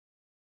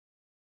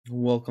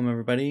Welcome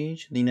everybody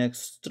to the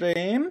next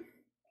stream.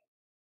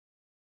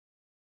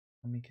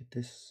 Let me get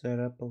this set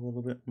up a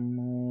little bit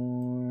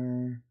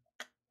more.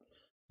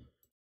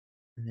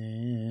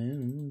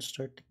 Then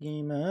start the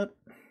game up.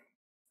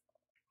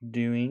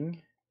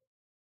 Doing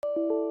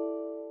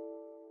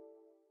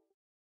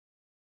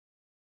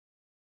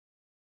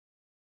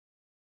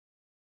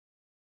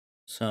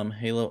some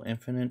Halo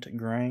Infinite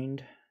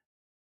grind.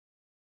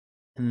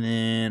 And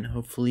then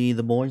hopefully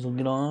the boys will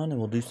get on and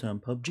we'll do some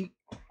PUBG.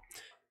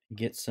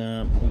 Get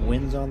some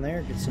wins on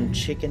there, get some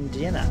chicken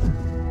dinner.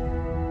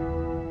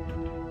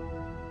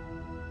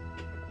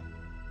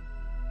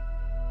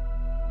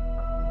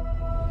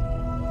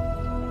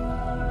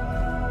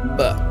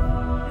 But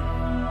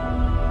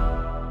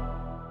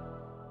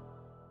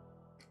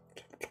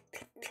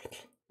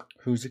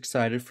who's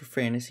excited for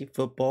fantasy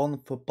football and the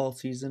football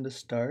season to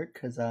start?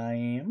 Because I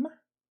am.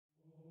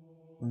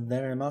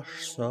 Very much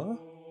so.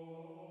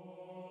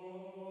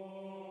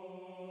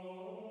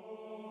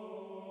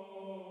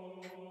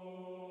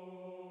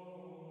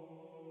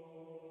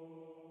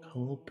 A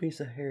little piece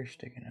of hair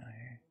sticking out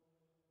here.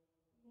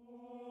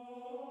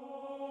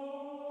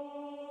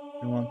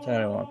 I want that,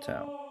 I want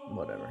that.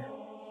 Whatever.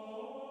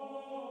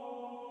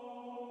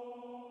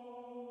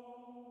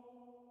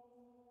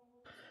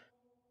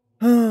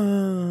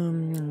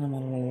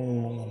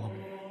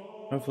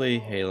 Hopefully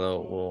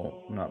Halo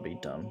will not be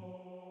done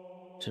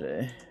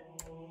today.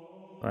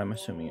 But I'm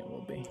assuming it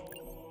will be.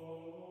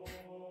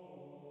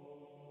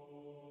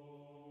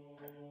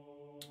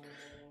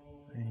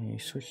 I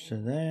switch to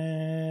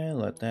that,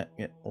 let that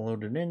get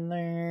loaded in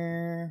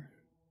there.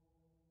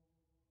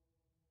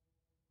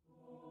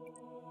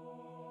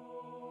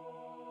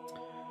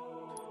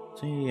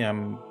 See,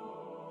 I'm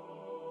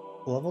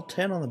level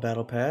 10 on the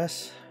battle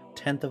pass,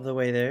 10th of the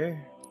way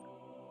there.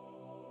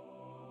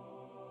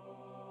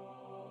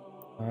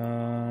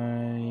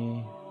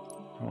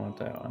 I want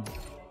that one.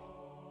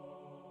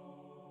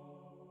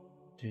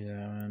 Do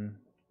that one.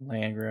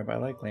 Land grab, I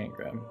like land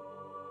grab.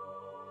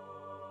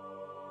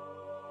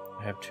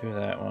 I have two of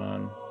that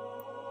one.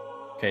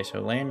 Okay, so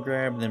land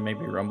grab, then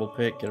maybe rumble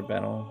pick, get a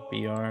battle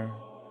BR.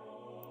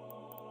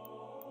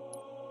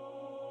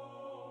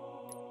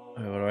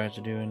 Oh, what do I have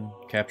to do in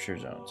capture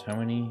zones? How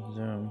many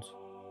zones?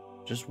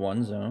 Just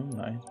one zone,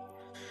 nice.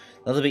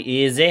 That'll be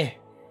easy.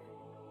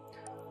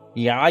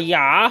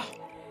 Yeah.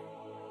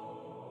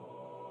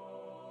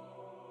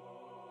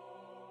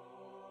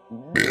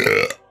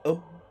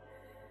 Oh.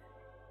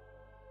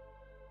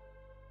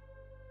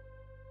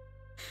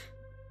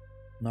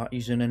 Not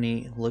using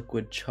any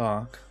liquid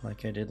chalk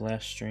like I did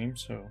last stream,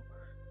 so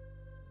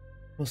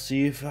we'll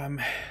see if I'm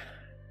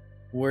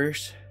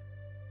worse.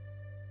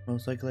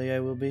 Most likely I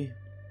will be,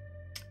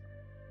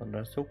 but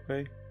that's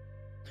okay.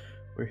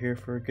 We're here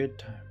for a good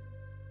time.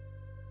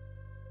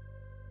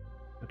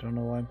 I don't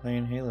know why I'm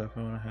playing Halo if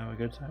I want to have a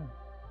good time.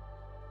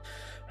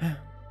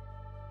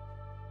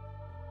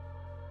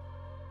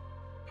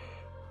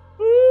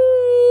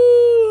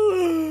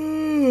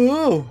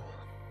 Oh.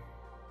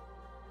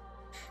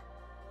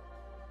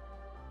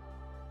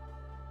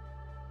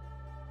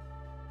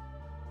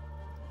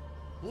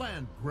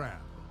 Land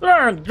grab.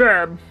 Land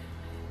grab.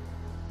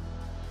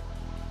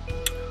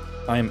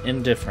 I am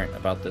indifferent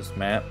about this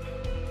map.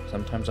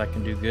 Sometimes I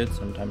can do good,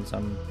 sometimes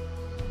I'm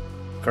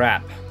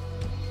crap.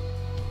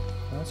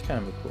 Well, that's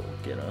kind of a cool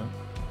get up.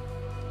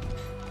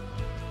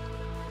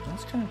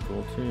 That's kind of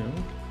cool too.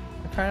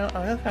 I kind of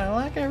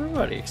like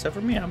everybody except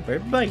for me. I'm very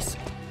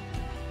basic.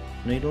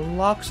 Need to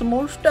unlock some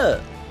more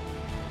stuff.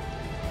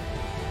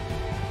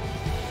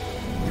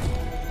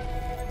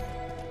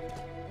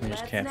 Let me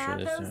just capture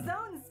this zone.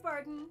 Zones,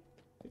 Spartan.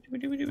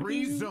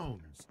 3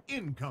 zones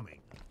incoming.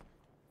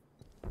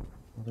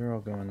 Well, they're all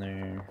going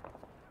there.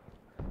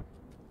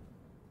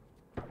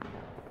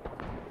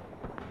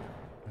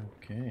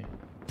 Okay.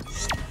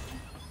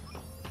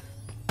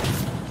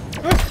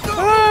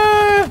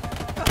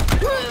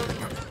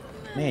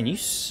 Man, you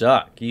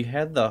suck. You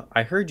had the...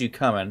 I heard you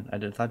coming. I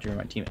thought you were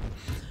my teammate.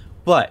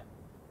 But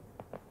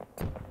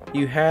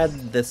you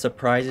had the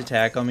surprise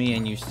attack on me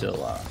and you still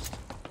lost.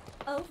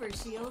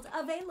 Overshield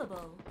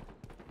available.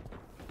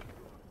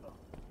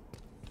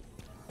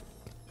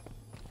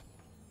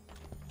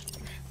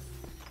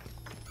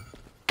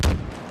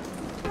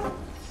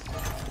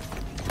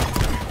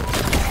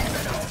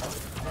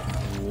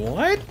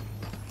 What?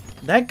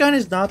 That gun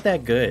is not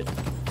that good.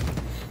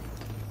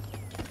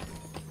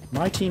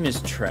 My team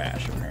is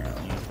trash,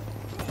 apparently.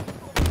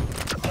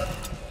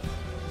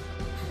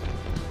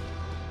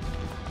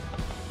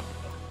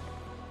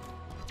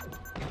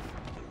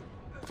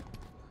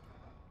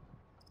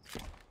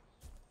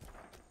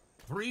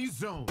 Three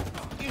zones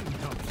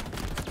incoming.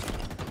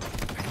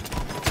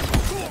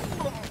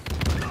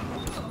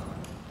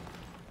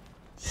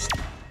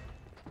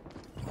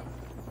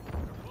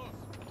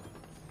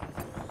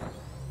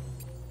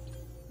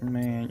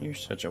 Man, you're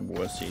such a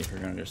wussy if you're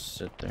gonna just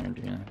sit there and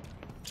do that.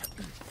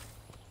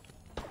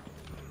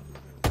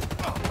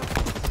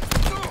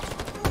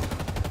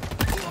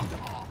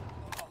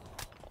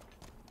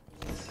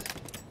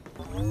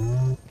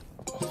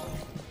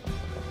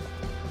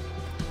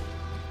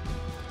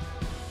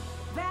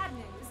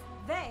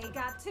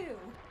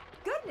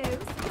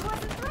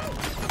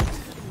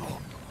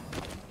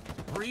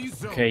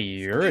 zones Okay,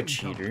 you're a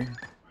incoming. cheater.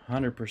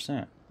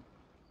 100%.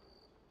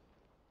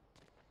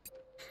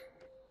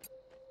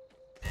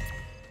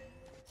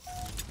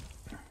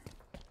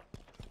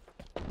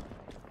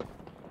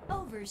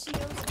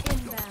 Overshield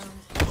inbound.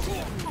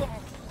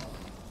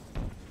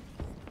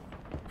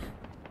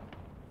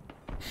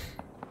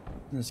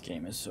 This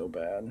game is so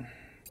bad.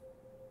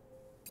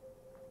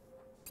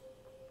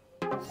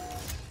 And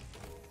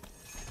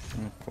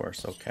of course,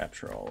 they'll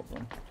capture all of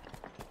them.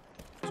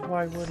 So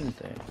why wouldn't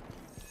they?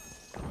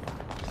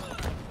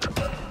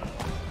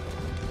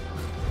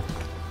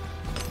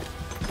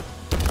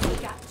 We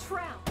got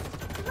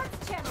trounced.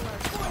 Let's channel our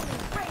boiling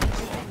rage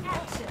into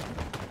action.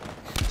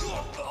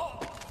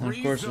 And of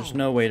course, there's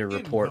no way to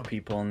report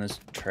people in this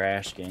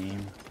trash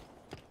game.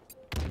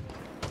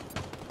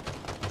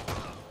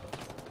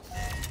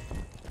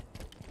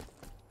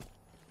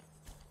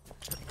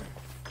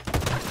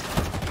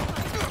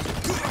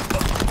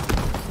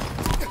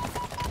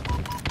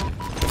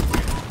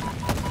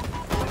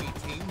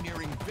 Team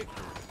nearing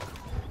victory.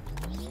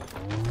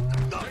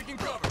 Taking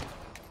cover.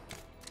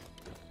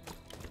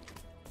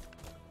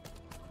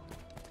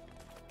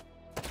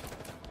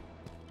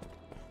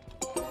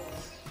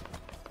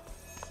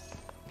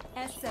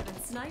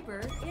 S7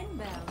 sniper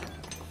inbound.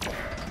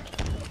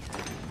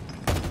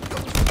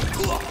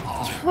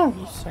 Oh,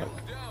 you suck.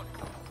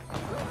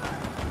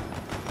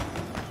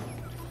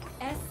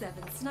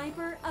 S7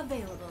 sniper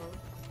available.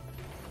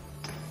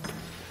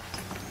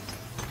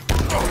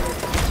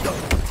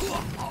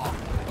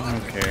 I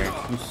don't care.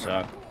 You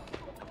suck.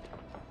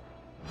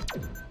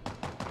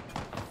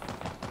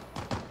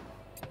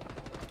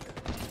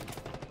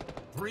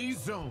 Three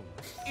zones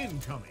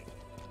incoming.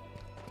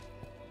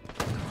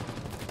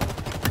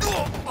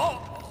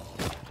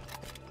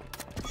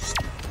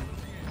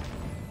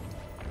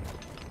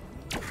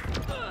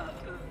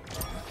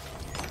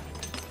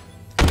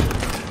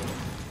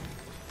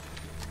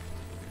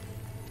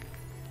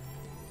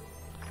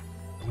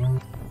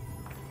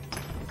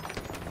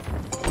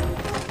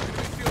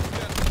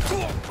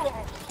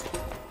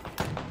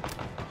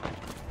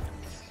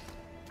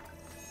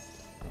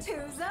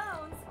 Two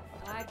zones.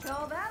 I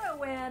call that a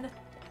win.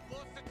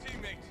 Lost a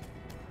teammate.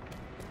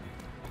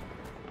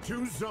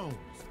 Two zones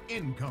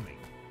incoming.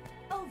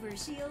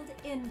 Overshield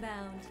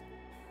inbound.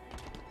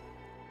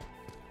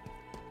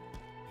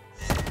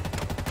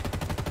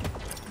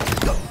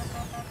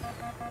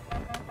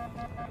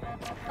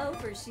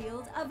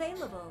 Overshield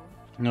available.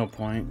 No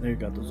point. They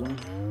got the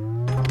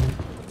zone.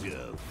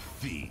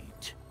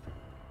 Defeat.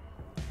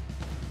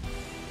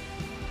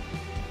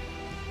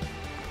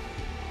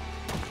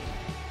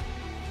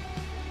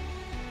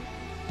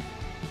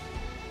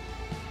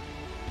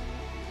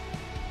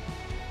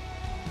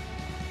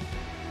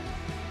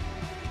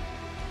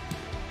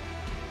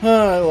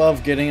 I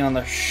love getting on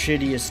the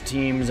shittiest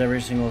teams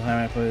every single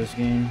time I play this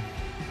game.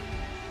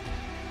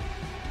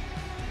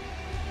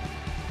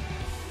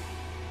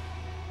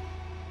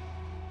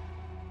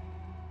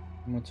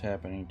 What's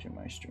happening to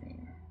my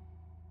stream?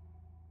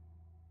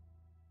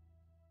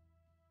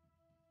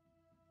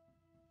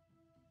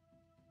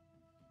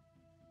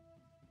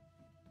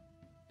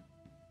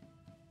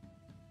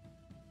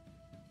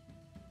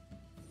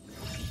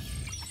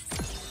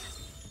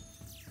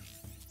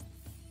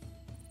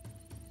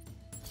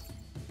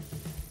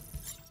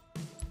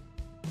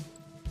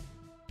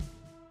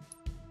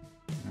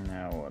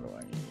 Now what do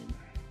I need?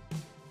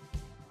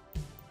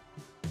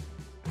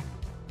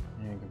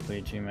 You can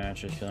complete 2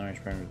 matches, killing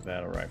range prime with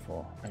battle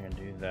rifle. I can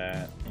do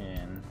that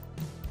in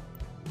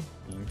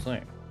Team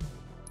Slayer.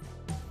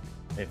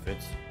 If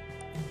it's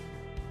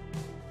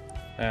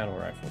battle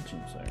rifle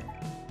Team Slayer.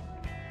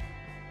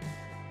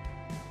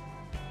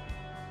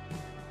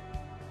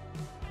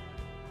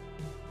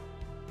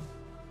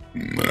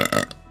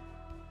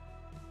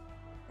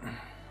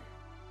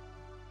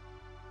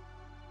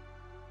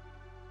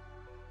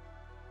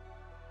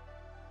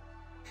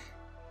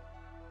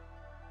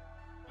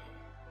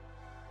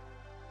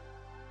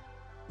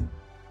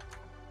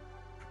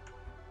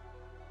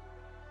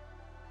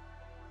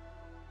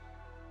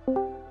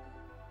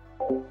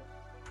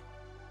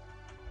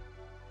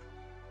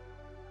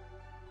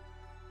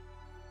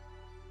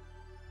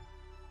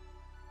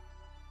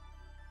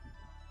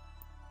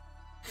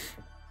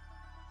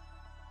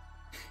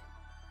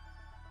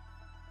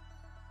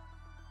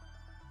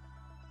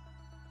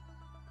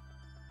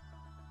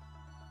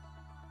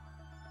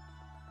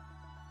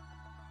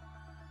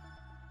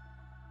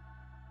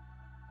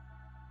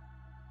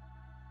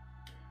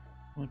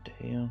 What the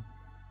hell?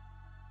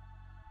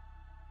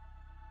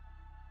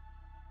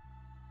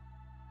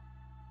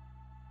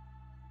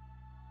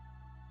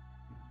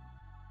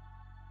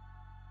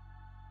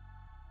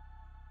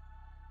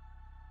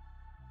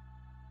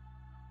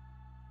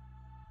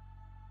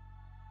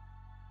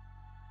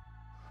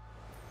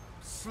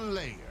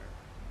 Slayer.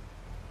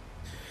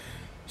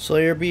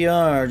 Slayer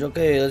BRs.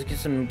 Okay, let's get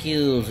some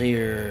kills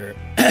here.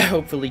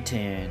 Hopefully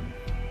 10.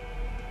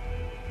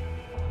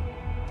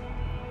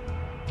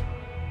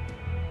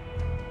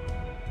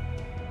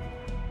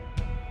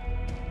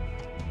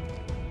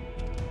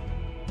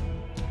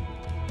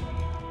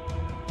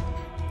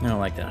 I don't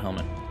like that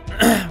helmet.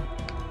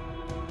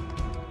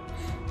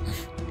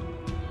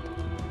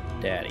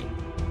 Daddy.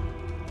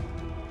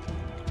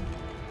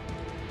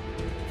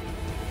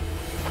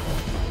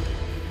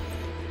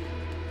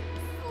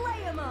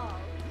 Slay 'em all!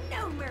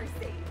 No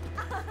mercy!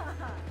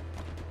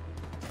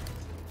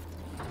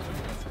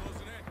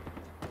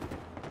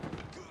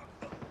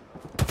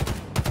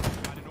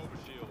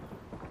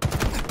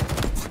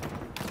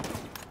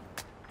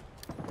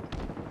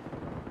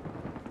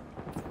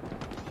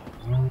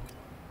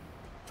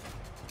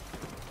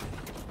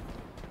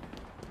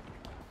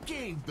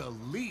 Gained the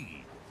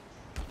lead.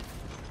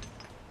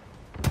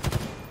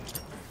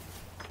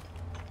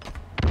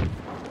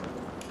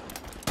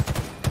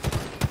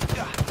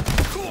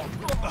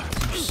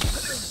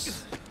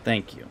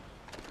 Thank you.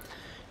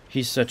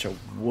 He's such a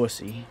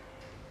wussy.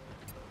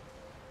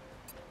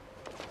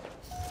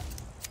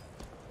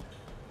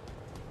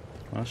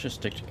 Well, let's just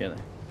stick together.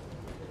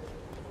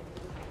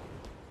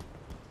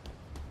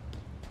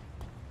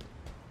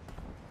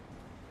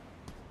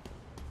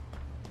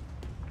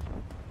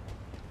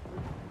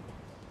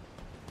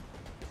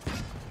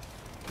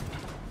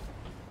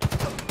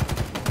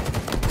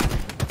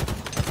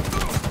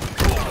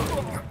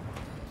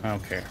 I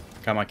don't care.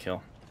 Got my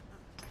kill.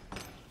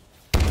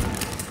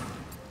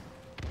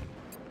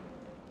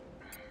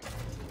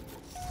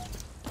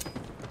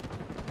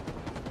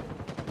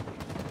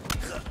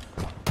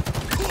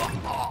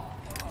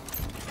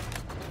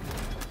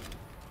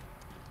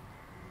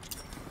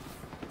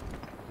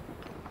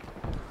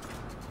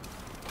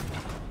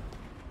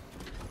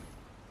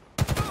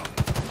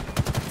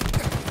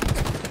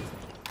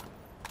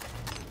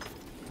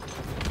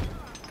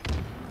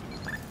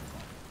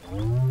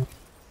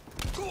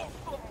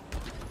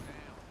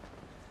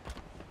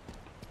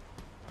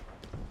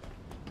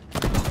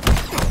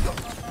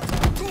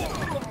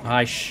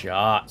 Nice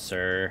shot,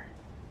 sir.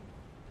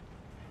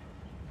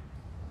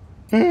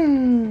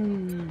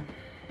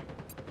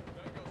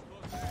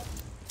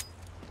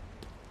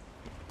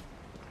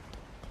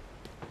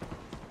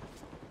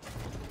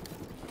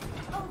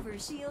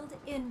 Overshield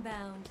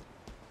inbound.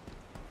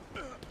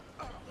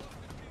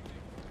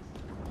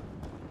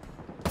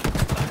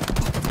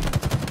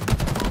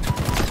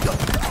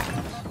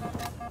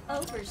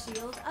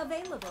 Overshield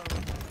available.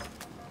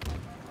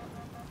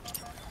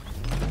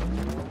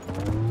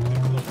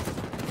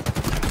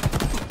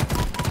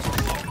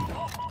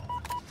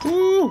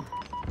 Woo!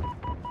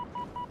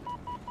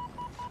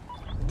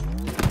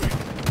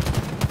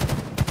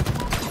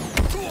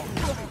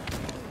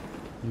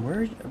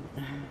 Where?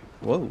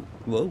 Whoa!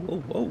 Whoa! Whoa!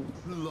 Whoa!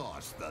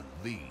 Lost the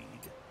lead.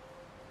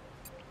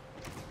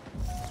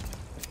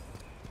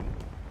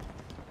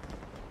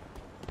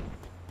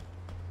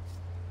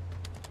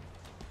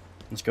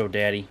 Let's go,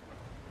 Daddy.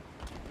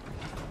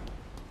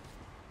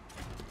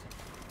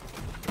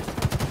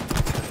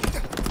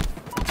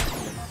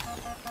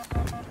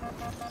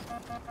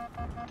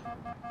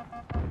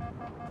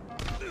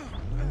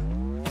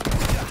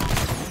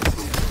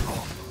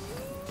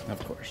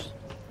 Of course.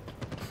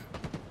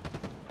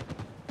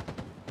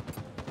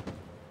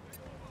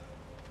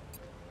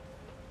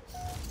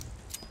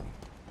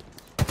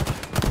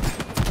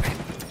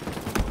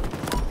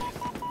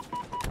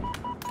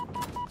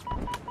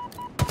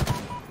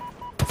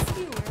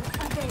 Skewer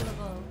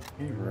available.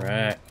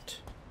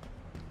 Correct.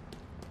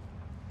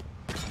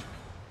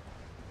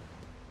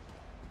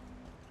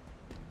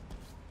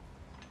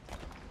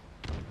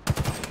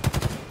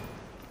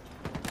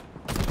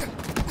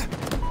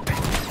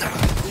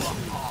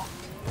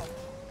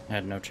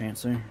 Had no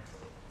chance there.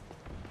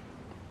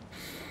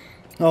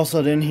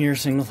 Also didn't hear a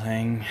single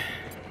thing.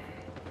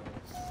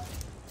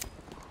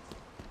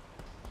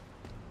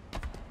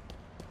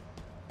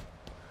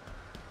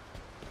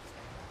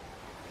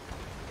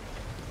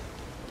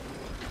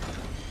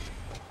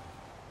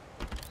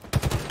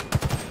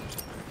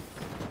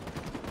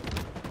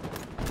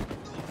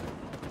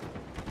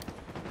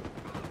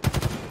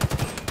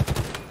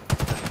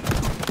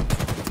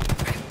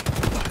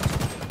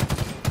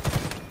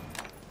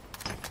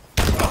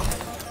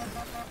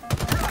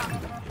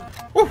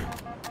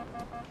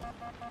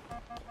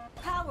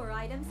 Power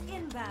items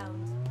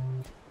inbound.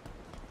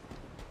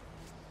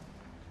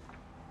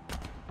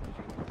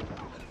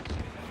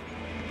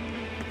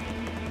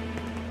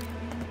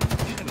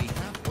 Enemy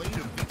halfway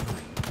to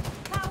victory.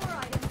 Power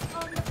items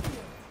on the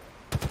field.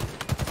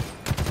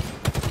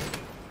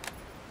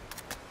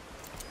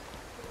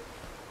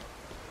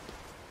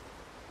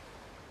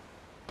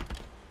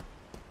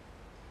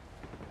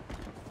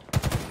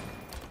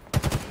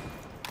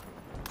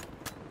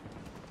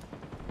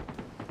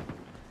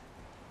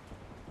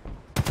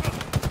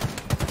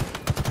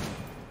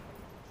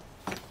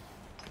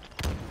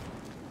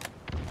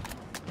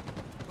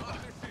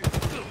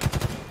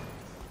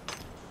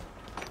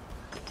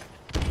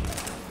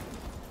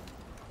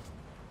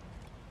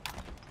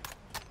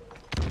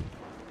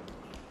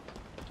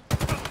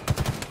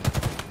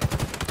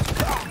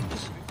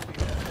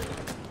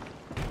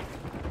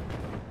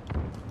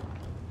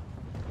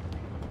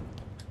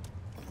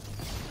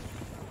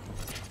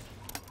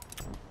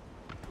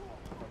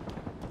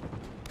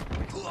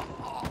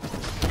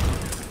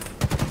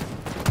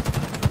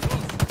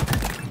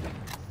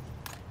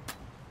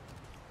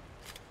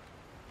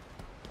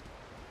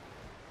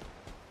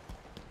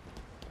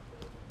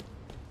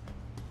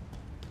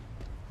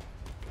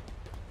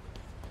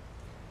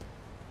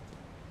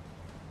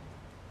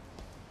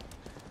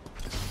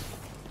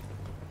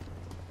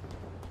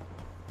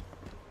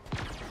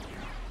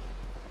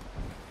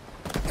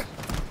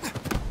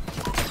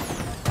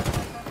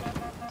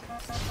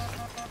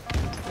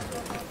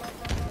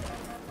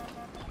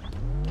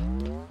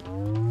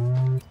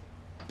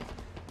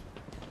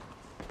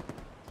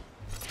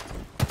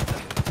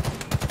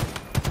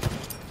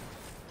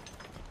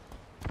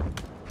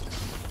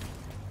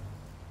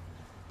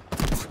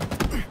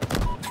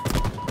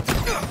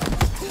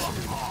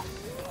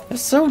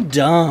 so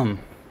dumb.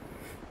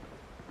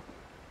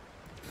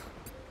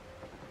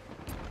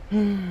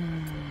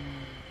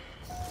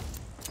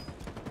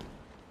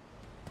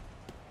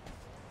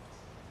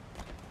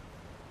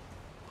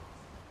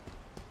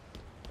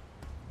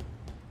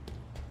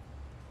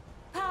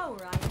 Power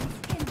items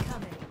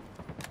incoming.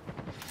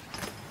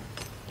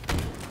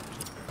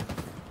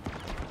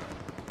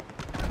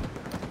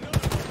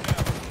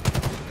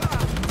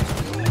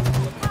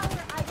 Power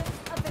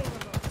items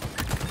available.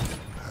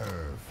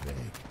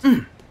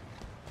 Perfect.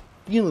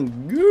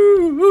 Feeling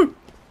good.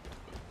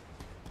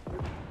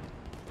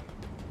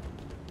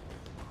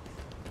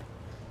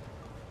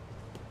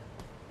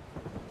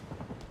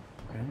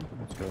 Okay,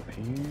 let's go up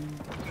here.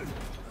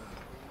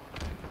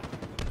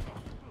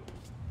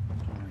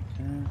 Like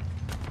that.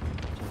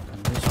 Jump on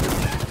this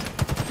one.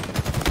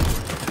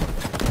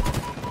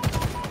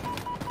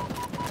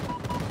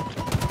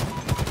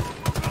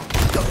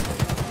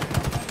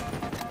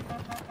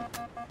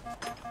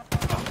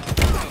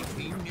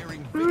 Team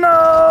nearing victory.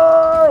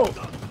 No!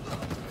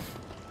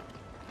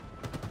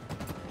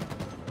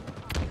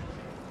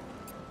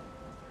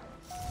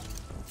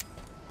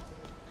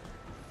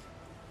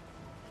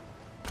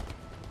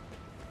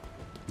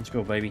 Let's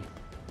go, baby.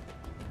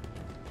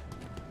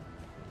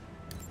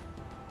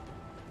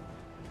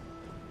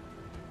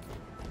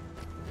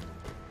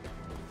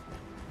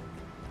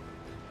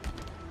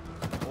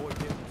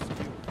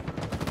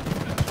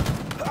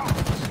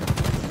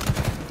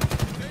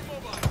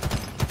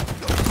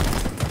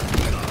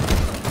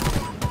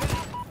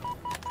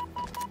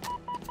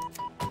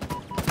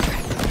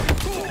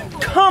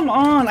 Come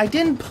on! I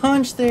didn't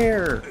punch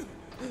there!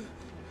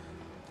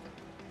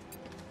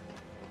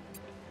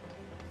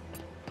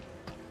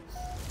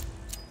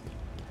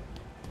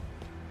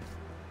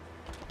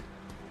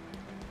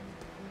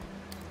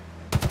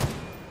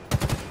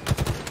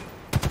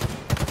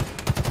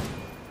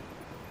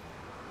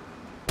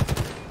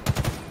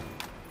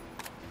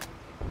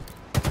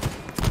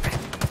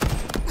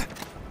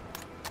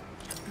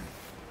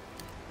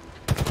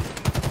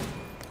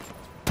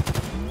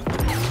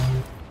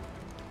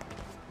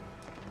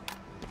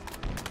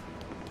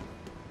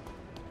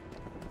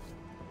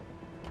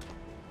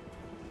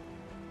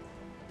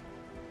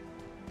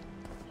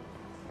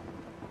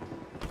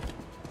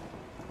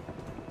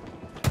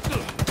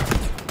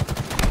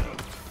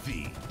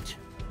 Feet.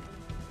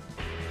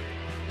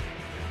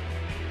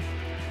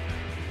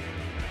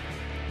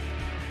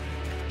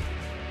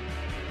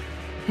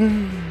 I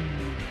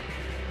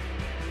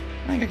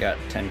think I got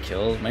 10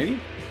 kills, maybe?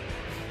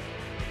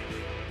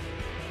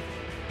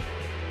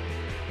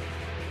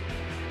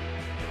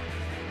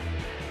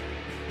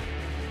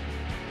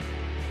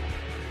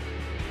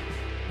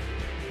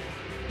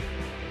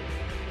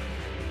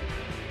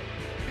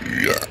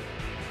 Yeah.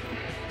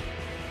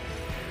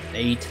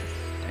 8.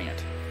 Dang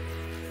it.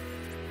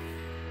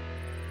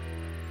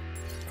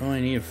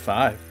 Only needed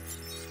 5.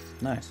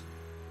 Nice.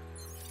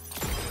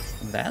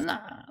 That's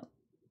not.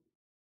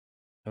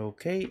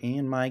 Okay,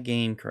 and my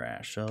game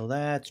crashed, so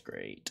that's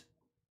great.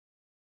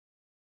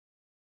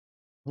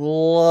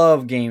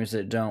 Love games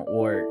that don't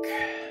work.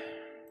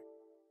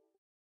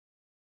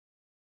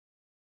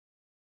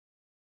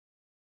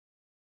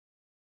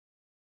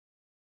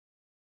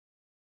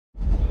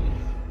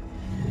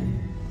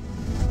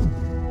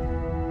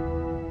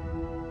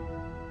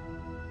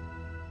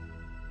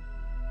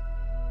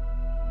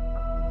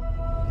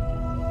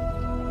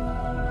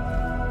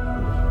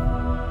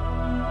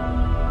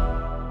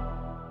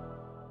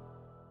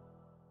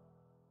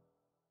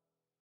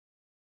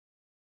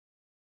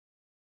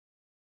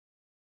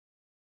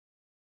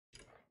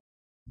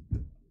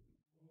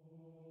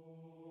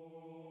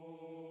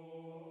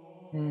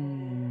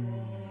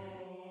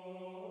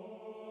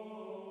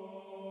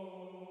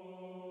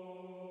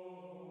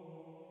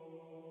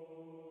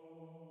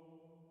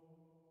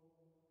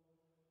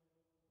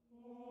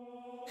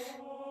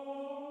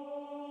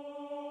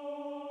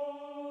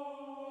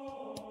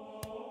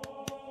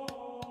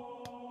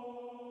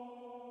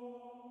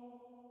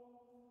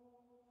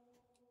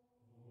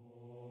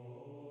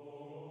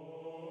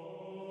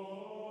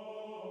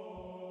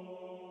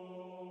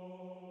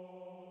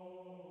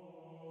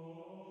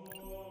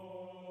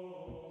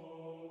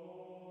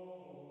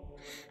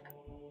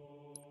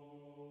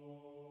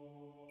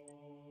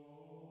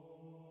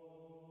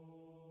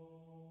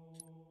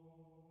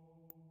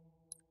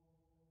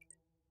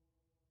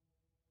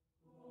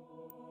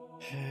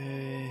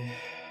 Okay.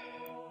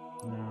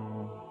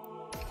 No.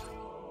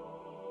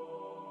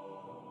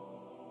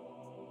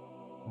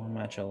 One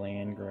match a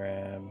land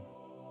grab.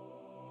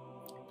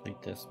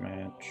 Complete this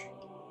match.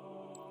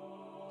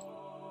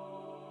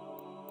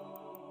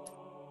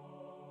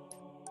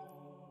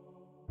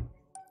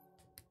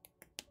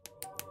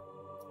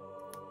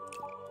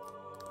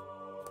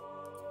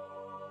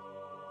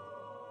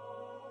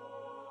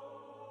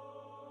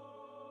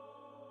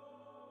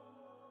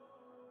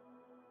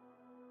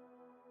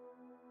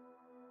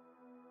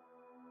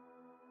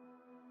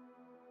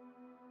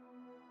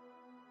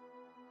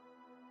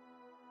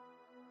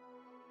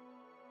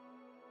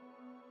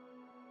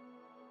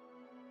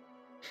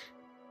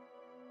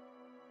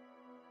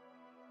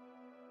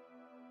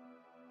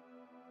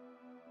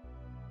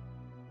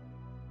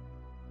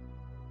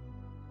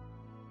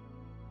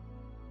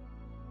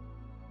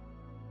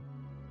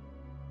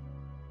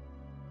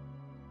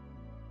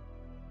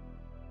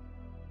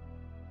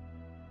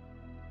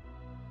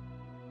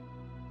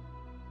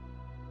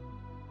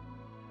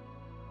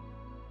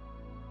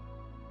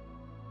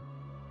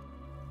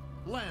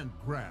 Land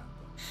grab.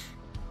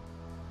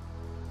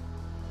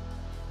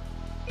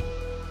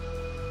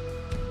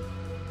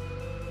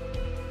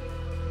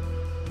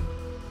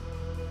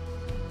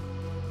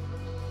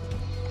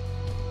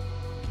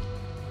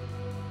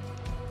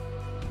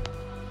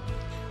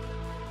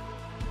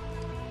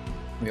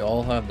 We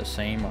all have the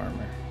same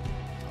armor.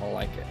 I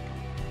like it.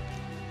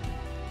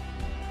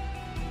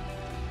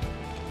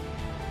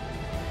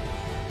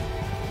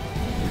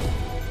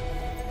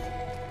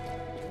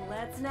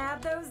 Let's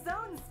nab those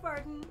zones,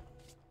 Spartan.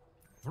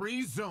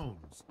 3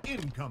 zones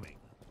incoming.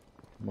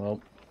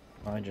 Well,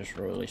 I just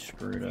really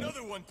screwed up.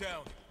 Another one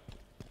down.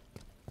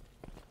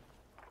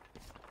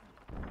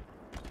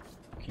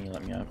 Can you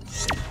let me out?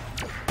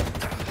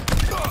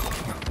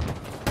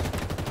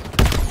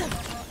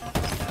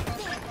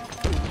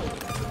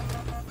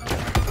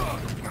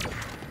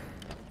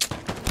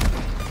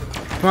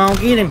 Come on,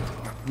 get him!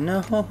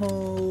 No!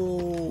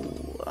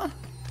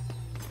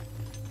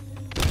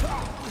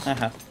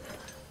 Haha.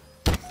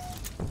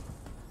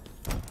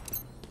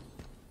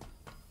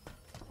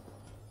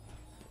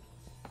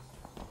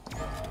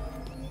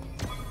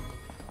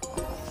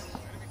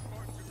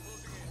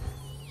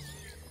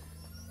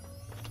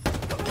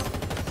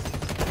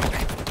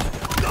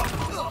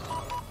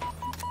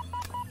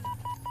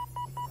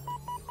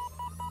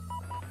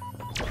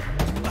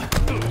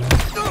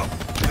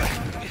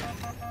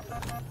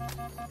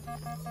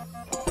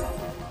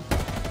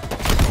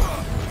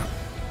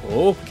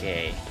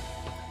 Okay.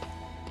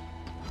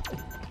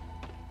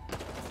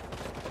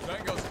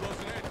 Tango's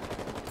closing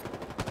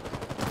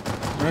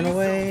in. Run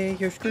away,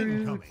 you're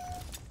screwed. Incoming.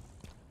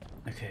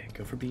 Okay,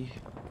 go for B.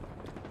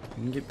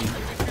 You can get B.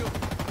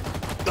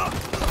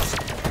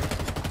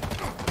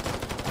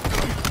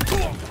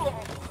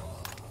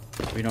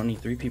 We don't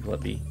need 3 people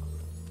at B.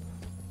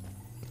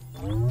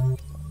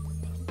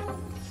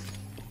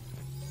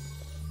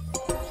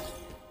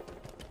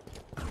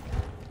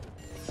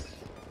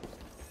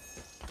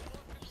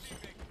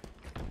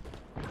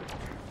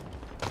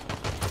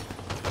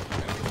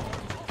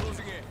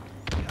 Closing in.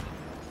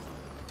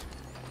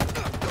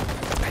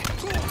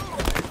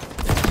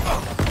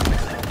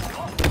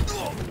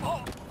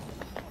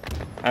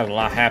 I have a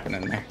lot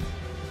happening there.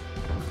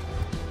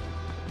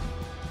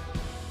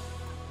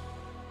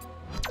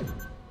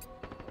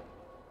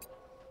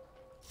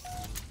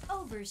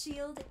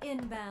 Overshield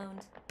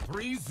inbound.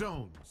 3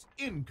 zones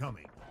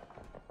incoming.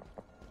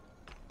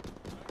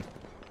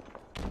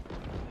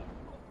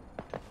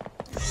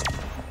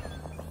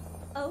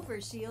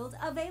 Overshield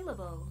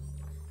available.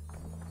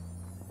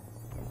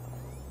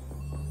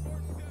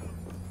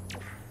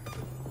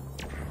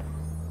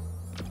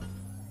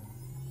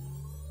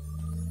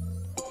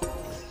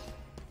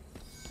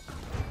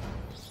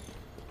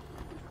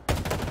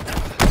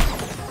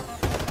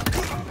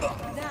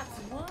 That's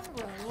one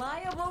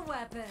reliable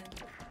weapon.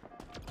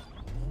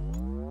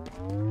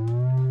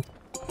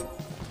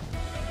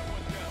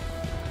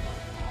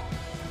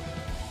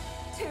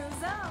 Two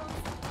zones.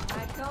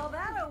 I call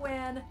that a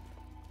win.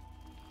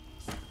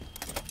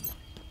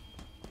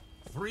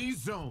 3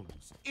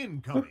 zones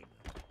incoming.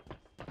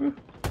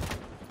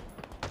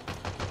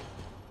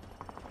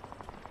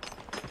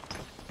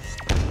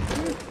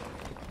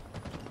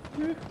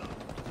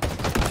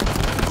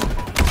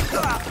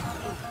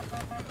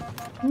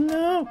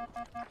 No!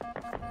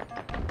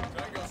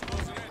 Tango's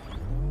closing in.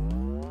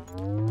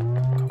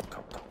 Go,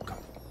 go, go.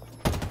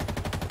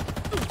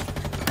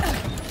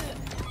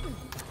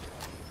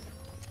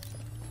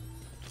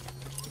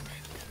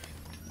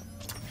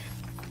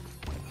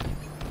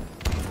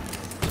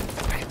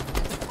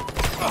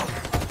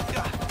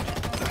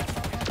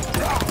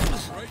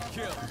 Great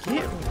kill.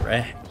 Get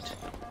wrecked.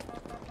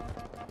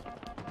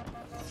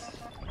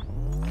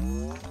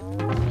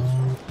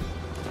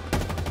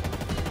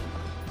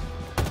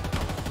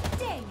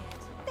 Dang it.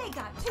 They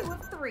got 2 of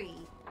 3.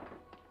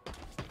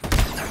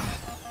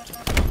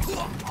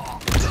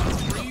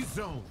 3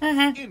 zones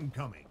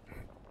incoming.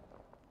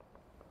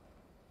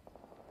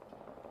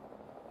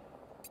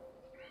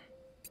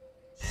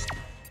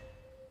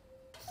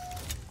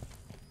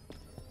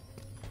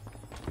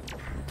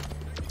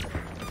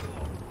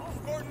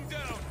 Spartan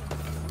down.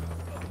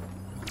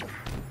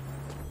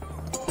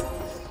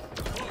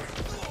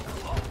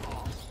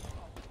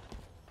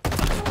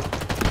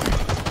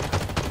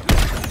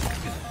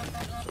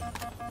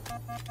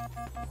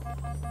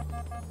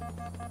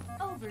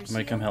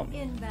 Overshield come help me.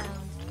 inbound.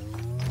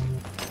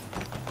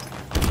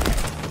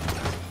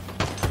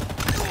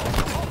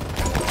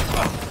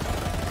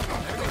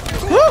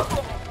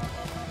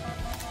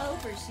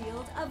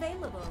 Overshield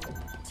available.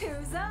 2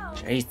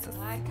 zones. Jesus.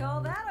 I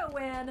call that a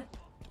win.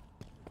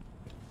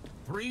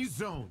 3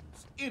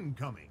 zones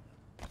incoming.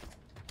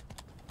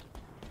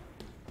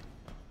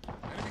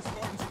 Enemy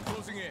Spartans are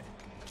closing in.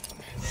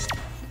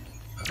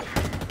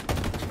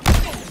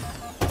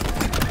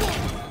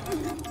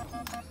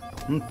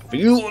 I'm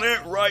feeling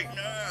it right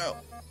now.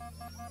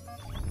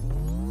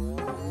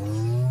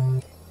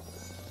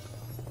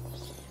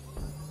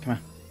 Come on.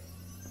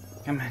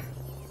 Come on.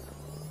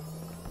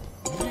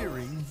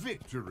 Nearing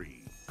victory.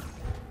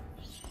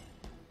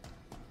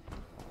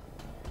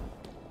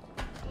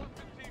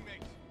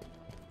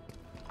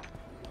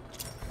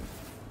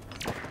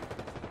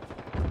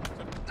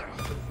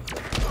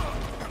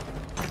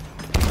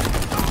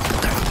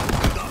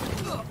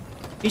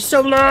 He's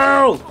so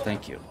low!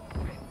 Thank you.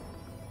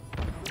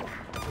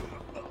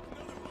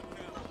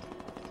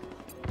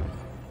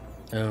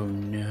 Oh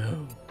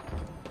no.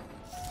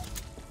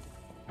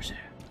 Where's that?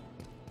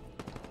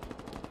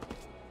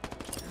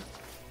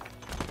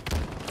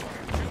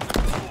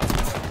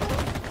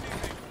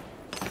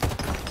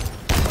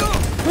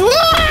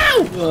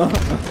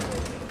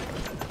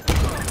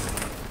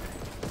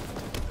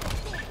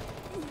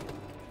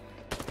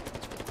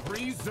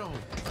 Free zone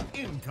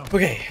incoming.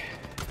 Okay,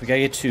 we gotta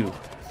get 2.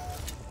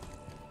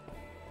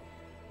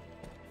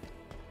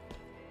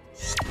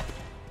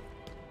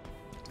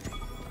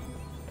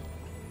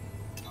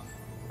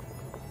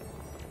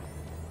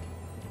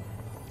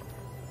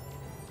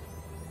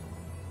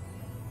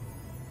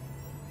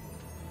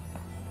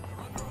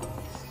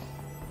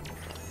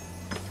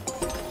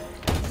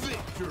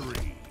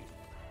 Victory.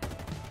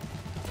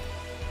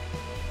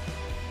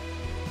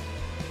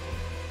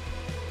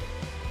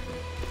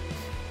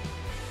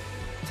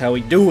 That's how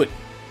we do it.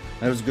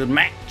 That was a good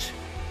match.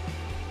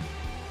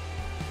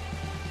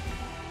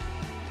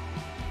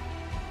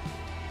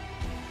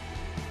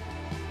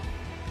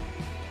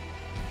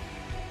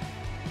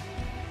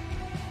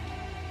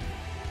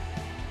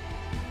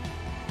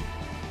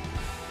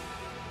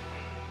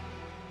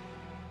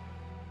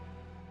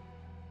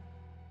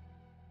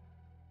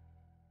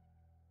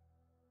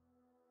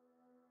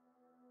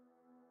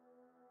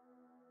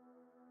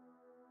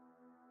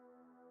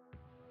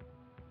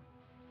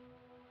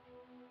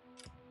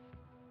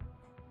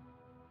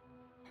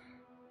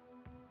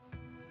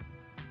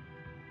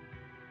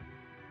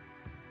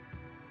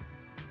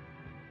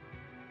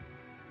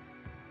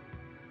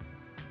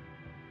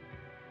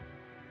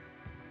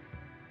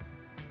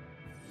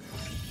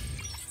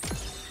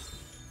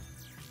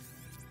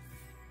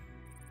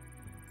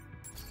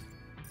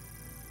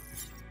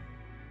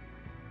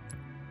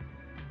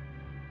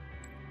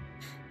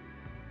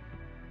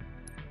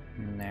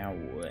 Now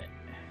what?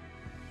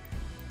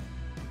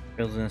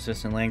 Builds an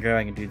assistant land grab,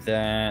 I can do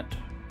that.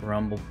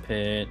 Rumble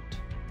pit.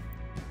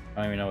 I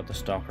don't even know what the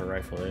stalker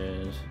rifle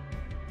is.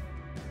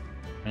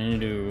 I need to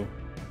do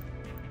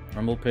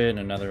rumble pit and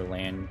another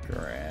land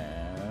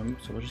grab.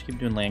 So we'll just keep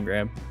doing land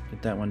grab.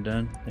 Get that one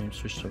done. Then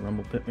switch to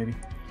rumble pit maybe.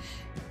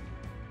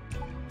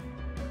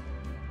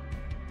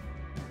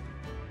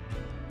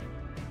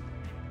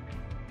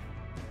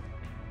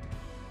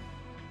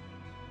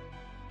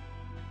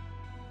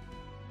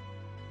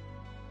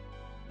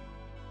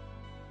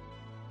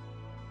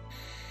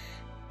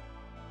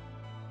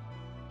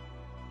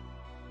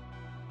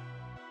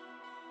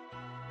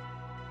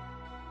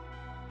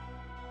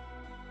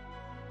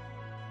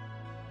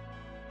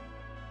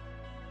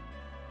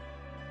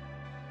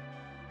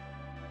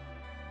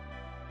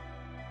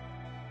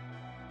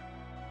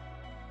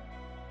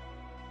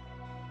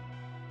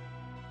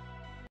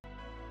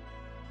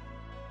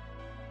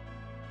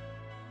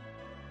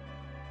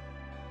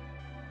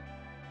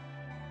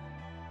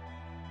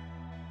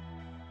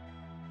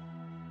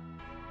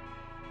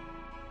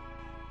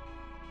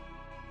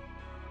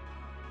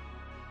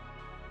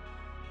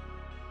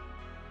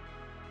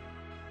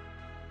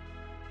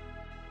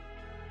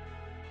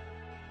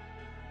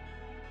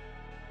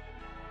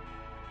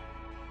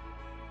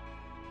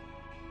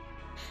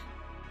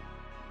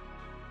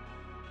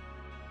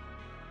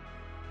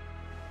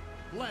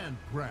 Land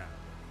grab.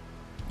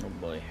 Oh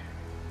boy.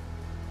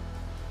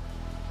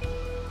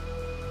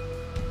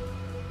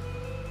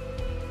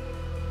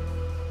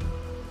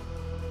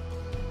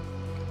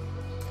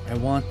 I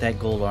want that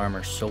gold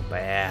armor so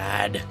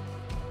bad.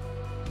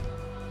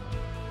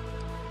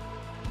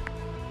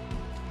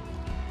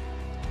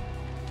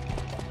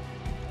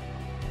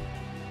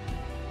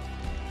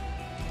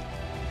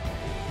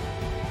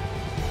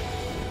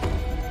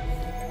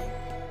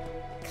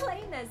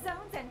 Claim the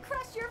zones and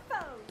crush your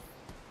foes.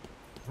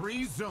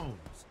 3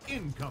 zones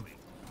incoming.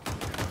 You're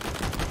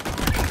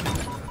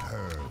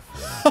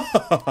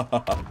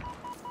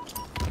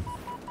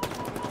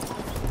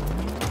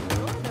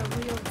the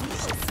real deal,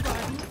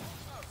 Spartan.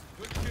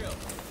 Good kill.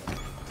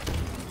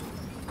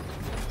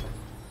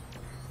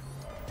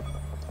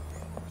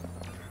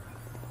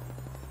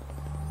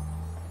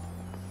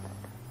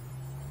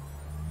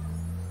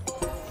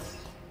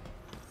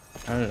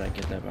 How did I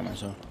get that by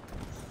myself?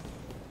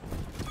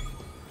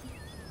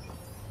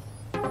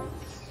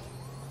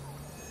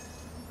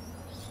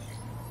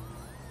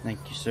 Thank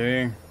you,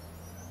 sir.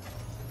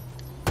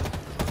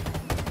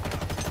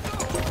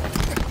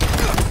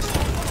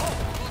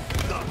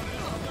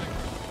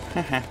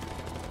 Haha.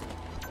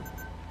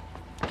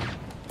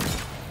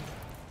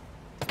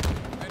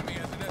 Enemy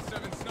has an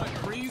S7 sniper.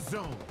 3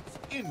 zones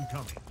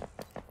incoming.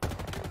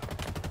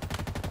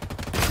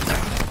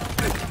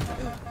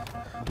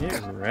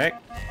 Get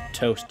wrecked,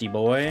 toasty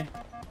boy.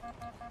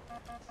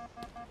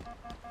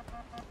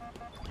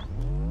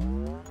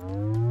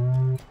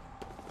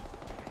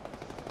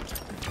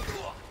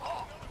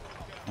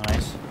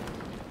 Nice.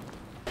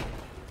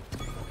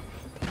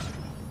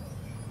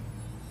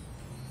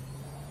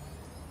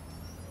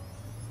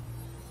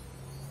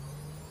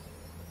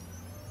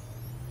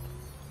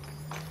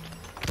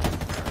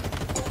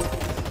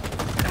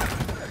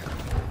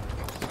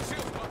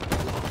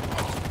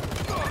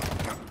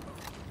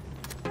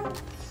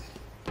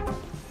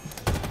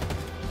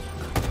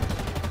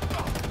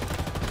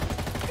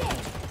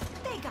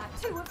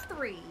 of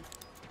 3.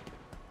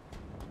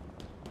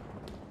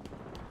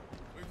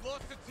 We've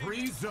lost a team.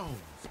 3 zones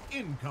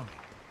incoming.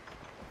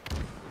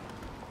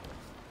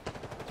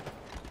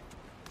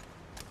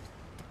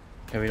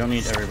 Okay, we don't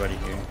need everybody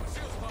here.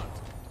 Shields popped.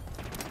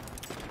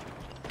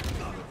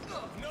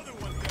 Another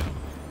one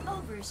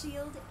down.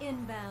 Overshield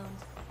inbound.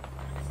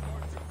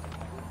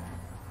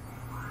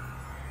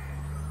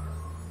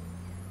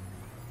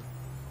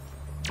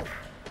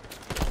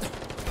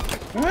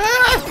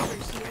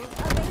 Overshield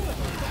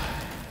available.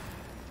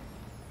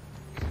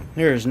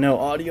 There is no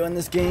audio in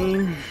this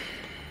game.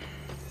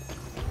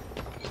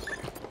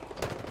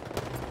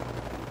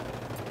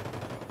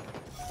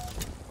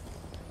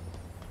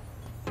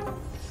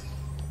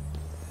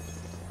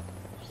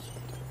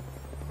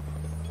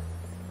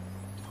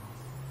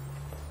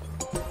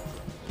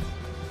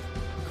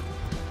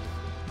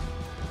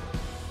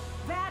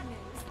 Bad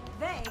news,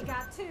 they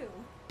got 2.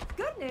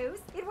 Good news,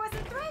 it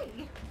wasn't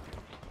 3.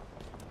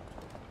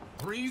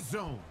 3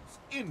 zones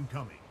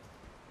incoming.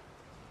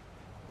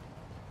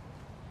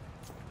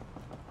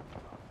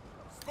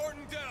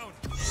 Spartan down.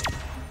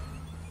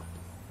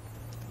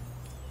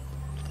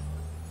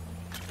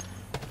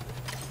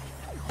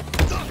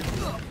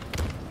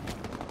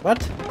 What?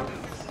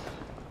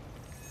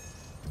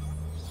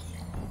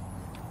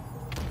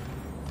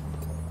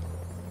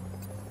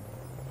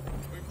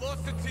 We've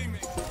lost a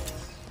teammate.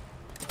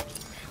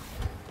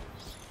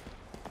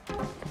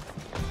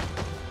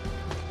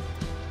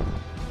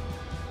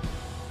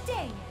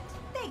 Dang it,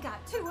 they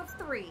got 2 of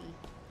 3.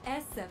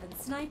 S7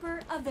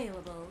 sniper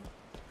available.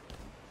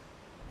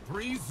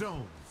 3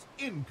 zones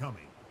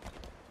incoming.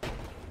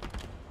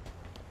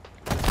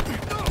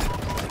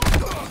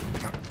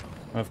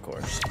 Of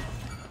course.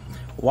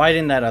 Why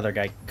didn't that other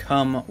guy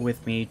come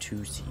with me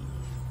to see?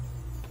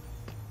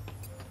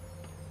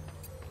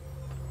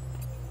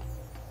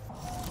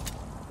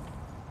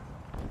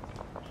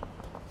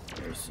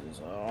 This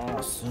is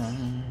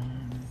awesome.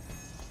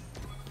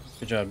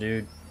 Good job,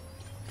 dude.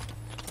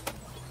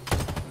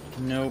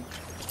 Nope.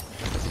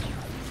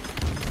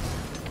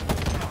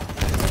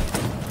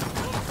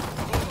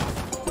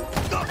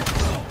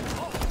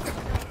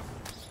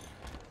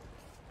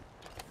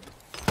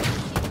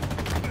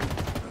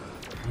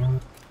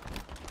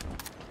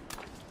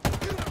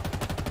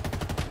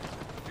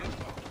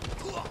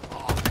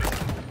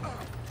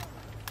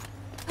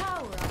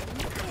 Power item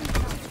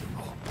incoming.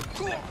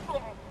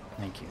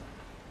 Thank you.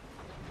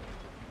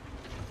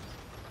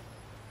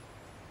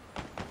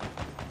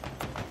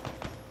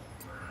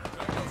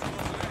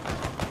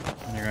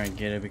 And you're gonna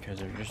get it because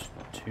they're just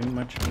too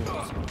much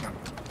bullets.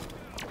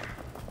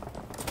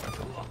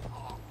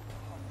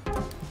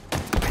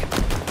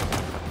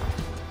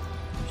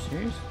 You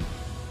serious?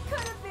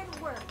 Could have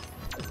been worse,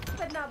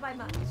 but not by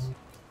much.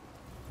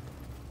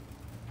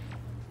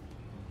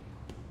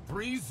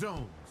 3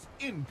 zones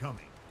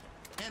incoming.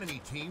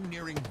 Enemy team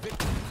nearing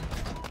victory.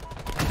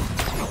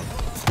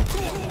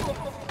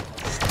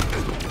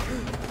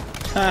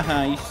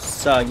 Haha, you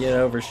suck. Get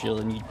over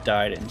shield and you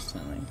died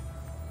instantly.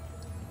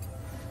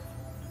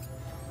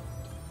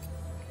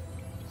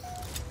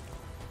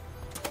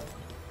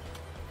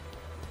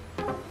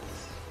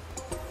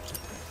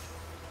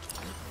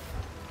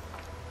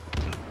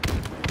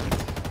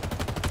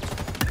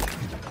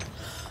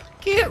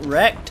 Get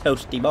wrecked,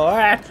 toasty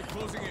boy. You're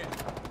closing in.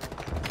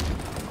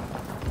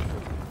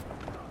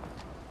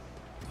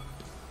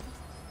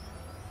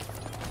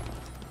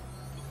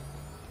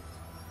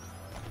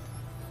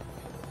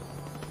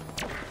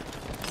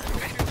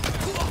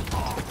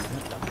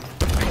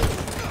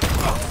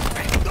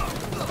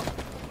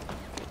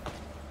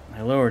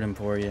 I lowered him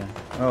for you.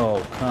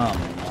 Oh,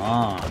 come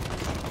on.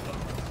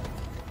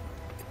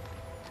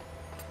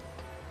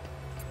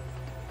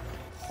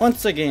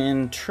 Once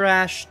again,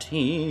 trash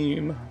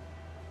team.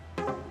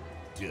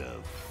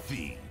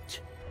 Defeat.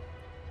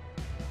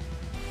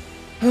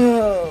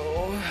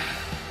 Oh.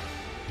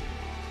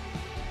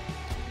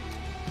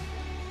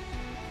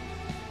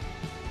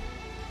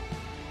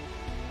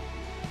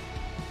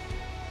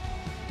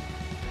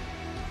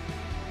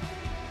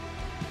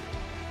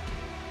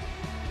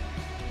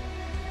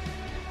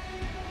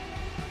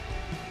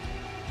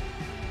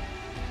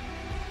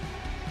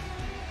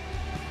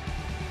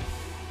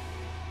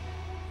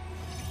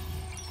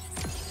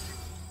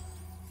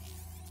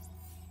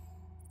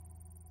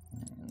 I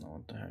don't know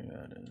what the heck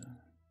that is.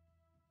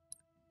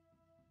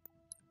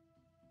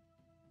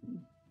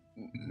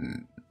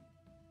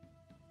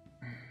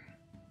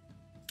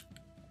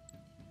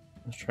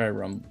 Let's try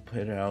rumble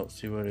it out,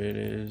 see what it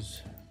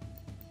is.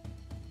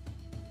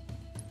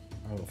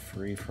 Oh,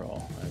 free for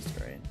all. That's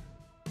great.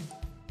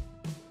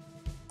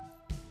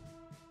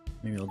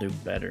 Maybe I'll do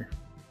better.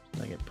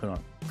 I get put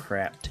on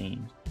crap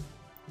teams.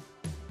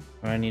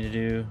 What I need to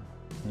do,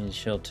 I need to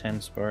kill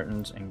 10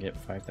 Spartans and get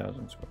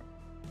 5,000 score.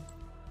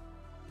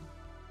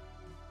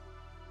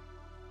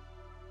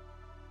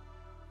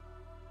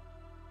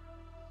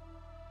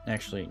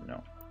 Actually,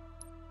 no.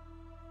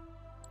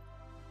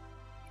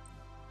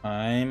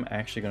 I'm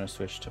actually going to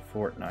switch to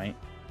Fortnite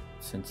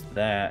since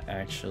that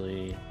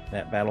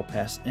battle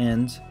pass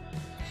ends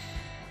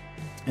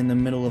in the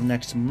middle of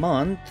next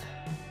month.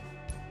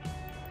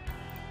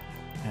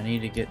 I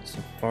need to get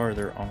some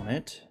farther on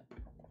it.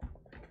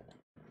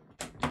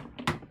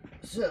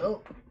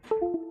 So,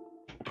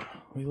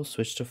 we will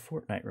switch to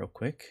Fortnite real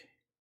quick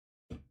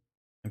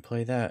and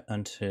play that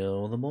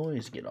until the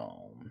boys get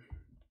on.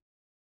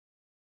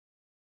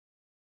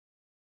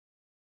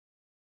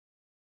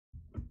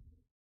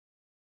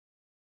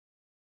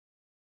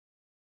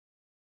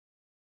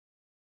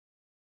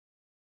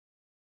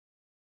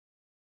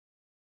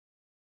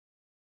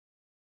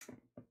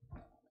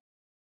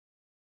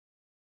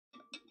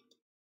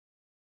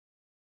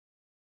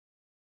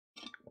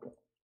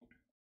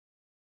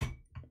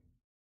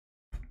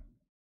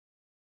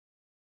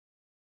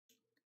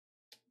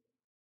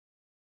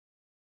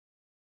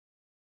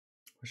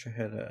 Wish I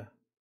had a.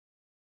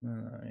 You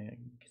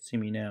can see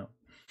me now.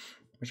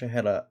 Wish I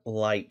had a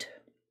light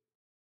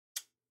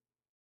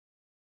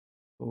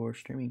for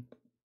streaming.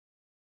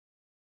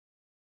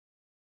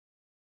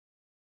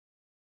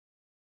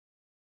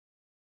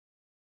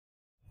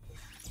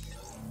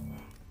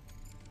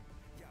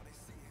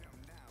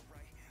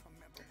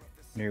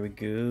 There we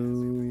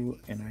go.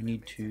 And I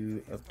need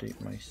to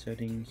update my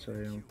settings so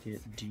I don't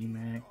get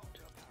demacked.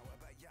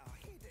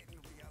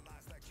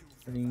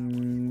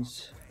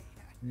 Settings.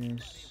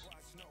 This.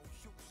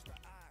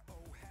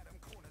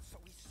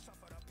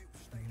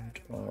 And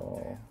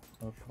all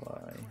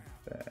apply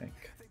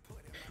back.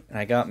 And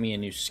I got me a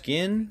new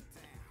skin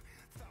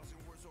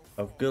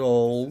of good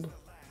old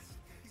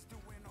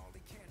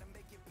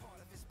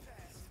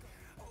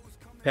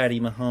Patty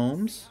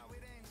Mahomes.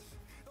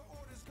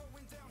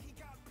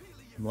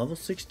 I'm level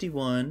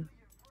 61.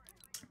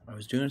 I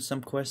was doing some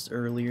quests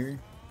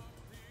earlier.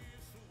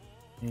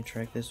 Let me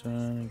track this one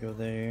and go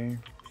there.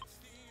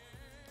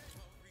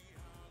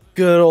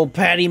 Good old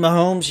Patty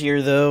Mahomes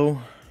here,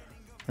 though.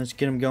 Let's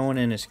get him going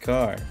in his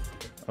car.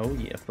 Oh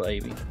yeah,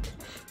 baby.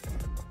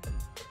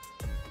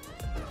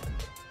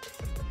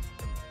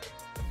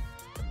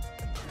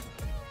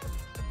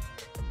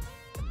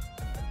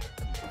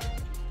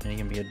 And he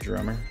can be a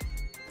drummer.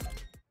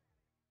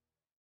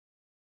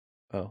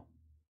 Oh,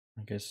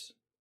 I guess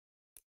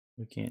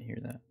we can't hear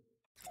that.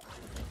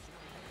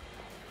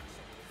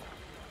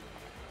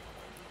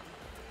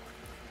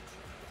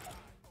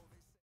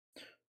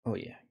 Oh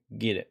yeah,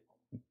 get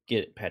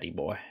it, Patty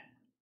boy.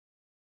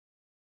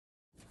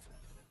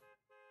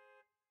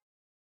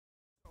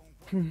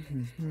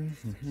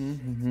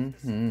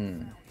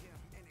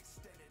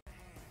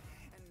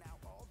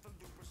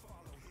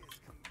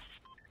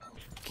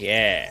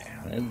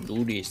 Yeah, let's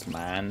do this,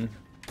 man.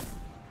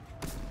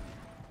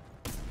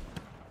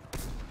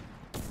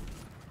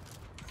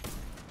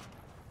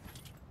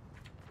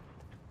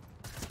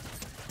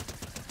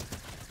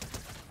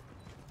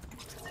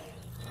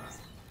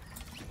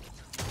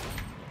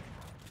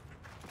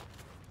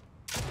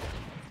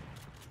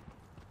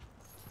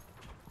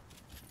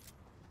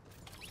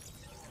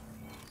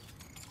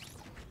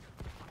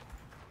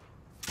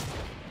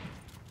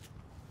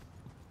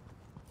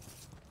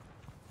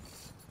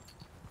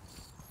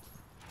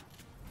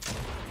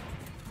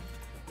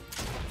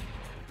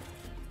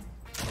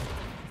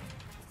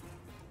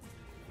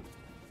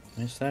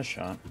 Nice that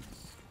shot.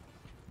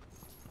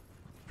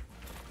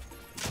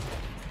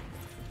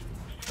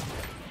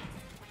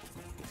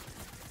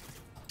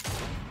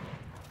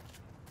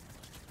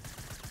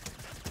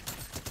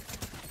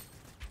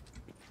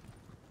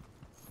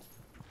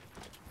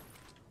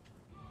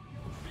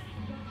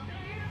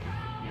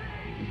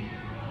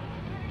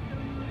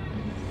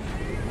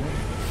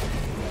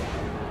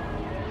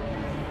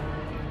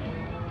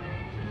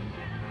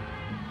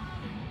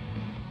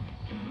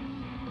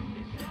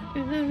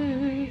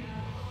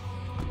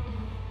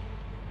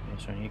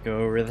 So you go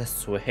over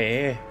this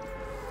way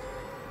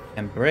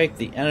and break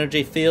the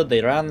energy field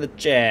around the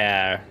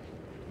chair.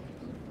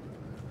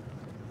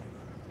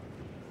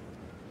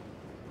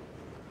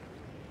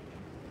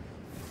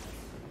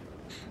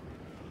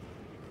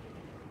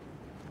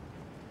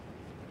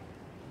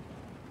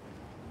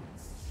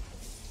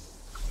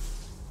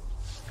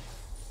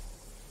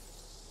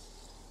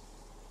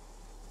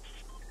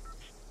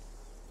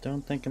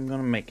 Don't think I'm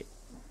gonna make it.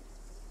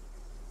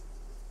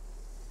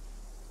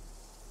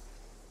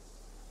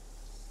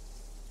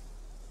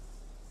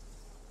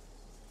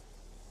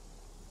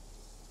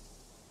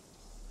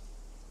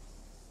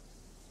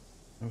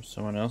 Oh,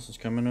 someone else is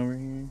coming over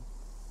here?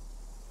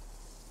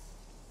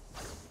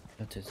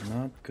 That is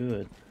not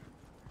good.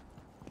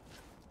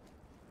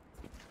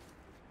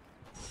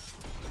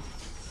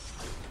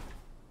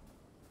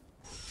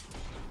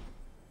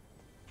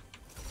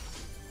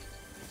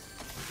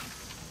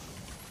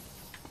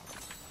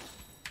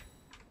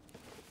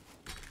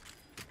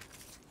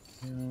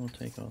 Yeah, we'll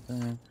take all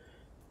that.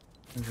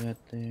 Is that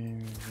there?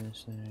 Is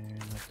this there?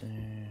 That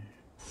there?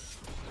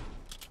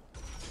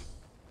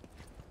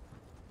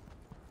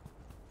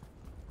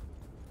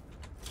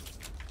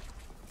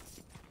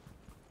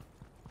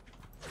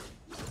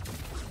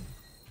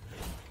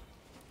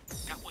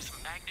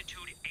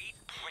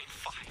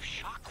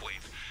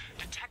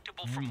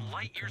 From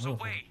light years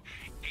away.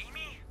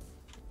 Amy?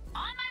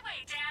 On my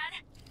way, Dad.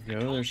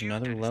 go. There's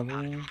another level.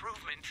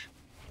 Improvement.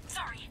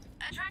 Sorry,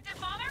 attractive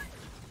father?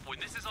 When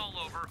this is all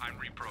over, I'm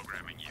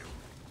reprogramming you.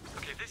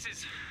 Okay, this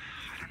is...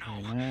 I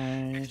don't know. Very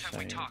nice. Next time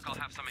we talk, I'll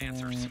have some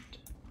answers.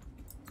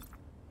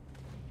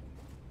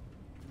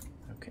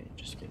 Okay,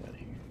 just get out of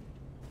here.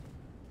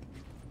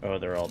 Oh,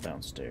 they're all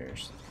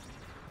downstairs.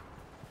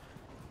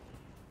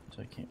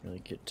 So I can't really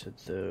get to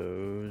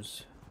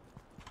those.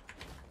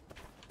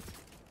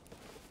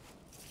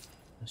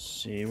 Let's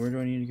see, where do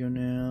I need to go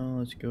now?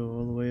 Let's go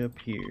all the way up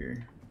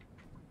here.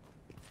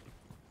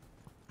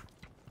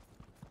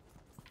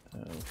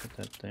 Put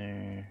that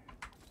there.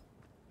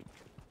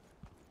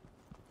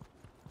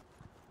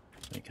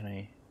 Wait, can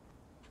I?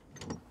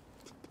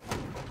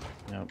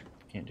 Nope,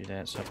 can't do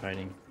that. Stop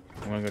hiding.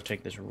 I'm gonna go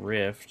take this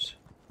rift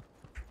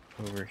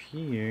over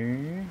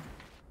here.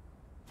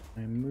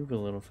 I move a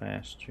little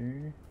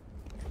faster.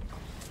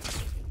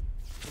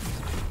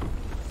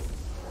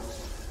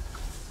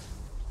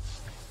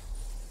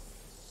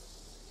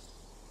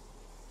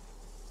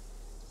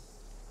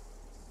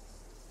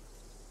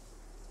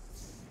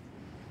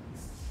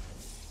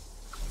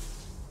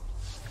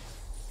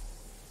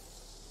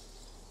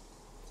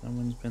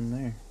 Someone's been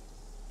there.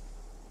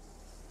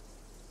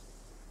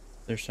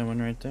 There's someone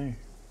right there.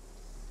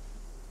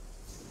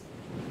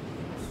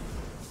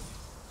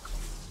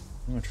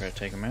 I'm gonna try to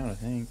take him out, I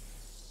think.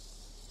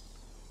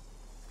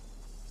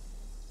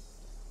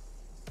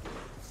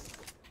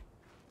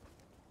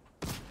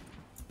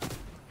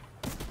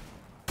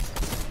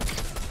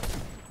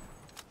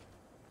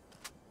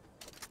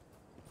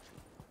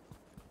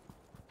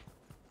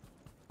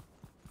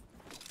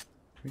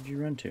 Where'd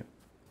you run to?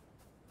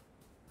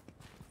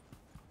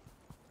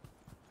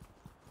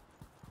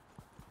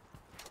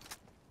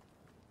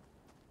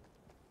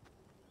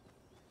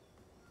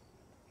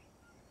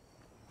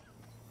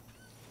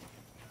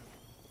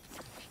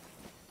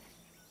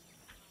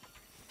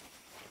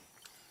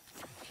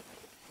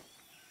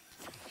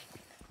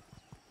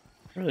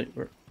 Really?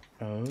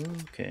 Oh,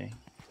 okay.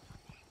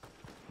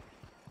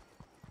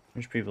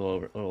 There's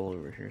people all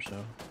over here,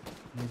 so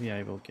maybe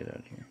I will get out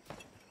of here.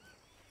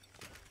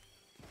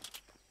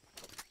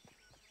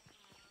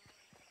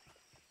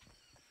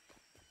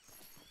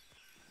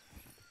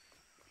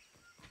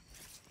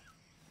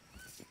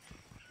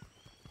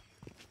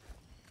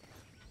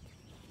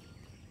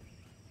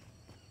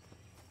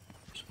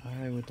 So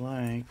I would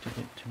like to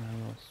get to my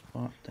little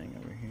spot thing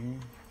over here.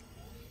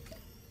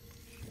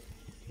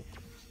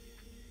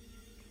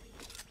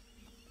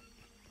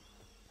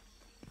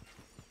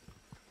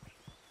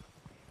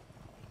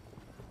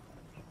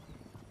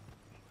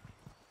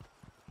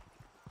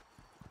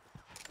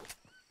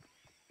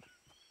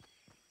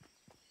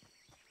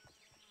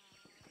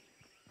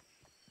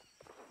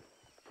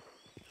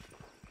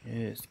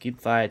 Yes, keep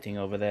fighting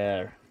over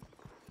there.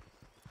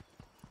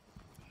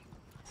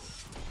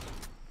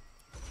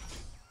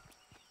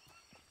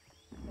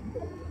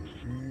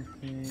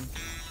 Perfect.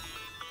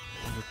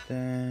 With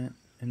that,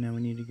 and now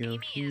we need to go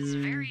Amy here. is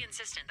very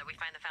insistent that we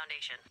find the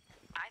Foundation.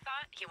 I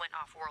thought he went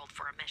off-world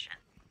for a mission.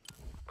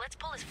 Let's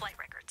pull his flight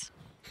records.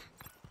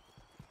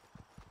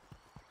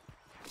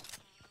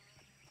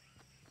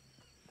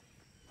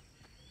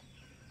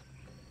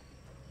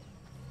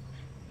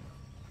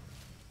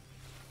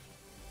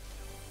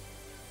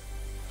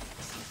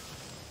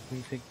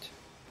 Perfect.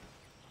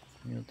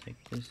 We'll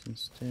take this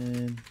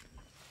instead.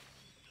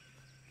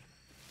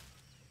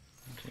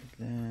 We'll take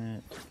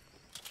that.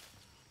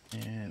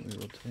 And we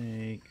will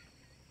take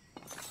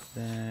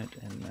that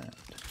and that.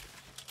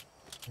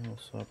 And we'll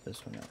swap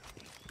this one out.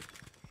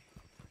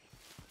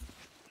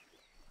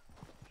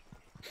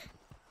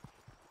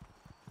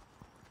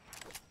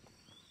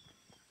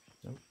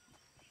 Nope.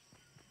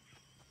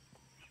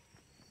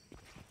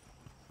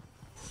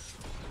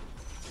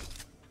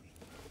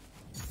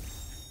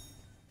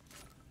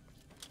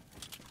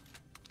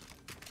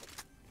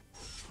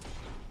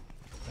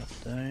 Got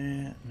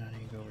that. Now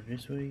you go over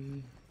this way.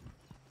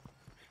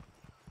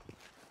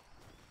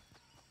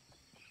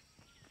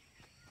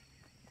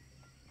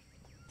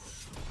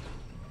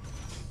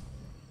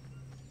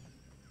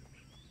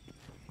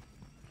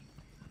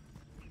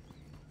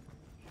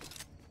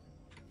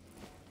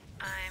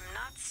 I'm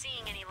not seeing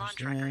any launch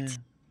There's records.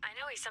 that. I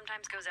know he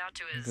sometimes goes out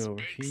to his Go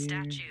over big here.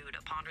 statue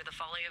to ponder the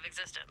folly of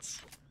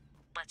existence.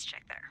 Let's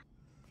check there.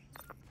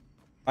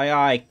 Aye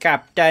aye,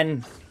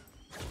 Captain!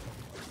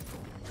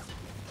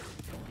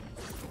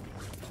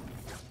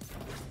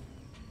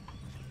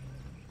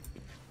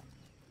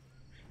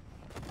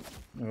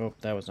 Oh,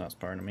 that was not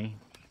smart of me.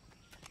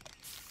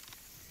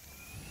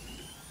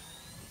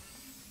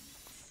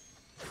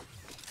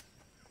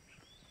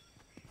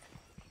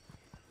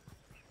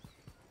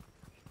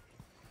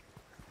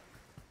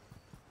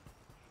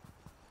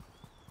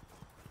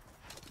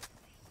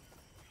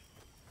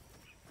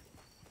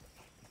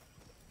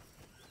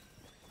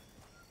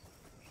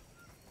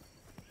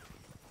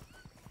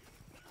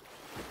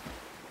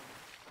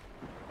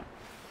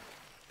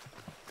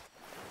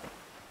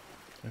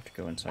 I have to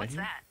go inside What's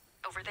here? that?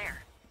 Over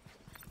there.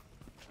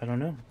 I don't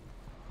know.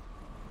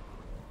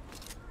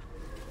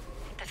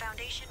 The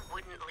Foundation Foundation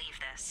wouldn't leave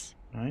this.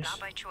 Nice. Not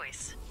by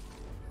choice.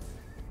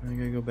 I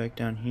gotta go back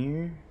down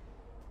here.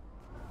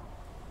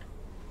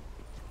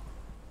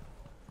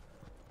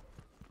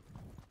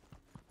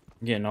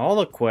 Getting all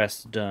the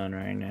quests done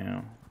right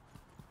now.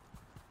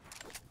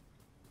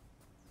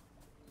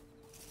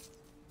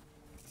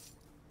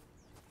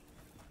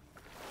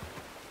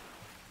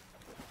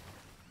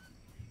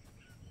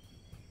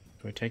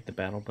 Do I take the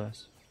battle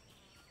bus?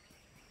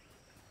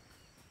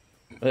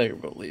 I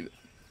think we'll leave it.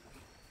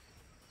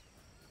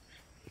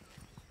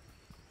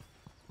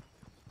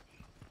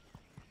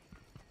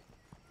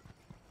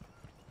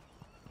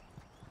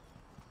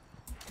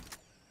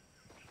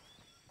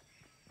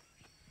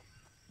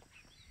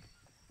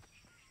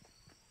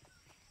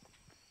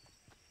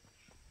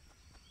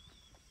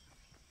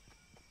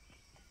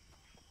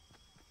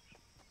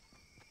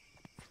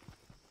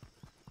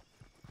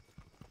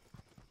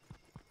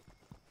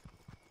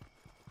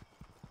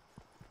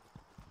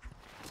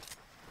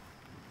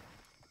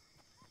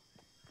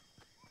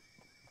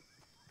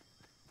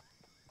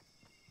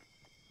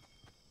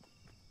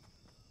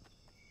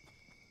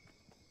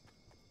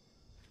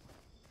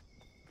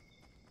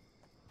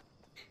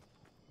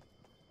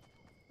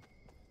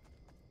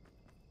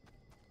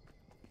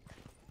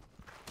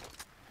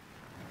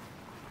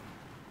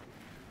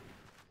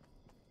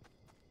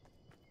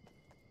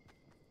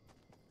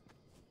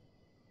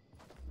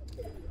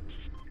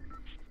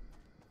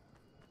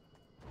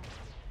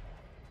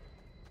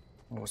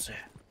 What was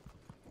that?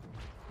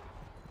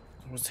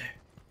 What was that?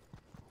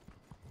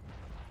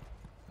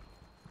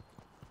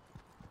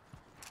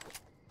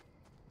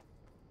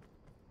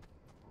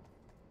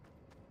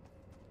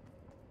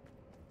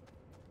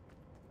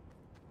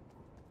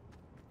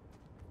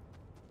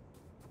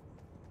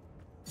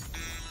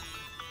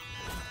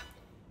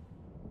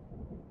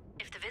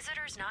 If the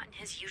visitor's not in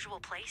his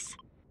usual place,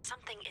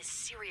 something is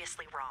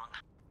seriously wrong.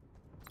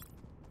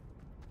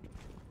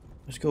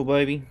 Let's go,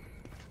 baby.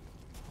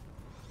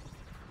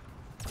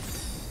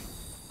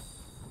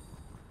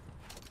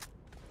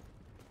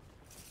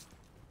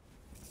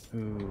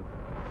 Ooh.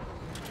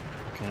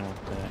 I kinda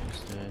want that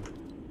instead.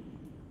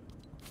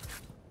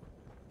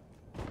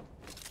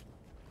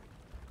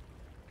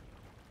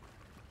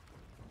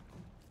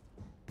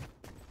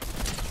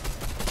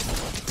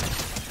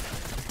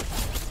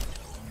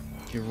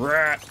 You're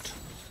right.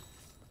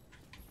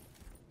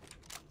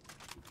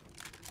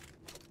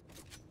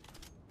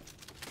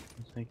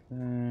 I'll take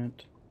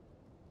that.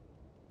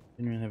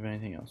 Didn't really have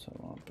anything else I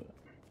want, but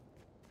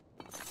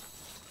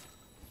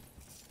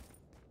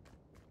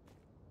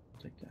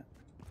I'll take that.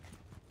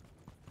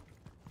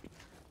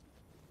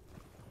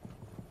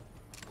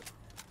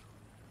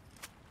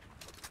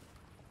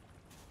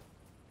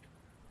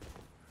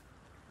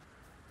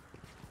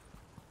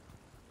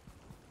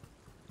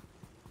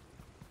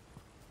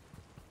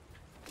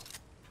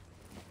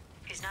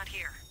 He's not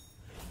here.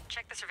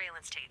 Check the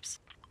surveillance tapes.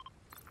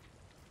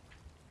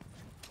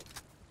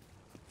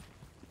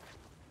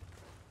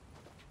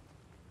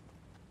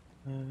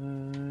 I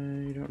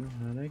don't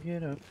know how to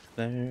get up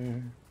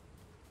there.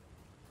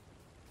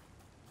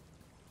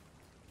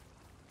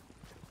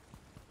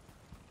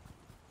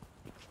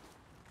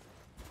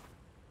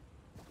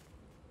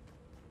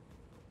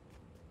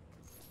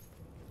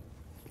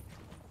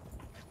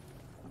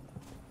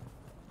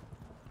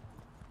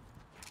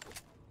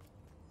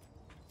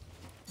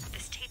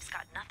 This tape's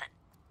got nothing.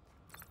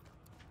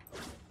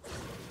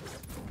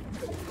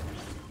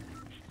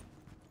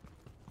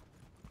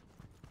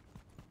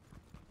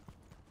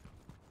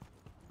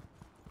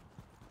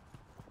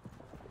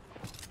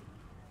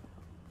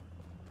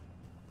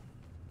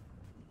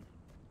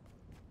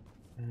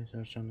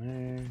 There's some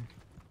there.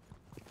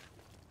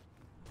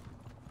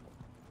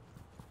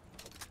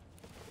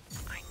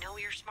 I know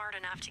you're smart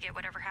enough to get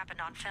whatever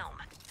happened on film.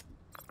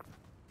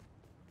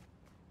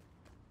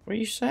 What are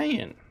you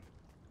saying?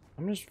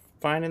 I'm just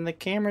finding the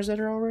cameras that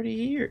are already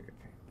here.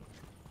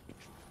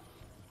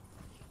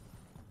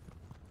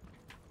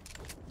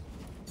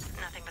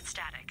 Nothing but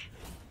static.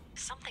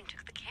 Something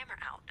took the camera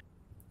out.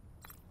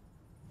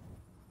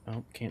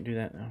 Oh, can't do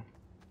that now.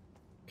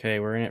 Okay,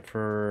 we're in it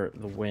for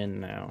the win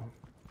now.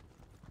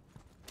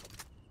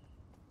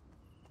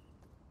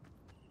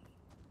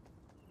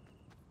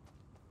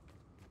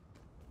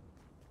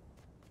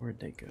 Where'd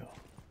they go?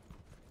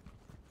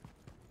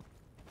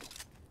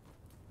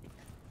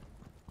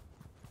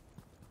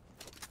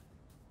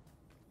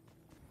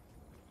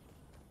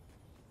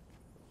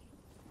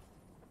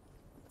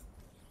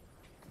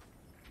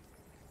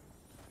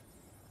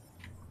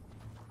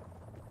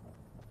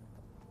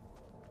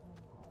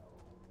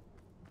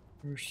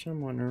 There's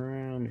someone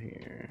around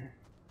here.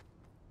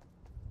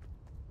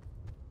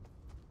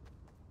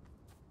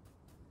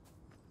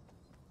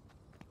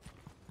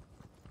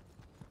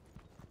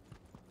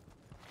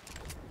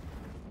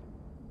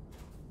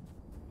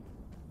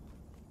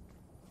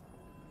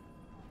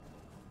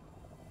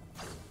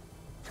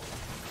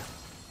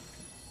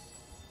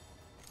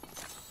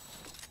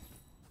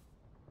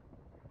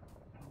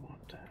 I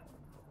want that.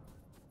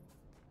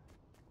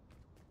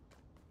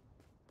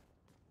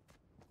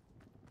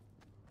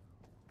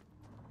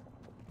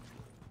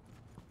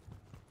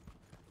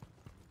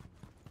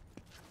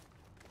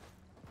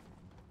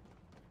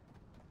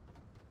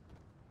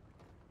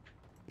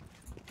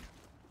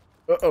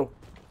 Uh-oh.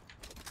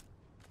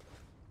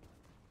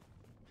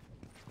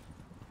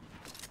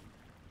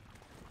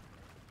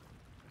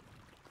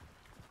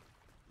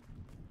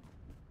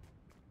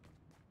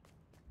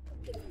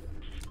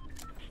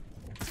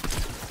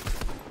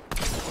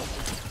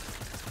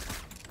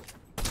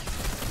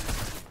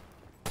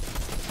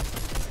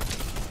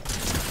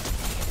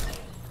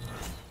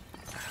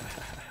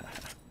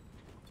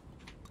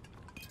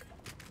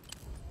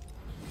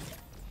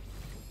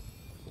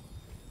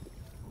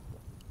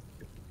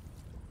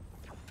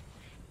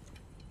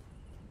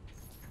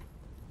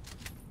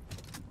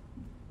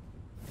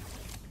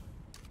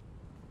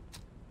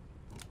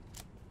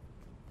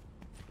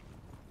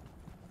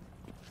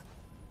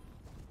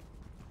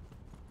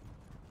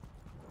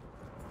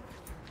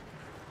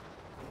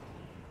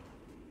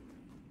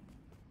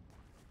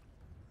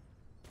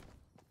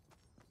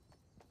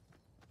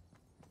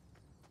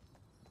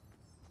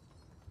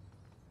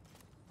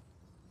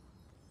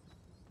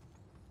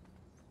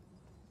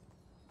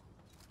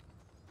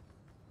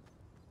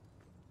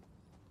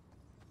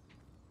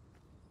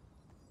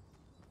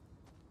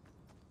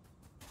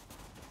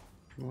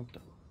 What the?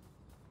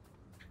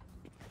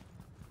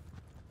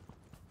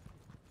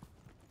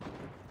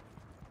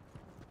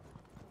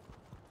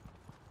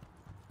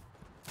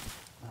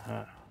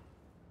 Aha.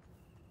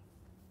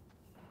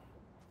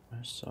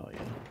 I saw you.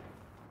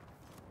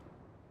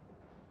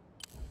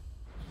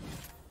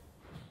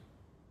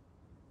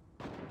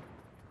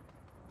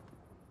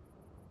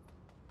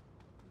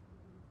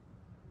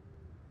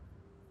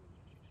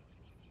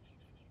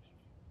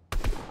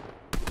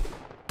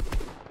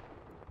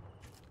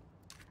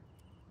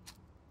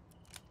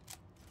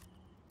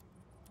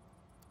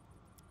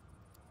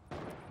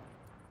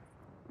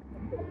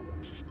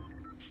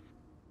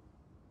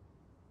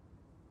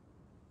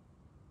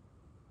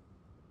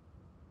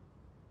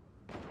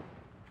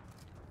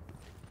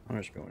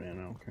 I'm just going in,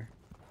 I don't care.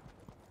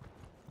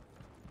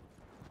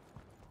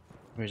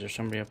 Wait, is there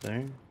somebody up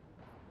there?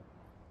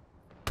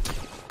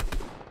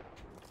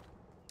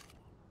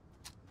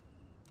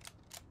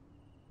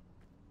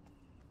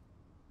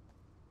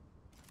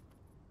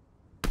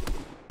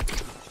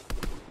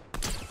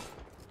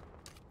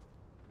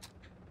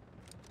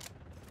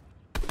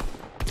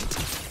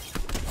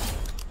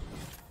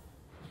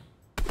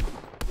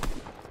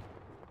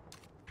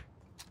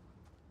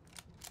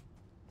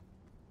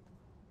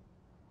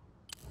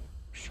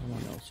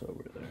 Someone else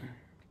over there.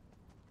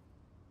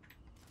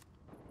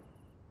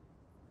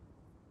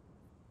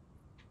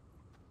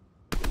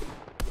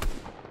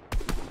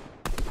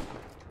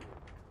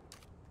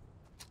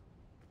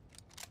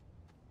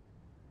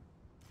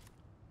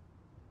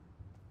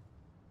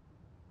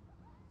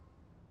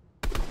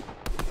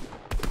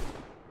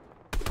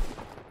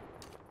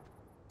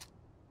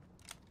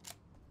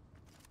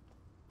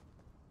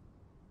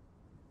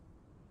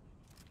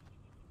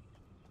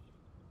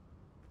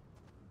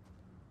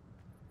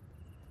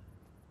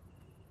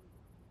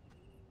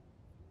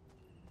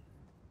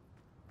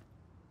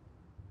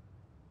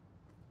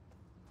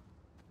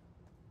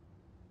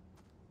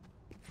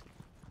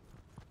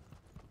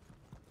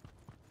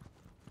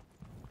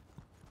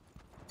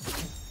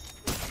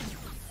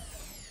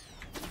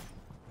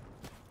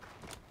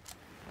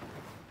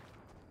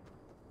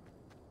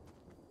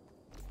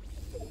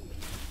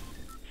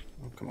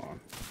 Oh, come on.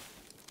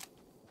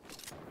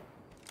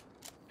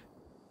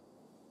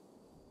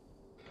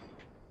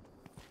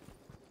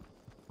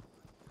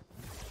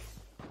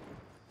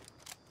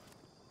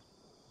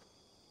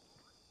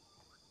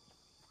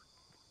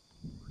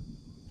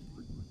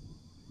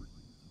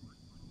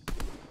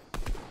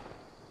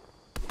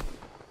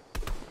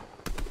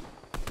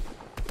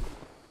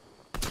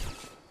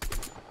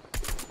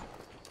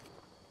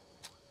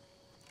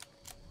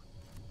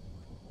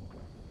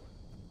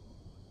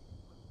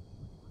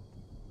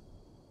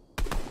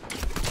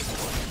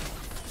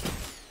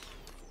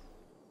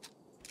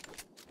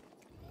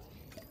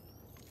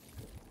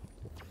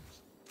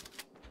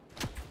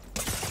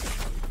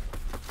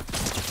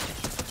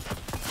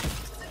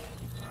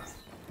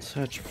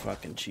 Such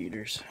fucking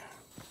cheaters.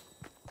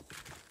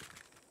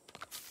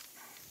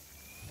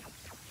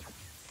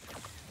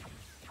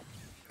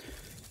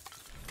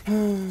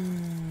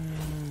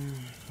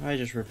 I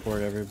just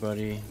report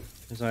everybody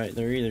because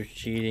they're either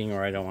cheating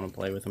or I don't want to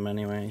play with them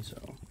anyway, so.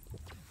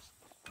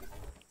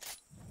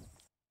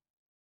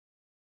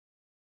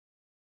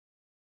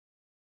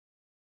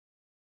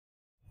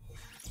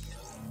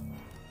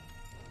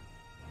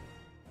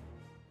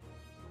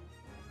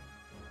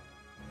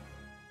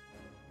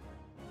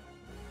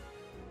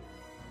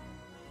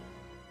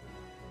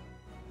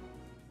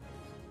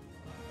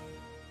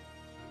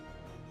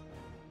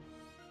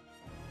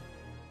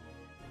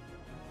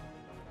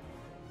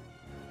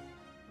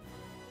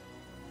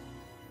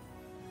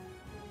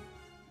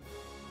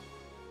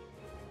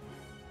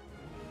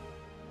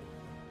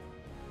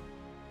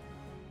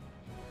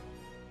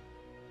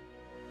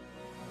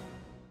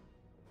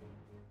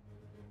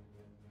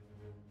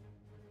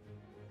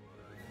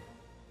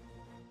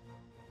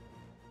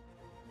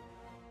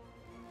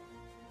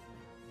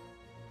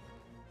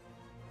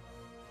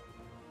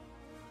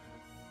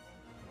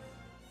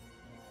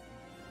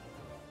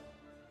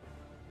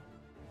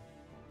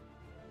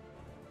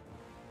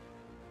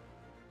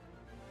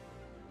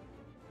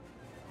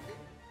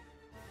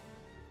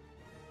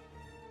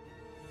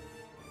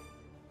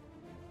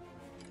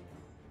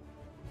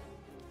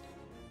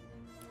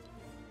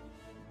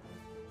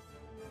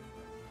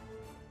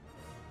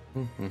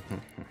 Your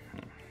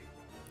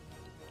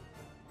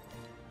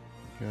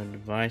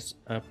device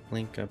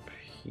uplink up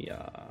here.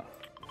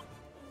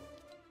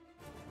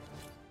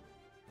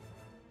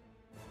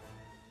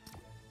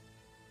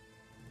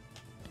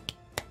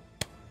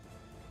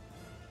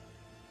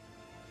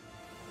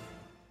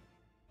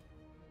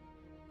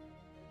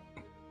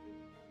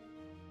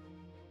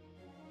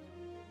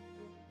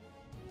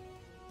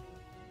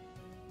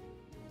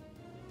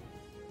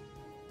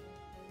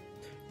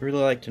 I'd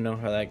really like to know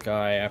how that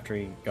guy, after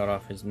he got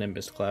off his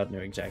Nimbus cloud, knew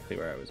exactly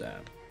where I was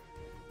at.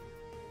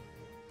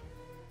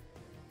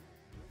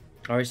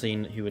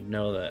 Obviously, he would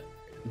know the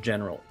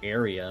general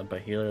area,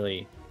 but he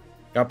literally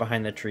got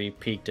behind the tree,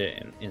 peeked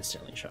it, and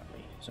instantly shot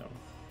me, so...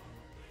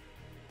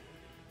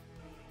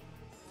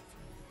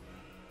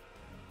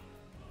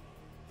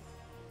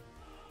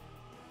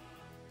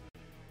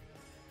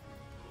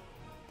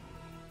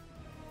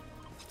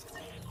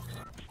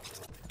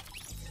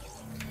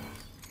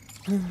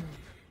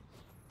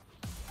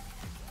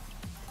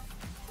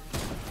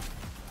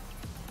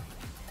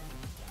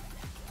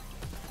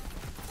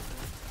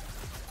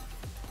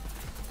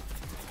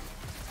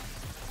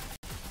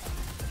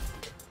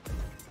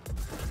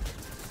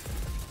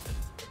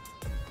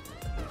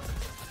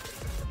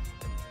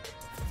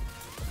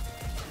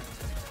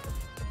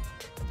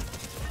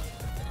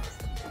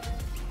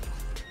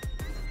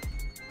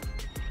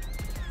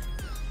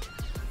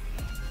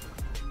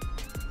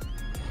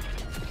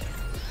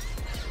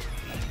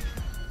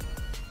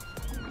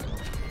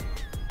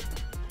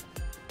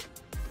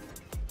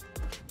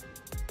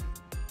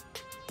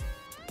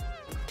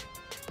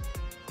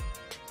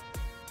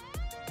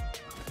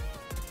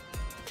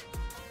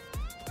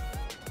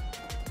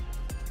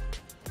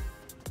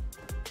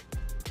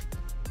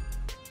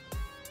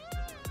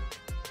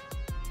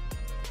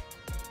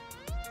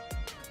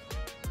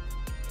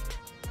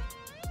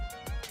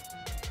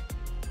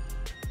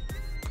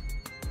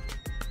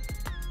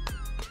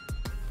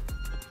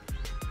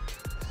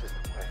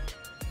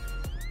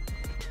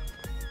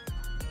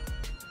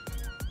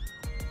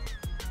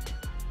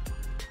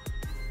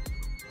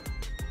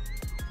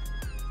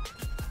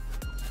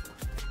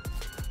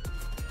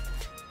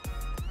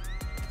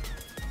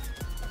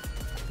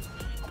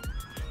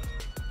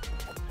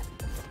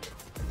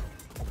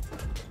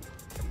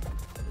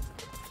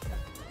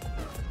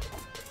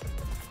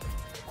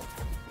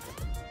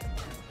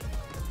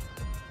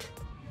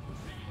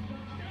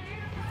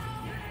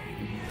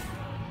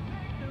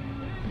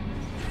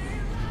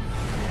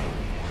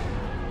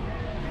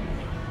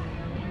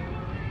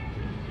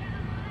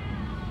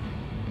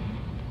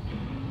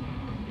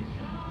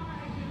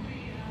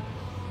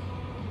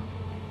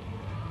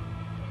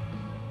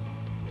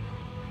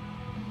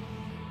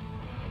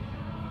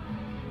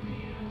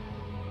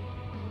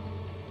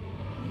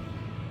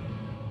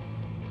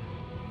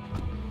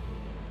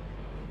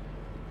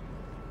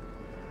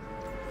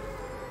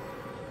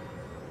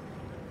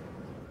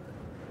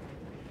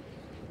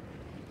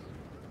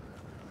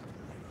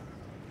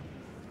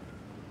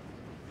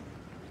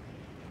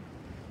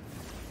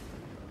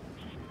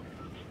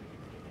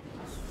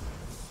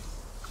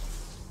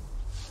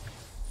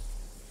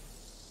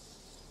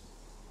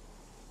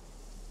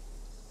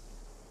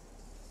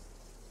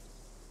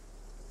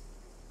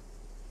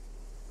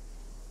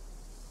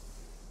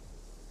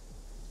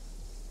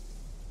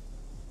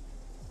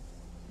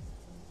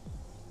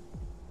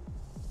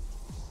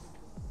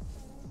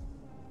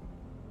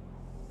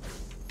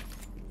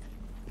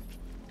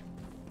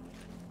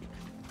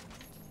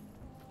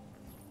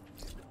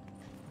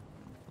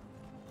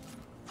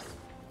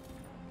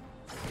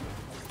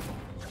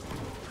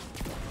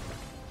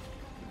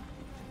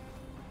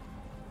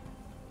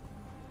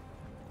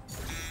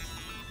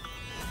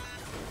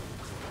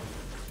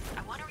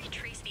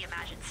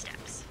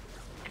 Steps.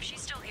 If she's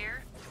still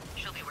here,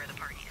 she'll be where the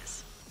party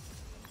is.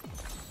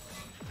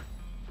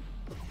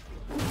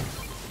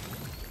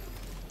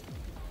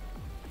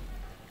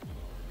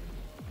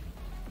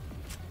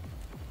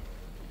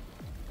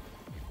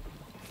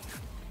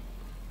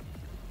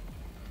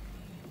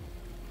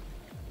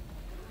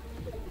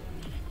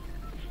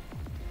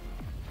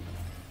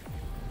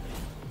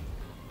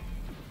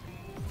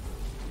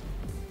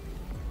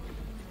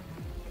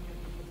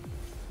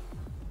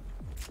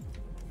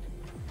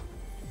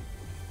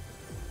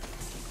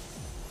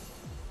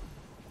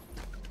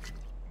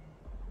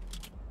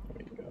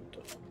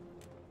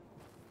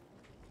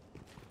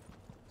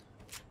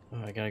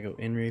 Oh, I gotta go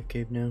in Rave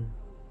Cave now.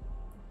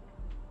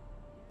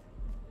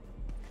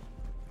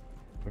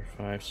 For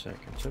 5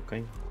 seconds,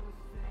 okay.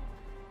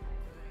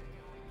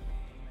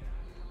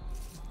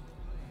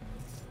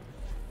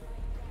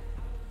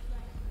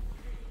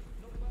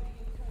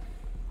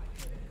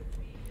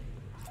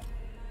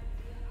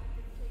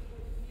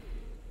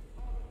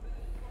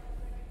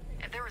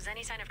 If there was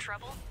any sign of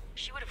trouble,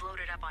 she would have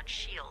loaded up on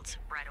shields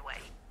right away.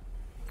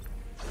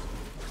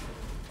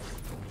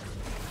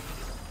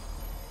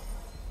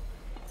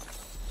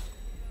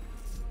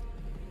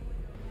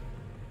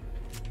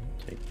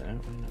 Take that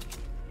one.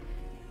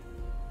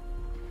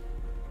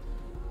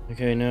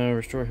 Okay, now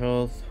restore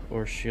health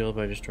or shield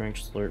by destroying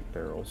slurp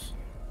barrels.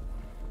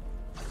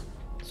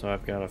 So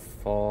I've got to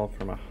fall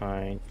from a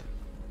height.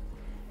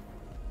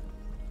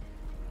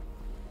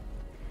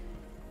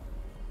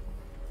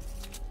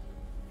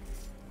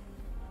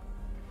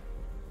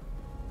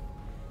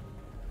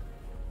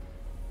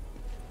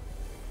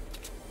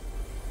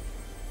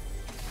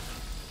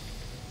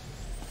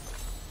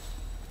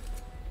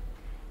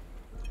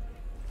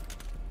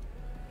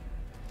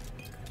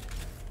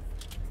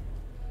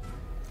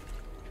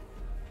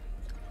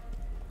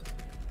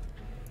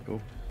 Cool.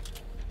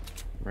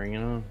 Bring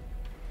it on.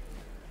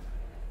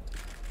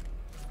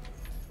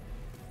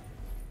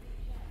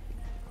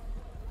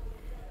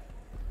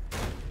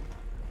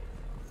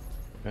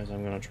 Guys,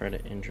 I'm gonna try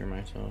to injure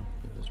myself.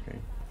 This is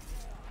great.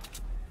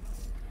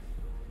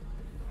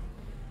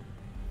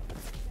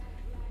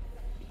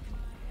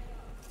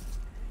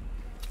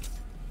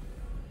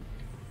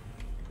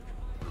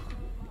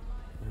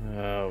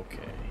 Okay.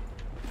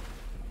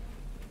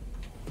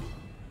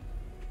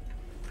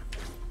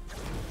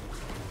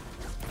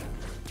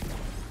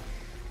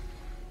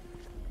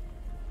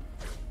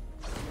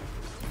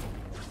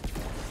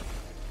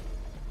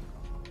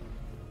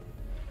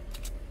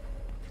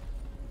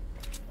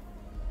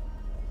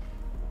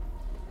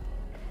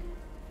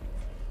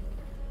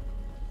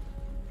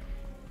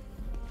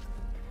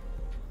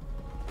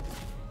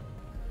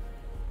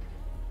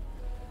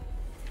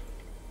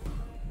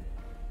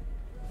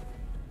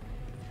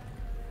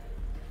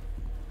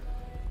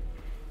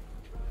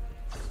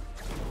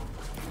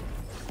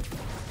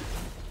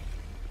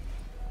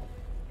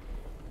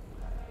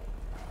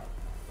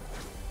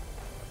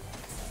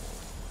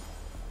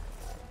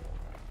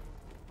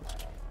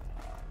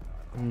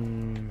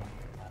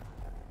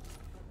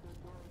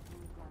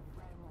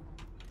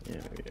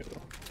 Yeah, we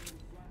go.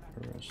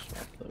 We're gonna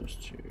swap those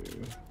two.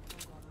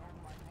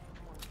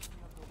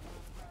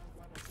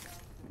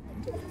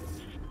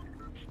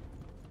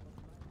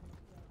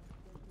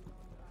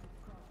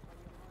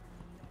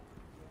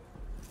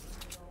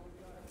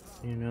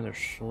 Another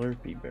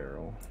Slurpee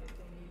barrel.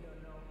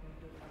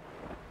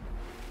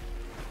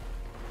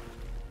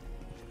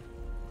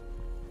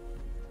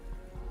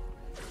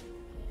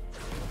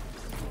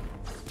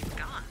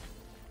 Gone.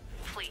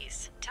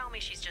 Please, tell me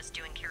she's just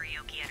doing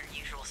karaoke at her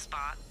usual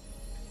spot.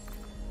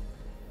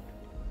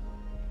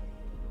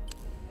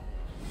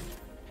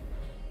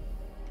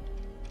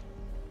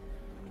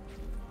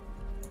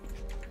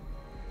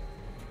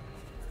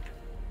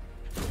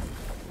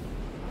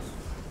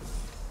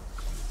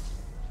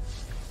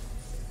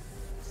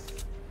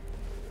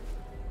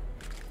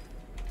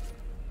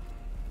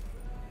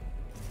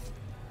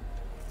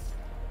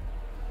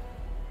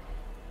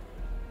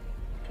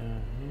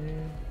 Down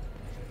here.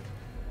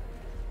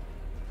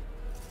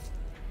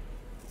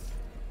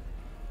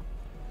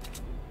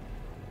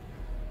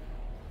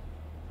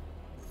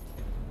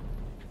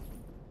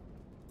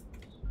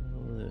 So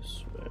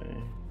this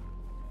way.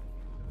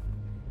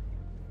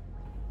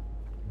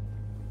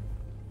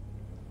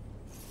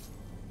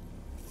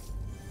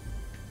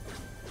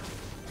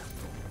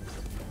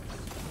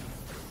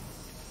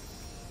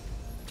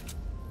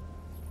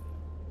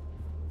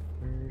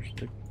 Where's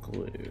the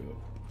glue?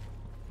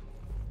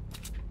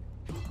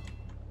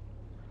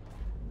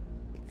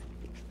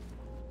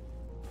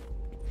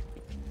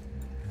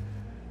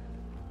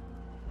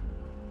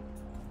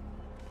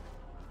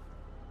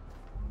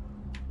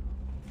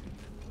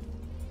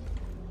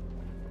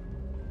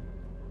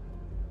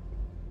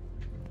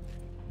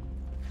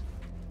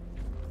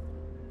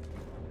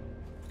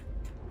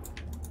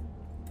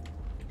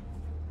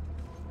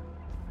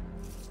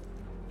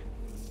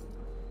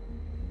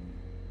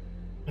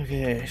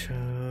 Okay, so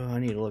I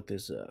need to look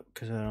this up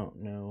because I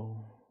don't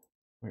know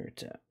where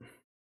it's at.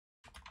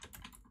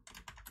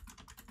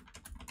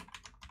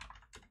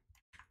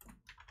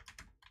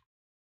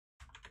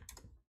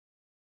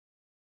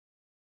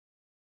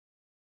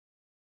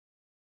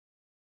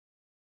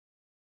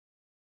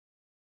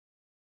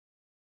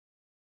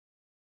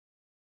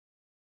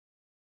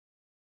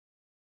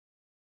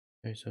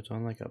 Okay, so it's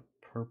on like a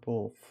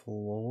purple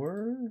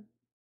floor.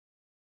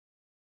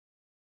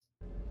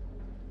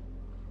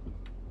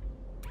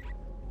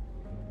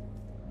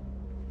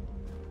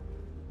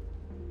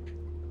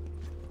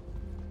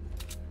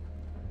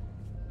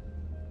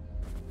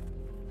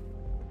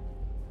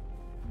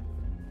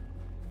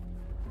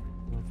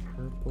 A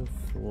purple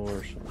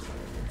floor somewhere.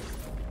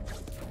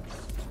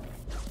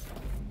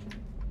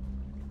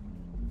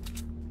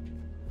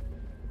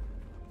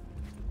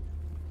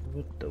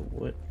 What the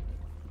what?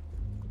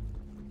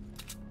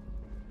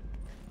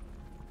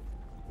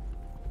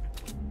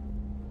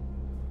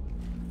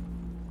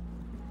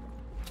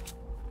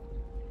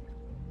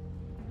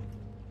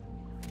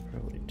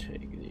 Probably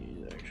take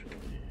these actually.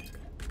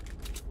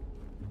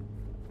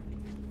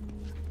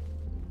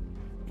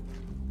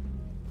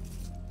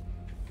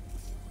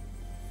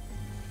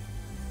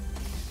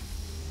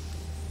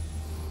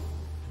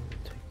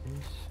 Take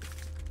these.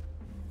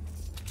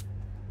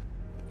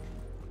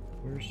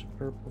 Where's the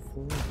purple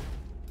floor?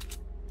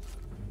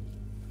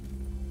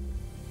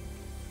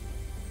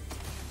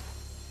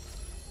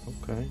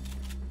 Okay.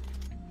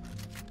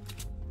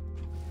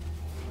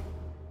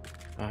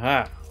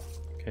 Aha!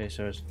 Okay,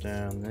 so it's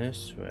down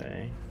this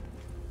way.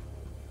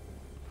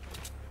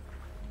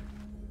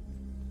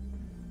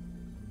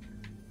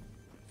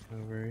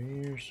 Over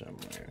here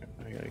somewhere.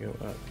 I gotta go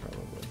up,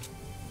 probably.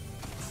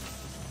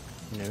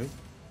 Nope.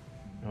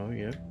 Oh,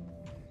 yeah.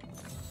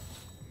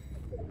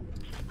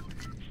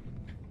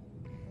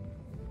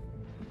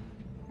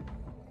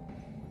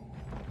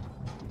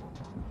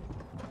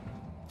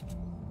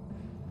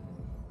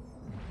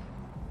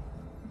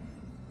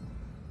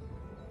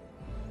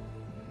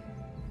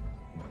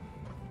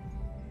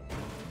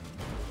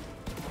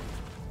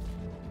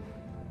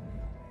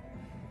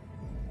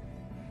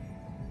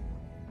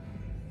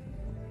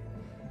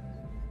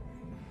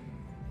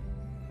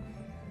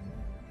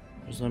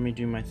 Just let me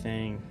do my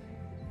thing.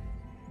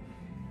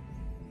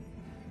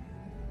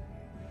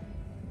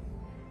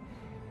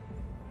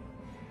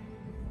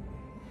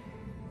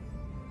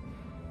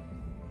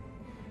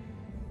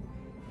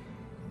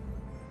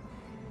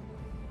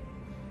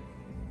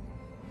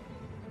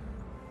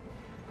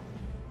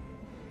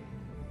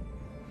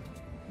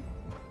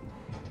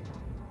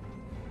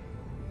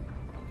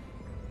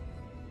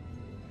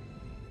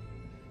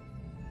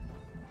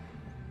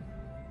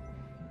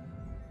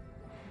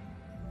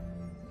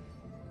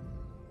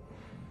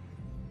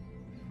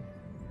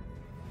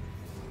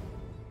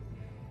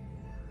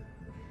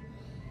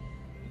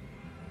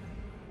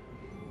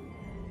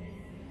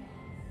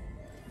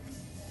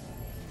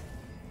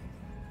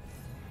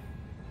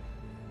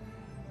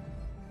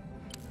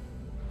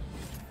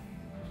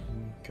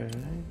 Okay.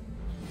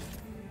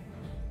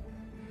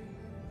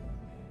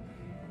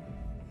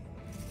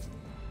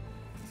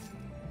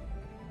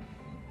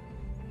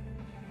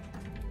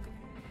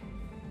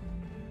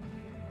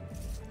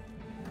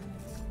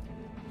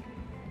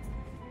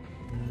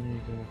 Now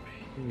you go up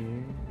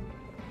here.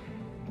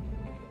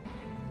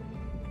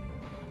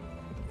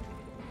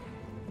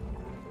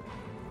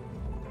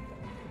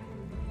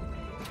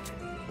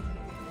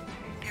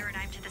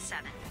 Paradigm to the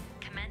 7.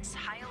 Commence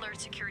high alert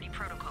security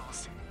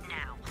protocols.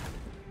 Now.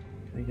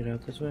 Can I get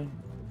out this way?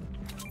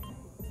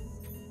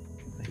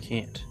 I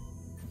can't.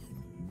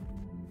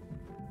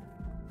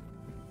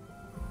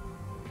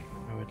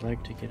 I would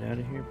like to get out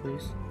of here,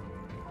 please.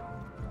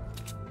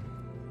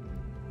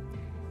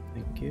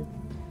 Thank you.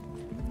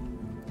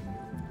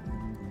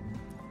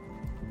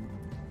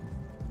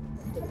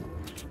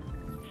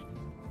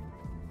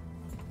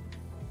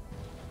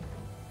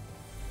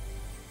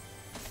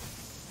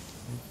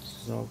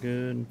 This is all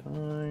good and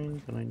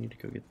fine, but I need to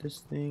go get this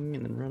thing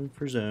and then run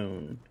for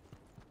zone.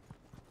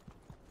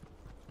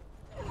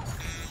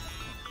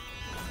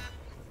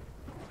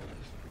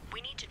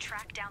 We need to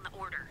track down the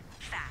order.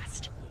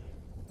 Fast.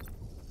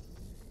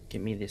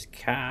 Get me this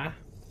car.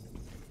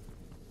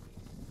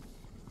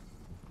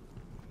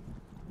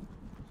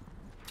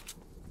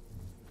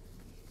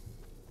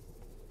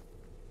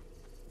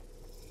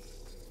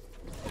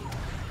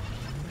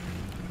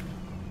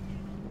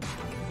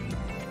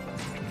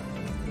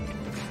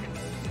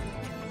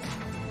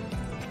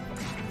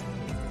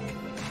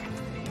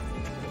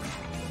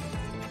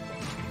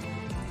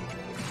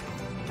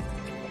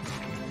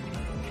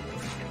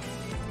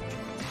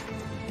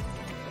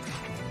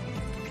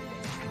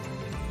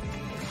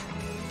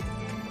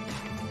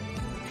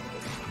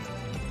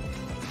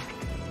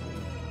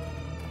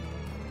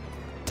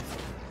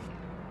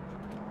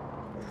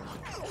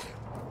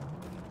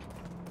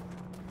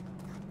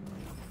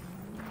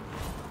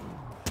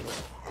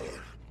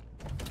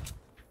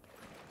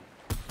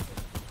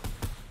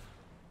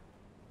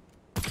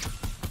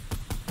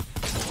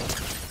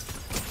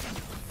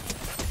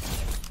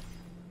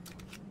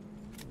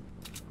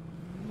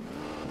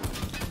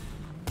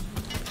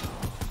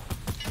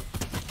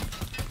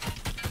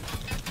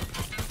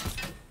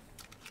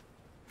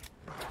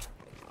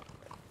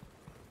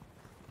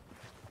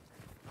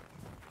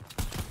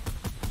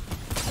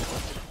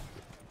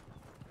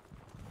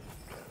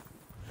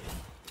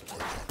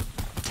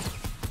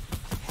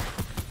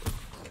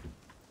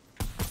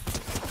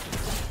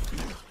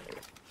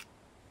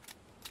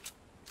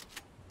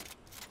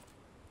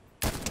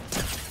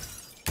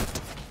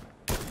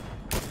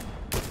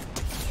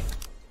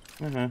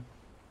 Uh-huh.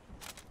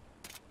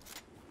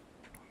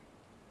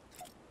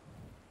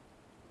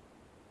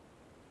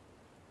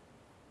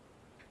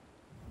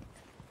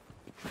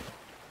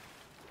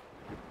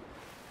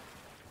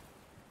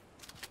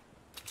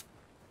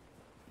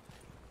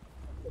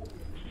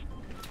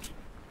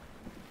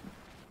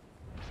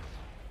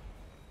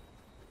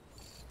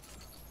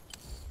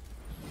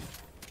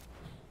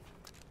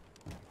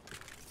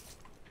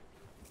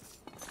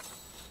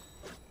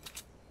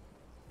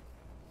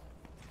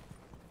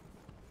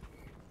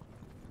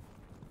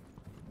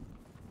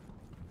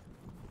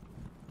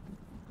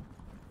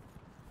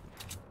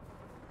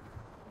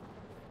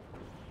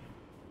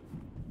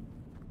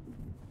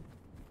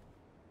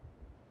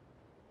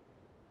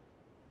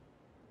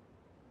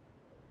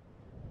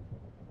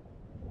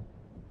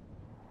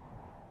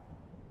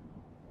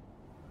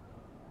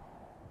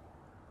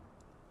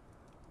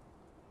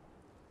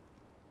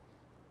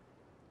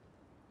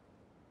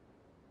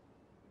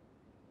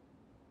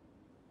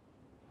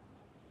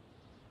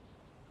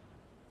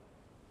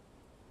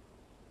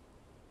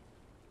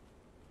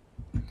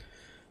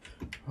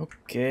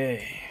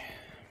 Okay.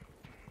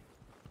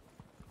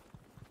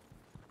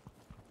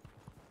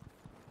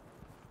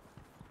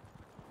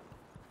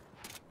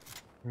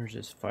 Where's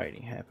this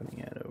fighting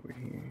happening at over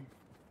here?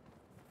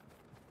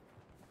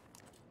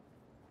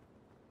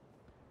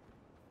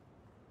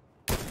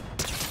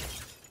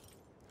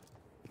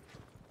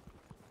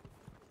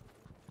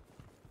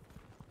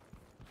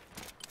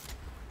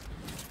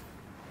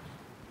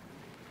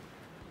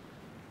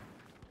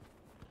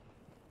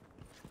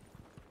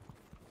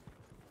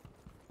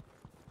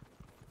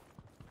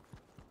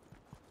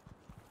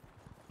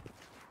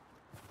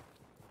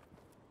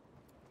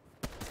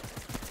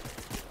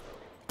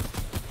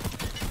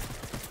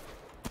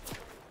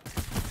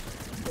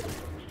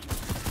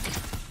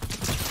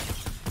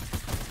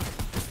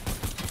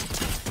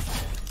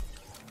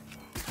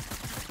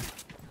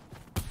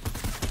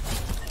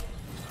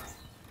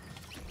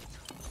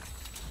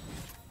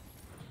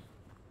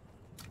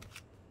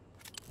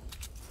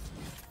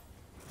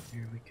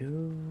 Here we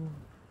go.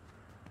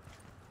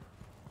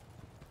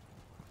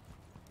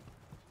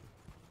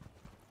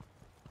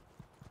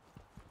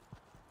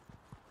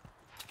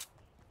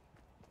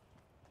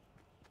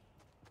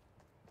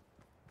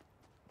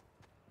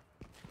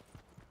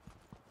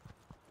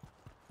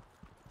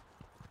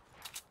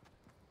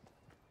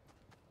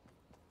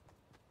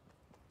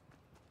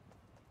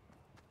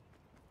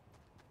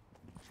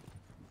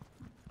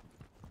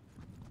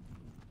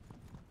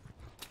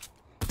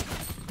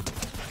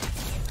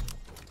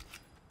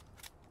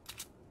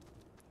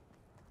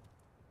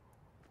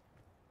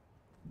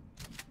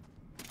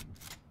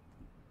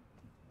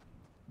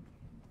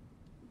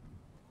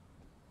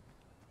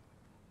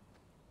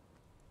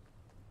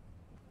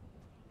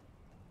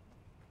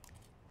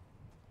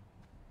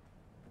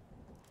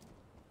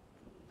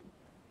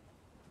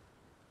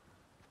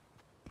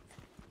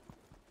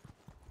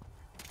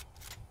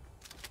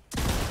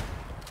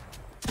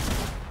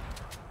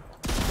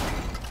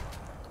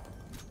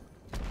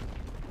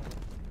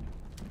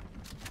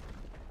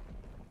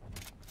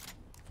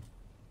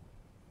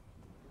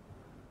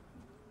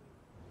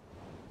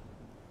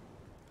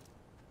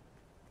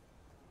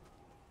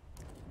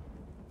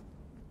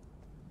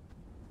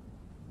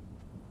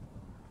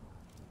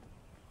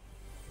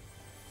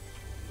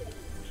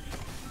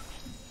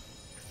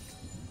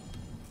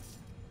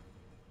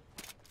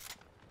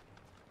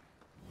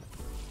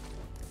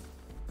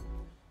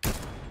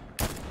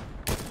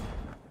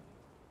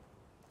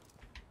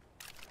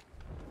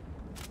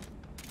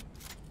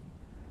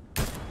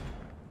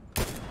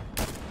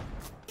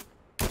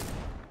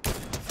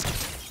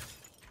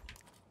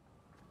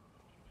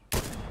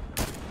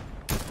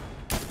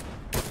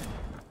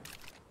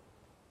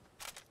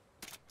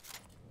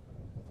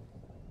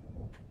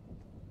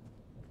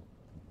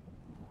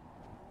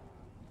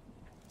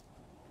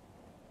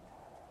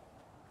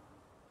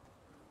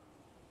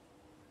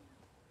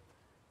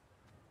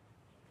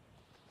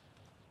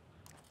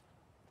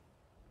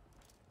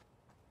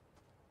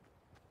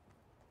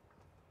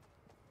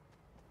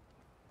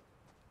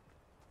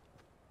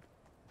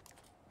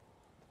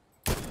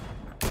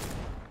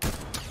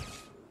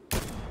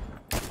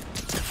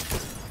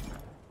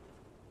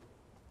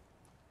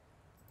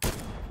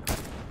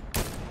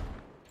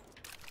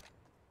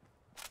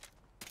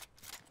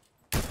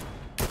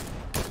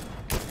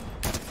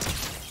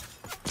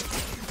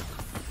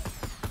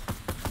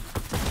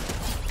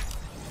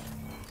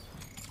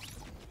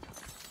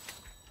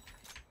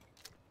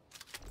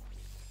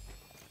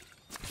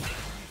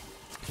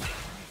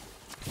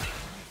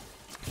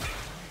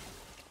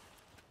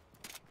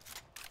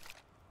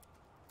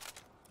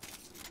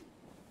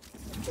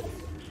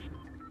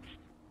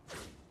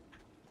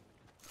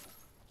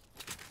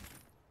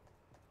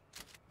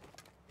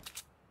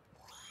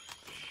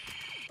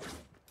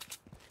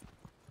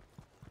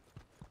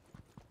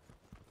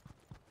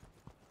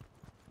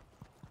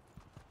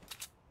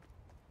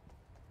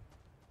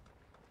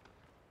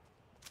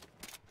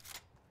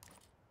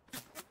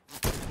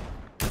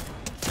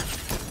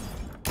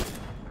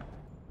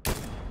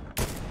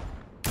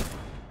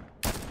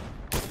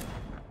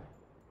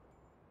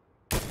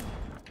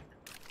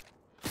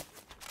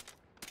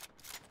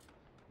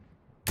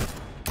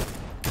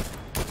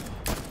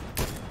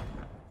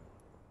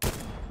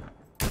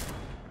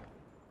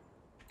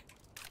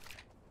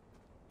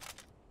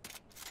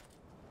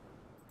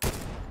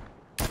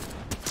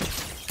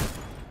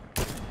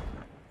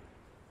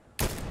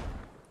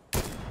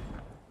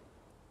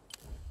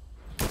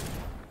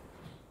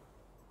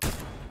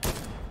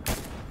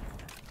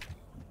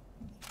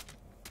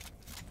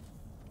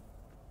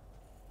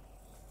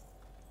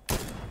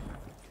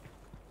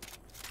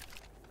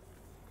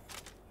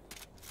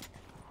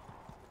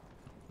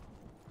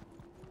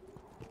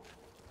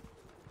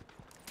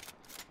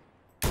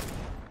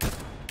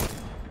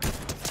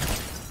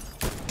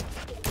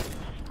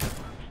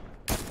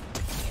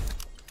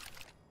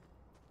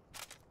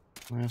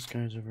 Last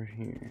guy's over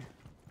here.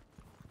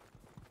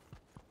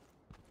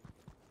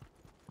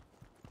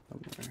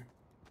 Somewhere.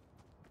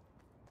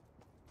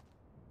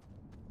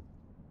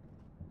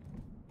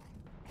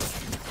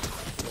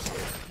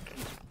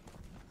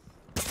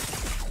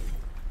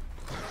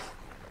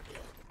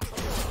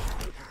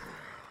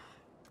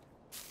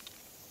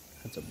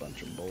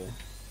 untouchable.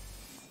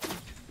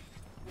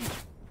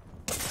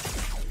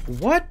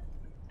 What?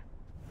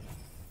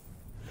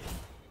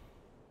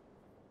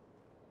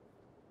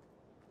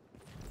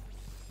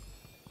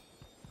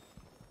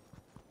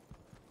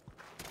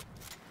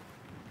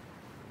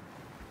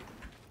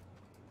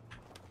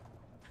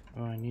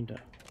 Oh, I need to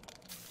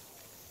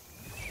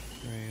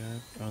hurry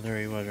up. Oh, there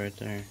he was right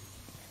there.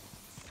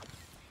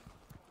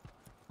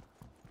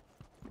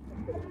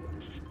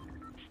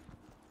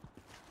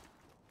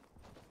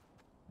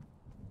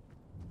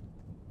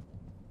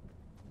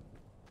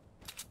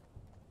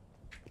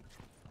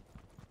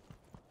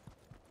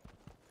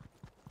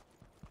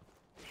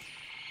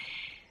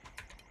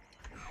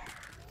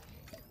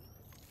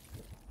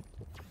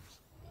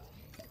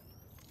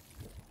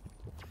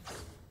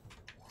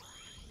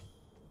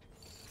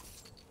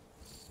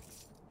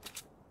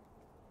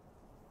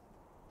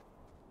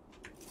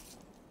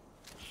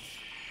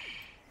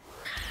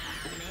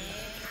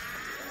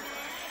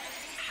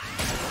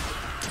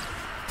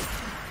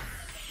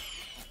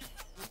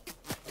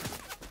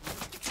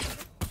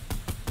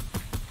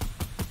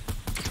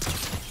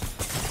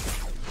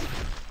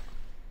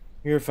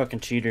 You're a fucking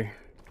cheater.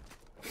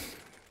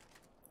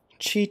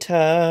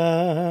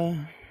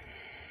 Cheetah.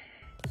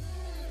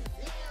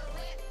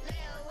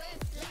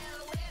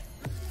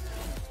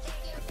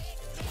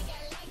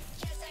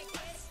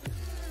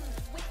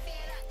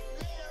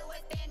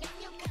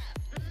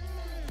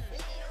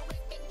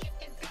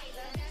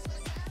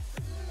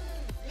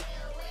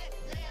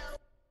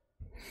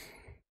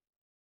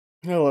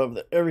 I love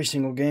that every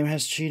single game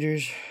has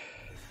cheaters.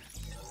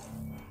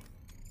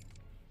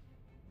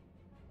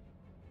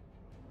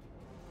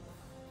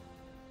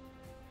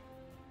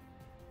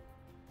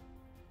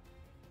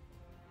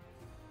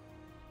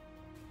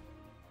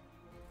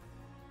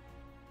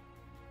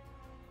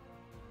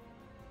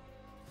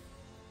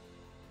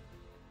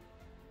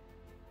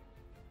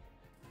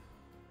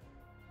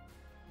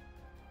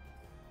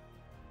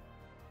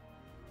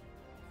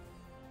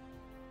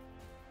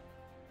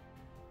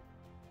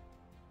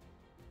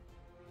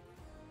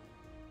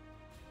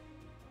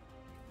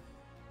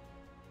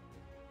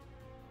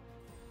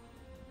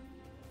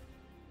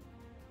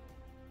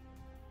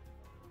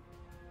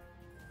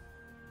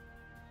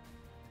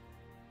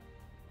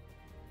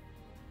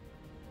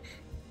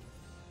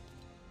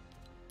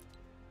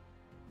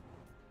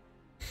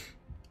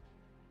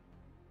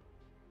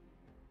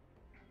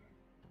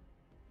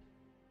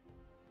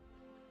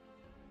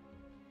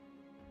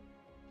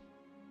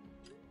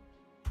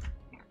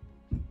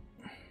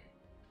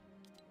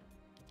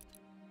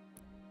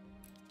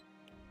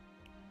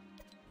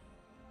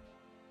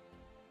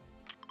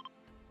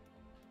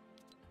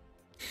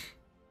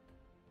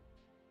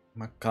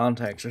 My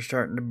contacts are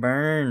starting to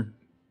burn.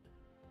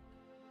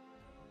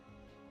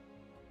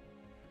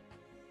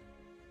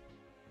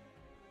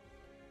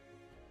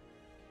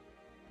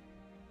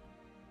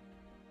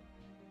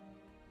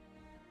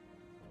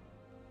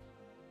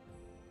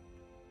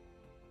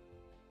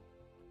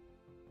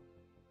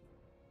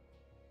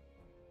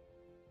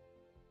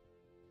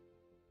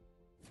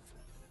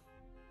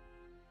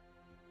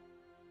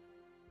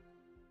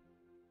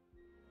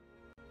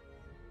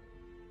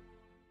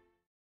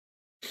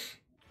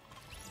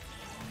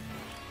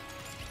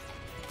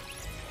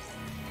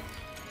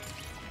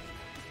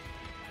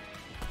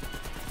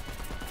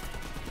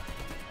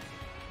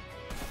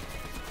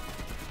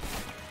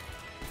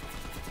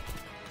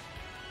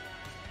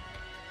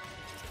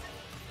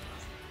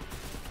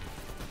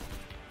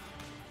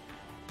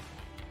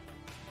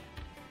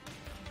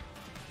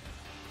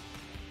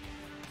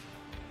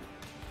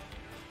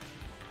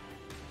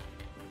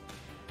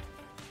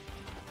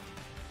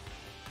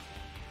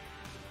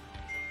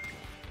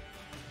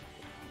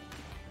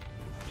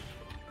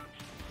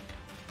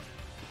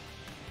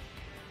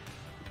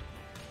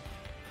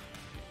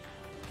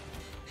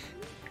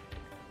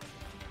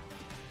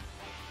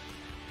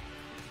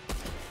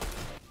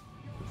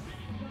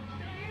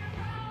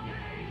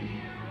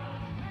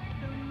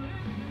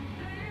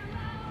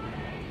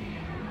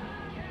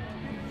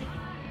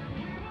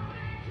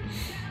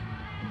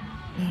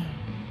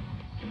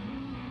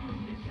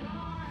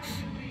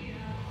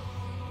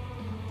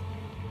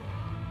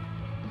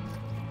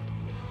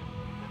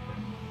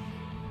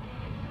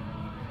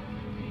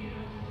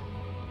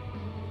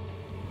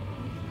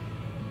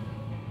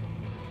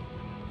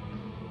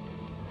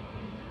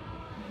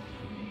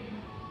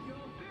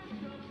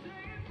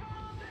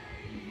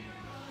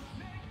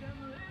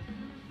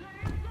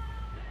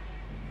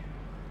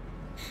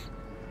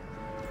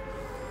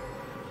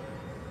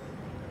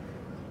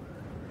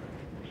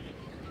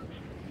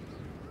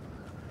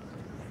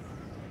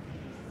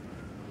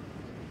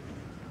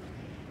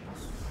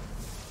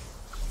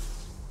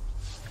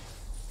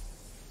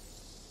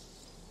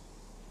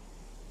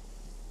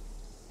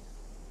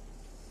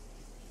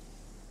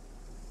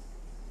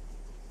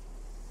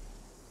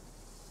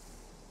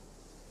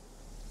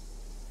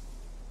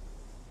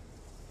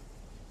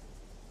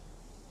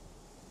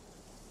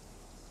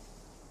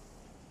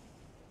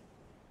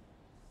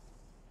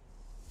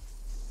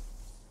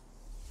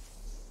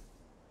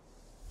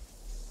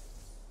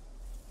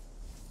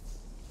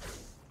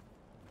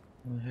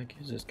 Who the heck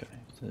is this guy?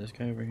 Is this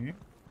guy over here?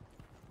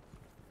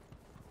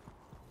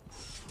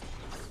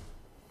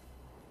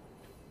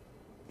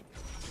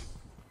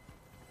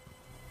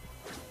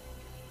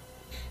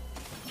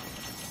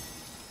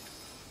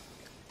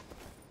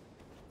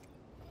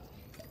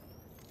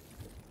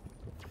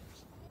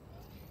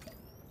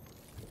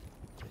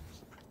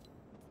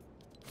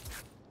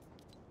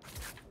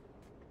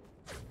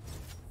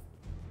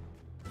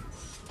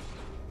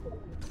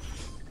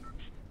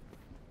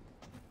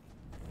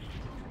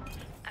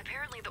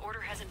 Apparently, the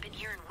Order hasn't been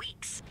here in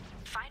weeks.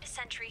 Find a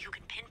sentry who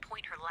can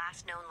pinpoint her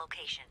last known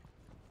location.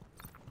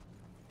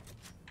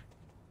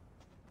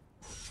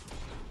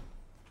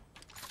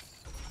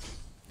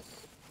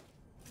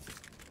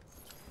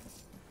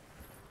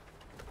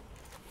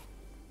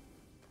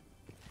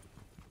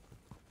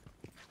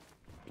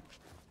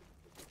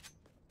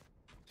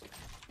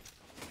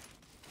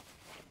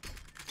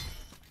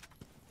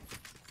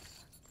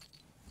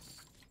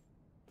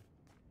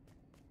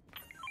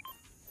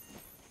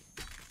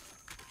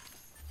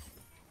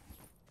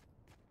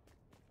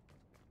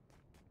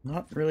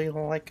 Not really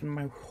liking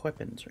my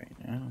weapons right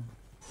now.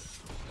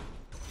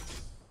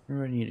 Where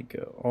do I need to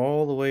go?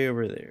 All the way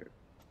over there.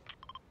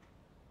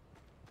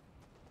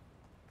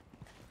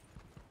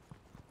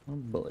 Oh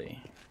boy.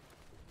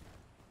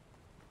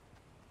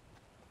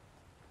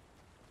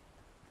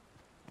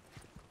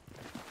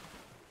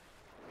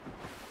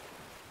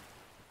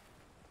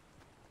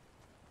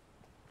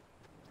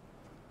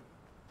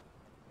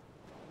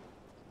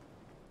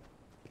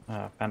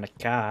 Found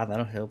a car,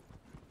 that'll help.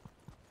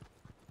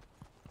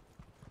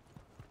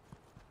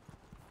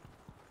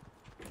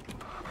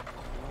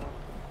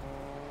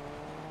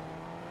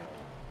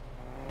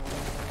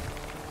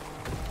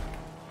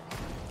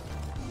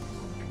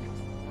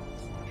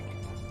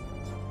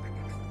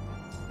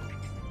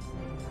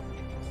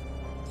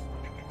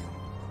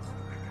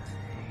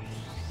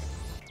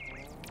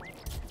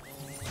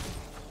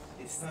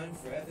 It's time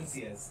for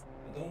FNCS,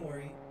 but don't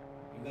worry,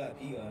 you got a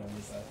Pubg on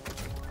your side.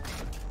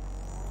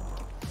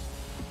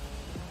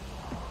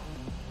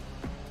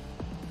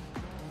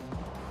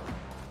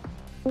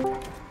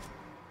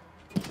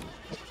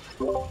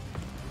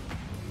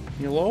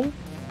 Hello?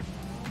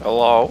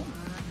 Hello?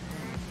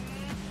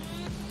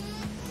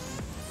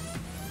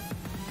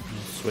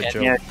 Switch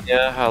Any over.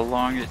 idea how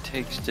long it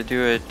takes to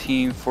do a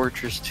Team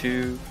Fortress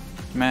 2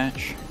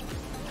 match?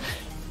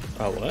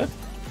 Oh, what?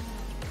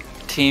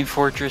 Team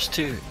Fortress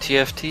 2,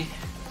 TFT?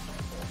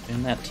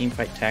 Isn't that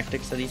Teamfight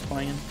Tactics that he's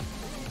playing?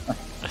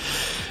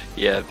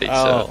 Yeah, I think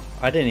Oh, so.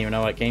 I didn't even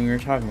know what game you were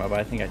talking about, but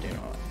I think I do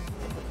know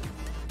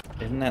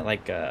it. Isn't that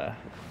like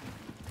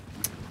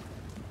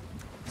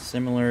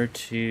similar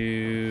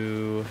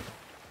to...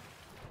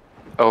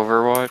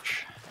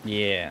 Overwatch?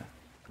 Yeah.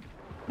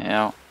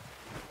 Yeah.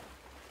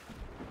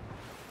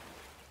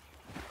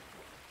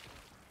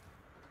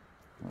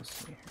 Let's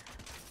see here.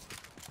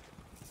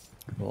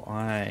 Well,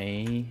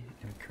 I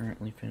am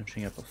currently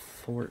finishing up a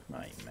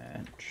Fortnite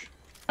match,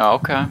 Oh,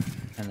 okay.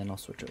 and then I'll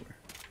switch over.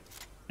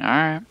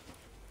 Alright.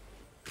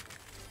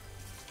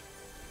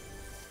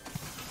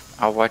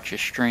 I'll watch your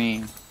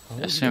stream. Oh,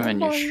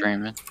 Assuming yeah, you're boy.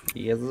 streaming.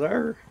 Yes,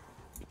 sir.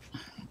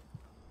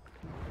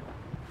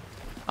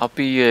 I'll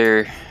be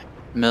your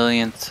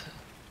millionth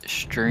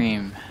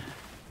stream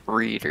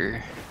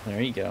reader.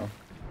 There you go.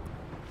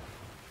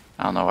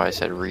 I don't know why I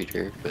said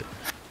reader, but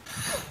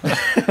I'm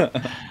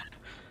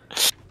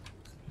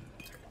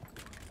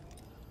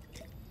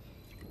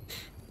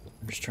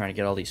just trying to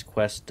get all these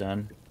quests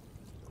done.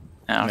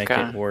 Make it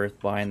okay. worth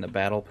buying the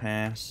battle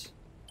pass.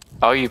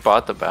 Oh, you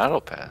bought the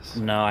battle pass.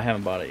 No, I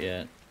haven't bought it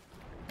yet.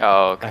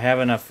 Oh, I okay. have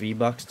enough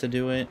V-Bucks to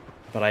do it,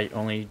 but I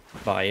only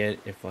buy it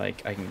if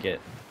like I can get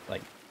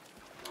like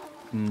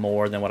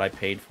more than what I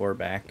paid for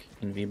back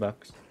in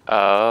V-Bucks.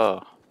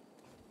 Oh.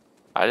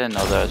 I didn't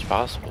know that was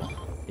possible.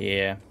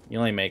 Yeah, you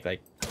only make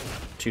like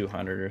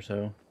 200 or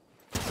so.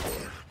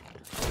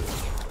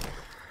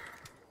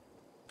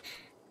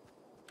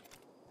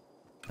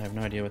 I have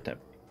no idea what that...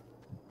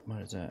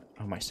 What is that?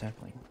 Oh, my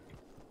sapling.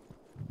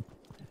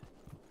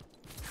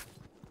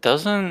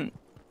 Doesn't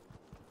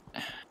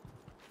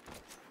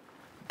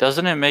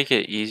it make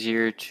it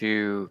easier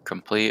to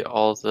complete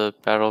all the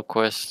battle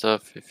quest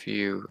stuff if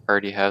you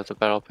already have the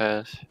battle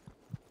pass?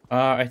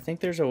 I think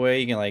there's a way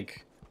you can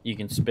like... You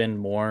can spend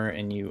more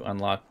and you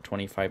unlock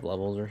 25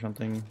 levels or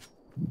something.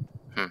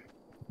 Hmm.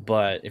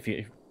 But if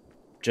you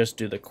just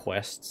do the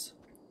quests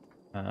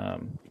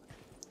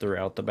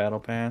throughout the battle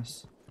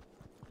pass,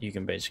 you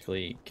can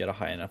basically get a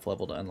high enough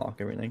level to unlock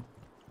everything.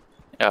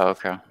 Oh,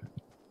 okay.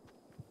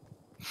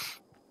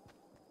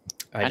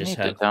 I need just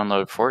to have...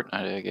 download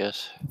Fortnite, I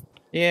guess.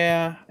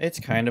 Yeah, it's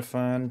kind of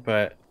fun,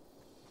 but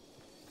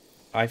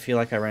I feel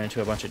like I ran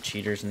into a bunch of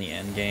cheaters in the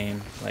end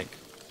game. Like,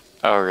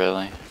 Oh,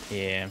 really?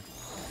 yeah.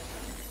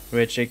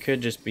 Which it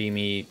could just be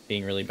me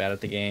being really bad at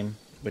the game,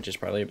 which is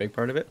probably a big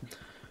part of it.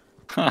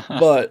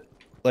 But,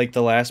 like,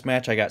 the last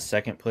match, I got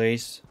second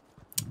place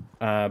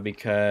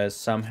because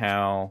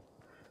somehow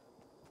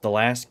the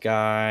last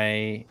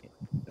guy,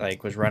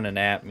 like, was running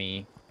at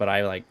me, but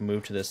I, like,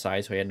 moved to the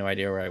side, so he had no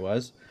idea where I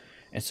was.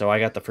 And so I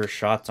got the first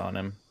shots on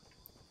him.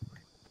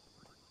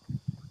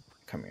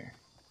 Come here.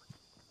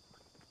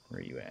 Where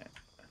are you at?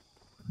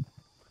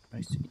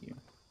 I see you.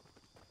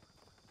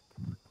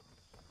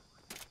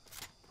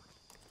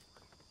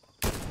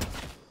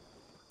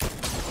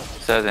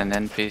 Is that an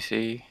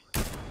NPC?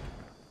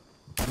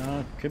 No,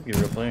 it could be a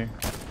real player.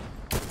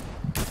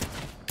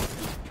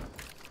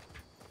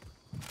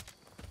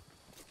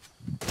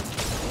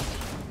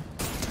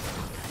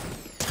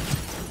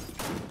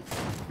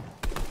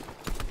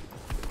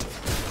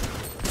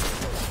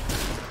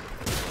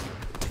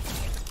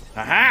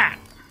 Aha!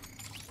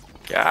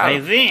 I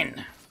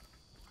win!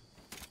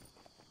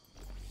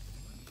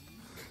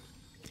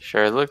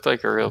 Sure, it looked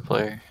like a real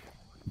player.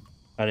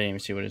 I didn't even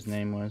see what his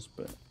name was,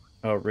 but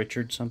oh,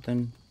 Richard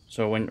something.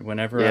 So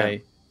whenever Yeah.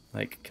 I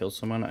like kill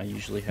someone, I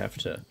usually have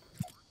to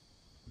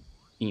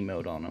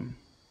emote on them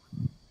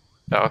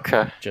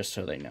Okay. just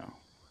so they know,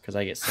 because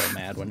I get so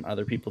mad when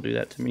other people do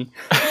that to me.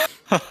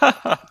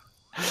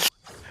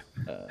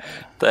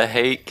 The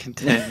hate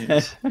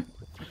continues.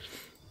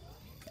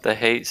 The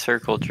hate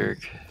circle jerk.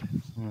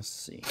 Let's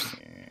see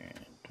here.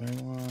 Do I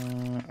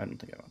want? I don't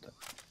think I want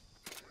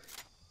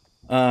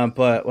that.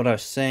 But what I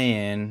was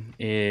saying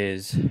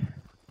is,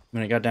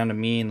 when it got down to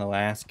me and the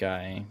last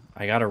guy,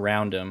 I got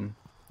around him,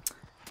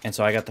 and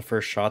so I got the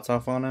first shots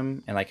off on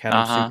him, and like had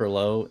him super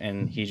low,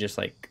 and he just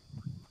like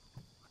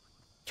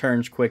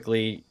turns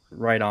quickly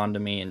right onto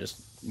me and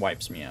just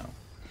wipes me out.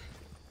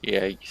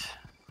 Yikes.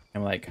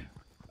 I'm like,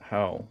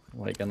 how?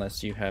 Like,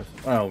 unless you have...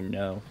 Oh,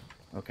 no.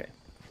 Okay.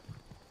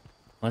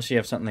 Unless you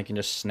have something that can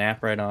just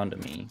snap right onto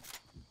me.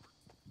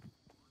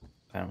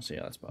 I don't see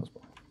how that's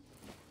possible.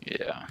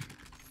 Yeah.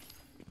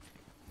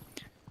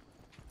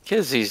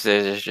 Kids these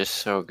days is just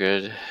so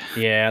good.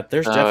 Yeah,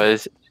 there's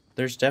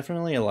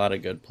definitely a lot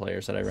of good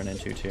players that I run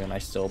into, too, and I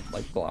still,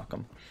 like, block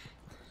them.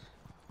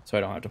 So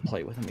I don't have to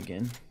play with them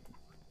again.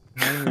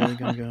 Am I really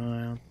gonna go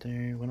out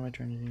there? What am I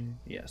trying to do?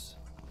 Yes,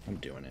 I'm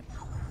doing it.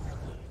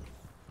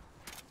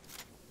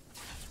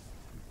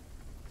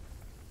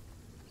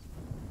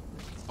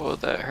 Oh,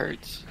 that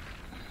hurts.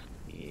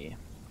 Yeah.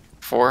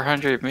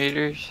 400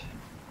 meters?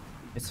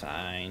 It's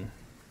fine.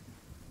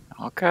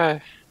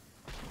 Okay.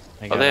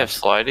 Oh, they have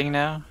sliding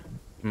now?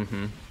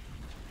 Mm-hmm.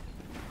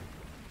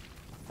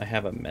 I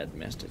have a med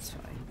mist, it's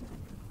fine.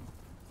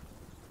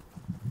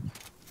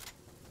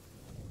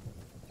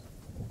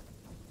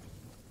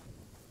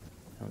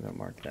 I'm gonna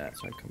mark that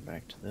so I come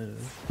back to those.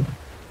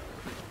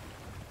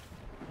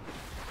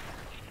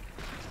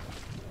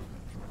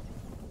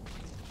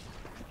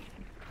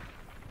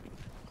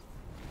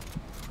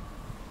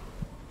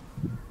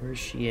 Where's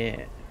she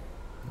at?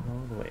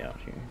 All the way out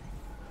here.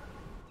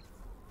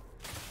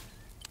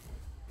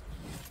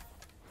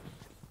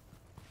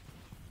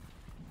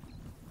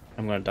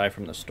 I'm gonna die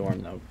from the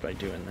storm though by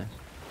doing this.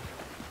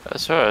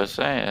 That's what I was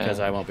saying. Because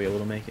I won't be able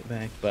to make it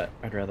back, but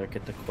I'd rather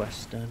get the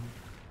quest done.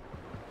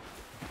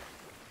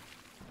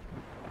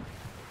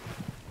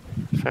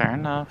 Fair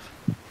enough.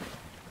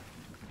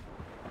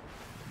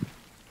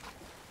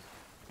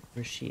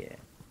 Where's she at?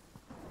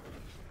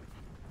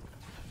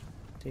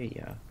 There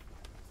you are.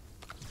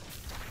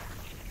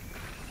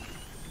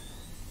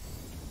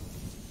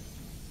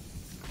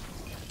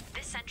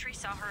 This sentry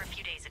saw her a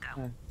few days ago.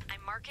 Huh.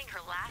 I'm marking her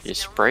last. You known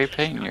spray location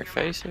paint on your map.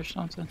 face or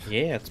something?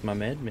 Yeah, it's my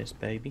med mist,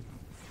 baby.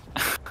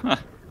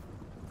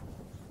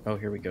 Oh,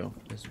 here we go.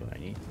 This is what I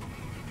need.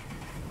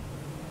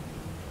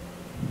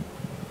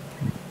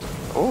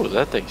 Oh,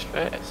 that thing's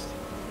fast.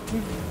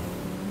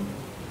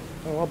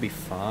 Oh, I'll be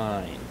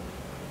fine.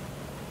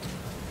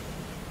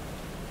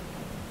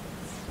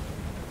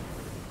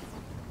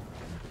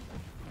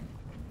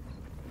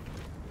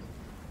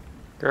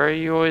 Girl,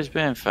 you always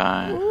been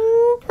fine.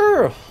 Ooh,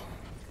 girl.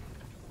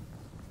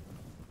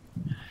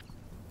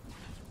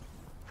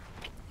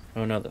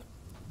 Oh no, the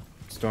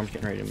storm's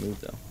getting ready to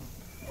move though.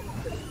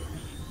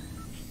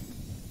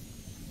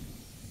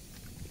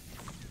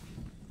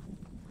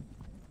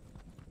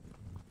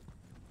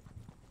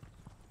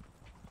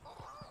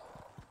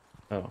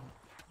 Oh.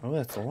 Oh,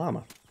 that's a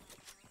llama.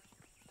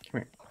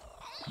 Come here.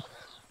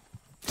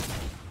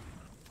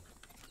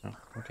 Oh,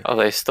 okay. Oh,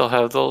 they still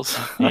have those?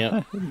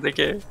 Yep. They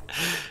game.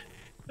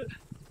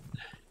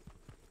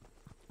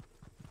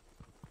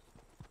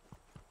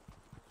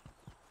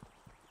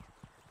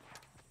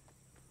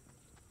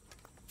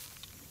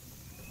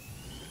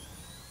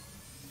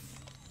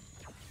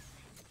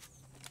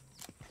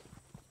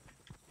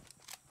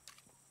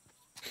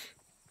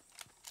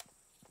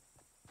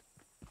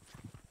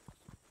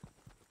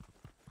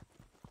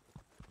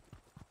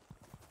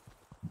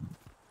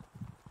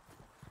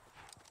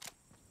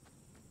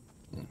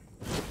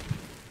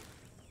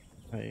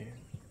 I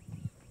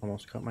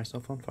almost caught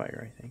myself on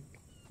fire, I think.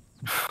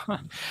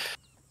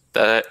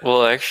 That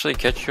will actually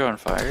catch you on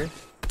fire?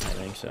 I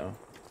think so.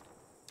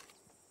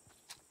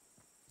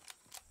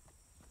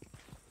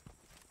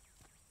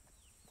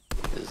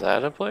 Is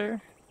that a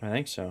player? I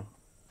think so.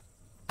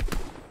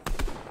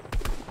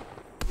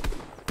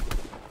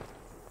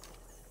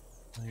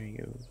 There you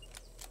go.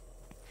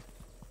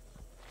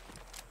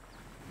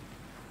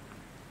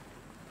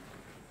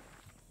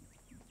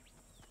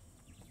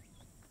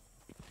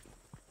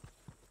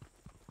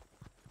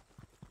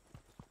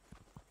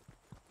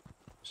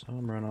 Saw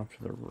him run off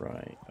to the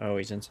right. Oh,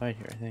 he's inside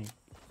here, I think.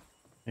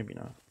 Maybe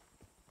not.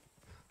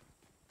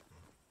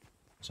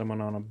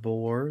 Someone on a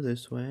boar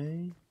this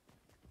way.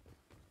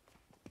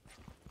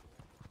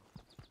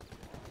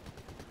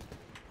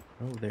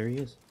 Oh, there he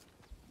is.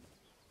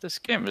 This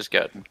game has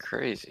gotten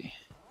crazy.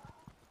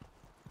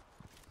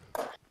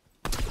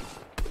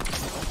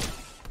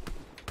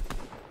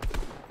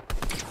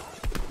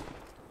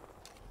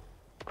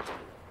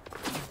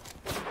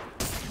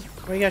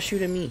 Why you gotta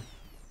shoot at me?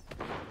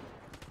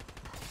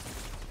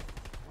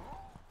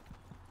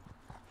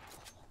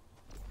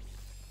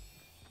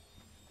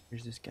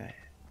 Where's this guy?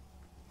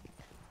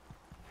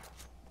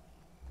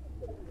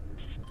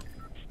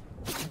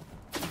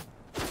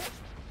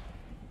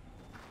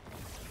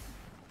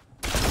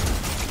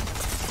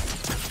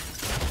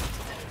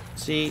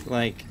 See,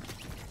 like,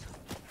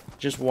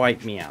 just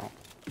wipe me out.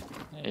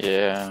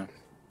 Yeah.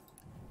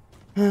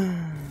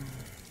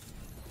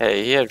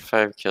 Hey, he had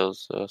 5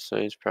 kills though, so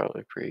he's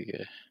probably pretty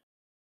good.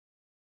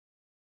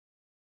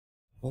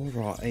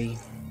 Alright,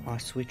 I'll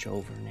switch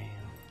over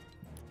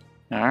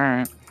now.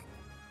 Alright.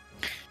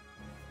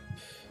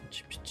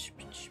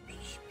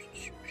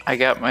 I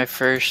got my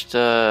first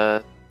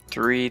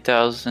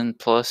 3,000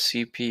 plus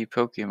CP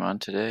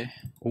Pokemon today.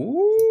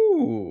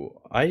 Ooh,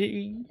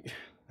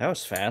 that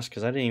was fast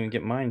because I didn't even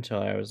get mine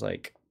until I was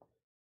like,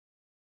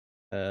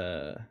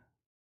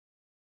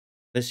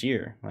 this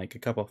year,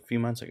 like a few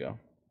months ago.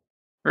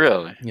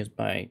 Really? It was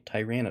by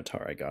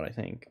Tyranitar I got, I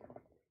think.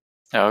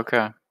 Oh,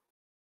 okay.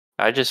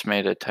 I just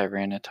made a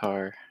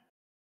Tyranitar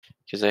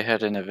because they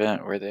had an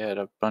event where they had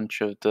a bunch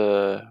of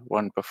the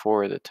one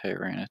before the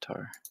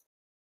Tyranitar.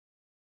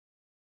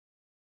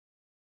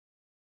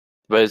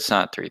 But it's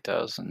not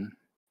 3,000.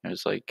 It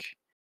was like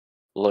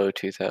low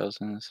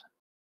 2,000s.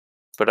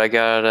 But I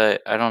got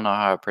I don't know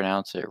how to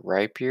pronounce it,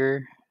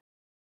 Rapier?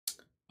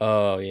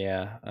 Oh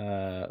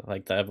yeah,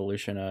 like the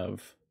evolution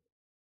of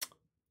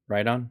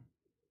Rhydon.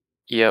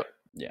 Yep.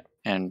 Yeah.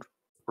 And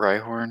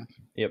Rhyhorn.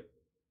 Yep.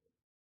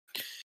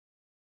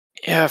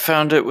 Yeah, I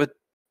found it with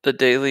the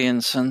Daily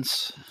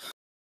Incense.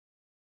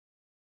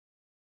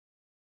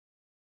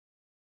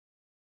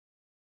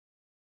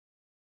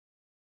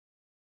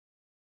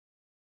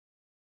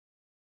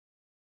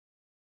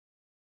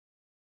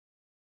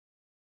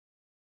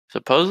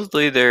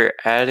 Supposedly they're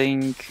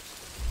adding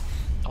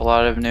a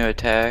lot of new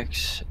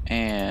attacks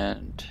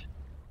and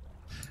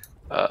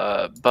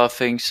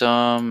buffing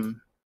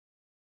some,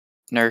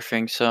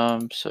 nerfing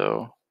some,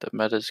 so the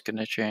meta's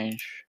gonna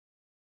change.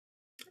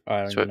 I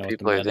don't That's even what know what the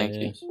people are meta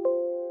thinking. is.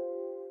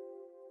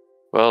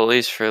 Well, at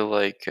least for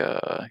like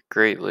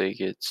Great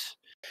League, it's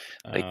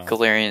like Oh.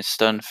 Galarian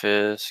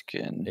Stunfisk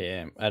and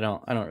Yeah, I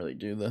don't really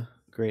do the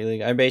Great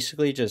League. I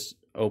basically just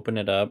open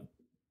it up,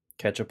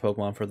 catch a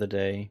Pokemon for the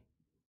day,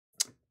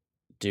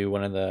 do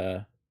one of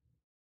the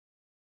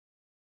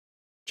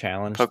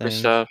challenge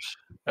things, Pokestops.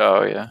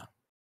 Oh yeah.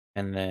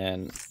 and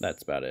then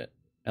that's about it.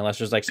 Unless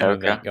there's like some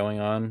Okay. event going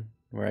on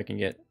where I can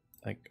get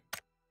like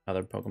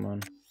other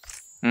Pokemon.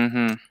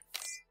 Mm-hmm.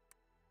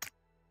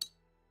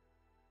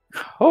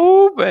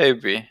 Oh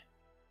baby.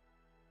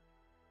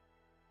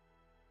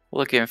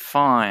 Looking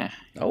fine.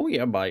 Oh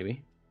yeah,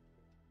 baby.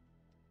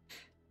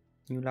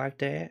 You like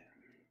that?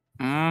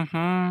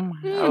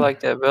 Mm-hmm. I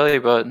like that belly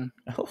button.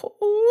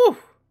 Oh.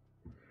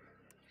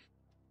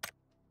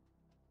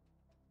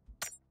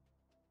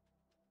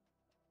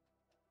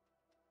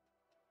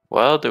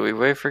 Well, do we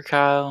wait for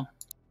Kyle?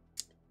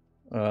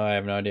 I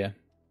have no idea.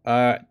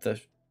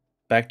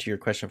 Back to your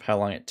question of how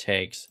long it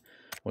takes.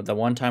 Well, the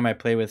one time I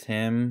played with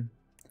him,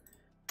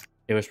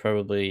 it was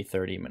probably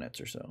 30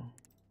 minutes or so.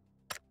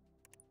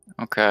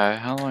 Okay,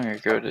 how long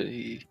ago did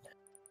he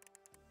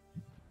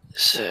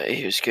say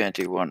he was gonna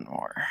do one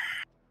more?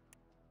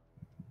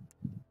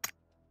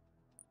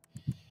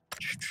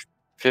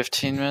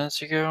 15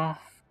 minutes ago?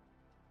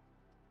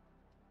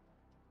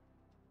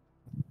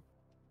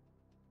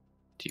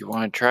 Do you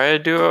want to try a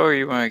duo or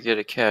you want to get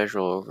a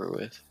casual over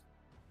with?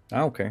 I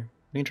don't care.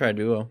 We can try a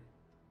duo.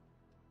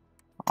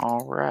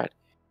 Alright.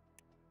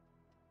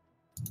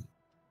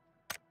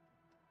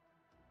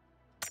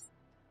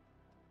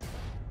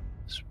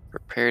 Let's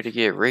prepare to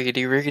get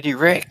riggedy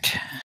wrecked.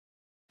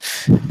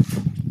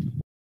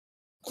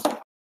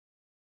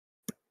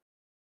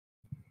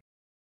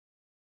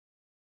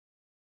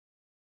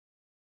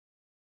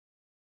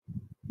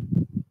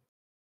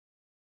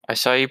 I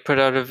saw you put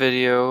out a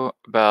video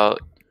about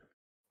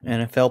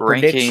NFL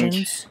ranking.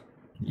 predictions?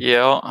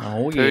 Yeah.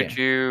 Oh, Who'd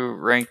yeah. you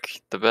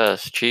rank the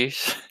best?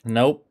 Chiefs?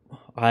 Nope.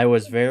 I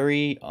was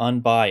very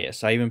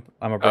unbiased. I'm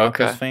a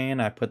Broncos Okay. fan.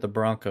 I put the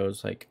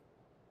Broncos like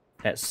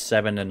at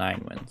 7 to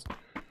 9 wins.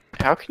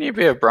 How can you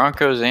be a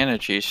Broncos and a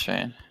Chiefs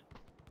fan?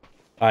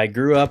 I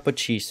grew up a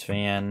Chiefs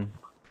fan,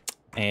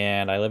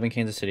 and I live in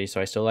Kansas City,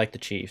 so I still like the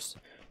Chiefs.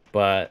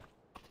 But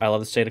I love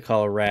the state of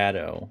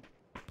Colorado,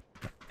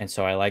 and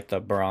so I like the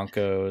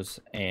Broncos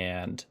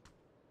and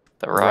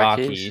The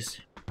Rockies?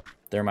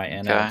 They're my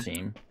NL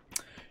team.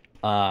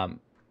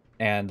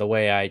 And the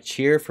way I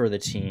cheer for the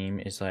team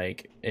is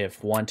like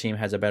if one team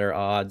has a better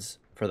odds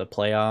for the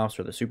playoffs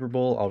or the Super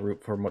Bowl, I'll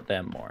root for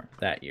them more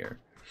that year.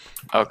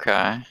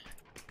 Okay.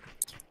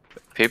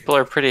 People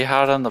are pretty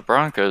hot on the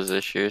Broncos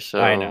this year,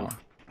 so I know.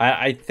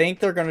 I think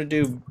they're going to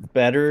do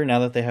better now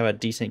that they have a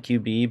decent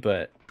QB,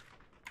 but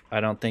I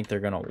don't think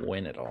they're going to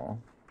win it all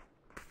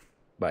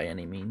by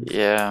any means.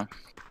 Yeah.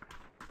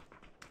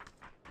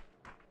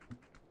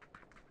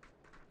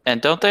 And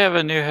don't they have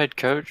a new head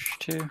coach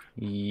too?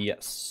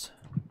 Yes.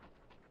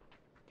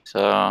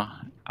 So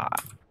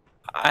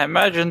I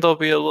imagine they'll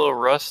be a little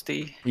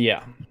rusty.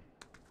 Yeah.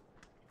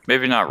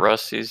 Maybe not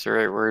rusty is the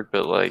right word,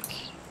 but like.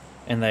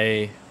 And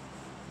they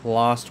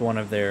lost one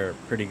of their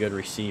pretty good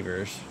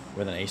receivers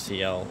with an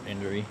ACL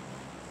injury,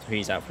 so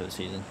he's out for the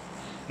season.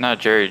 Not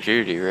Jerry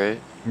Jeudy, right?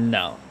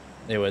 No,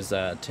 it was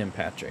Tim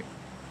Patrick.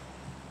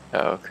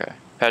 Oh, okay.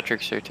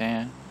 Patrick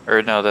Surtain?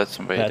 Or no, that's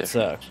somebody That's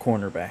different.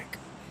 Cornerback.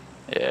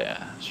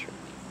 Yeah, that's true.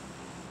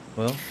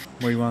 Well,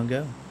 where you want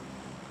to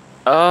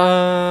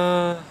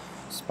go?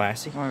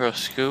 Spicy? Want to go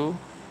school?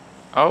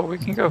 Oh, we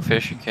can go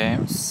fishing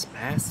camp.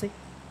 Spicy?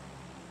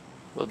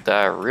 We'll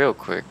die real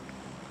quick.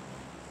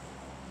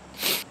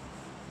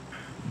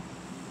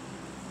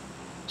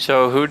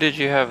 So, who did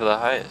you have the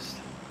highest?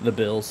 The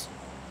Bills.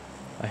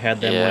 I had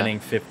them Yeah. winning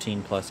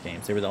 15 plus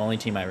games. They were the only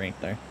team I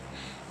ranked there.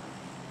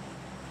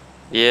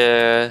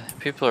 Yeah,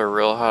 people are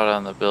real hot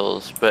on the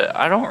Bills, but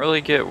I don't really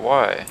get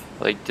why.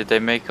 Like, did they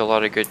make a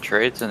lot of good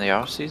trades in the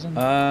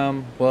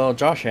offseason? Well,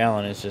 Josh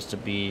Allen is just a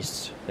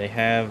beast. They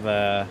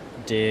have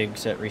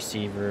Diggs at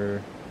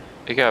receiver.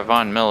 They got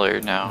Von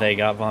Miller now. They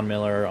got Von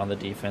Miller on the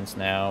defense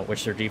now,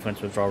 which their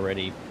defense was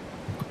already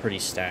pretty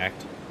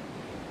stacked.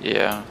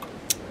 Yeah.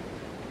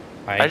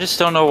 I just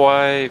don't know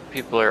why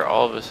people are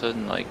all of a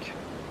sudden like,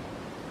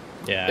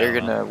 yeah, they're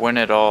gonna win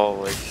it all.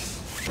 Like,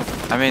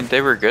 I mean, they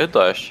were good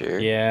last year.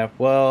 Yeah,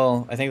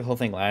 well, I think the whole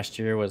thing last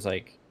year was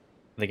like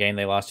the game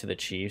they lost to the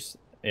Chiefs.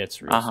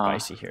 It's real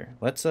spicy here.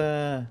 Let's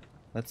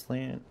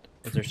land.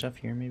 Is there stuff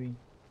here maybe?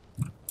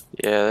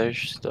 Yeah, there's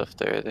stuff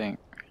there, I think.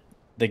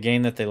 The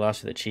game that they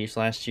lost to the Chiefs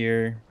last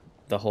year,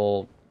 the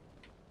whole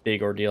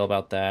big ordeal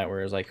about that, where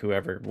it was like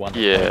whoever won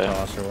the coin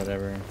toss or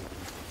whatever.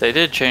 They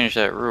did change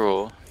that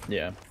rule.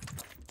 Yeah.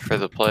 For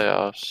the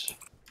playoffs.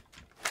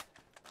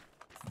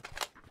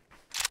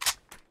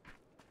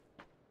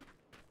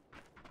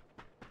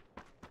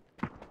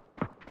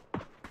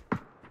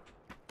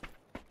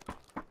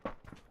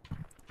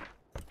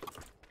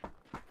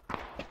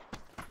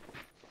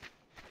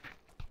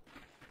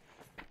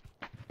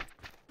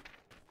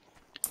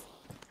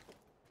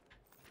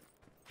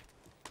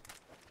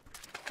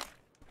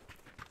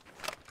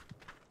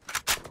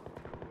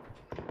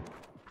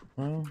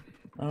 Well,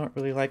 I don't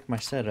really like my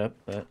setup,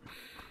 but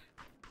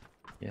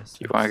yes.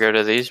 You want to go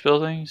to these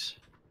buildings?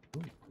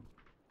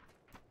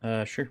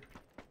 Sure.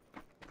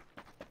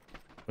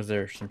 Was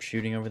there some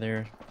shooting over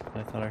there?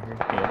 I thought I heard.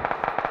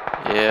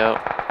 Yeah.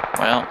 Yeah.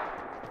 Well.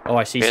 Oh,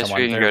 I see guess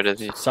someone. We can go to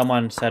these.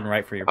 Someone's heading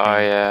right for your ping. Oh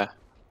yeah.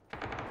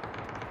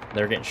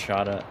 They're getting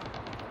shot at.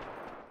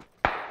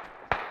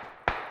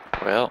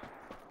 Well.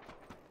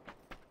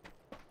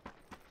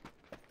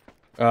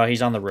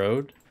 He's on the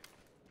road.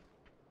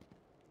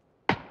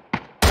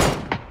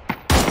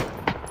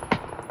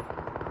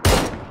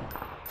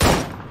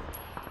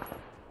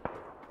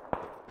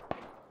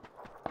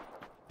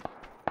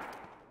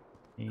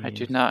 I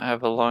do not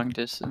have a long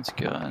distance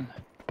gun.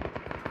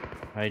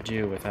 I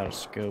do without a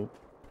scope.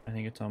 I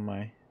think it's on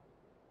my...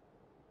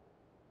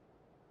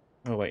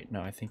 Oh wait,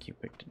 no, I think you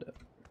picked it up.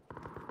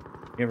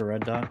 You have a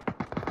red dot?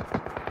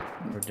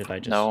 Or did I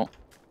just... No.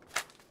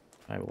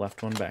 I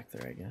left one back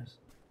there, I guess.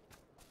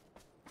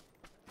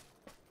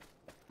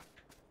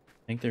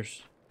 I think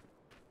there's...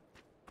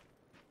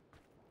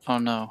 Oh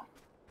no.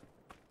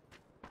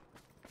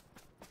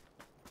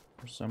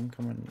 There's some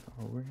coming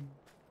over here.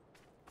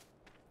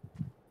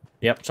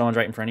 Yep, someone's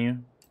right in front of you.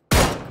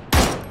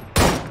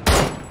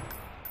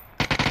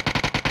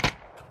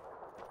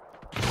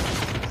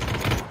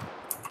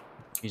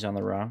 He's on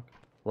the rock.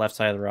 Left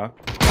side of the rock.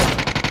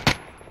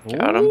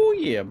 Got him. Oh,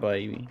 yeah,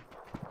 baby.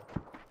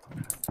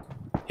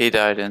 He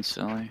died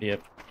instantly.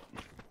 Yep.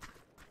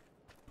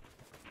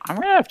 I'm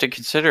gonna have to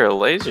consider a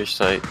laser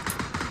sight.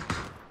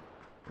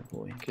 Oh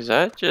boy. Because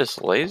that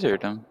just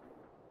lasered him.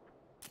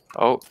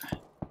 Oh.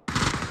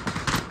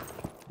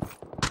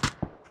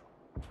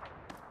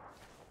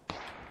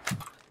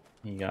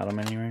 You got him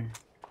anywhere?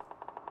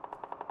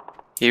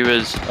 He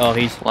was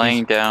he's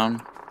laying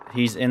down.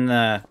 He's in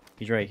the...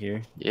 He's right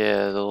here.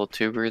 Yeah, the little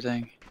tuber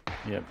thing.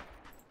 Yep.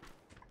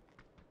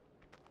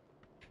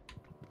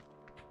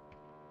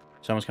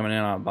 Someone's coming in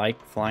on a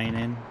bike, flying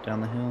in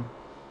down the hill.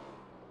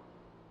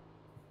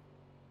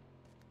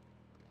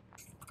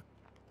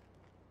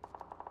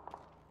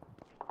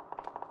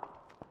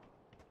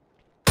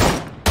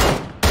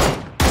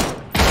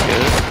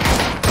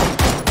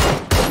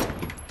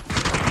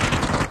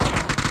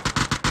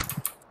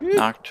 Good.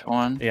 Knocked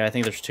one. Yeah, I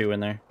think there's two in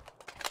there.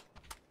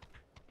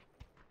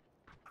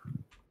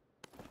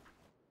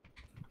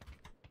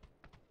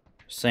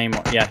 Same,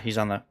 yeah, he's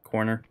on the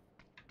corner.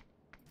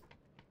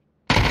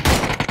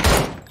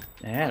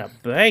 Atta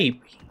baby.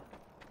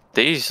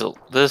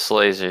 This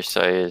laser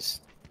sight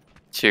is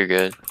too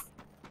good.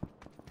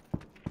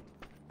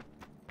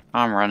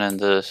 I'm running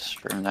this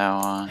from now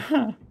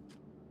on.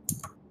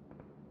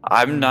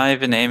 I'm not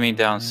even aiming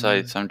down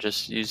sights. I'm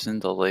just using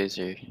the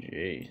laser,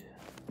 Jeez.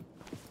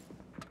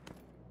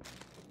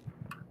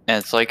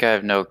 and it's like I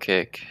have no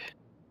kick.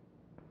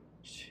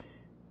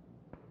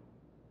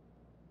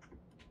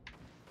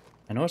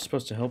 I know it's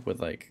supposed to help with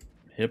like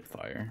hip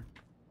fire.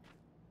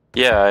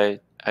 Yeah,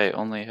 I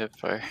only hip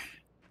fire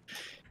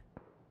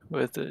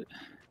with it.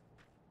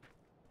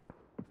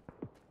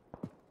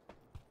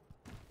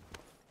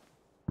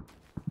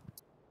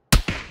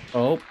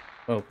 Oh,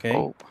 okay.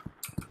 Oh,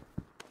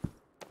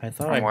 I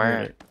thought From I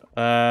where?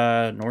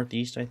 heard it.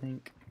 Northeast, I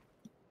think.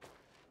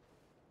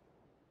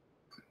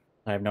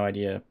 I have no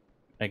idea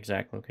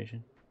exact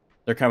location.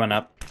 They're coming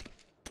up.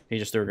 He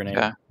just threw a grenade.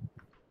 okay.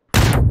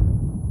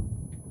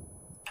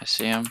 I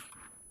see him.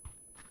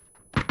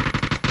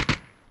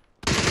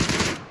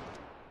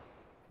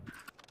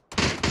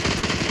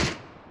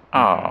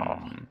 Oh,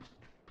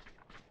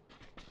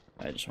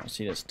 I just want to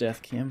see this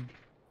death cam.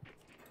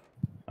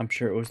 I'm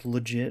sure it was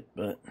legit,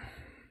 but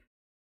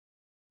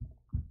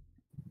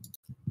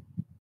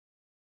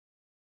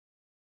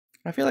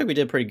I feel like we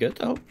did pretty good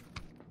though.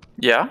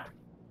 yeah.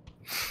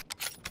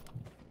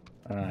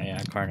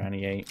 Yeah, car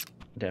 98.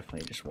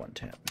 Definitely just one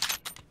tap.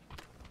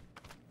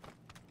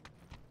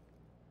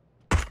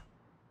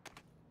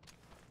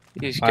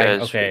 These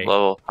guys okay.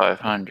 level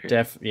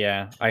 500.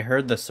 Yeah. I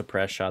heard the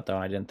suppress shot though.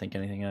 I didn't think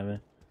anything of it.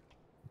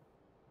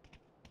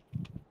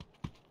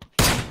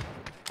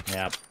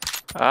 Yep.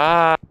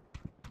 Ah,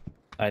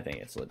 I think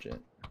it's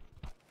legit.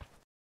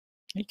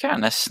 he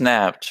kind of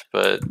snapped,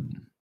 but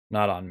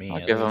Not on me. I'll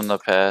at give him the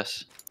least.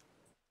 pass.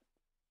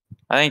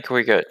 I think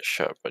we got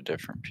shot by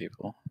different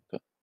people,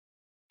 but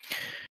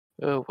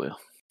oh well.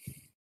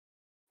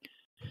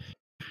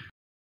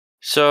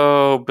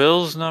 So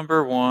Bill's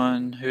number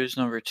 1. Who's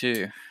number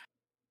 2?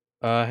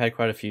 I had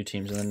quite a few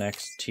teams in the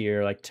next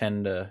tier, like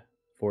 10 to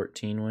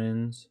 14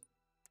 wins.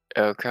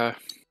 Okay.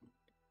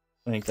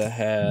 I think that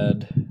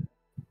had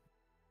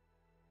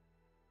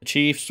the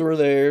Chiefs were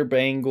there,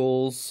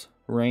 Bengals,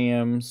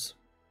 Rams.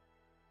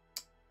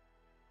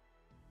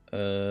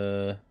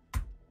 I'm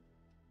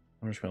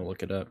just gonna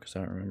look it up because I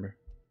don't remember.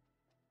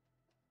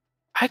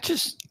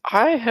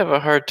 I have a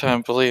hard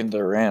time believing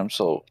the Rams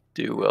will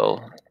do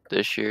well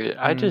this year.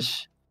 I think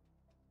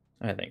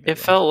they It will.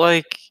 felt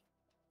like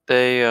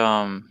they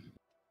I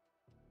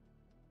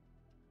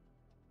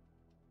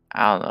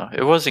don't know.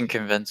 It wasn't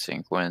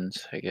convincing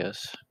wins, I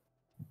guess.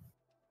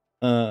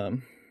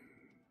 Like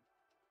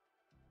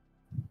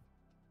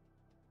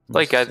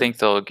I think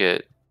they'll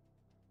get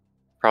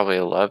probably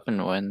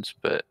 11 wins,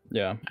 but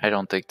yeah. I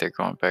don't think they're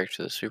going back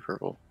to the Super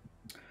Bowl.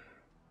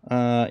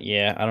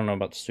 Yeah, I don't know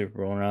about the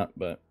Super Bowl or not,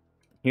 but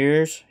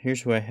here's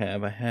who I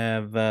have. I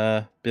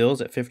have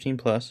Bills at 15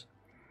 plus.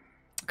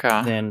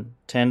 Okay. Then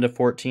 10 to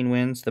 14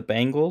 wins, the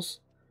Bengals,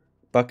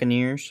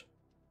 Buccaneers,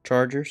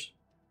 Chargers,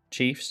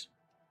 Chiefs,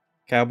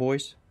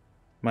 Cowboys,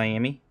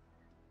 Miami,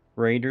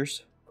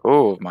 Raiders,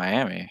 Oh,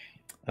 Miami.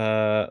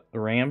 the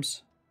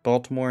Rams,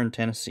 Baltimore, and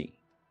Tennessee.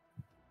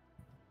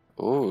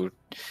 Ooh.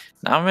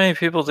 Not many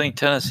people think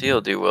Tennessee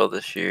will do well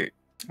this year.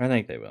 I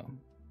think they will.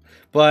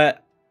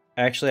 But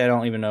actually, I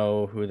don't even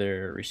know who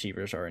their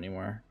receivers are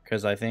anymore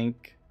because I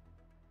think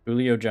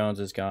Julio Jones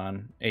is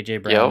gone. A.J.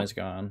 Brown is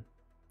gone.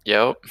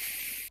 Yep.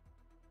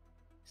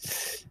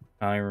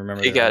 I don't even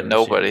remember. He their got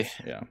nobody.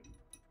 receivers. Yeah.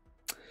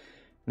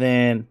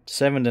 Then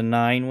 7 to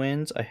 9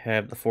 wins, I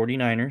have the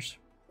 49ers,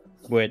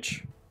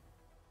 which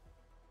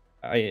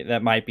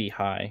that might be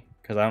high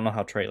because I don't know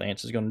how Trey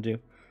Lance is going to do.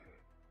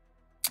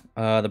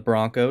 The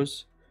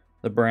Broncos,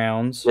 the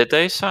Browns. Did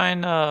they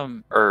sign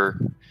or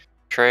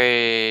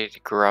trade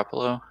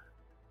Garoppolo?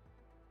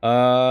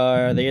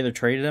 They either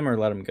traded him or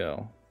let him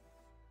go.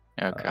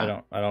 Okay.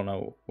 I don't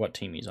know what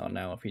team he's on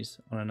now. If he's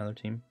on another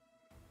team.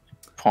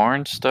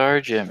 Porn star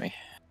Jimmy.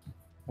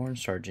 Porn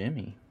star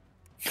Jimmy.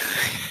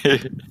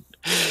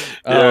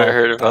 I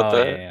heard about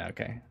that. Yeah,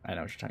 okay. I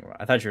know what you're talking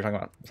about. I thought you were talking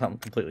about something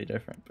completely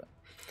different, but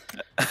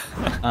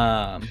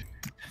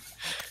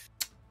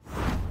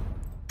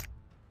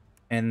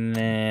and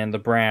then the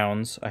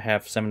Browns, I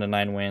have 7 to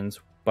 9 wins,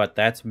 but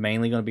that's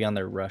mainly going to be on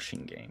their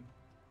rushing game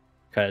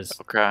because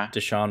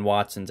Deshaun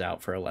Watson's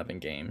out for 11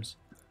 games.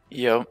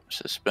 Yep,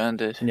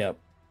 suspended. Yep.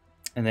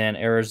 And then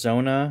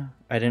Arizona,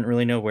 I didn't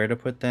really know where to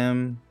put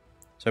them,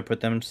 so I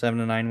put them 7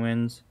 to 9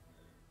 wins.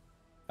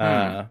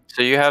 So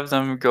you have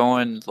them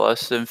going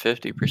less than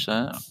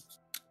 50%? Possibly.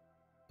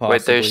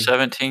 Wait, there's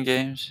 17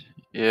 games?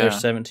 Yeah.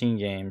 There's 17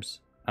 games.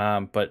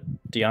 But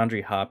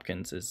DeAndre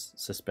Hopkins is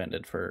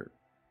suspended for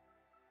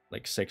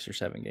like 6 or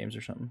 7 games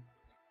or something.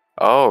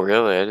 Oh,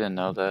 really? I didn't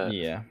know that.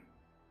 Yeah.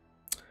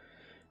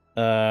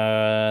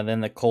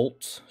 Then the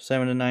Colts,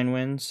 7 to 9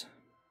 wins.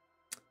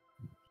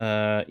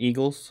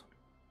 Eagles.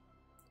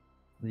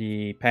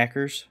 The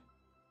Packers.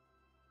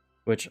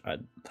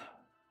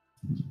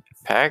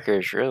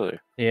 Packers, really?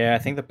 Yeah, I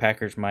think the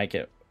Packers might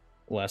get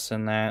less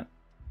than that.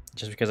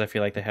 Just because I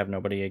feel like they have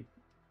nobody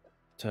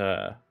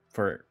to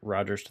for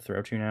Rodgers to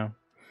throw to now.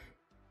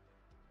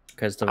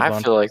 Because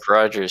I feel like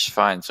Rodgers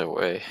finds a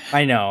way.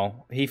 I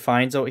know he's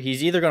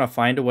either going to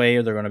find a way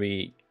or they're going to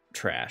be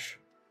trash.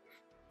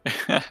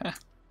 And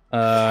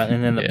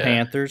then the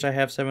Panthers, I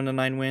have 7 to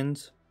 9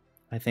 wins.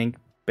 I think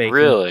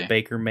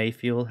Baker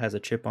Mayfield has a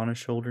chip on his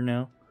shoulder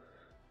now.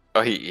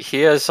 Oh,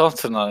 he has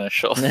something on his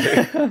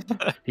shoulder.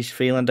 He's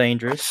feeling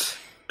dangerous.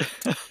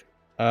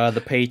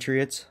 The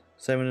Patriots,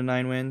 7 to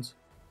 9 wins,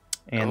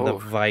 and the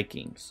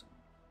Vikings.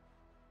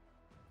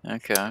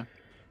 Okay.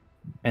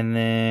 And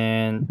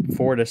then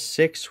 4 to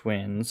 6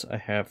 wins, I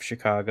have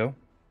Chicago.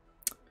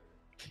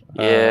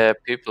 Yeah,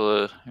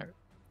 people are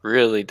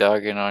really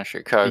dogging on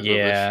Chicago this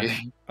year.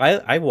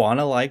 I want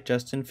to like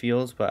Justin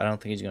Fields, but I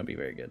don't think he's going to be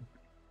very good.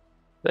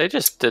 They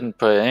just didn't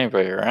put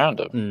anybody around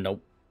him.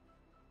 Nope.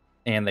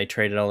 And they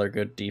traded all their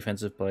good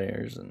defensive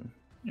players. And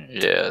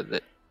yeah,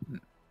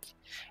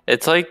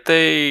 it's like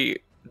the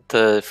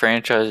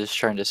franchise is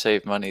trying to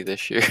save money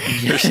this year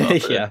or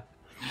something. Yeah,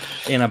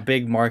 in a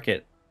big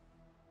market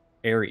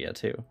area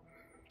too.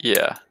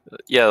 Yeah,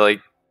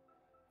 like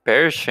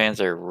Bears fans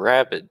are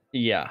rabid.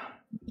 Yeah.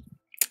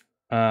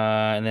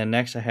 And then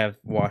next I have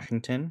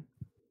Washington.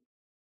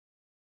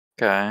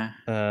 Okay.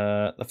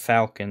 The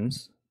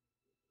Falcons,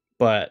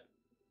 but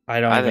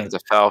I think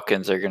the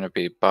Falcons are going to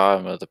be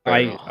bottom of the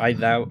barrel.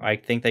 I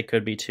think they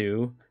could be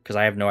too, because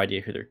I have no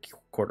idea who their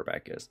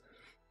quarterback is.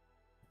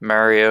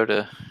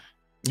 Mariota.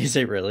 Is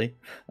it really?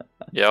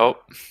 Yep.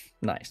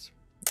 Nice.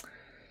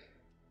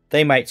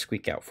 They might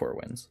squeak out 4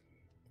 wins.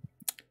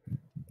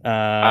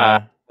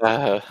 I don't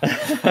know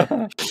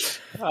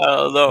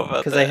about that.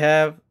 Because they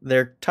have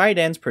their tight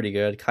ends pretty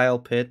good. Kyle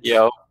Pitts.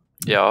 Yep.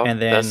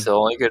 And then, that's the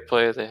only good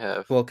player they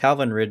have. Well,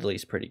 Calvin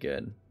Ridley's pretty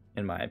good,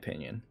 in my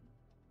opinion.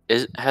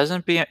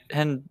 Hasn't he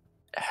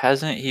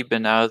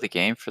been out of the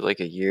game for like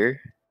a year?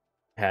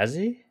 Has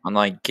he? On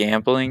like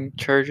gambling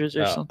charges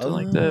or something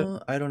like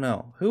that? I don't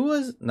know. Who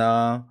was?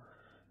 No,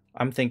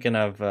 I'm thinking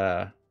of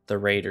the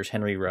Raiders,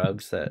 Henry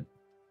Ruggs, that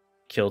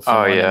killed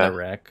someone in the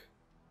wreck.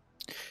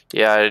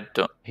 Yeah, I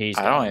don't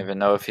even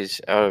know if he's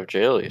out of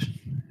jail.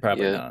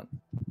 Probably not.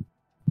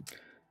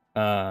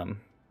 I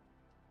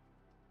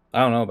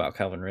don't know about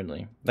Calvin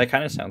Ridley. That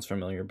kind of sounds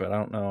familiar, but I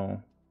don't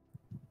know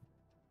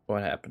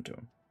what happened to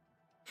him.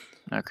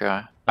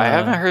 Okay, I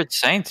haven't heard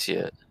Saints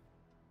yet.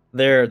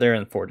 They're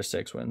in 4 to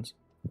 6 wins.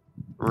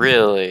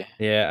 Really?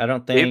 Yeah, I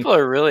don't think people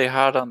are really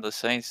hot on the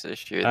Saints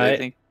this year.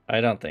 I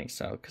don't think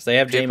so, because they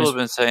have people have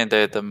been saying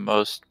they're the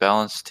most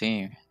balanced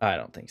team. I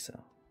don't think so.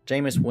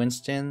 Jameis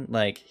Winston,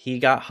 like, he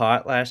got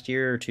hot last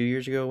year or 2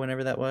 years ago,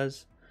 whenever that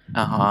was.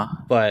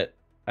 But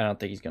I don't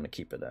think he's going to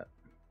keep it up.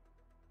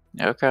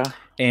 Okay.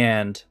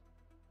 And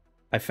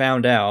I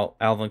found out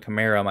Alvin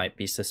Kamara might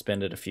be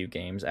suspended a few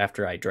games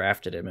after I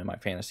drafted him in my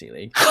fantasy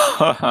league.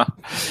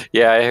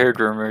 Yeah, I heard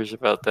rumors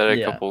about that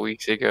a couple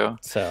weeks ago.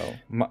 So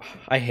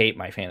I hate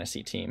my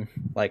fantasy team.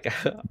 Like,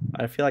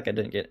 I feel like I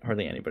didn't get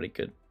hardly anybody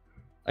good.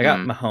 I got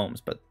Mahomes,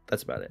 but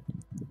that's about it.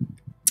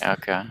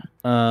 Okay.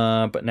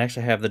 But next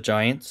I have the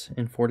Giants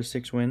in 4 to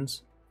 6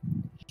 wins.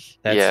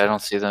 I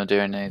don't see them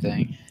doing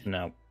anything.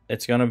 No,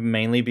 it's gonna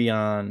mainly be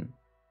on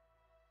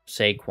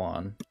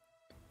Saquon.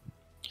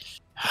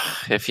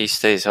 If he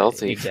stays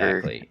healthy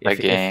for a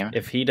game.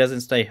 If he doesn't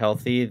stay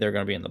healthy, they're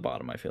going to be in the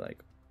bottom, I feel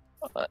like.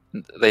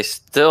 They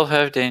still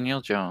have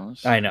Daniel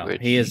Jones. I know.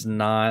 He is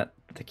not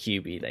the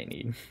QB they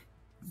need.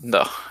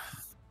 No.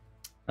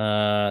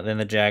 Then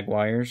the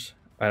Jaguars.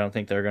 I don't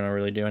think they're going to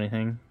really do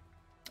anything.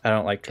 I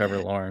don't like Trevor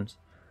Lawrence.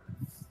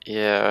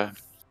 Yeah.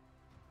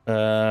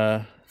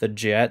 The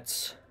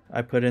Jets,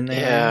 I put in there.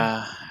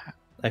 Yeah.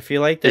 I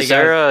feel like Is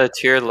there a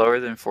tier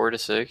lower than 4 to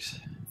 6?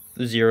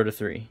 0 to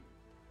 3.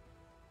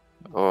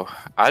 Oh,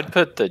 I'd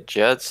put the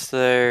Jets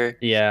there.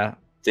 Yeah.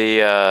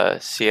 The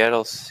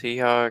Seattle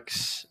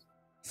Seahawks.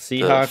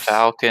 The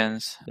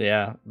Falcons.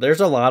 Yeah.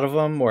 There's a lot of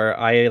them where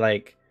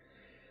I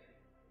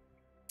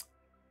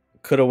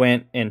could have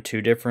went in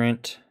 2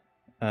 different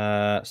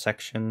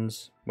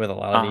sections with a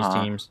lot of these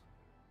teams.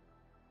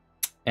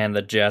 And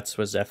the Jets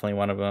was definitely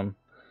one of them.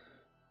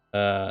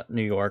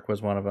 New York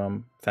was one of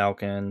them.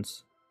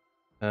 Falcons.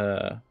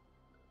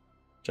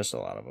 Just a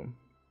lot of them.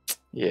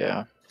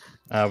 Yeah.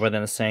 But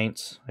then the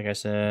Saints, like I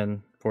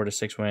said, 4 to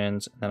 6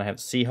 wins. And then I have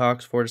the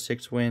Seahawks, 4 to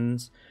 6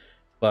 wins.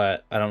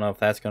 But I don't know if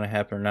that's going to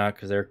happen or not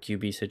because their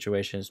QB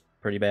situation is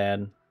pretty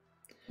bad.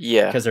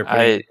 Yeah. Because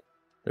they're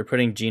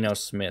putting Geno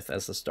Smith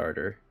as the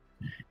starter.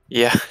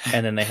 Yeah.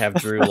 And then they have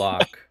Drew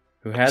Lock,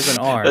 who has an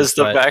arm. As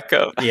the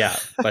backup. Yeah,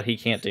 but he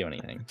can't do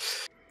anything.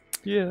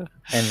 Yeah.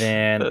 And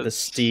then the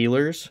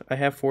Steelers, I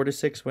have 4 to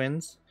 6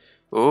 wins.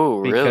 Oh,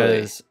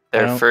 really?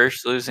 Their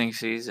first losing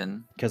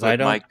season with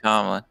Mike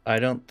Tomlin. I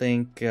don't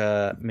think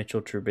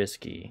Mitchell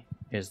Trubisky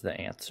is the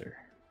answer.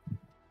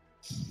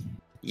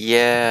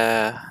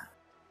 Yeah.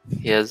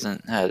 He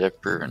hasn't had a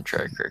proven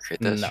track record,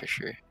 that's for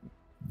sure.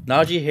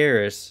 Najee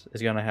Harris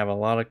is going to have a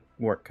lot of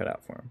work cut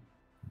out for him.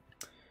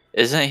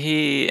 Isn't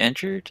he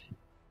injured?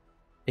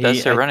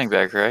 That's their running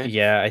back, right?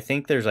 Yeah, I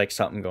think there's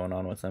something going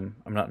on with him.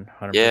 I'm not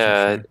 100%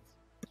 sure.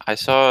 I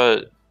saw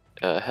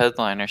a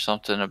headline or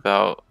something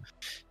about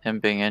him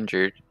being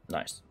injured.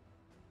 Nice.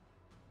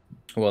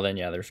 Well, then,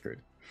 yeah, they're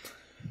screwed.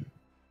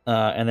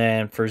 And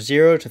then for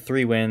 0 to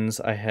 3 wins,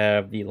 I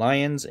have the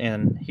Lions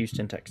and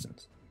Houston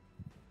Texans.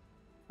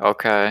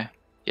 Okay.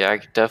 Yeah, I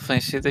could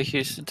definitely see the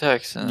Houston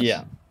Texans.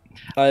 Yeah.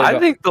 I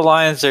think the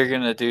Lions are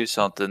gonna do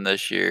something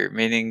this year,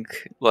 meaning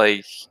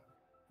like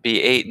be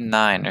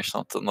 8-9 or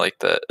something like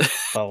that.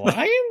 The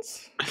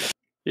Lions?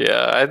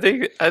 Yeah, I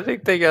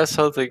think they got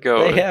something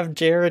going. They have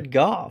Jared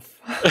Goff.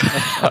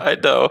 I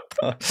know.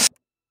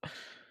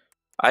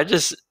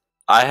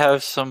 I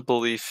have some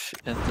belief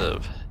in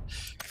them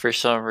for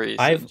some reason.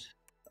 I've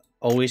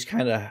always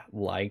kind of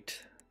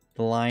liked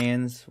the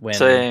Lions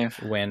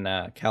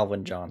when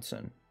Calvin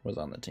Johnson was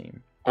on the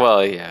team.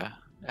 Well, yeah.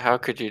 How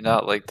could you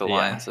not like the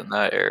Lions in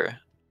that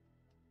era?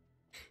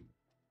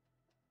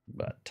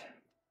 But,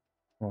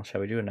 well,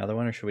 shall we do another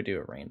one or should we do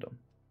a random?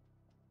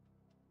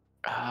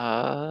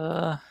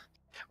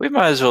 We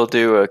might as well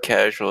do a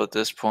casual at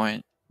this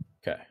point.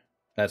 Okay,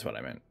 that's what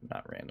I meant,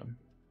 not random.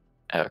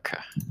 Okay.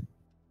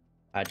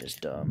 I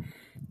just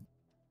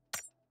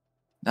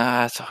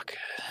Nah, it's all good.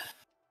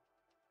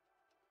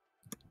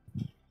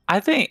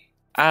 I don't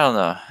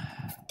know.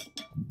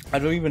 I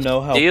don't even know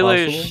how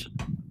Steelers.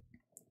 possible.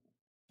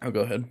 Oh,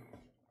 go ahead.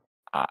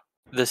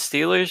 The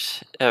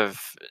Steelers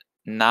have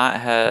not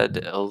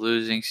had a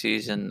losing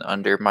season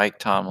under Mike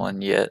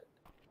Tomlin yet.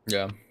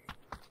 Yeah.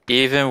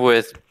 Even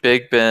with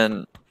Big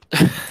Ben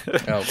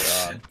Oh,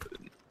 God.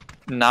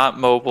 not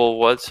mobile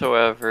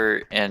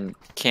whatsoever and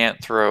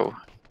can't throw.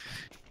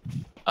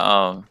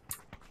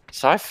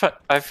 So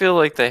I feel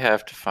like they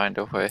have to find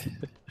a way.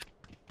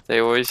 They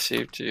always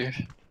seem to.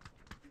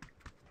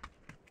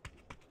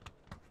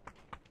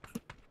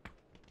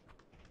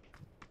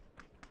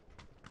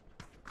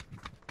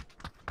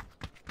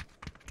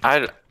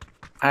 I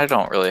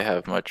don't really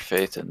have much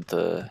faith in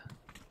the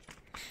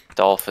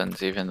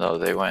Dolphins, even though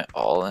they went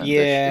all in this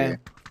year.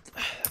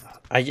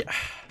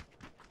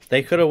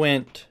 They could have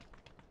went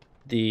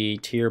the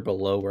tier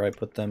below where I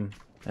put them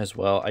as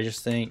well. I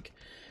just think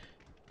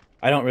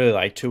I don't really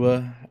like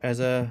Tua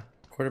as a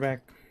quarterback.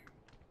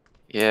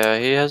 Yeah,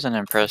 he hasn't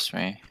impressed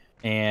me.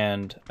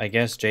 And I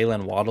guess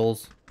Jalen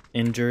Waddle's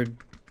injured,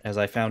 as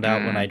I found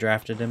out when I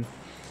drafted him.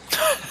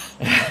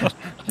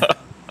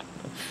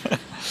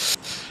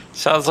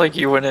 Sounds like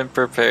you went in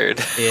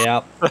prepared.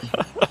 Yep.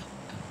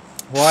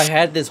 Well, I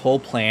had this whole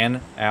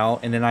plan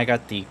out, and then I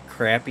got the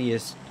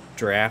crappiest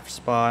draft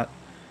spot,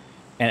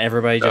 and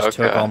everybody just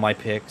took all my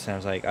picks, and I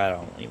was like, I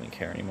don't even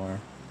care anymore.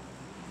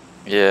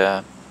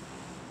 Yeah.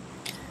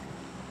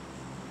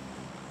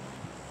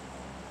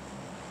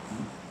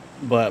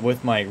 But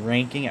with my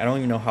ranking, I don't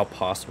even know how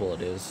possible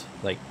it is.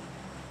 Like,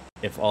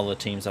 if all the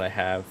teams that I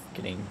have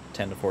getting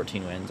 10 to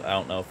 14 wins, I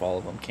don't know if all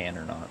of them can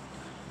or not.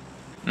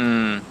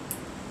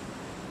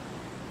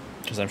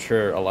 Because I'm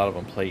sure a lot of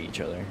them play each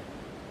other.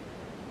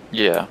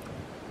 Yeah.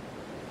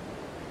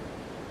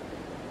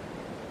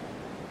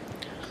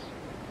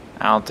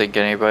 I don't think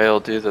anybody will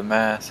do the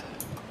math.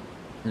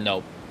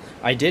 Nope.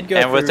 I did go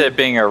And with it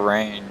being a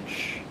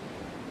range,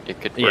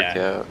 it could work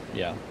out.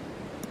 Yeah.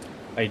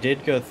 I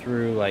did go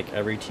through, like,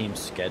 every team's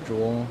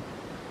schedule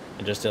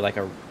and just did, like,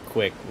 a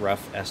quick,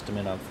 rough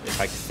estimate of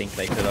if I think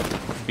they could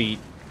have beat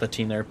the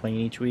team they were playing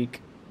each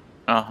week.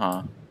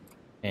 Uh-huh.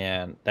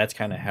 And that's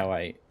kind of how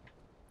I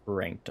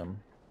ranked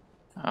them.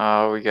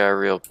 Oh, we got a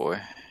real boy.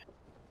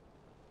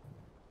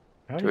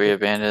 Do we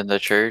abandon the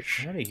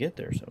church? How did he get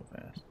there so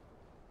fast?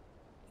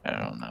 I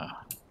don't know.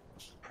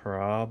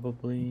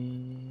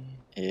 Probably.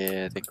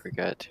 Yeah, I think we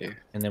got to.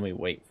 And then we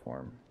wait for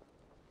him.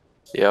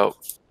 Yep.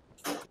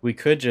 We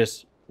could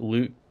just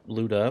loot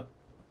up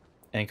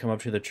and come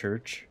up to the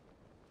church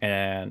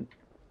and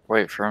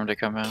wait for him to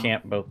come out.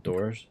 Camp both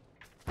doors.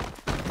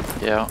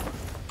 Yeah.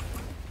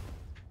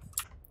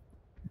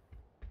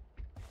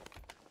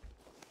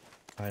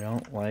 I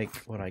don't like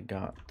what I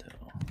got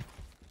though.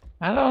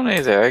 I don't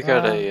either. I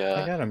got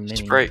a mini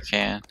Sprite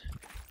can.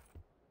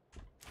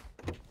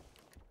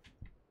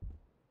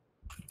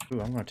 Ooh,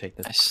 I'm gonna take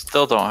this. I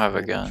still don't have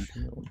a gun.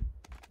 Shield.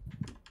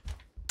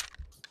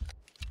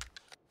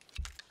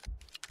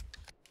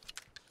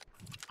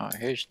 Oh,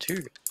 here's 2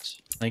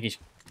 guns. I think he's.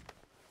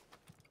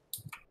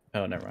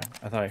 Oh, never mind.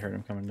 I thought I heard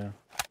him coming down.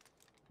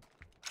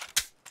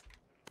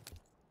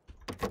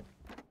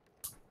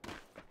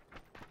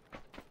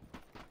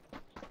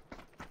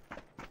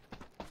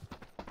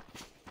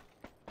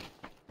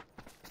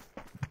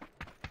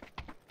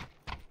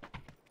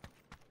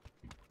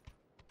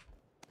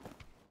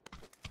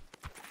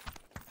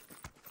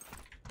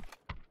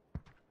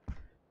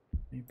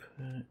 Let me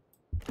put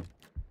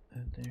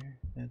that there,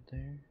 that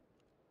there.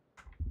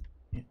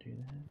 Can't do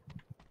that.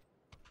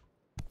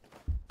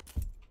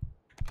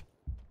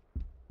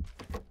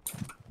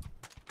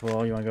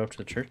 Well, you want to go up to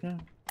the church now?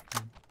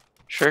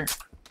 Sure.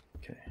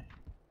 Okay.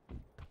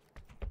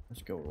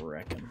 Let's go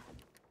wreck him.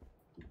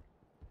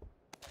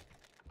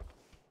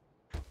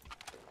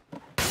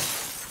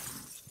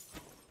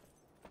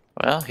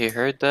 Well, he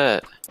heard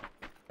that.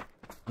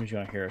 He's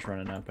gonna hear us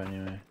running up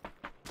anyway.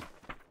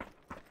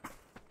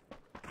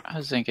 I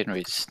was thinking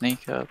we'd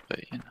sneak up, but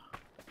you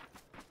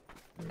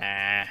know.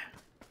 Nah.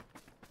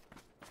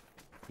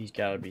 He's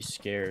gotta be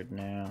scared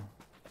now.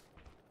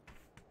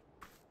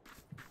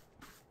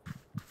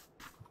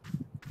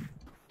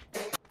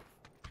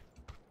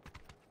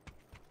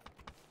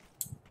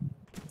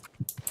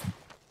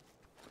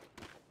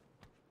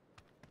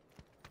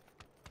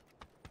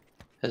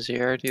 Has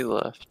he already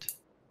left?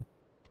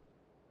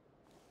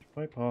 It's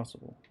quite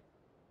possible.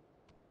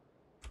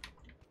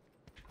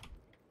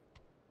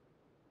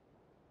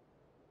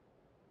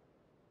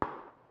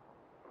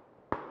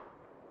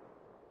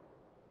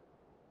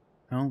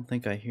 I don't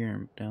think I hear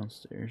him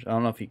downstairs. I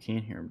don't know if you can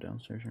hear him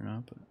downstairs or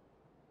not, but...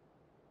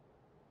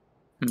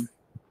 Hmm.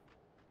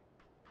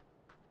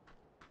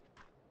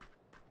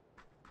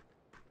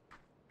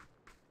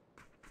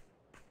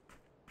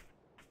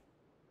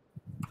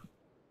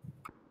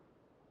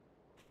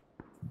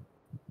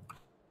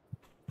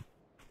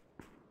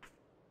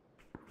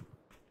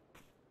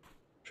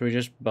 Should we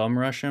just bum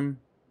rush him?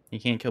 You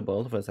can't kill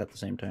both of us at the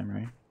same time,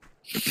 right?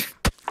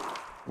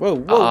 Whoa,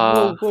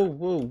 whoa, whoa, whoa,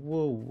 whoa,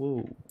 whoa,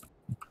 whoa.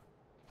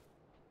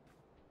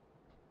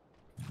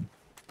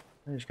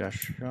 I just got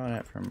shot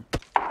at from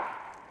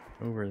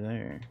over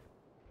there.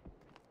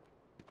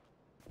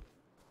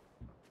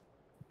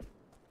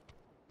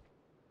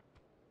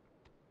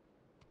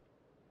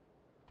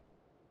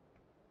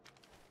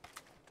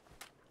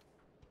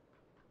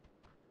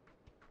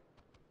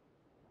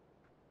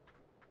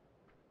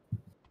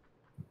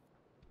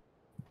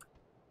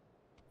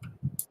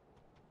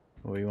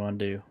 What do you want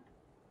to do?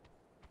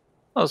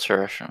 Let's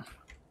rush him.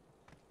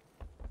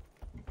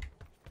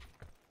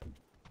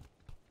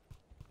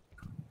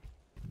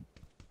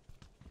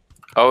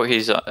 Oh,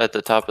 he's at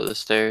the top of the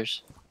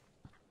stairs.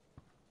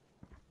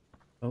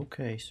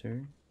 Okay,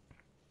 sir.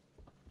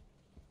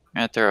 I'm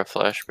gonna throw a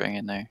flashbang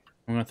in there.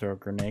 I'm gonna throw a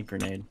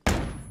grenade.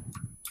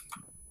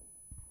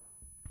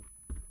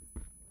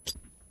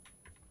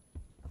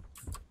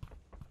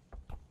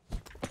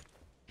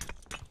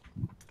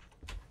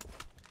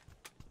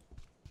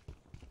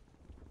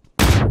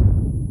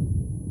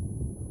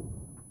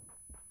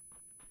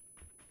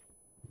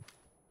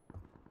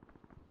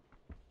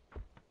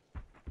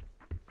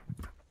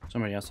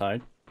 Somebody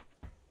outside.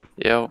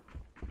 Yep.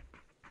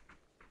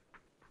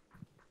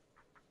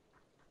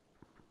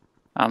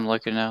 I'm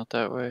looking out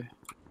that way.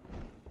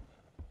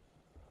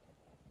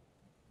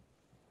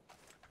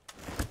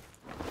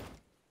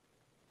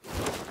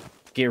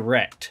 Get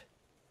wrecked.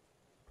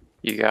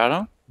 You got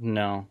him?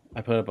 No,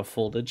 I put up a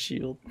folded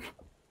shield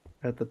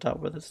at the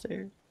top of the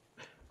stairs.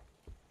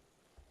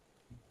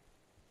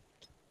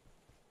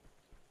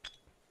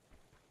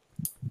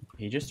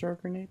 He just throw a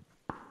grenade?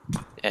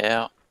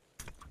 Yeah.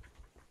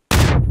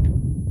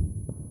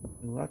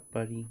 Good luck,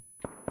 buddy.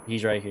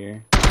 He's right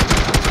here.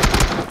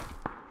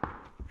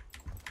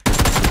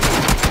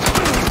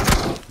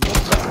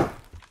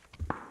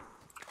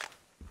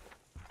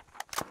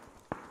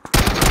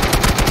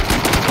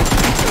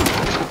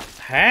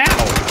 How?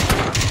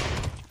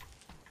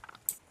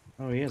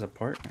 Oh, he has a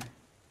partner.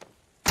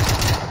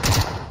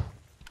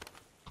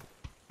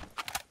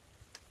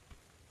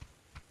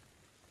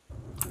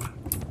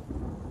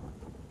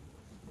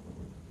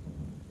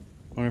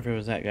 Wonder if it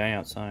was that guy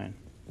outside.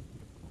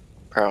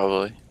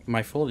 Probably.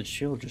 My folded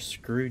shield just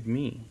screwed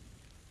me.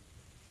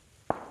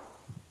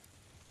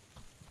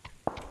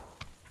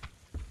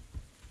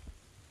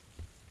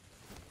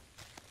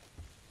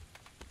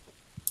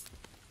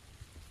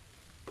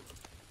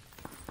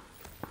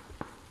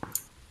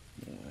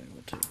 Yeah, I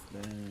will take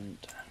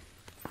that.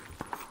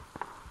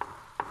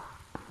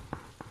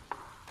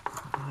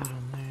 Put that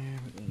on there,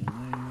 put that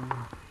on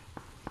there.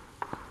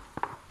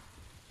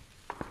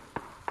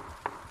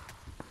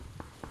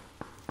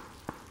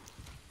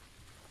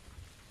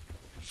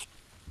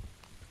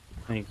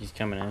 I think he's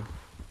coming in.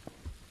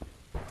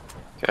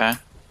 Okay.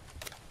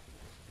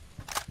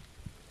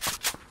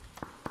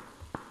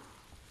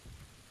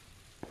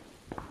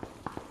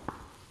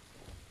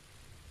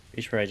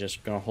 He's probably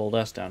just gonna hold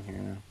us down here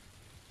now.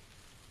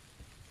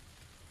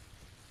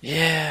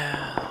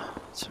 Yeah.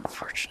 It's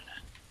unfortunate.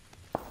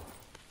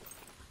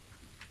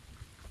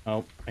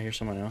 Oh, I hear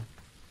someone now.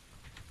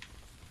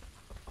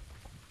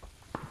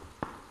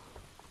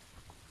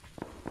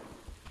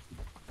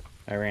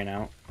 I ran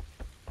out.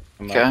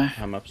 Okay.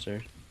 I'm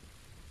upstairs.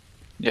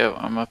 Yep,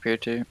 I'm up here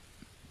too.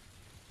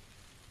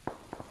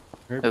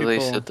 Heard At people,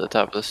 least at the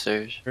top of the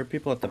stairs. heard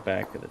people at the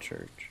back of the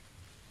church.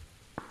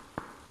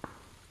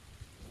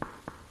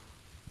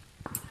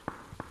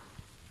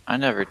 I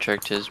never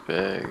checked his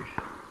bag.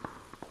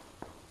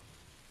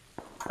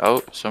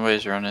 Oh,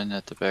 somebody's running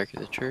at the back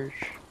of the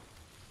church.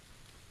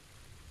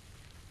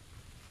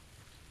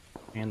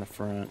 And the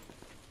front.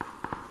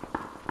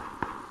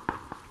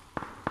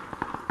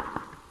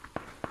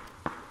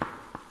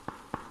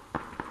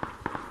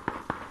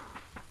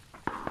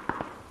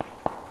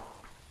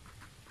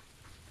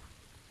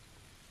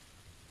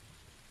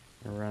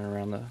 We're running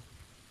around the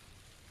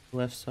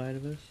left side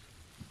of us.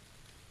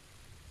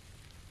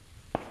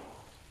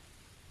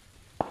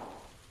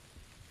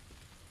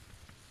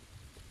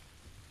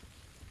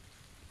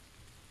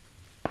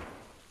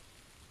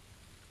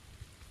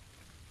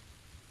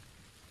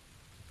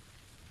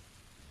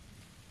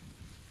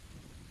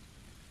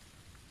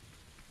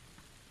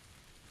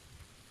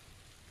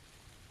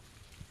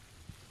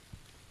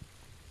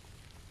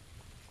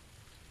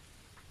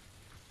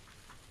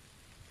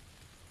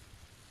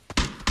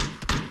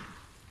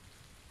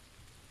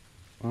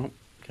 Well,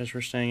 guess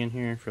we're staying in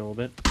here for a little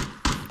bit.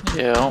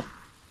 Yeah.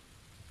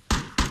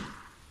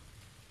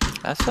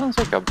 That sounds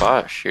like a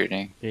bot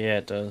shooting. Yeah,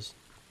 it does.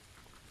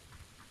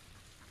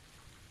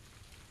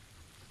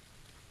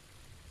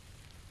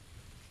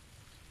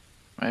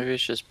 Maybe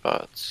it's just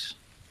bots.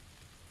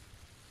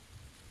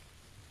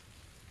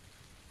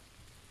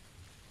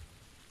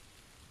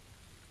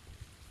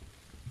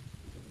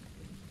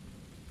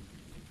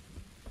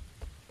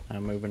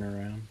 I'm moving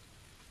around.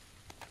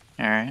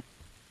 Alright.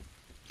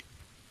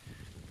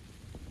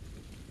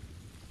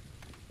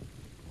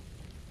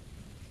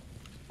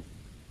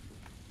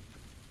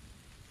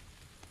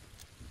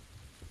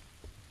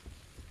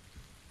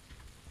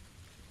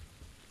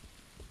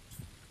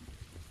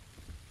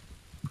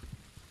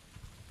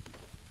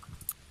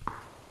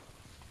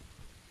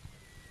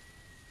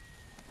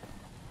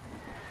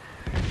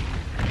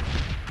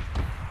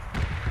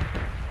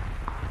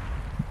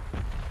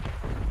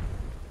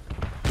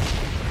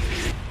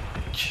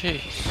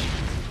 Jeez.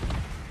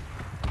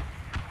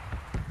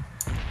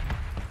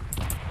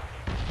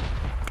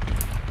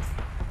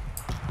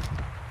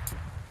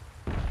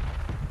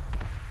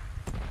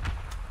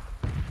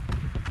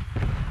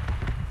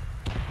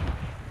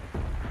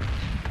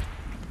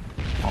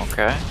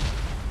 Okay.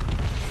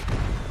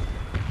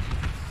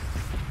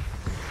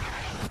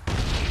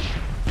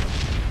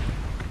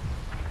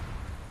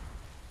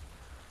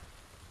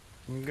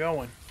 I'm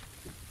going.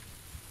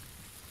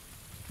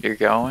 You're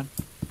going?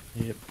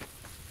 Yep.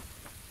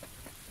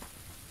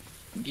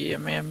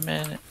 Give me a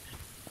minute.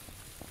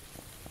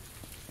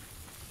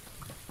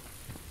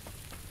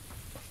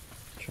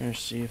 Trying to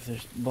see if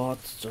there's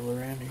bots still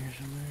around here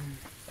somewhere.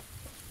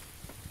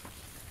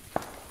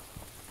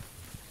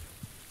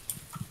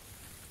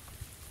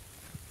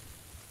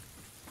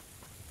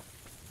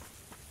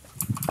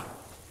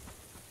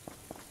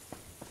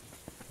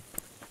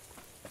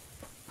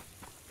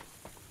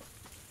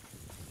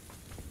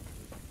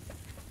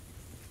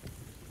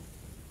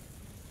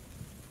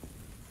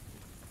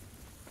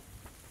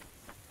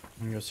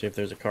 I'm gonna go see if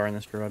there's a car in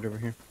this garage over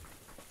here.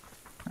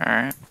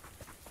 Alright.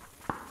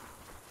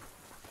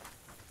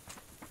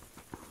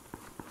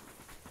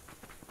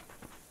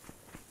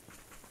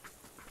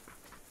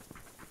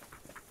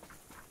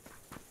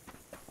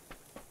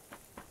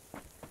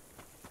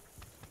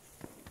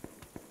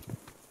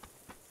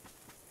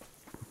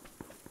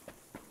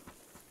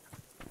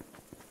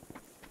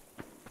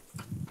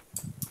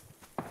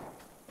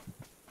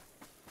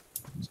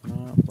 Does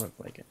not look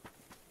like it.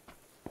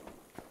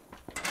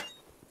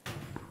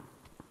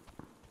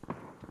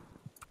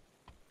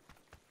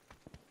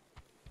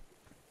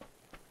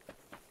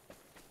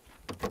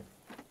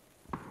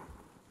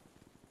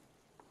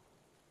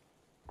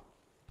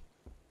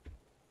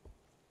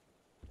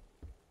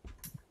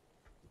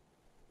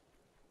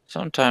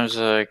 Sometimes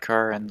a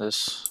car in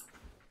this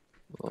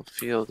little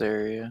field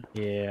area.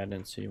 Yeah, I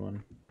didn't see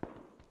one.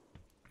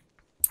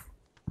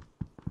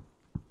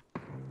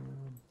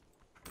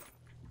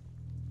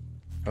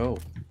 Oh,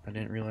 I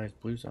didn't realize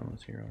Blue Zone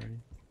was here already.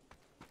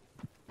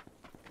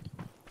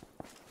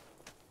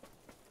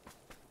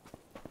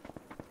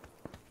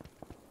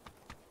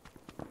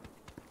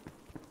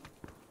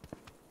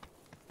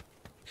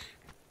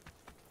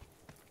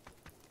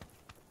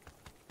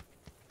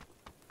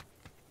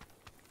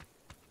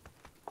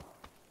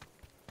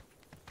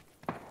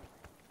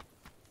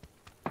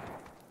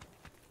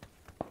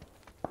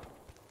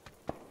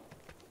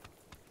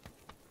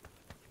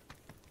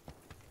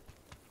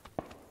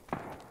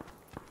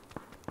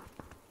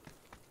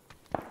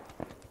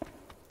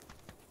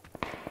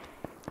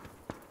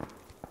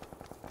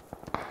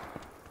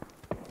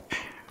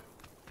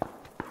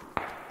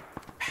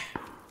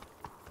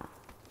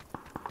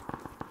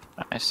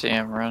 I see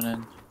him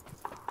running.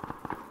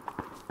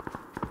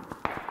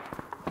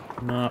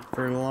 Not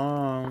for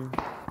long.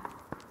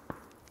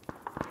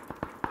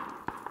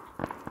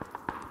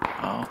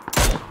 Oh.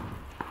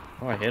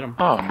 Oh, I hit him.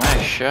 Oh,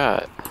 nice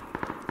shot.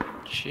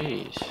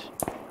 Jeez.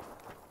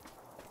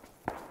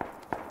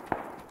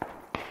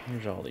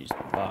 There's all these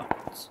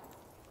bots.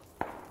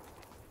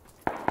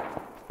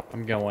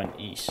 I'm going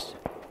east.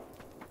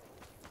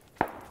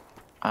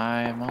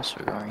 I am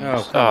also going Oh,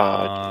 east. come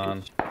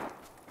on. Jeez.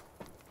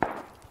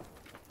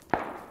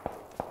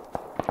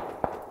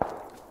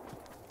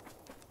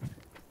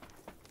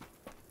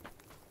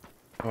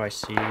 Oh, I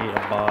see a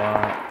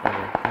bot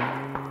over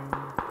here.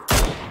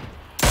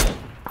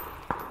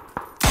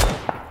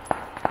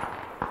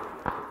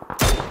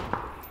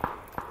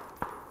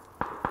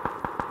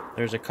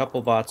 There's a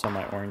couple bots on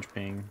my orange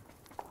ping.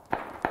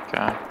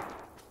 Okay.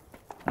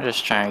 I'm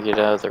just trying to get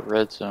out of the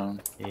red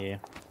zone. Yeah.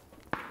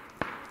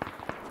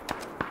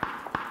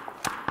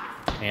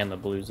 And the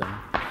blue zone.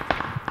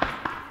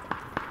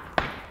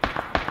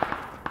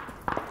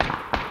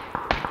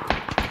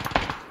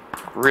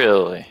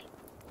 Really?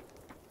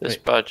 This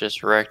Wait. bot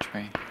just wrecked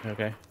me.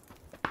 Okay.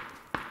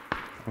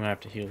 I'm gonna have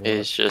to heal up.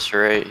 He's just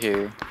right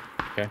here.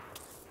 Okay.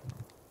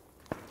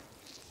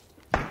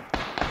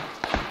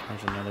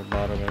 There's another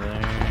bot over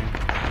there.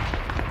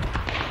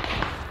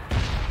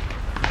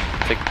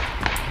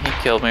 He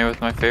killed me with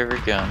my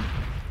favorite gun.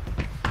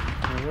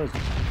 Where was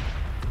it?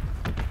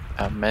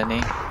 A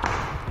mini.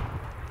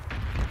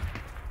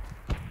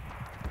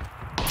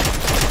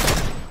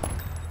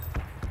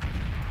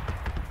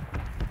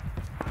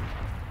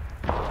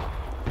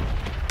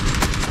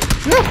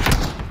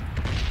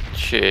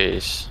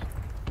 Jeez.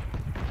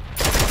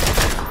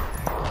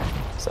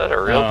 Is that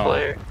a real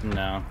player?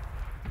 No.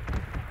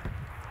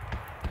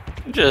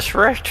 You just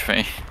wrecked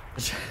me.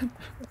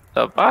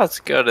 The bot's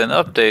got an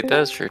update,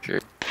 that's for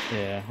sure.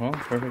 Yeah, well,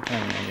 perfect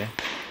timing, I guess.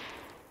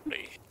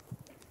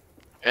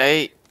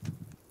 Hey.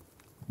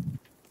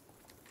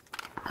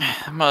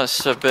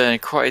 Must have been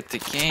quite the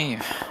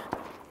game.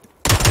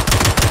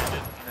 I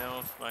didn't know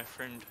if my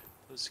friend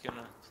was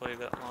gonna play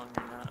that long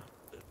or not.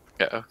 But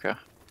Yeah, okay.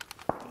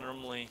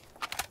 normally,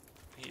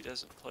 he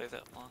doesn't play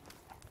that long.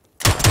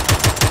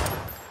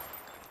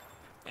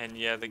 And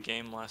yeah, the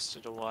game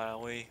lasted a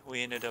while. We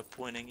ended up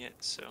winning it,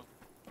 so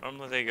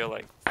normally they go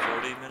like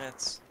 40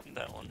 minutes.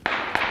 That one.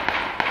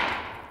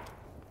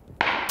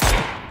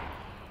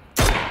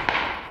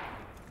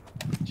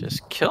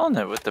 Just killing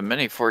it with the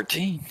Mini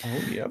 14. Oh,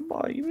 yeah,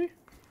 baby. You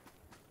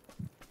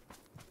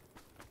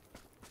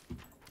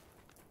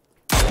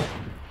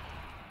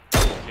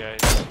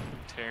guys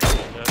tearing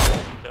it up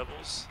in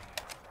doubles.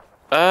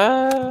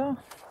 I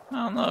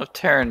don't know if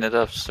tearing it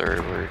up's the right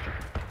word.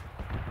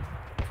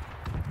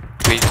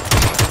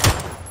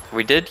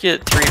 We did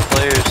get 3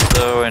 players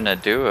though in a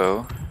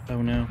duo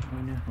Oh no, oh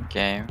no.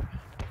 game.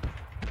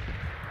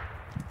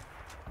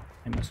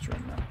 I must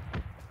run now.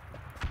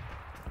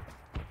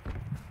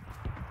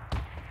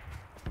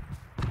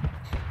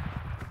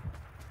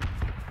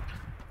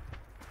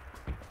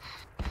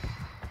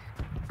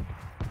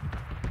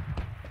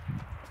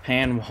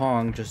 Pan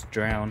Wong just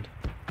drowned.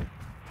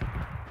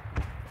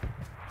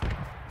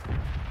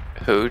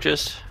 Who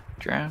just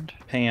drowned?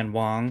 Pan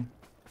Wong.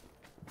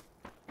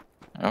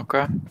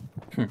 Okay.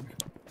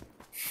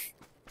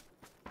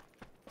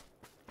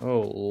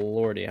 Oh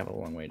lordy, I have a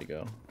long way to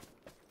go.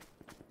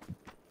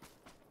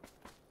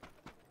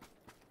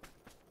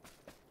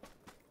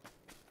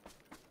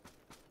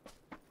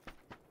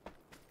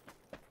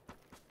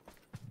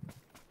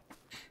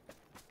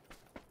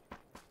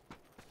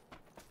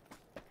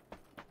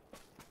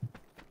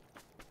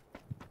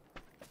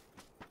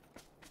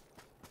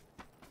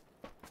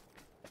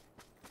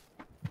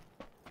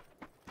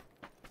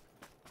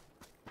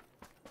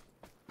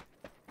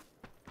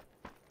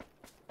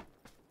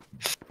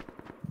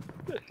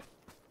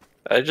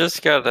 I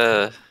just got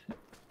a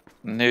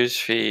news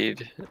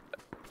feed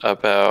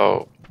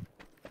about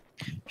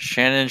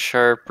Shannon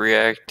Sharp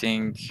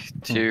reacting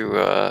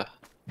to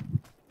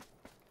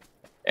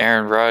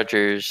Aaron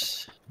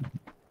Rodgers,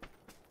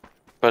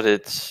 but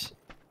it's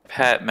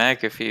Pat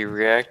McAfee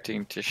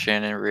reacting to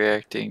Shannon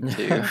reacting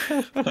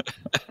to.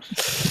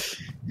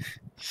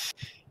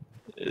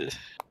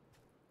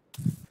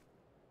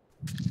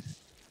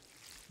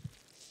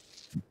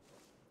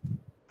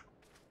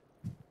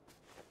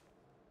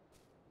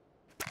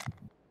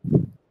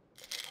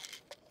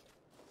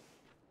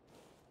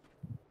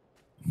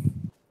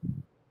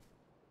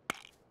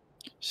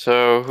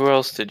 So, who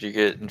else did you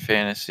get in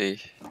fantasy?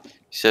 You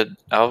said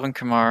Alvin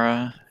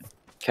Kamara,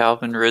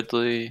 Calvin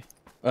Ridley.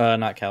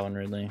 Not Calvin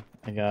Ridley.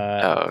 I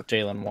got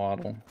Jalen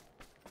Waddle.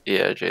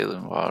 Yeah,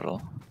 Jalen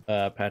Waddle.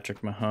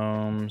 Patrick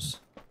Mahomes.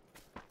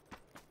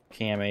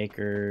 Cam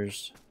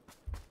Akers.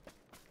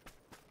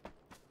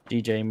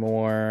 DJ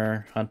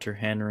Moore. Hunter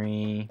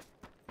Henry.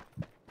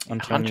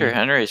 Hunter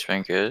Henry's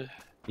been good.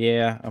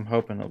 Yeah, I'm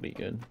hoping he'll be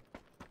good.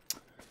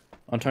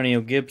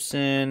 Antonio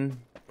Gibson.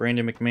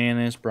 Brandon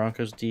McManus,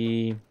 Broncos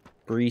D,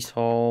 Breece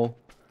Hall,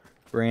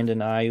 Brandon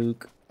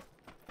Ayuk,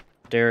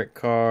 Derek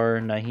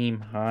Carr,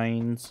 Naheem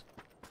Hines,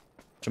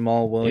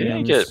 Jamal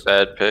Williams. You didn't get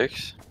bad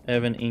picks.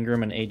 Evan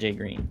Ingram, and AJ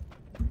Green.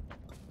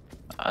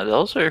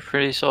 Those are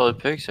pretty solid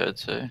picks, I'd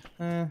say.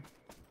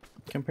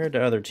 Compared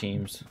to other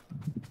teams,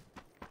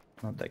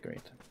 not that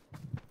great.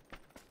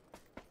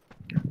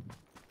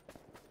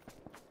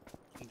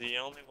 The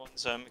only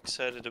ones I'm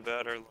excited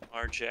about are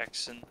Lamar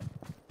Jackson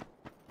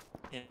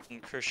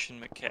and Christian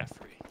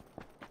McCaffrey.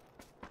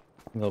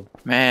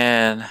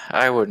 Man,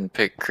 I wouldn't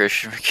pick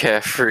Christian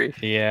McCaffrey.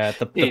 Yeah,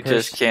 he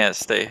just can't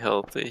stay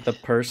healthy. The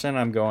person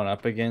I'm going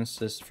up against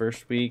this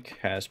first week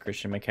has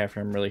Christian McCaffrey.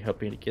 I'm really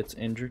hoping he gets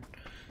injured.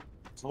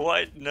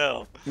 What?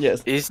 No.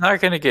 Yes. He's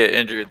not going to get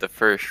injured the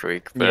first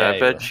week, but yeah, I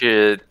bet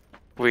you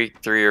week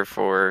 3 or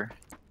 4.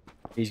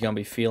 He's going to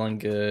be feeling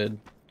good.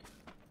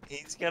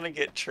 He's going to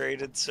get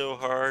traded so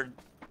hard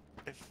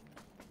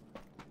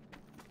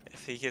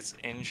if he gets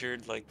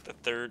injured like the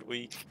 3rd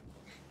week.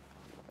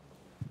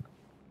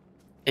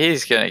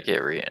 He's going to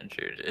get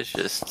re-injured. It's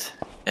just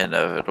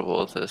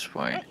inevitable at this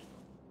point.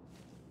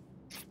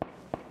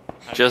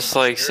 Just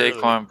like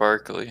Saquon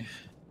Barkley.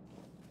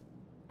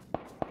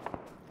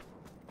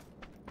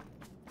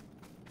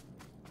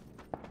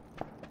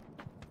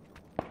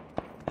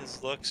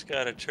 His luck's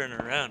got to turn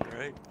around,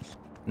 right?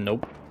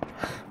 Nope.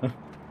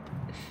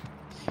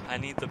 I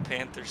need the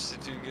Panthers to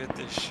do good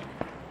this year.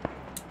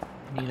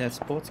 You need that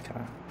sports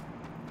car.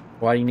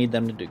 Why do you need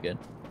them to do good?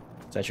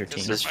 Is that your team?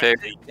 It's his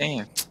favorite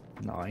team.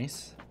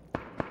 Nice.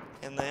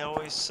 And they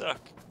always suck.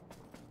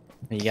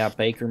 You got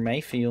Baker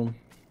Mayfield.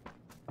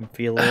 I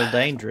feel a little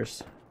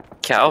dangerous.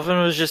 Calvin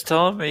was just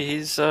telling me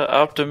he's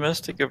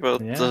optimistic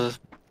about Yeah.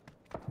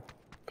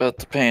 the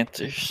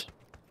Panthers.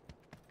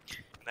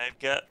 They've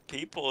got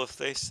people if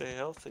they stay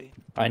healthy.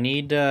 I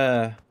need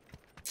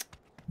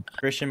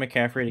Christian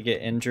McCaffrey to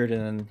get injured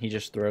and then he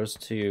just throws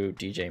to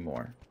DJ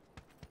Moore.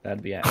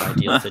 That'd be an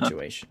ideal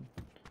situation.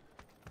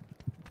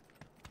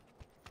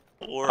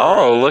 Or,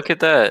 Oh, look at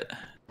that.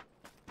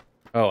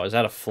 Oh, is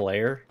that a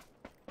flare?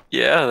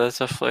 Yeah,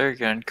 that's a flare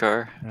gun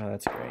car. Oh,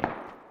 that's great.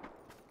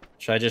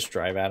 Should I just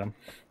drive at him?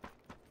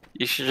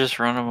 You should just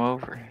run him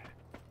over.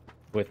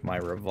 With my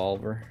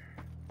revolver?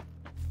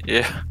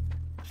 Yeah.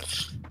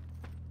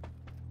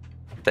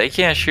 They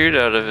can't shoot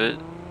out of it.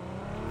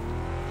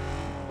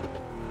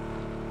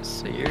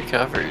 So you're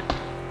covered.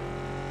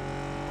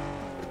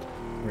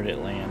 Where'd it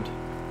land?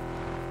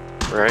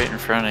 Right in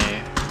front of you.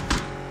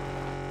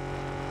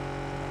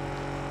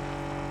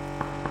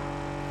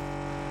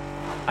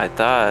 I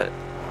thought.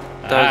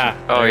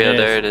 Oh yeah,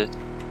 there it is.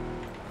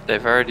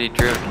 They've already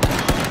driven it.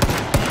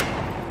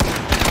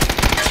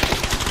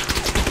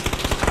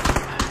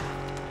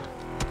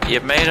 You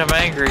made him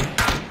angry.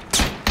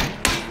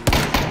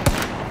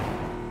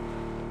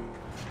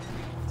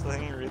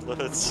 Thing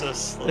reloads so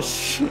slow.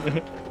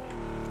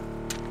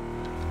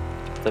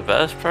 The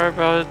best part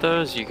about it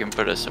though is you can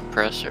put a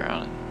suppressor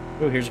on it.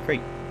 Oh, here's a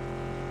crate.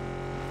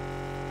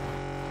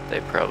 They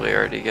probably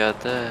already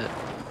got that.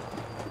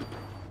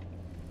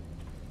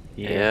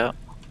 Yeah.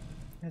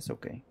 That's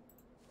okay.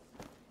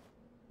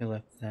 I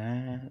left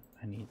that.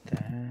 I need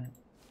that.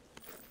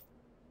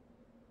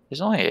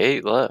 There's only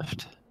 8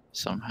 left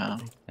somehow.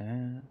 Take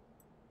that.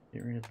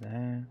 Get rid of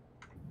that.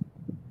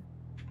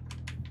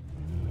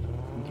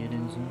 Get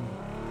in zone.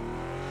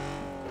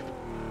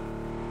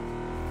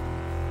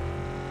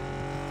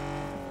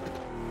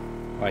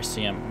 Oh, I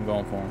see him. I'm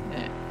going for him.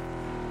 Yeah.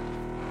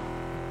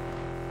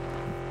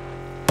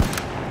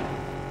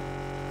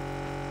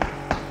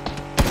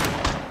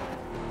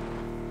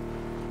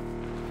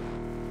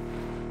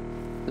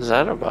 Is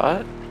that a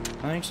bot?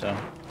 I think so.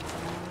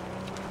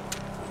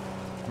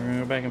 We're gonna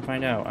go back and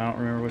find out. I don't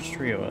remember which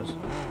tree it was.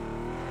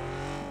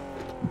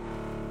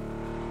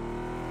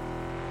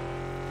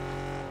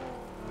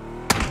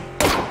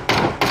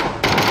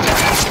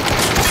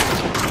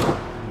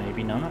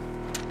 Maybe not.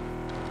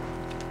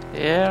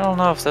 Yeah, I don't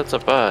know if that's a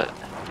bot.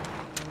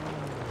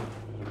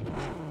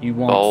 You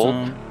want Bold.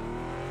 some?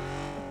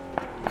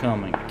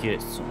 Come and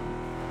get some.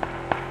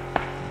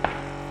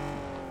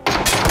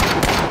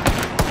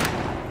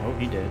 Oh,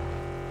 he did.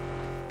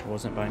 It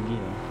wasn't by me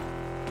though.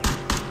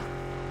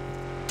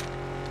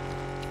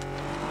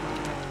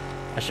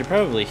 I should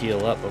probably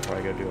heal up before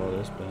I go do all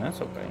this, but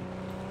that's okay.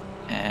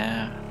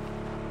 Yeah.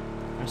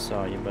 I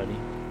saw you, buddy.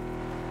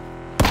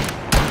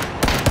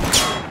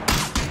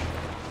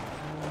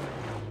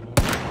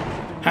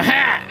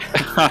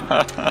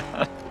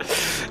 Ha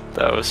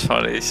That was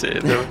funny seeing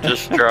them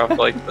just drop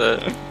like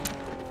that.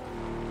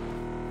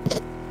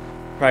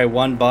 Probably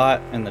one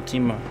bot and the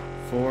team of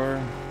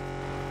 4.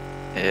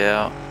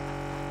 Yeah.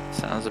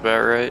 Sounds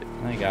about right.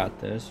 I got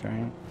this,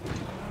 right?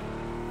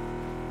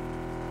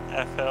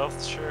 Half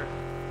health, sure.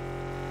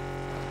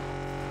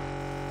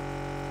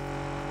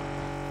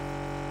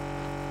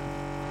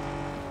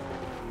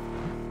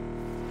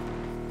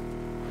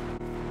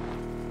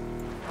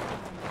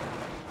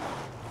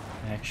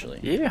 Actually,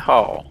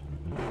 Yeehaw.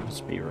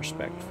 let's be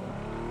respectful.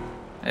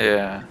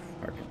 Yeah.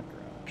 Park in the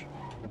garage.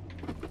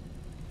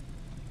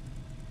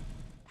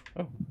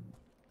 Oh,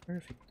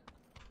 perfect.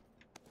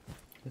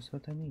 That's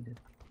what I needed.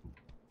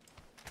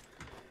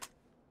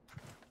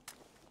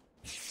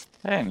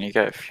 Hey, and you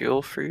got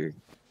fuel for your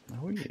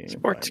Oh yeah.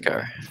 sports buddy.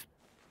 car. I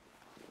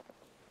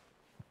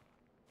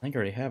think I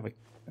already have a.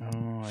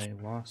 Oh, I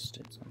lost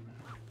it somehow.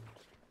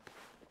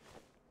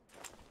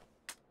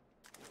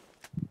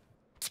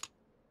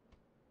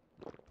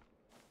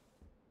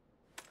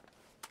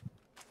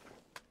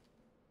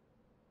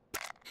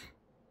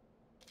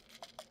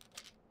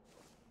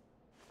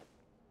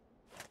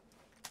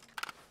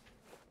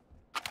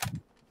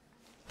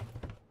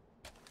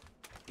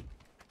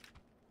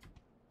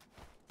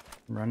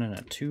 Running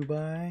a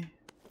 2x.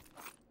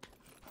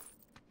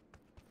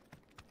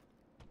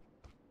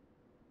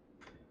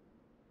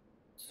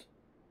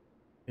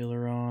 Fill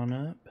her on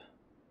up.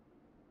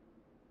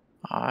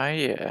 Ah,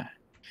 yeah.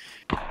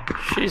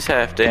 She's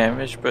half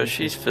damaged, but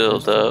she's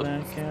filled Pistol up.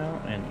 Back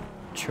out and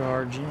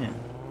charge in.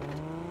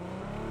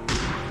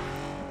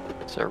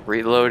 It's a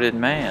reloaded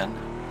man.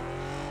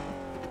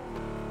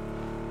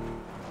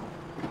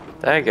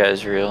 That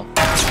guy's real.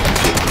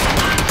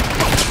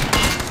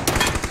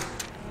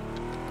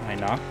 I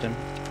knocked him.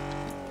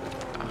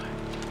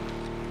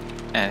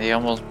 And he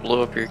almost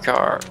blew up your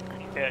car.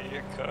 Yeah,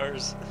 your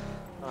car's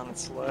on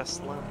its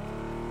last limb.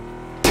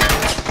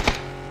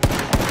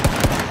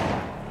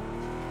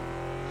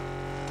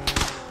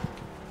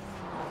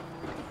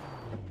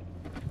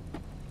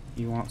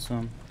 You want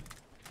some?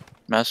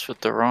 Mess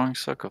with the wrong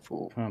sucker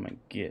fool. Come and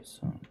get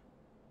some.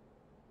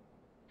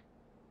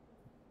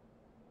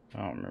 I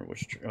don't remember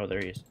which tree. Oh, there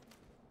he is.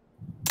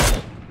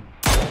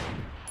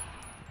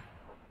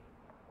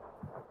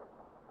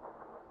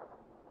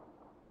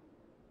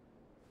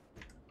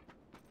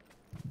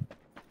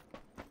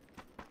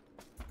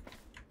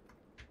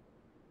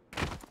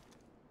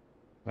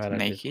 Glad I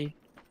Sneaky.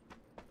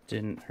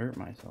 didn't hurt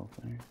myself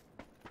there.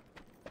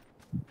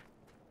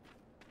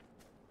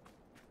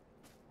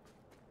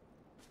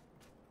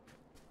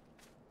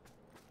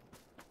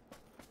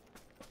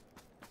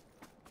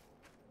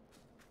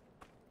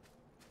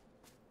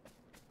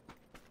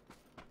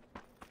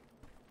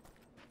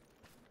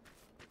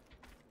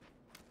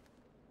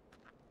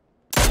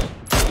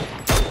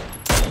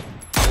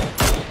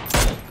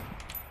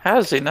 How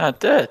is he not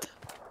dead?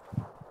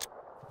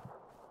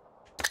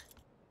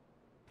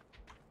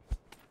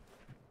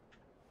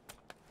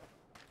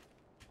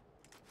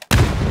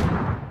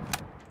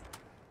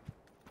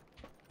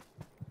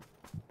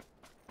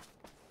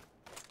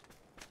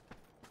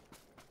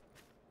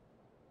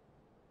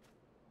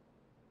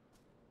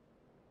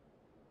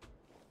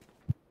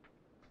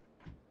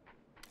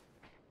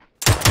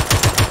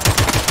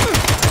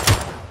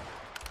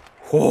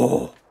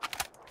 Whoa!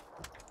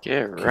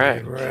 Get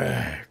wrecked. Get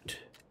wrecked.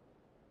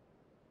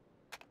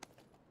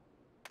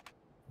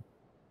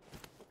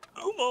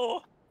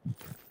 Umo.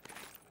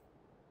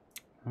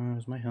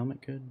 Is my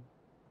helmet good?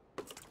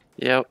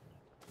 Yep.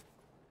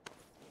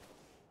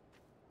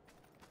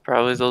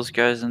 Probably those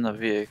guys in the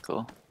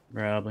vehicle.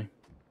 Probably.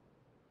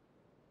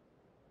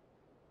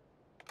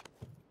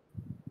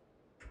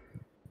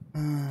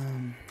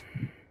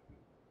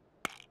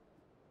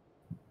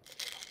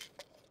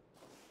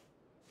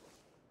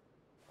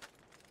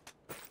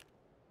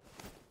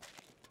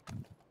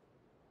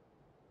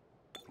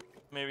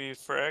 Maybe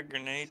frag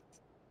grenade.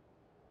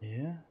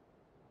 Yeah.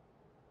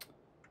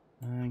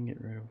 I can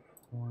get rid of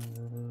one of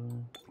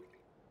those.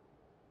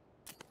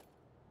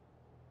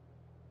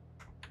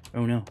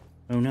 Oh no.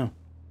 Oh no.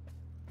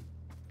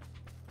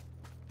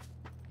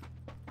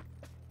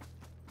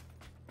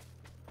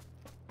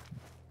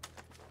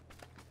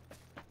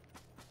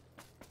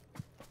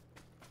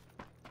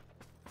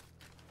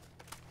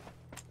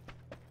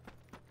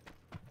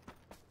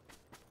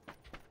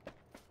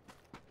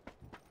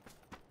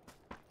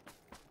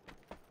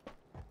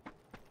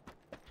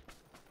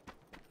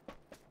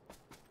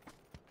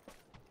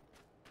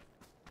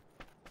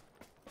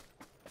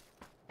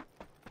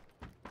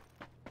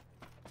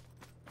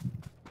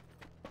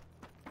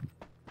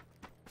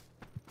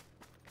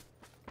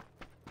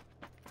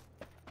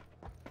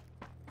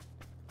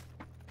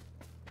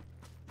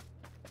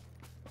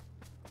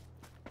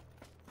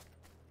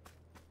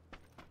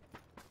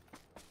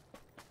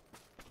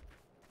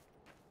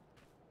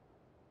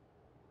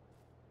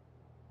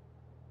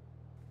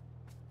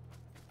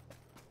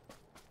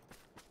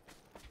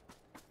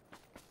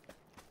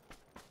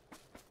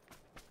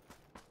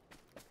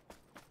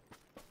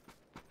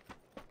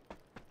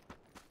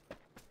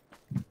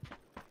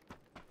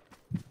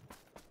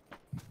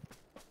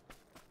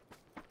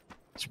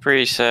 It's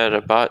pretty sad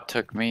a bot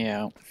took me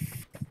out.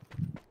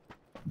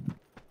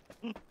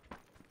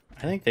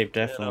 I think they've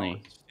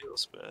definitely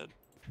Feels bad.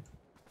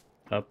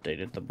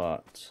 updated the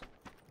bots.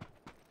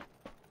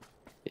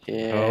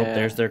 Yeah. Oh,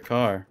 there's their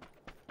car.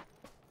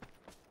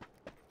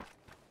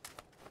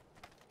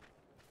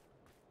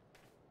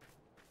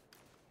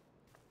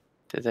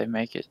 Did they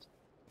make it?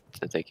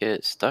 Did they get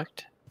it stuck?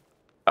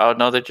 Oh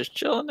no, they're just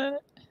chilling in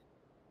it.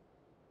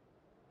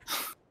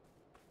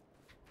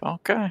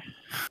 Okay.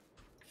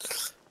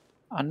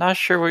 I'm not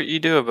sure what you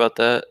do about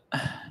that.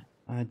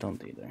 I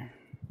don't either.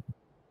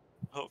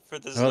 Hope for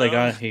the Oh, they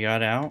zone. he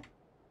got out.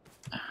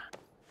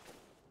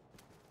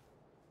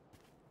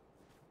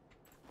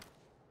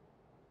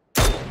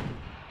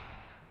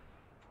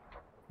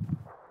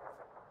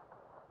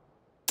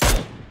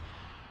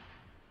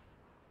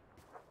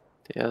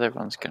 The other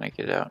one's gonna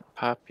get out and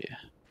pop you.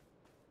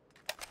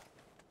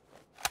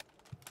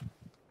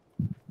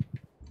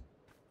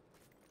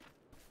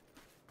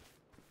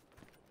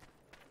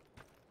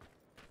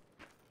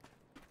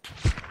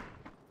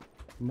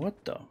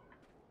 What the?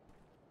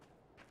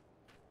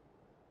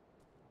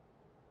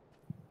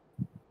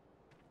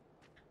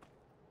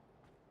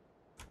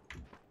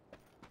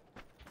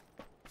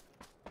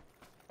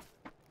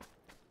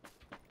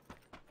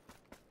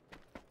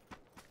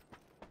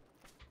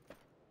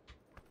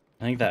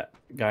 I think that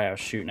guy I was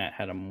shooting at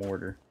had a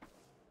mortar.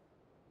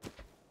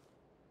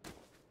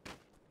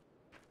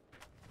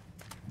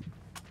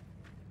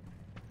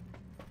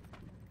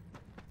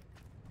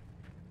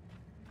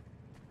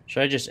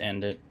 Should I just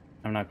end it?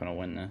 I'm not gonna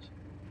win this.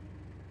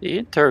 You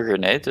can throw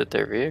grenades at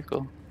their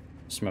vehicle.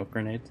 Smoke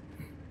grenades?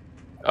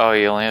 Oh,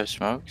 you only have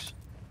smokes?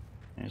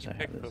 Yes, I have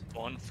Picked this. up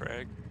one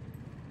frag.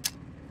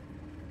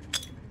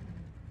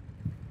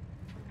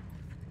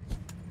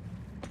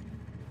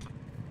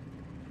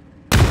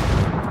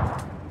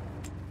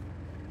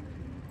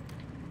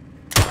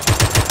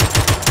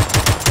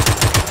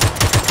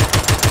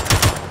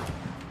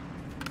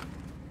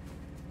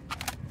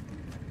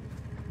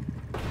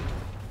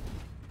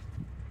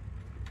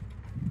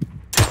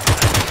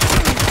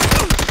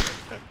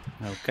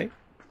 Okay.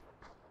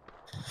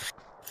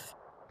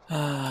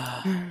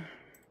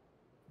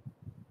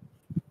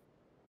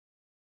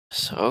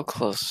 So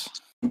close.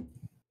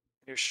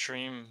 Your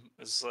stream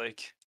is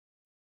like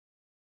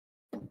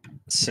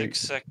 6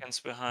 seconds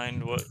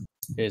behind what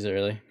Is it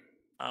really?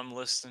 I'm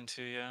listening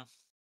to, yeah.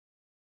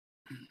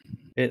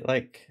 It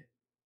like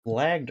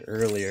lagged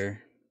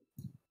earlier.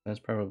 That's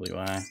probably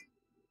why.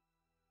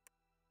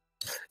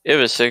 It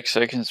was 6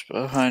 seconds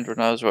behind when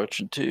I was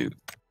watching too.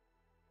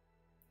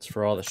 It's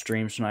for all the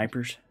stream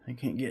snipers. They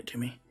can't get to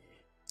me.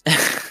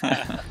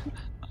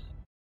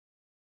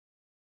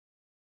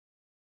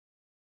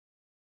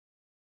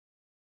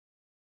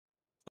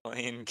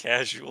 Playing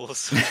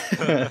casuals.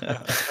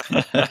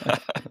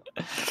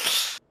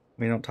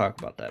 We don't talk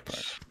about that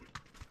part.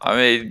 I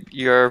mean,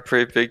 you're a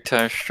pretty big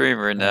time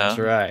streamer now. That's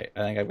right. I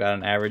think I've got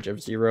an average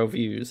of 0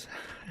 views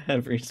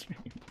every stream.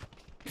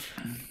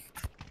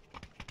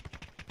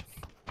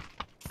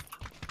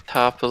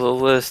 Top of the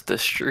list, the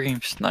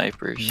stream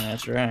snipers.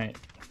 That's right.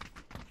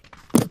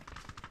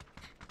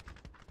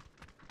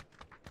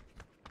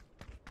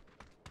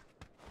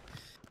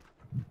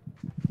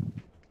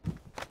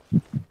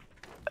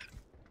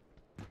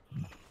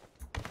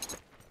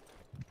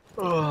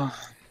 Oh.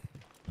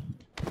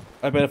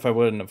 I bet if I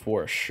wouldn't have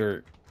wore a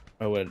shirt,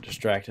 I would have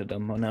distracted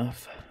them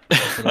enough.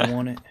 That's what I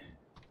wanted.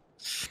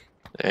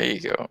 There you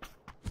go.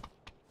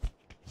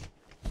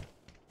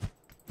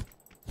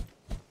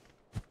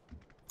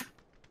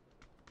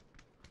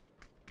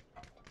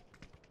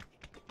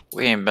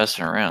 We ain't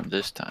messing around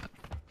this time.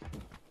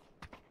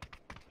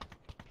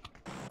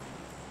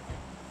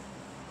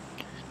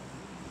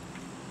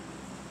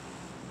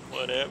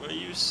 Whatever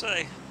you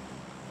say.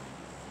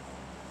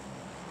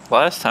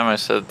 Last time I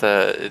said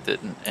that, it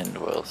didn't end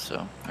well,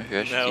 so maybe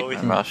I should keep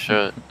my mouth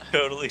shut.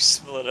 Totally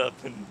split up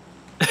and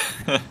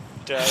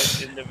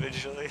died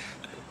individually.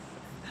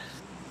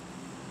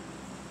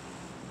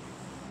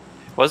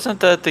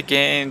 Wasn't that the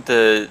game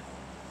that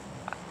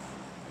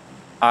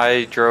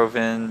I drove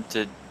in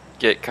to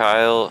get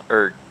Kyle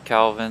or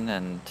Calvin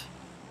and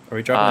Are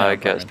we dropping I in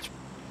guess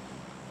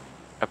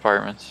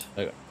apartments?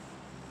 Okay.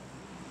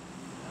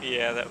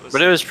 Yeah, that was.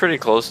 But it was pretty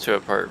close to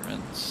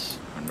apartments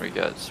when we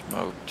got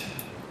smoked.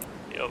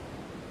 Yep.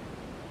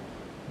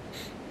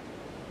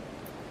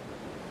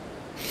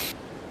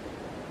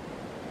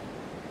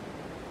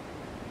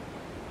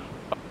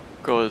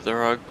 Go to the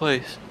wrong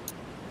place.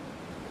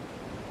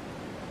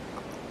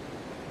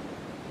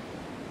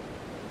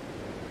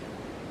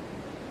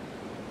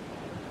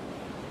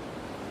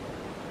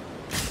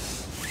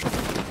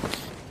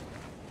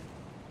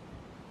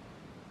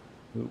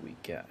 Who we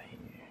got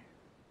here?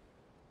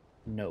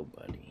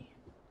 Nobody.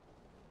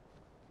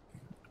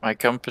 My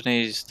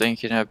company's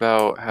thinking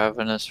about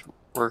having us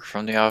work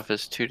from the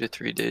office 2 to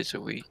 3 days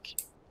a week.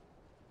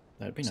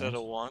 That'd be Instead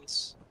nice. of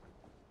once.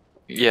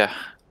 Yeah.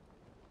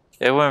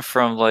 It went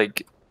from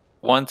like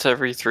once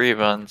every 3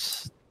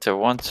 months to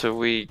once a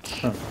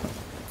week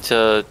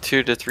to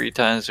 2 to 3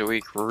 times a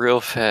week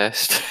real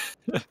fast.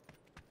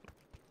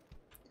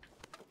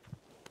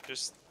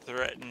 Just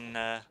threaten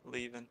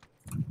leaving.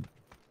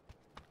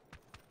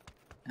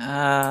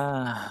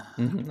 Ah.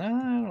 I don't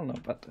know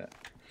about that.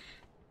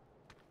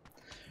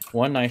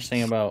 One nice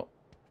thing about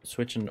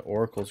switching to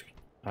Oracle's,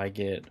 I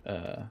get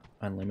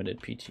unlimited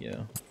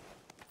PTO.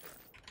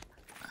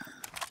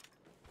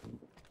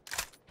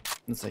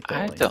 It's like the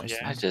I only don't. nice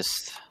I thing.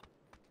 just.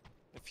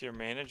 If your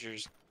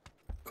manager's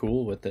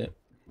Cool with it.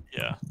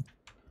 yeah.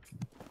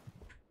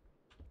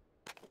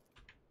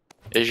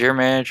 Is your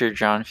manager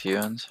John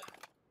Fewens?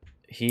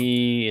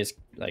 He is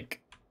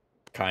like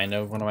kind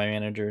of one of my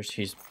managers.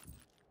 He's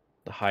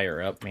the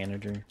higher up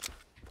manager.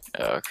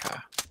 Okay.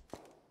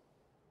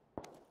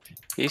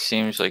 He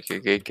seems like a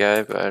good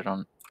guy, but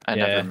I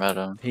Yeah, never met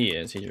him. He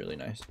is. He's really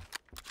nice.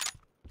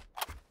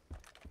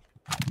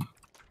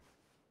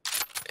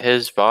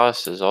 His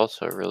boss is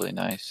also really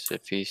nice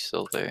if he's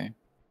still there.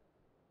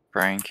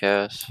 Brian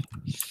Cass.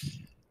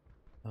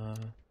 Are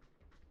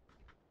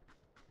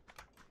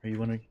you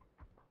one of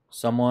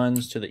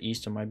someone's to the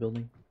east of my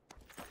building?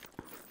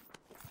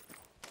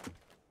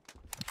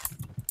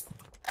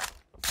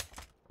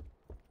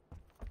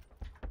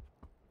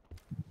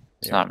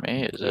 It's not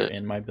me, is They're it?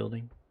 in my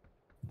building.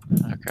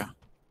 Okay.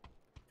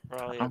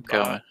 Probably I'm a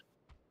coming. bot.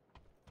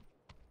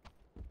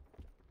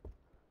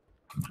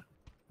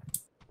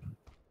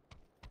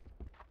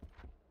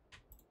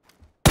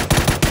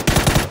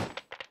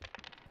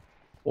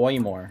 Way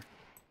more.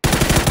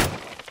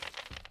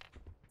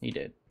 He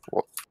did.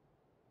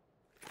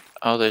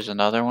 Oh, there's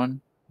another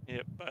one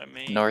Yep, by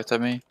me. north of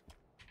me.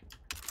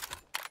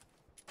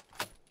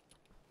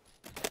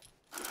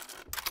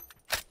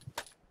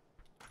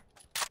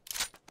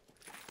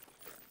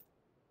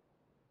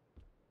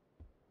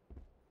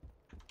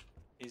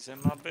 He's in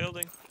my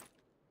building.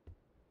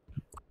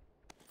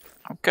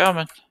 I'm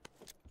coming.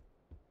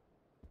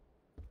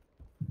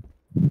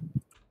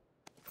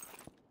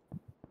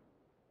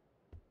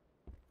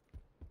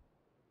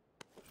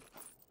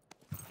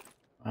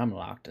 I'm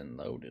locked and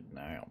loaded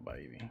now,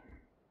 baby.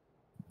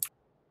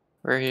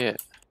 Where he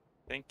at?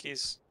 I think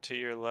he's to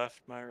your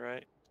left, my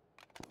right.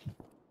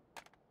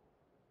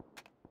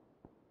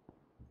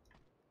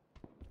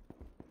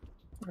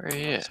 Where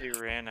he at? He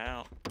ran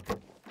out.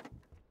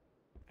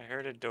 I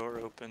heard a door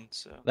open,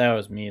 so. That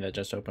was me that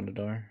just opened the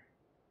door.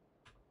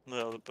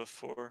 Well,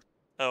 before.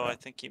 Oh, I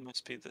think he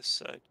must be this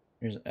side.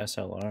 Here's an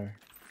SLR.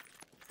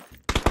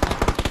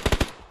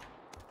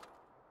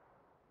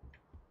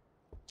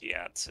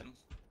 Yeah, it's him.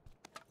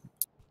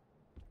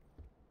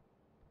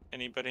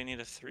 Anybody need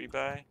a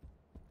 3x?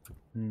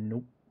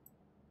 Nope.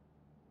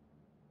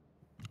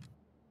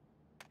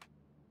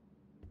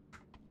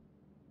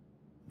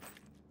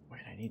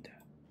 Wait, I need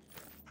that.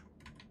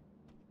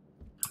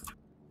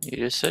 You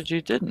just said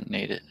you didn't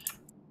need it.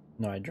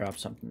 No, I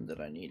dropped something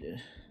that I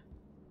needed.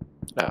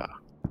 Oh.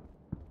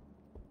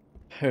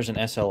 There's an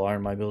SLR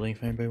in my building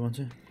if anybody wants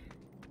it.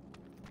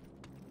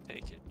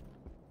 Take it.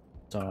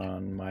 It's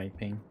on my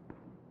ping.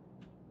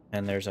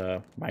 And there's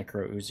a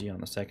micro Uzi on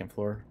the second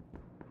floor.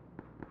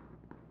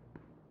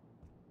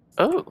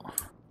 Oh.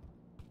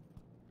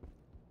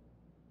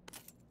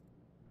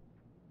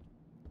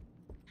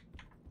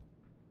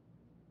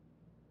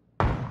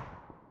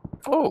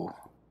 Oh.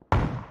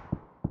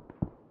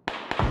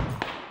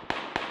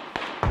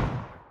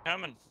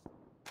 Coming.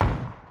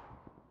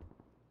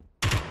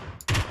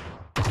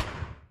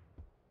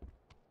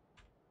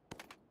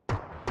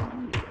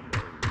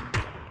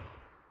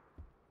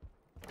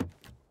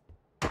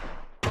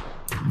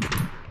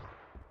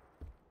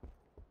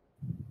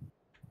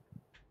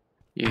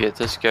 You get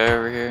this guy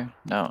over here?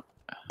 No.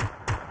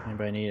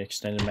 Anybody need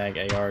extended mag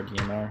AR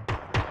DMR?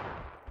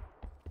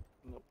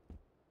 Nope.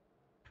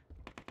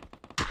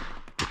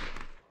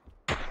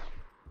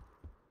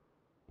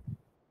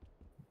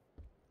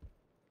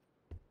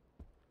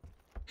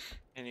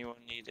 Anyone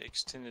need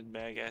extended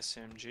mag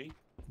SMG?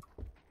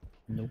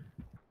 Nope.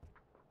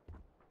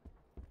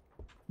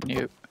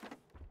 Nope.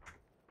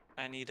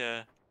 I need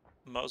a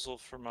muzzle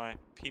for my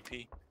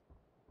PP.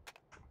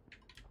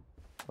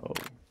 Oh.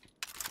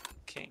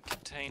 Can't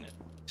contain it.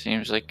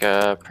 Seems like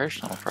a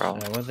personal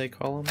problem. What do they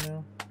call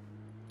them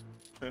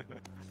now?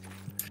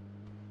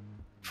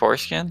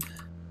 Foreskin?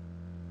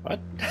 What?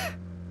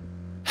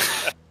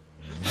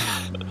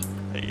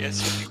 I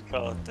guess you could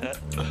call it that.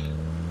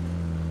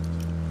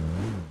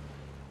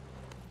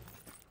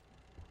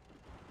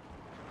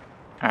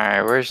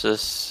 Alright, where's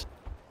this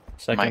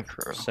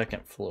micro?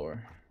 Second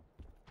floor.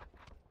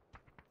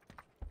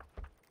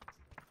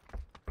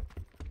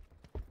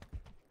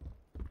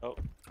 Oh,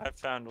 I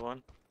found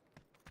one.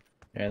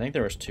 Yeah, I think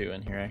there was two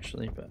in here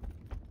actually, but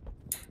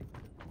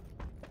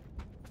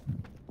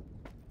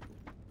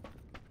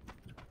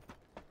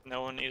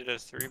No one needed a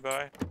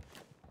 3x?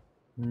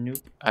 nope.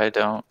 I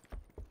don't.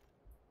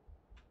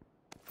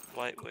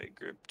 Lightweight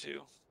grip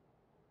too.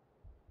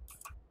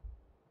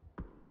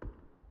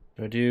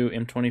 Do I do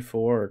M24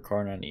 or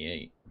Car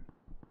 98?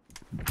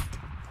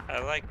 I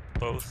like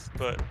both,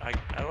 but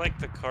I like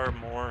the car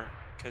more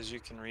because you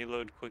can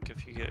reload quick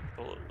if you get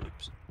bullet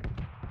loops.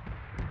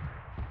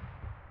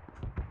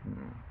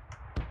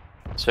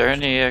 Is there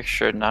any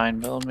extra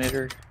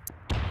 9mm?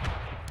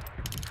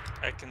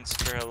 I can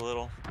spare a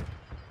little.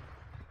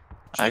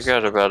 I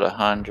got about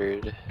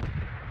 100.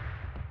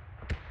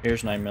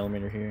 Here's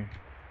 9mm here.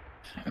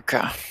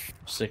 Okay.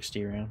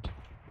 60 rounds.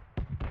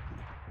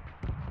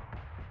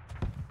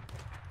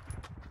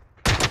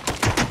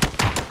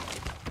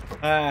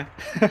 Ah.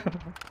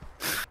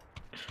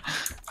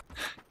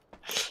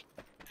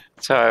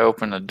 That's how I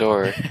open the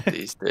door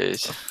these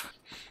days.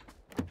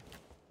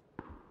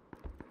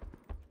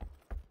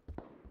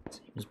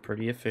 Seems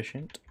pretty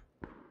efficient.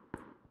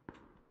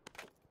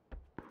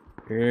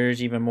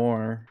 Here's even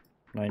more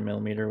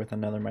 9mm with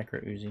another micro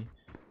Uzi.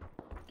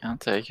 I'll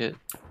take it.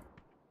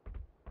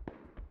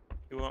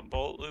 You want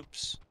bullet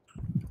loops?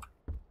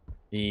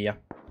 Yeah.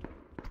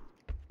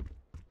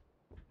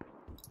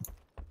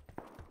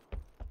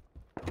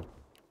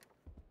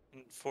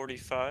 And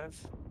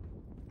 45?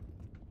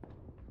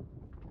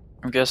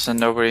 I'm guessing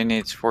nobody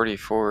needs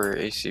 44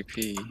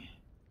 ACP.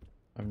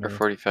 Or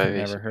 45 I've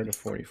never ACP. heard of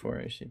 44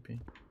 ACP.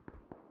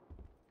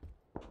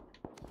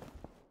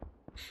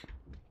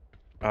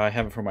 I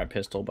have it for my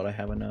pistol, but I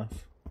have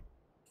enough.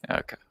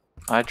 Okay.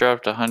 I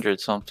dropped 100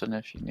 something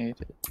if you need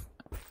it.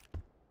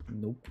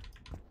 Nope.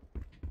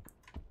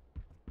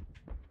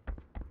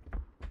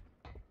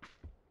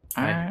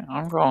 Alright,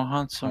 I'm gonna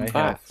hunt some I have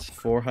bats.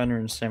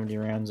 470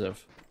 rounds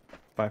of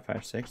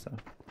 5.56 though.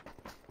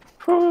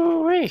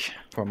 Hoo-wee.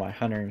 For my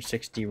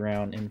 160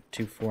 round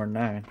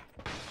M249.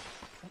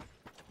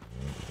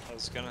 I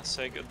was gonna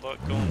say good luck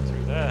going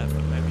through that,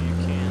 but maybe you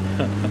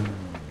can.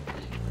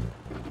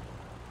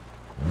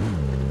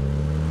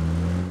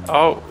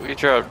 Oh, we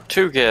dropped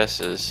 2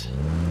 gases.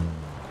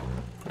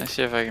 Let's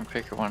see if I can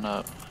pick one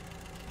up.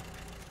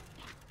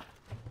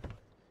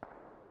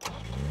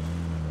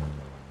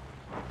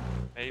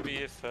 Maybe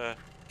if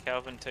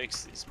Calvin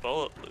takes these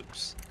bullet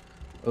loops.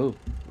 Ooh,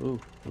 ooh,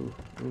 ooh,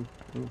 ooh,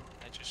 ooh.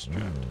 I just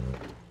dropped it.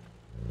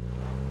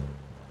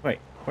 Wait,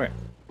 where?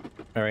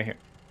 Oh, right here.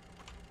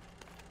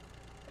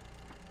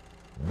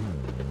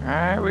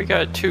 Alright, we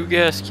got 2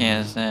 gas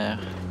cans now.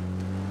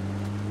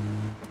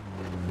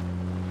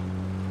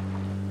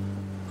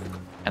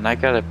 And I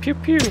got a pew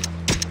pew.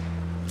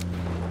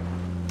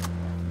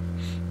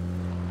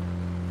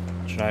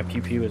 Should I have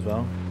pew pew as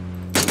well?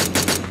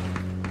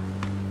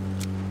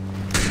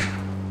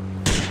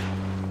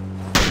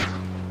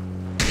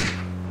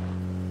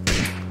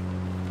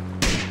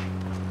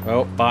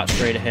 Oh, bot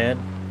straight ahead.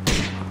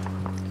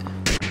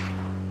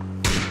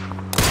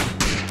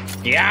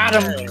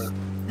 Got him!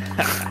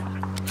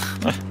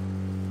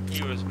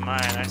 He was mine,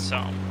 I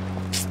saw him.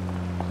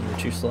 You were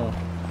too slow.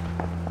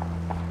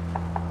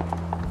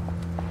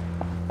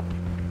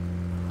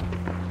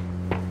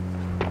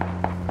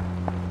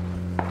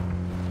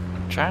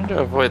 Trying to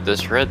avoid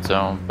this red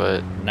zone,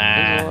 but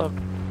Nah.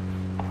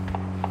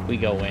 We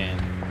go in.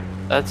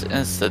 That's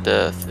insta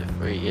death if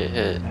we get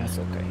hit. That's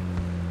okay.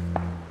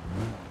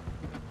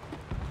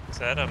 Is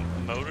that a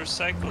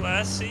motorcycle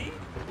I see?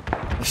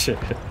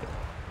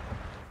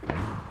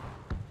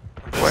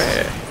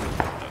 Where?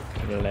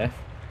 To the left,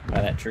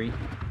 by that tree.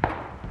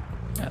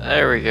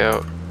 There we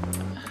go.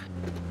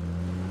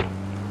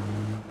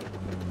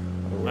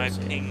 My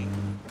ping.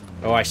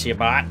 Oh, I see a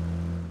bot.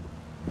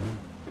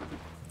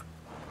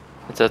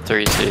 It's a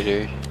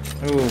 3-seater.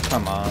 Oh,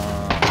 come on.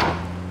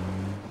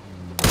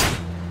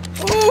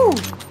 Ooh!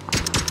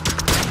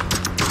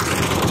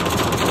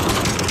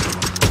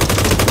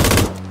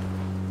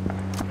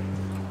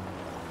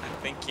 I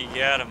think you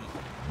got him.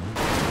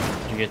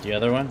 Did you get the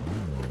other one?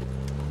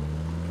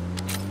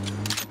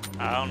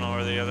 I don't know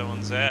where the other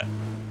one's at.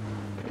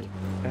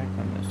 Back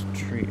on this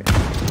tree.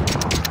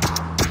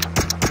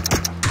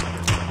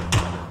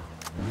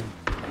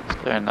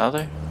 Is there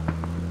another?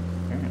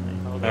 Apparently.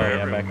 Oh, Oh, they're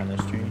yeah, back everywhere. on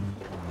this tree.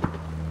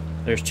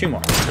 There's two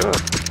more. Sure.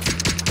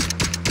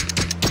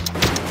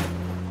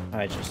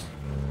 I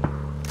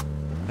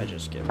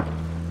just give up.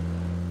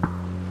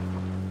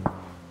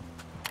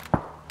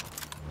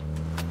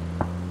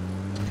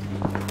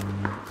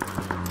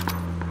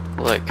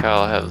 Let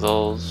Kyle have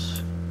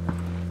those.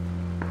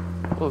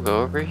 We'll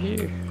go over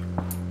here.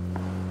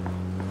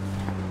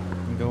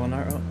 We go on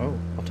our own. Oh,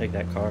 I'll take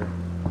that car.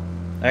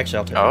 Actually,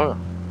 I'll take Oh, it.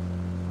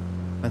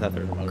 I thought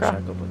there was a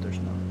motorcycle, but there's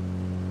not.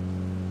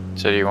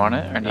 so do you want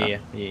it or not?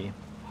 Yeah.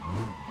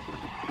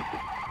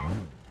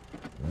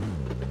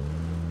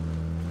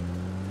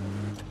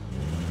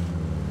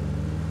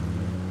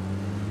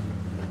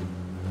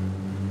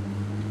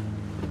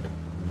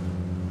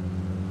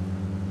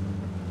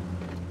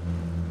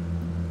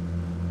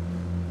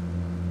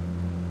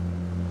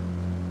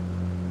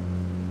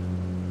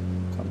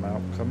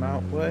 Come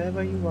out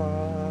wherever you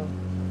are.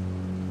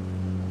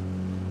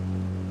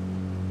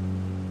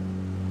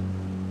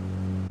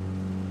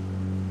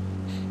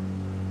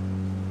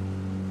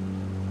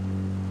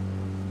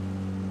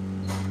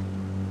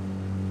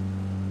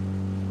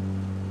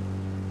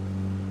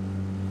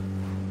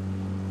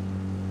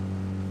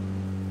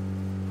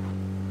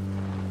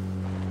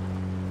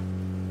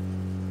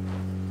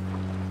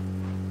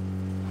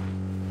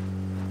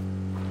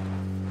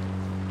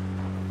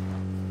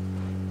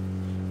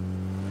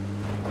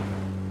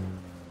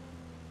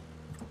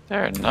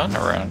 There are none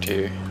around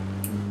here.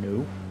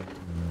 Nope.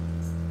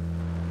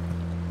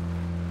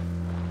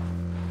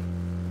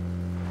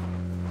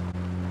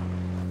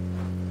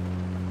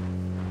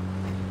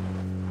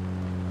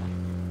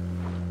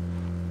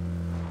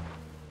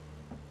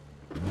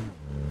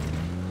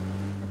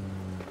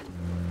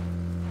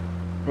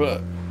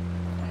 What?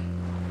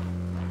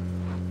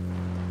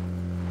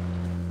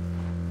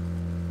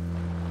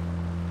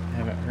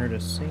 Haven't heard a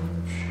single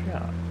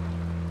shot.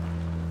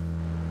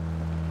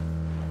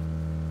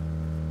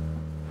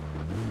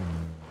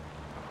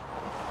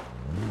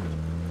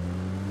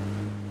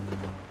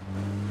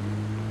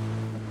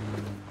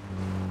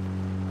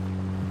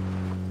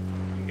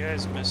 You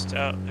guys missed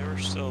out. There were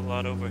still a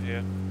lot over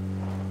here.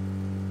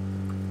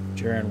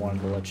 Jaren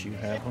wanted to let you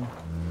have them.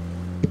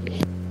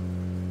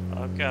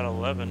 I've got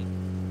 11.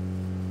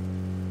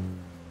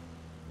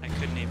 I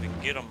couldn't even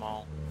get them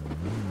all.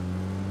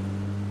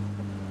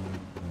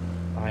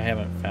 I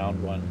haven't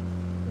found one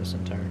this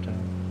entire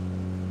time.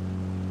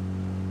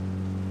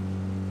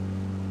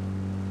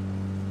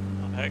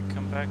 Oh, heck,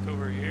 come back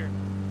over here.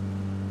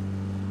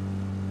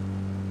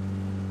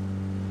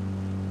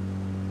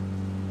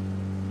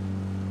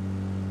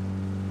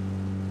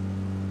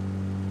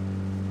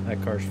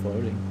 That car's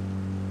floating.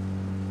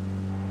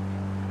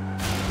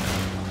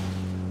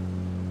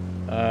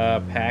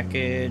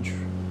 Package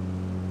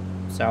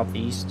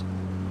southeast.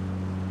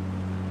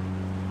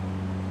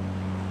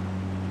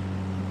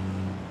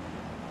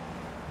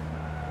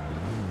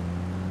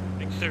 I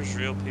think there's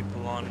real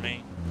people on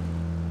me.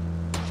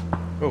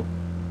 Oh,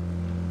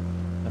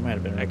 that might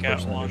have been I the got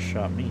person that one. just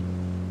shot me.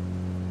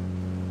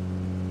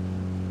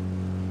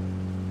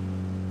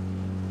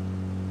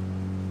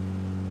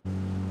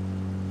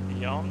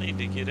 Y'all need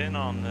to get in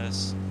on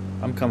this.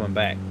 I'm coming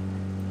back.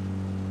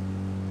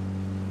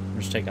 I'm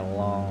just taking a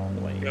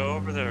long way. Go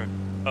over there.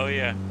 Oh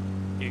yeah,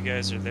 you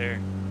guys are there.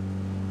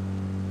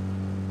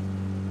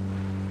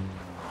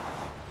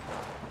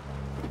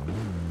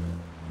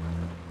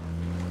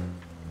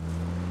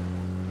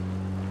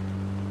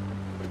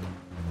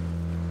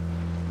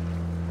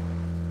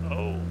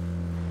 Oh.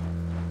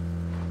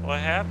 What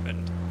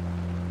happened?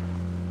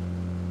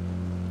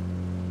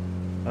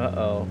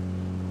 Uh-oh.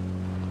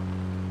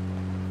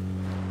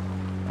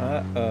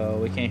 Uh-oh.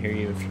 We can't hear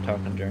you if you're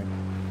talking, Jern.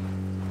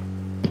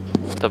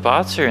 The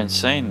bots are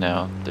insane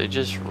now. They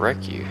just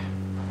wreck you.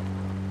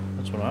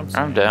 That's what I'm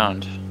saying. I'm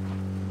downed.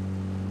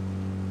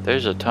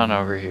 There's a ton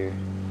over here.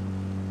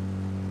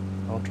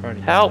 I'll try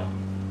to Help!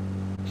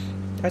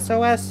 that.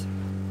 SOS!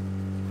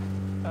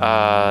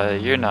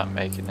 You're not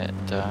making it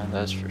done,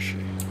 that's for sure.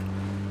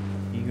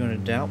 You gonna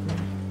doubt me?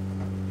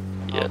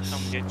 Yes. I'll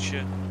come get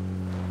you.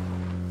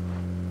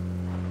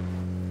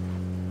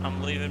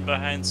 I'm leaving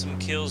behind some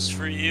kills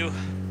for you.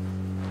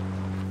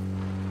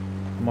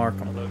 Mark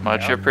them. Hello,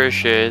 Much Cal.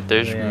 appreciated.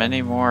 There's Yeah.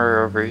 many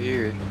more over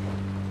here.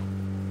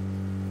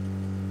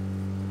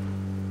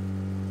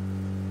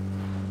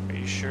 Are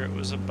you sure it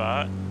was a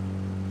bot?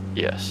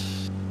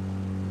 Yes.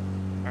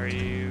 Are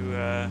you,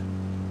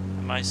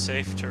 am I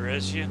safe to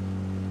res you?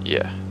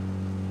 Yeah.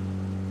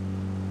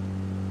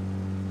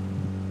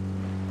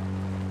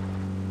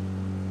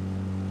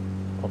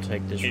 I'll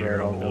take this You're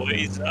road. a I'll go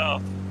ways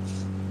off.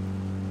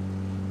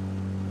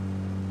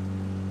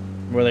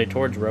 Were they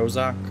towards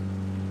Rozak?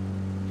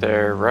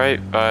 They're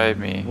right by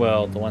me.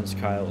 Well, the ones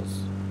Kyle's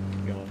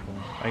going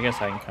for. I guess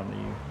I can come to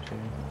you too.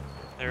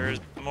 There's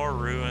more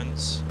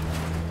ruins.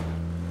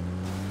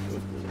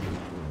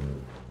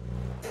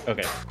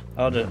 Okay,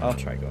 I'll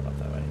try going up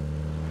that way.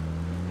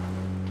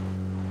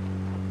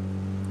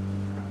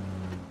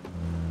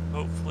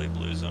 Hopefully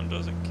Blue Zone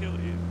doesn't kill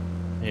you.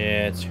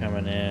 Yeah, it's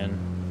coming in.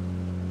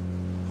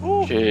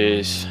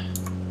 Jeez.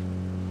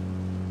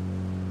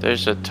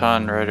 There's a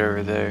ton right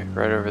over there,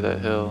 right over that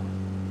hill.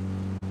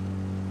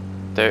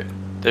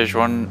 There's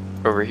one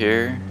over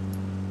here.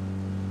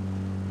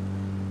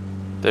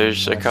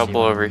 There's a I see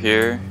couple one. over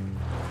here.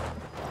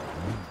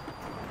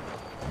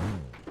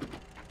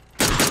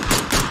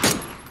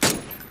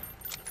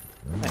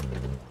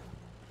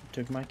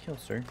 Took my kill,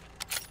 sir.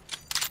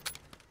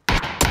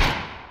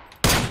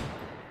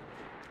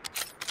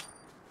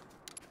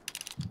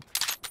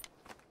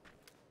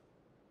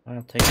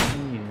 I'll take it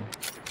from you.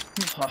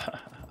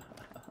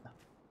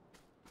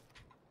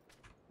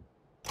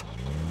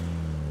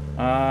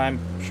 I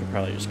should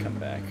probably just come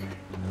back.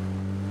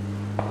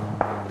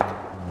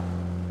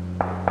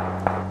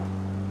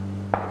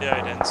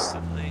 Died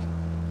instantly.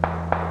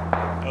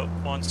 Oh,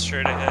 one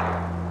straight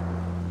ahead.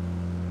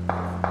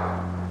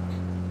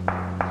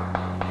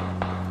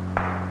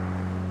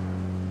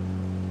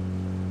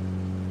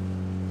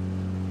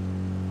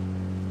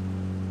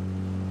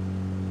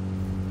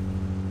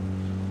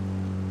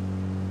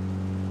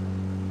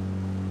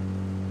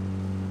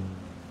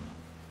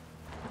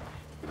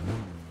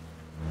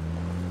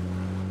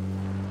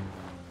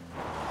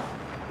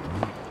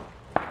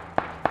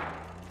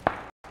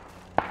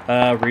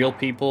 Real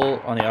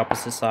people on the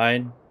opposite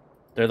side.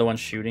 They're the ones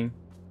shooting.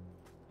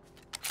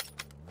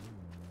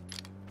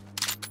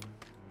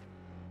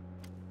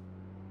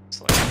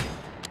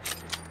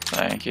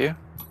 Thank you.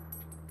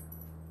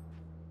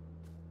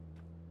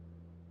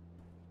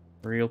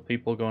 Real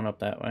people going up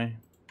that way.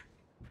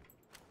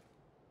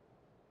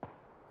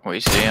 We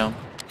see them.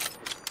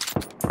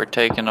 We're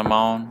taking them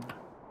on.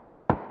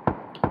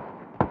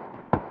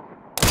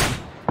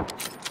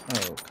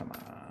 Oh, come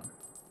on.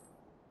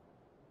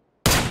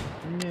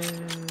 No.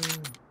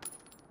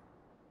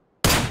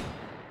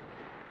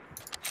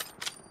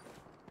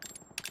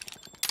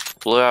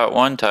 Blew out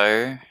one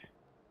tire.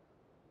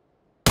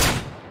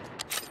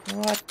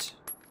 What?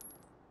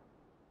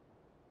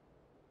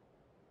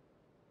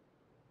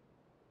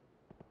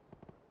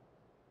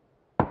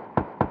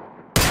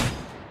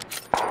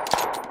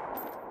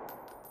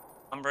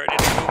 I'm ready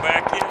to go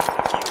back in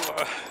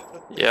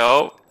if you are.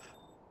 Yup.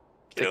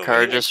 Get The over car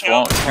here, just Cal.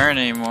 won't turn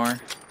anymore.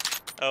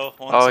 Oh,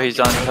 one's Oh, he's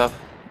the on road. top.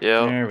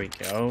 Yep. There we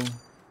go.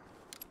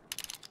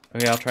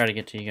 Okay, I'll try to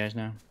get to you guys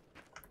now.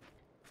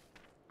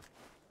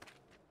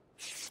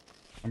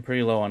 I'm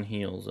pretty low on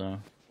heals, though.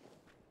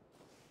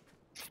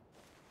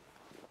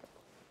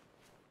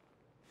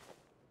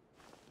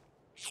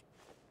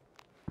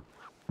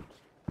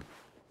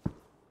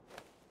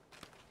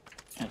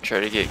 I'll try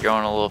to get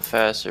going a little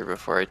faster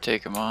before I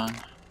take him on.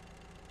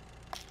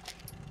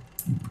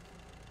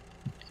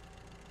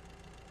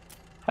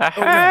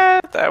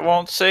 Haha, that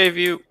won't save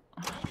you.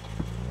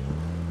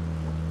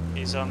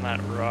 He's on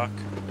that rock,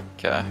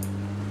 Okay.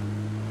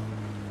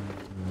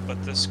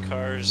 but this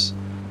car's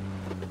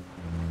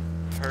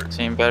hurt.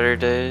 Seen better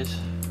days.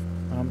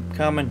 I'm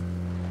coming.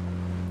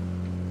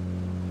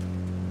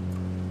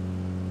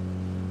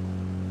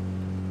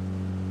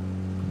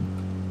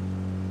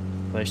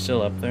 Are they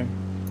still up there?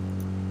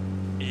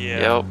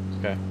 Yeah. Yep.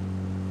 Okay.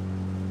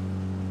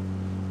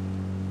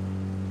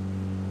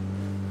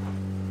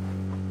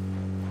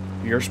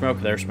 Your smoke,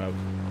 their smoke.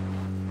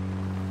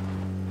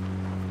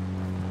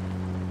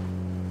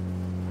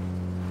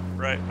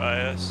 Right by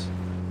us.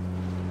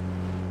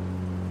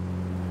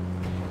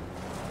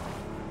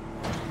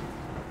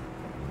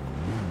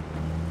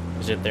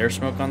 Is it their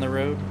smoke on the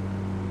road?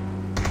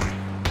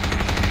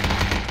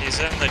 He's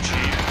in the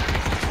Jeep.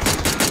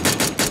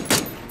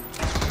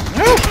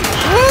 No!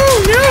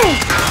 Oh no!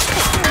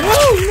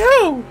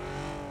 Oh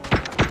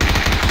no!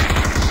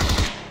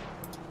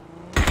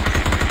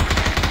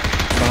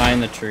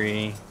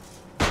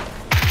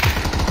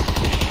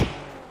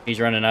 He's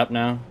running up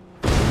now.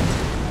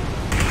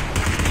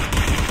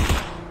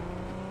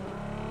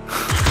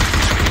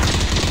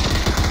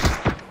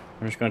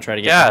 I'm just gonna try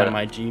to get Got behind him.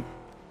 my Jeep.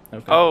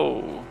 Okay.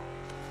 Oh.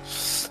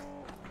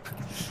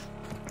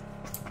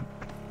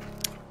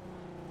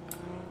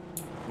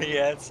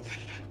 Yeah, it's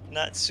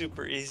not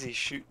super easy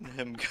shooting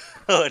him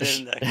going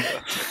in that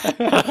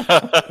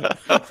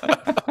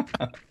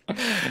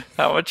car.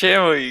 How much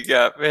ammo you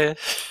got, man?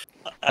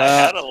 I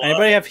had a lot.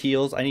 Anybody have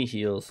heals? I need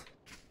heals.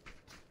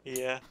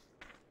 Yeah.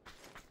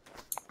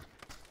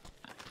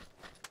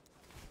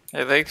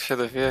 Hey, thanks for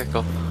the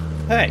vehicle.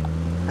 Hey.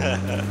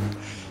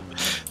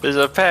 There's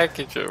a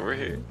package over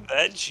here.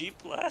 That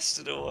Jeep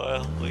lasted a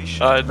while. We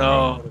should I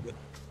know.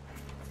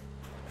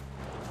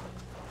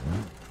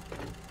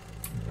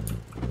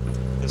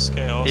 This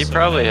guy also He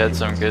probably had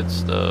some good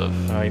stuff.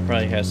 Oh, he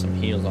probably has some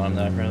heals on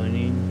that I probably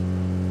need.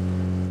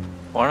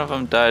 One of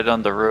them died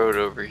on the road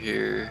over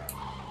here.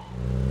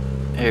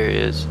 Here he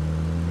is.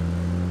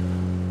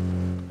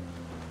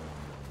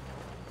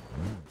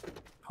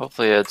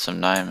 Hopefully he had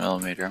some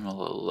 9mm. I'm a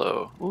little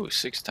low. Ooh,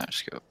 6x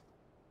scope.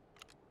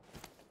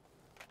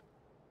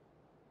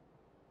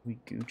 We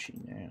Gucci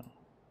now.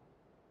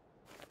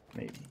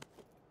 Maybe.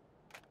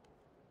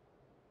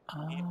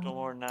 Need no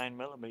more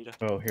 9mm.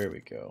 Oh, here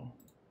we go.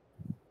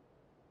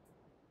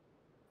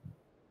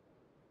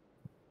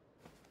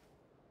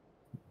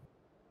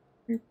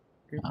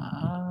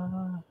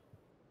 I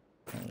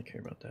don't really care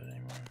about that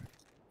anymore.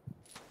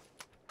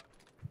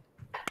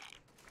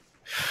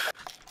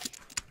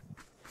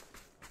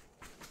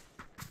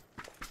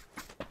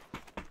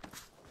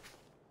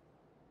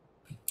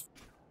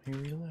 Here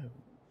reload.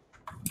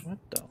 What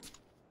the?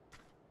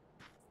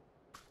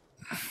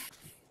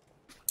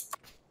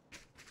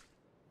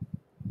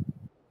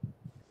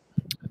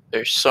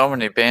 There's so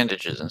many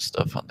bandages and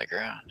stuff on the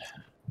ground.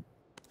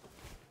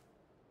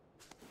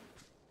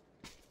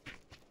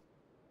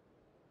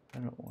 I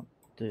don't want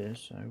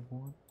this. I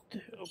want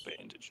this. No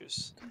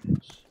bandages.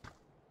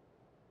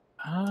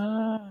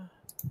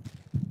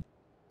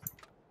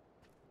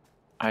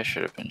 I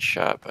should have been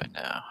shot by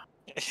now.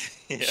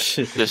 Yeah.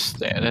 Just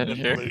standing Been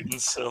here. looting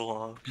so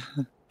long.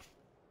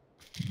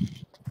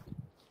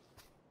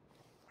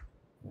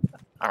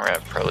 I'm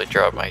gonna probably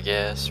drop my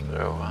gas, but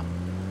oh well.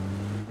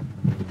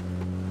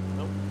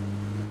 Nope.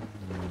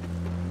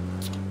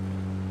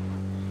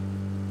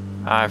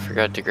 I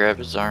forgot to grab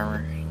his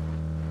armor.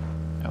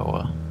 Oh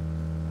well.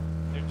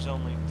 There's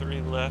only 3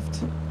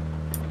 left.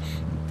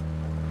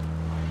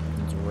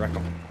 Let's wreck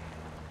 'em.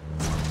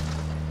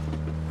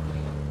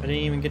 I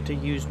didn't even get to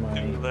use my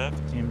 2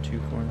 left.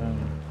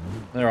 M249.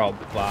 They're all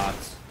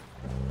bots.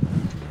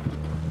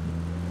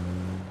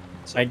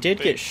 I did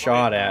get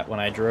shot at when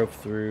I drove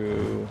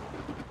through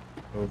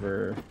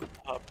over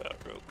Hop out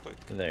real quick.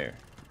 there.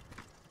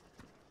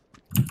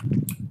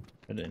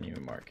 I didn't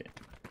even mark it.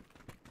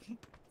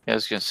 Yeah, I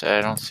was gonna say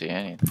I don't see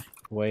anything.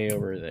 Way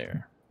over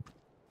there.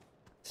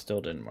 Still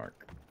didn't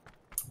mark.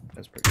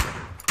 That's pretty good.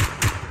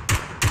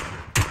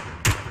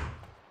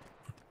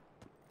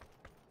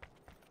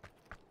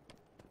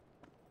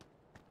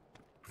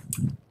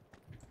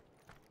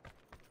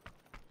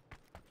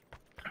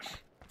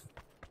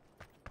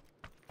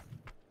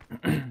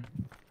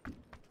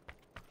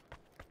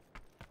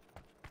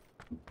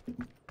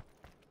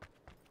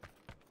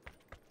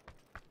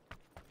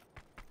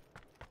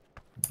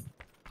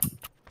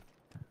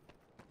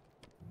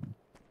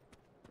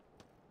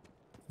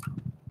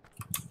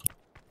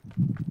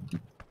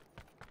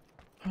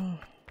 Well,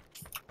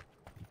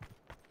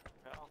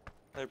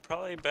 they're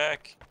probably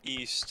back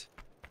east.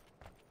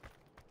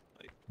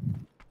 Like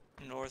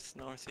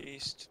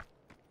northeast.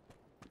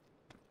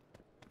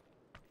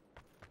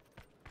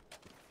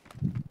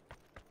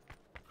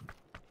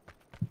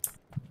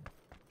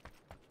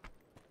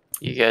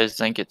 You guys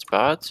think it's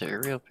bots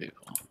or real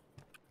people?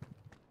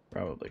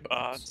 Probably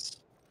bots. Bots.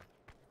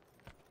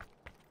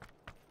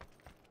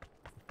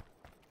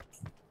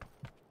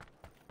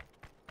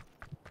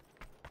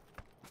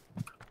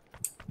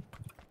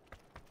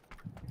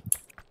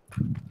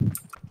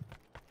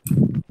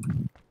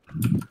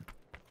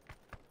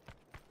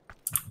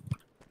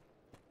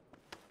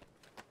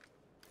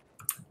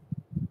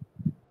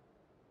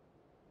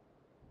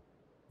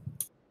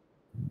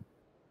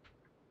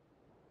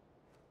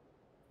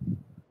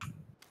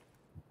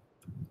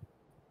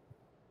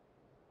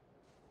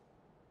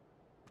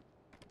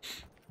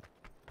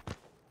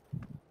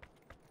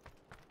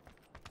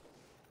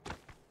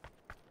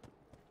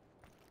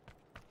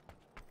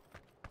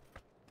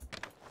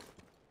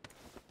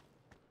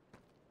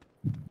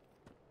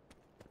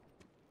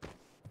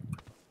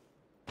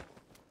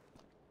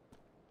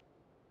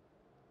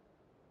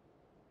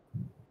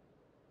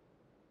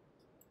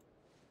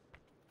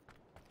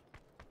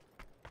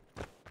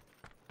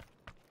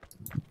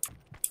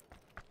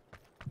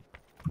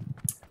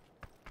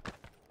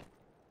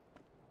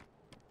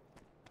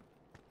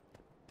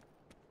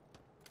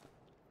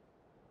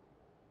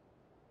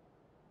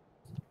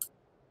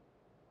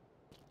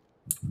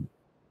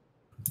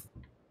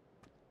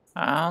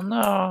 I don't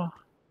know.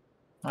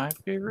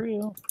 Might be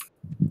real.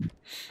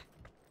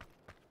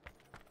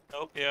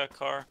 Oh, yeah,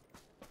 car.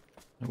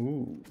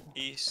 Ooh.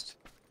 East.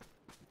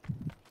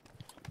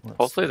 What's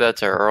Hopefully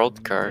that's our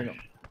old car. middle?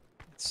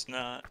 It's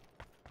not.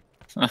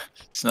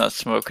 It's not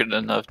smoking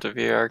enough to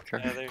be our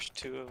car. Yeah, there's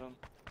 2 of them.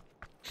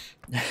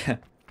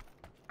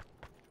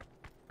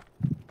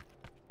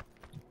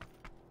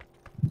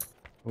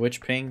 Which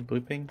ping?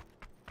 Blue ping?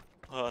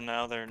 Well,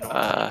 now they're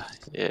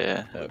northeast.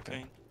 Yeah. Okay.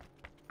 Looping.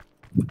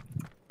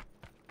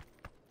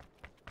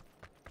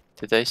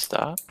 Did they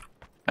stop?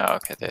 Oh,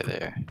 okay, they're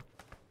there.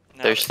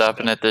 Now They're they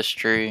stopping stop. at this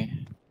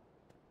tree.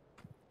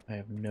 I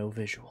have no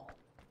visual.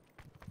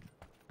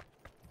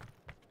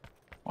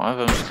 One of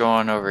them's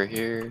going over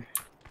here.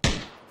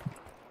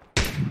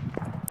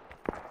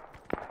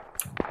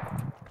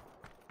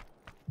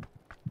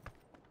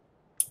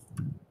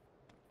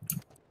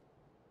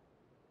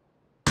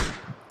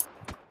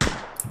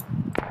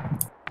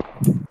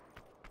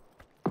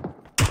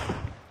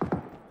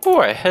 Oh,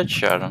 I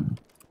headshot him.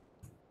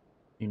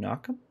 You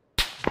knock him?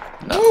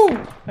 No.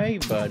 Ooh! Hey,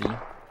 buddy.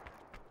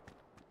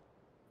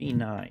 Be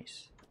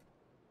nice.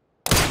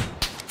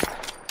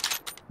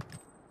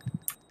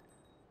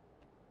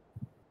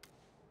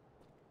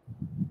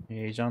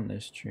 Yeah, he's on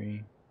this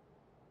tree.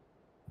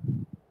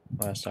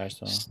 Last I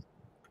saw.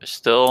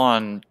 Still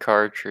on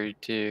car tree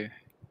too.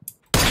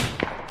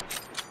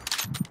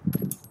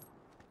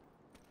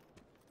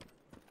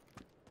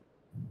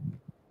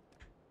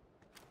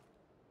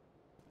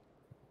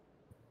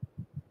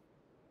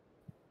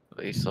 At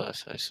least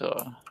last I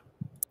saw.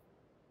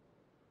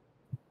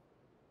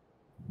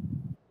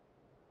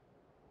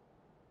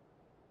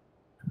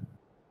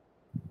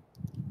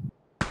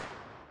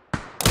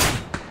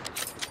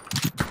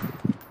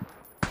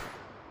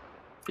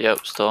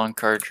 Yep, still on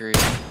car tree.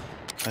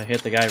 I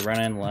hit the guy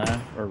running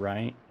left or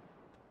right.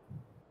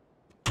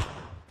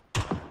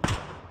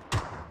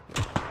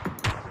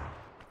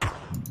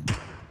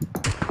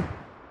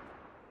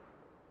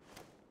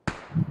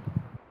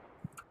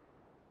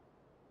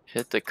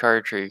 Hit the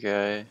car tree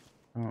guy. I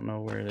don't know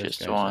where this Just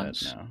guy's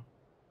once. at now.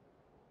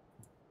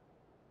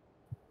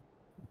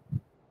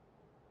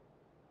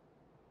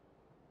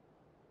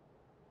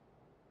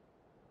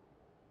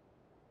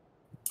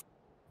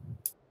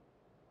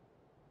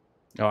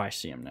 Oh, I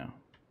see him now.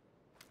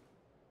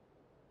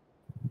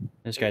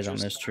 This They're guy's on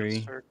just this in a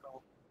tree.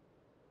 circle.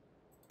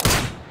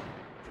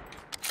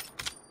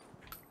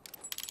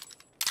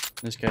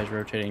 This guy's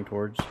rotating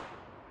towards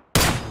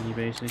me,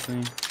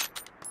 basically.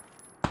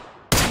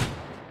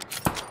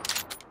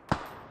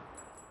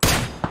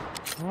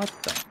 What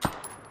the?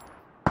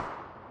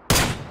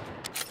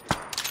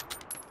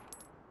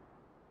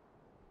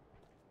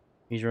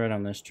 He's right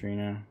on this tree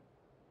now.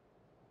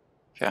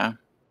 Okay.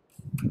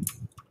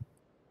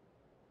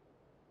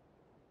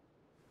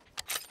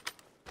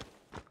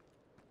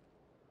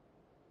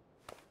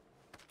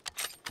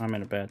 I'm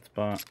in a bad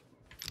spot.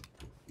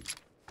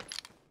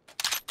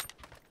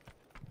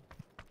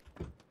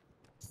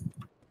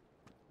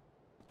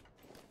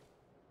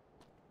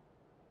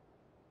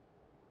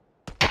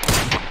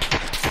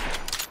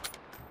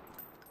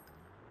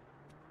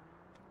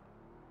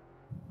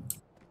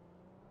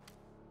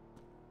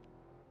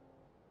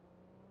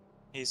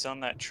 He's on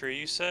that tree,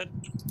 you said?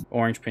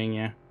 Orange ping,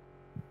 yeah.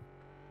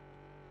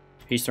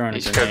 He's throwing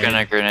He's a grenade. cooking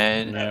a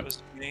grenade. Yep. That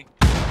was me.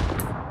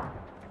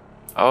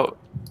 Oh,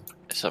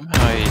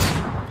 somehow he's.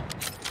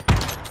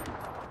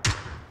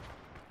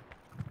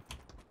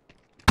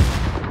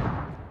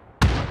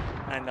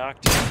 I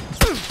knocked him.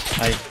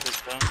 I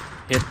He's done.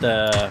 hit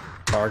the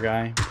car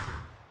guy.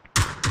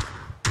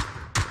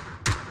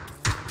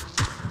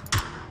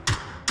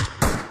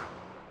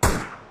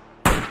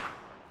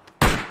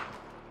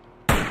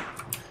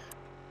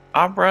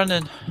 I'm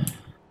running.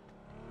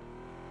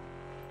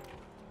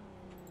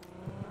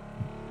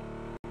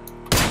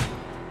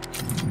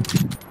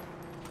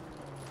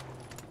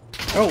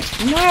 Oh,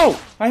 no!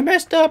 I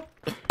messed up!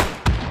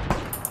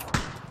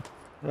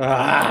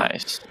 Ah,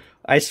 Nice.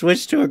 I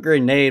switched to a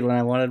grenade when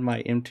I wanted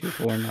my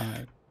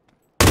M249.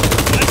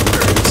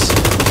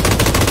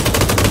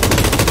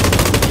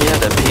 Yeah,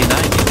 the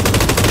P90.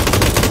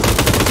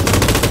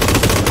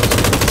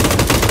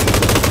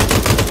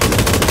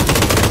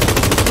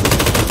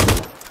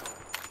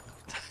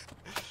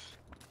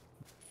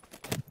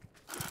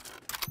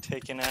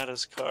 Taking out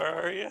his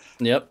car, are you?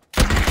 Yep.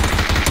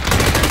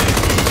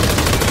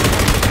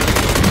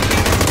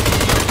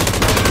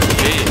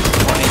 Jeez,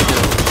 20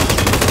 kills.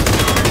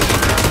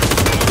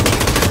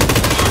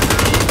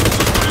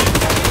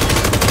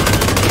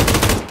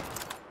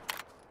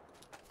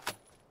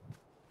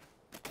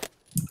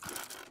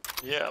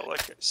 Yeah,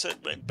 like I said,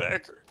 my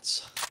back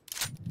hurts.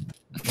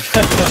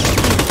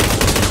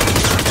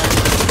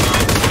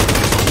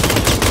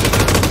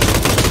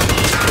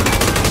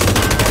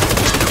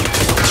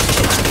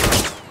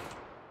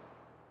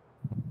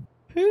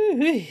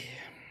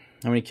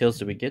 How many kills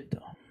did we get,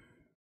 though?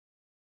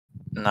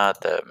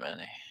 Not that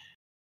many.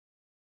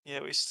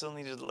 Yeah, we still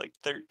needed like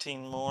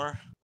 13 more.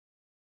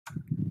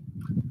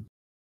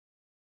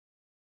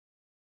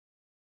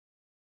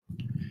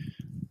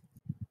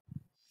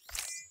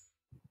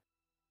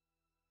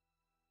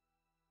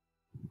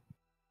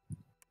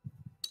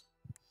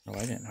 Oh,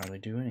 I didn't hardly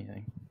do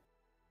anything.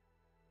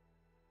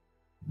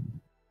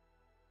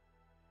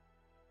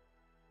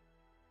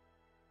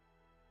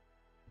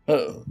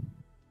 Oh.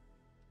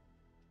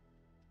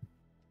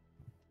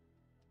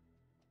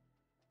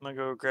 I'm gonna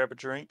go grab a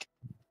drink.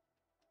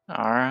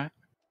 Alright.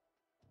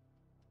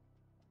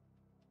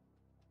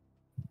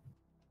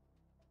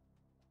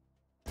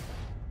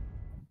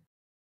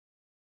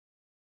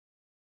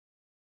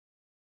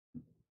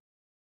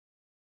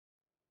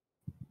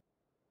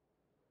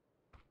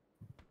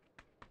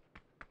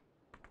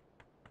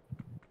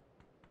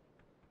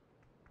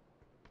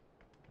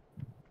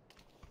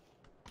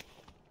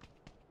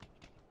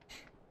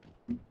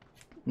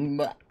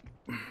 Bah.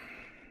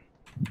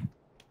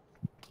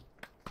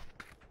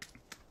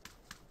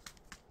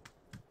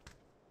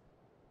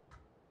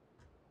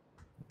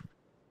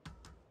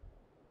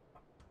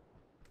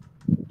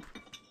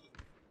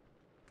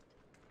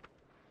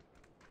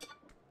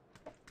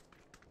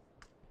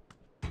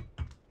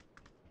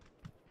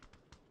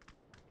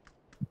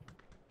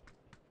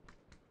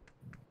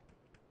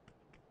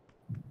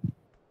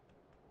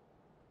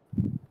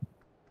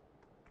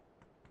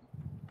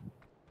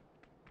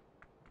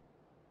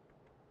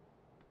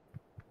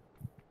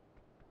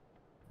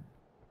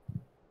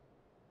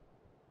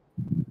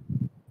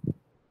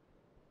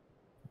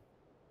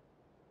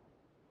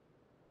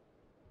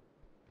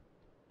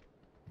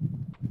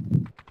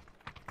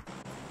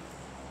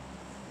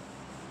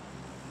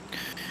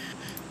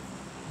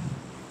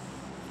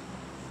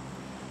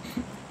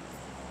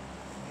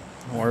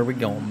 Where are we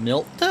going?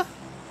 Milta?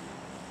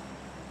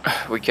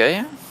 We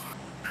can.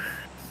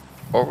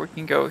 Or we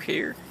can go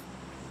here.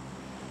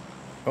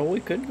 Oh,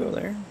 we could go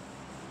there.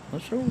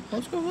 Let's go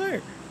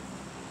there.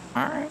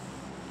 Alright.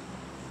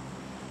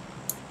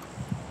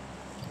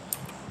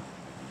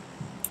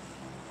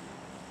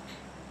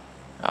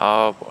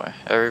 Oh boy,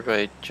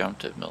 everybody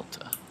jumped at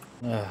Milta.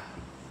 What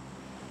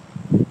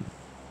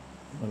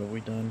have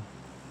we done?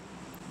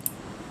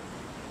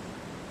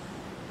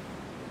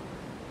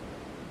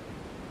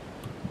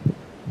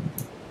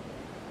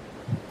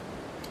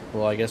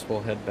 Well, I guess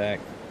we'll head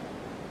back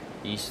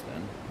east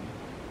then.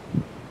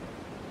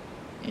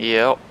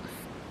 Yep.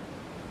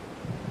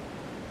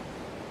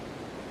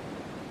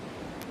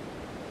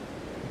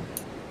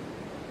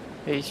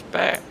 He's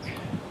back.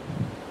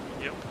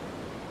 Yep.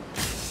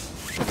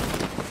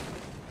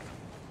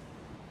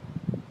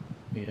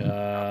 Yeah.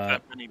 Not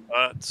that many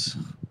bots.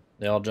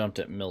 They all jumped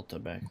at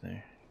Milta back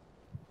there.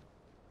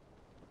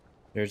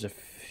 There's a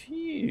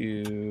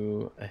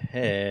few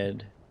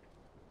ahead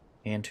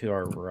and to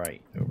our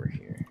right over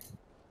here.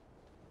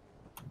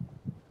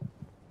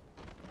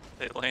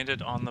 They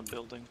landed on the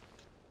building.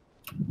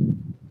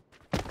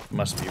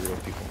 Must be real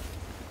people.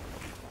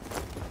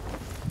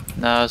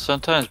 No,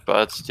 sometimes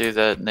bots do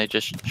that and they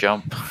just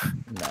jump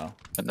No,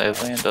 when they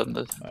land on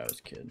the. I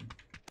was kidding.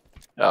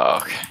 Oh,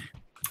 okay.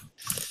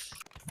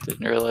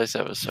 Didn't realize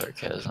that was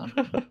sarcasm.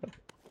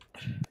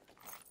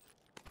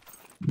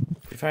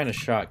 If you find a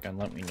shotgun,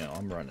 let me know.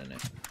 I'm running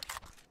it.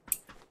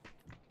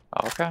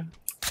 Okay.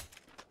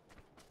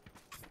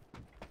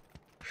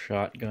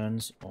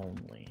 Shotguns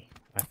only.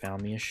 I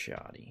found me a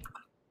shotty.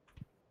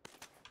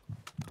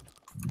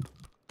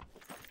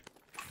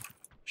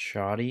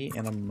 Shotty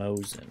and a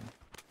Mosin.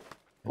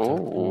 That's a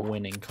Ooh,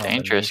 winning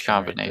dangerous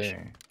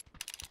combination. combination.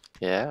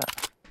 Yeah.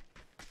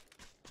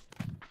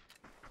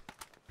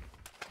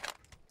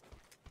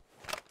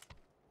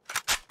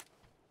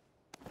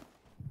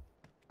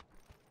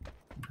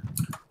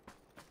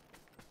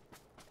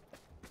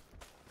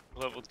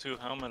 Level 2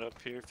 helmet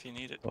up here if you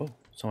need it. Oh,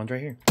 someone's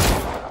right here.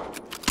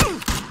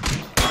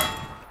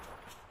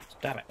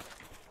 Stop it.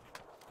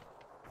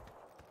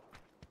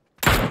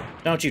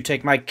 Don't you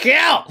take my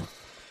kill!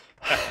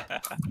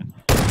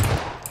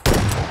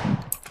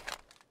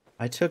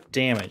 I took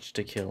damage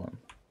to kill him.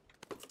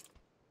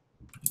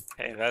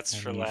 Hey, that's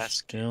And for you last.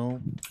 still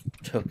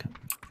took him.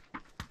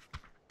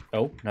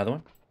 Oh, another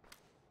one?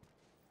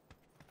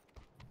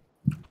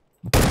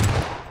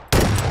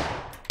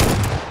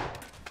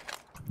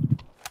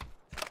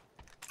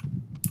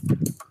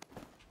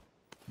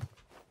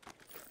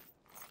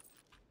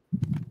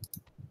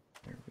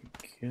 There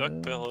we go.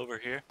 Duckbill over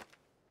here.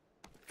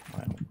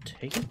 I'll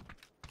take it.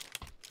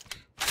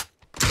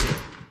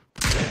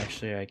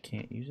 Actually, I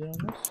can't use it on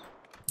this.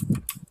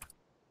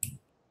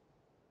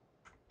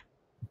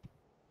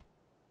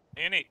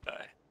 Any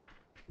guy.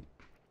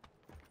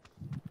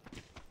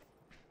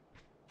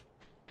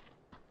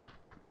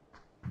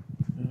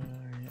 Yeah,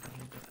 I need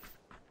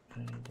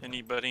that.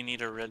 Anybody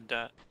need a red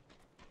dot?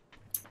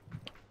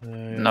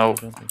 No. I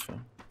don't think so.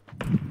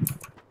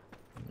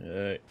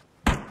 Alright.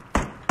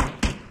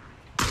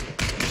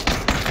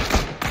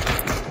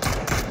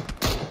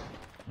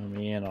 Let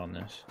me in on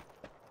this.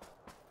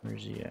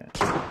 Where's he at?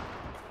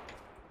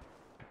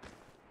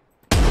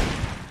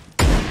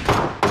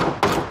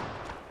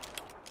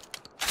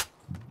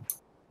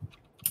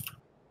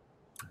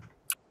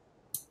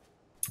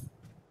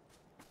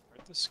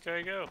 Where'd this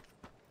guy go?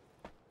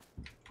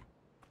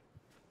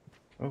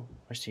 Oh,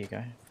 I see a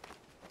guy.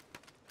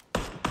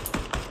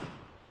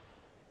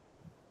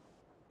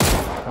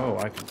 Oh,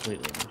 I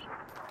completely missed.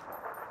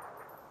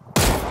 I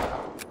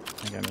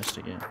think I missed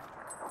again.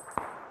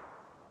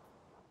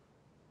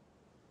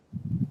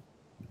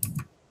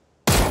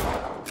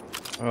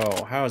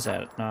 Oh, how is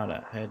that not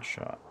a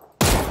headshot?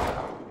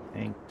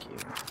 Thank you.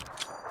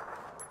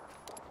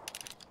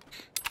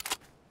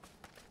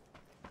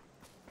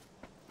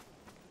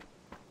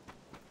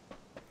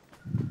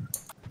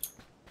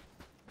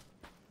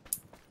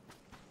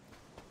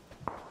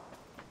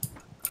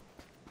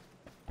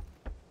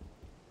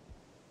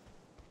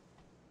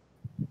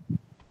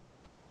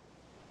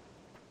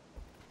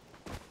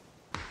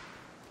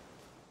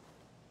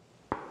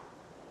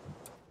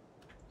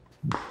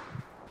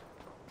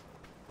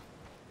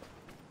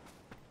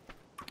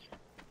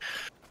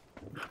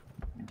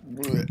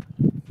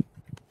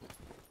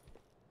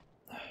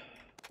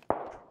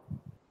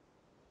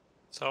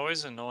 It's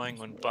always annoying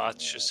when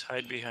bots just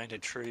hide behind a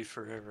tree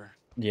forever.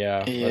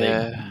 Yeah, or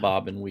they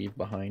bob and weave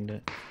behind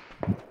it.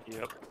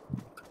 Yep.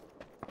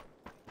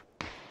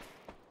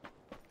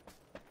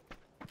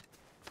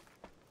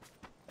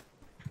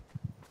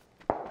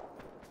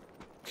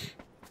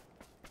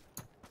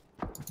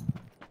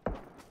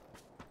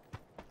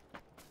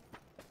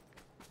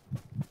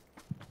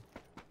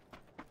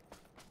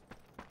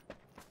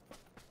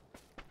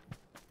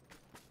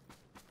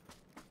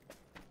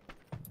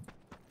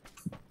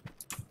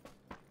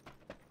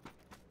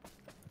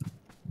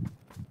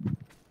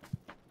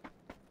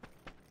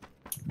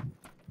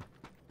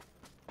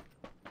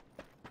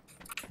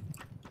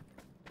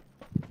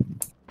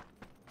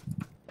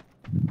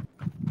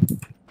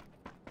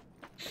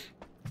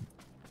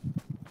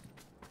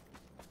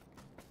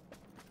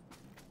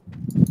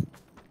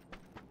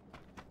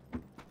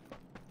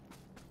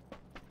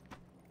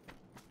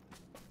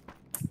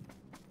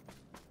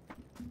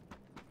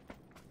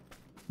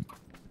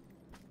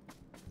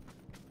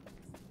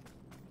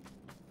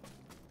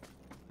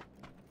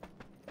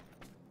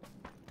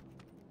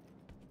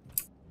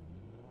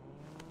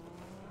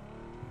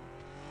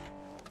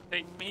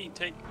 Take me,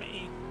 take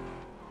me.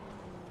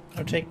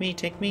 Oh, take me,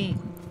 take me.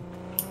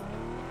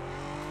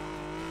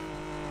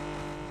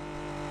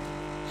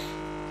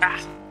 Ah!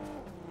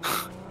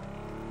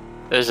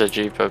 There's a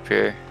Jeep up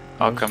here.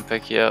 I'll come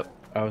pick you up.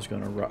 I was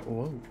gonna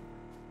whoa.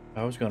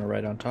 I was gonna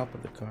ride on top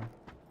of the car.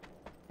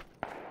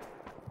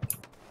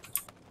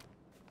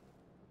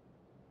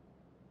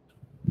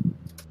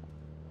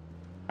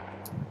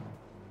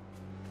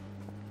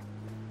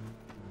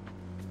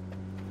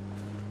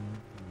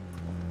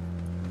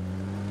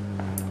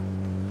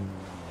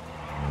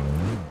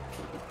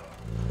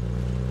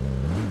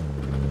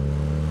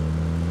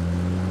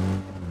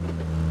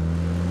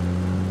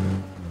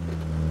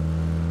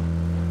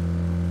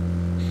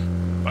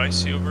 I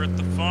see you over at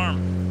the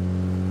farm.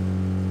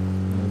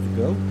 Let's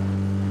go.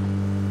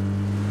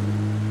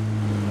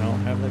 I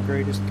don't have the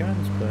greatest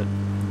guns, but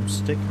I'm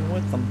sticking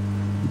with them.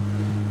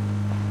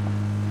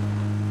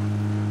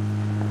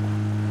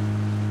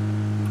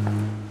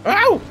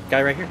 Ow!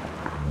 Guy right here.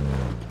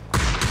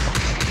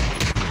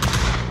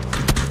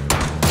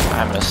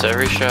 I miss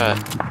every shot.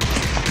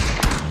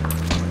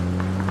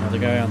 Another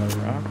guy on the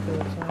rock to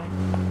the side.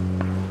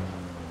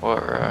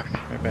 What rock?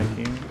 Right back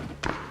here.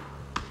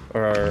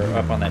 Or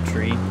up on that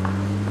tree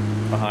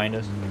behind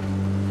us.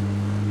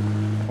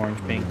 Orange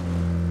pink.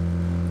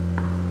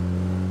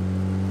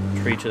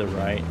 Tree to the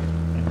right,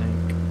 I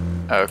think.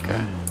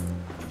 Okay.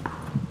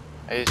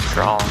 He's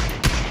crawling.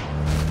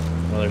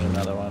 Well, there's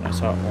another one. I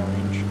saw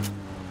orange.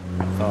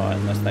 I thought,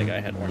 unless that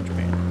guy had orange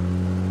paint.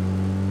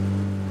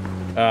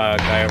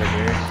 Guy over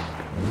here.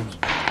 Oops.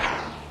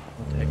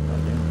 What the heck am I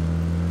doing?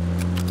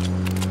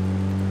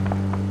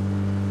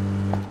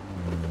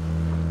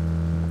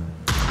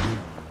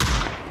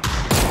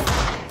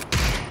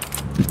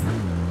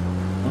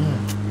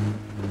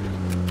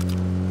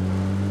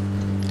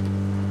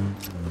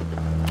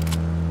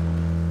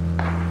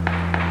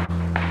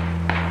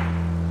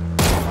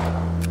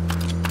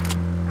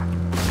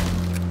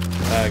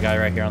 Guy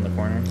right here on the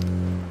corner.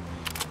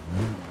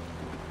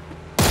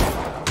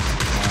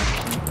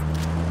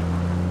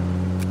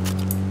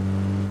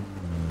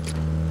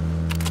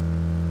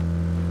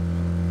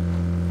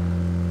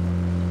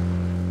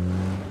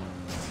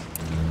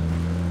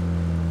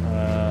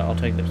 I'll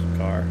take this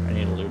car. I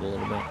need to loot a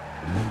little bit.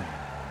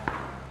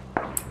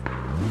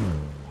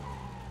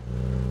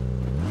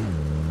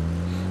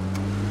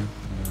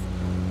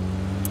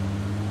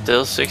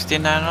 Still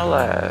 69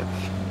 alive.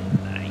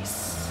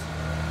 Nice.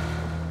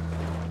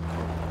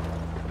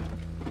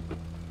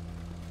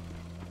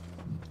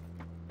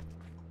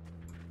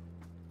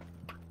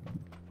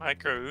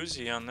 Micro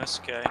Uzi on this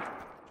guy.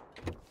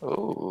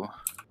 Ooh.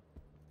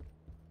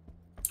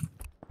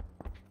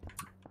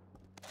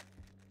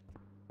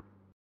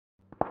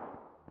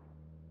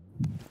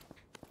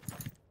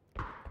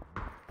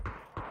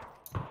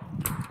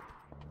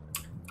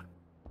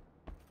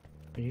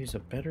 Use a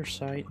better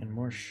sight and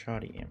more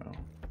shoddy ammo.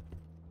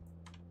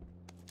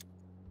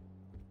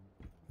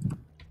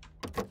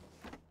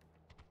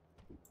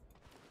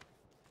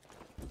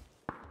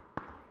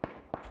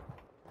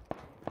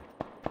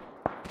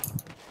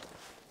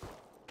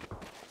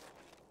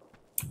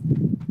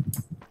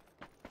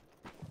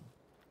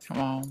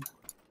 on.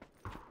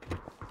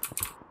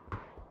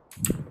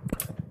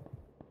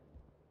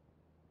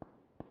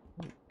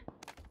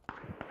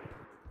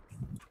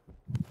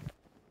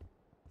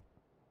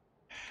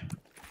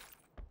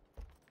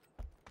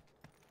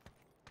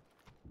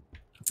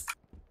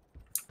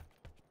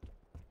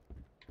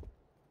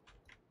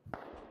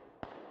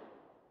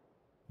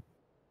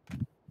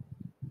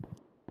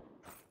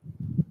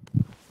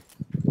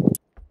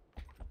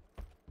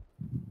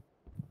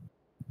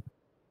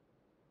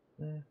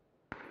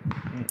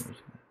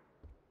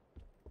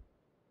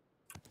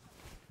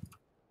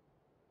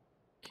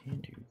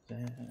 Can't do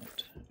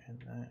that and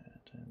that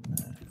and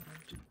that.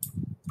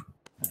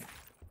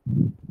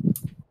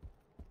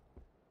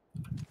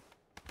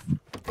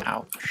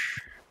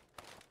 Ouch.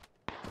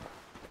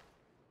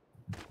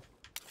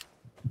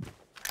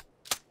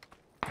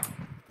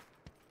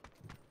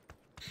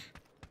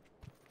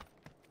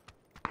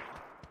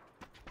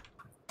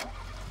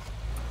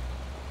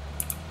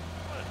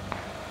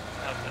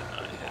 How did that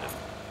not hit him?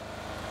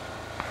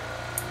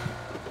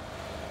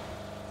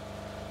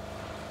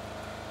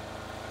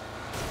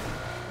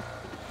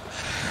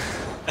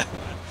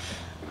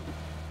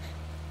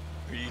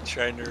 Were you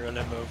trying to run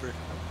him over?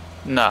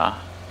 Nah.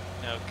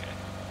 Okay.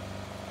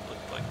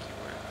 Looked like you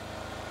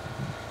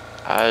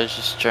were. I was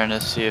just trying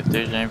to see if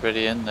there's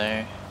anybody in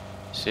there.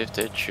 See if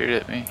they'd shoot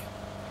at me.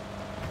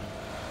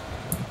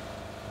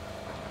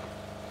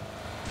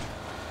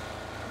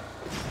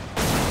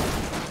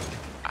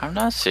 I'm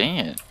not seeing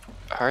it.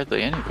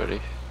 Hardly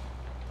anybody.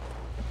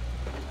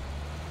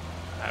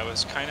 I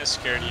was kind of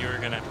scared you were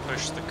gonna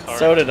push the car.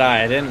 So did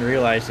I. I didn't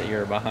realize that you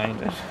were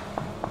behind it.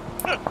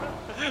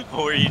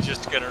 Or were you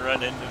just gonna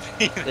run into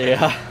me?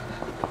 Yeah.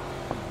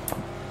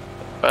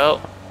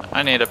 Well,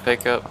 I need a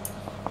pickup.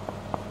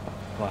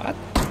 What?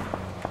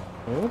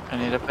 Oh, I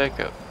need a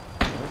pickup.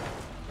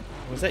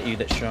 was that you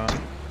that shot?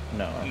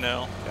 No.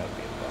 No. Gotta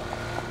be a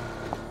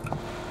bot.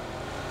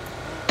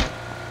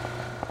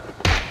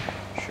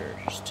 Sure,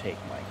 just take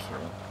my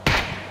kill.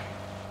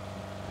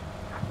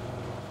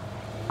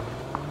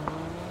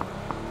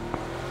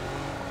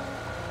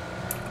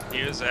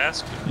 He was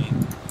asking me.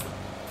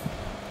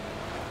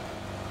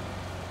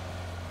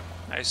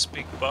 I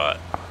speak bot.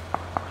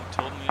 He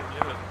told me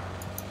to do it.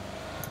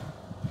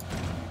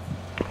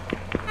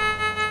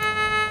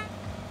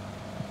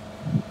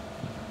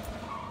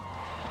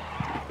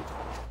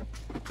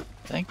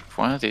 I think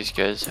one of these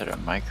guys had a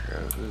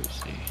micro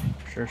Uzi.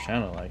 Sure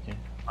sounded like it.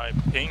 My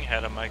ping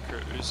had a micro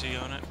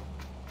Uzi on it.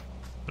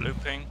 Blue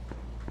ping.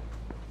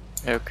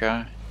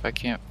 Okay, if I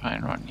can't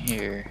find one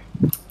here.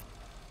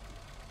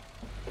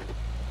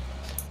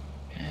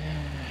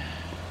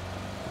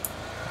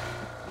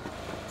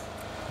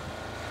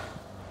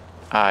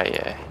 Ah,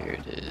 yeah, here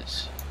it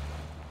is.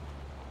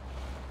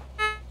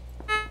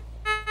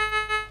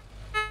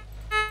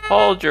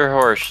 Hold your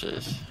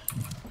horses.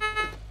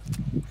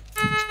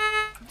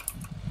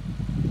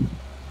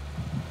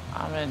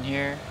 I'm in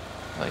here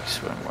like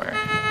swimwear.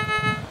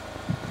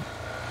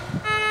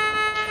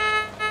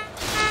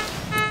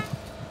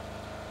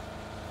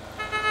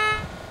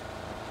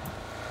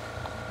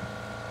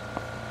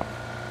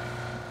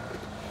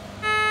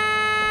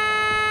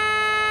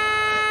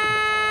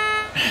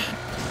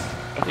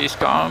 He's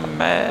gone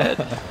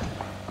mad.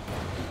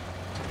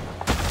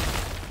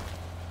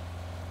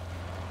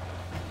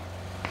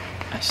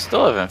 I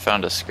still haven't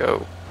found a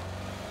scope.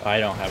 I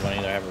don't have one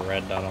either. I have a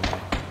red dot on my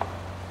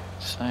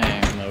Same.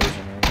 nose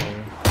and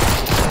everything.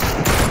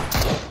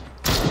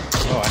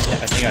 Oh,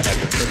 I think I have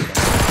your pistol.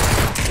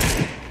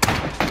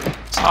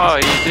 Oh,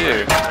 you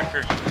do.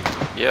 Record.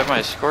 You have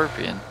my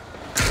scorpion.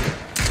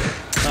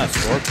 It's not a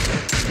scorpion.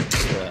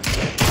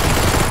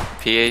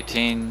 It's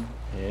P18.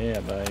 yeah,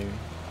 baby.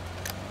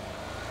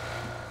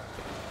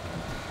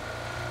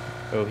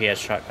 Oh, he has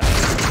shotgun.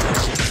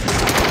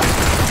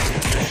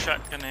 There's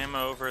shotgun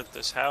ammo over at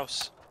this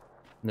house.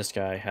 This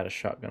guy had a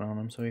shotgun on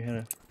him, so he had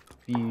a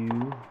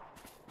few.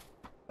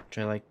 Which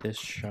I like this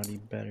shotty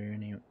better.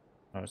 Anyway,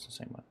 oh, it's the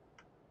same one.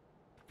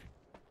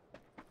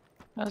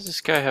 How does this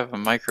guy have a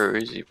micro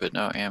Uzi but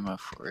no ammo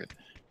for it?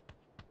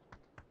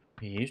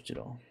 He used it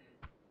all.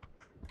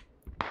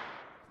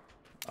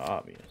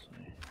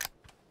 Obviously.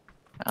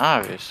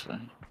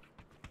 Obviously.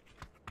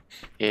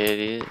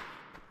 Idiot.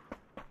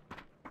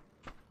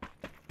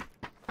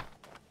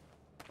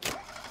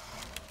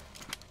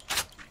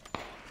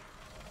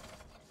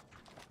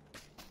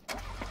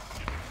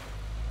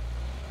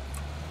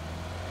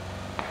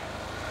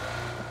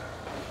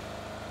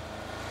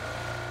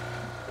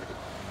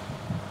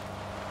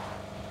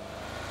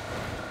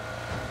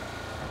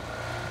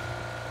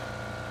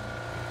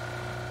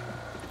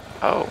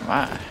 Oh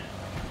my.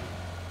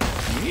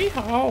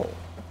 Yeehaw!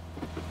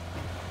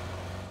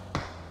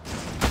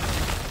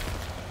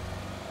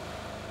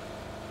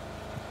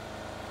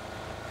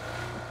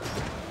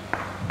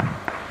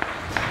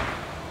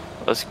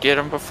 Let's get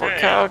him before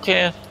Hey. Kyle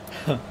can.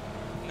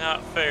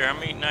 Not fair.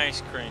 I'm eating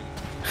ice cream.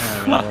 I don't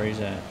even know where he's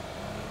at.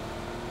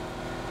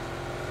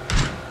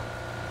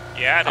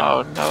 Yeah,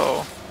 Oh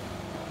no.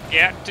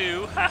 yeah,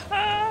 do. Ha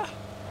ha.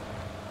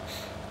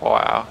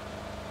 Wow.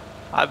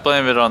 I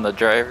blame it on the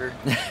driver.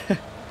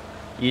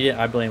 You did.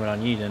 I blame it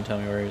on you. You didn't tell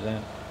me where he's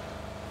at.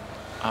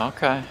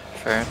 Okay,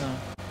 fair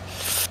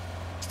enough.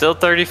 Still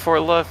 34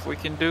 left. We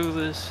can do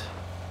this.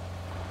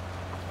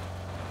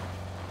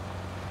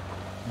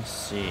 Let's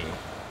see.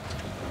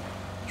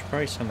 There's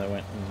probably some that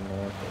went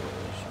north of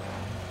this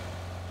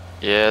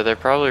way. Yeah, they're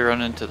probably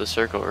running to the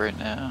circle right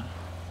now.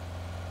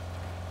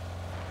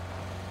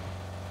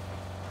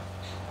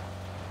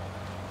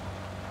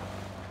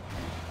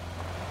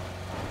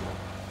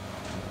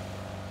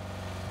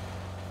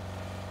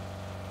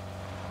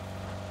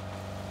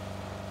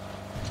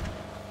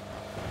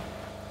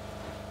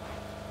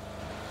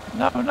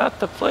 No, not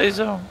the play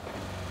zone.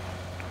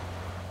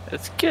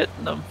 It's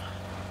getting them.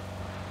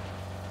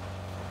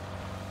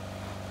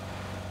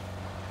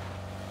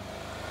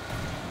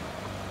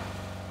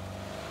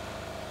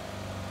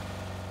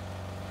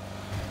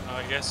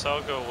 I guess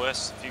I'll go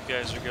west if you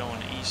guys are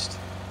going east.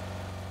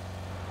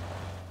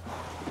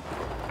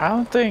 I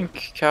don't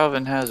think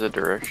Calvin has a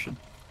direction.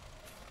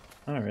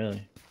 Oh,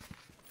 really?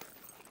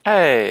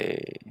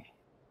 Hey.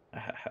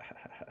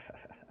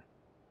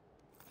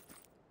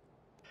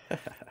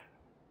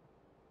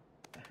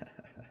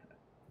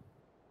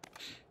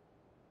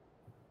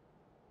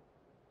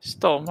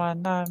 Stole my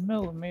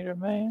 9mm,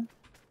 man.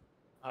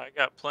 I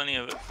got plenty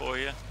of it for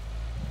you.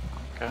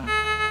 Okay.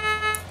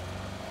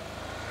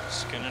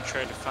 Just gonna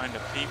try to find a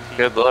PP.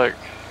 Good luck.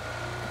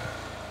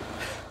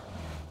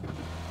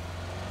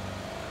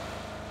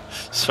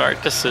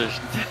 Smart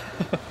decision.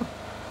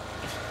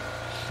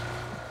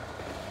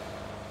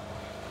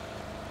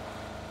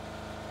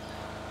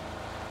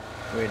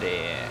 Where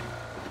they at?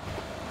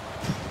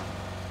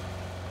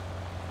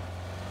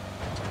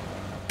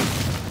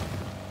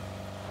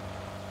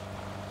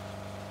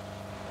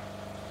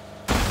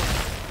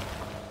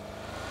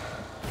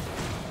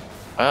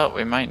 Well,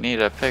 we might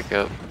need a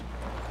pickup.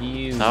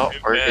 You No,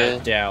 we're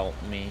good. doubt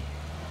me.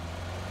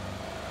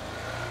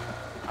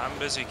 I'm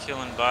busy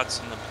killing bots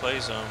in the play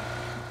zone.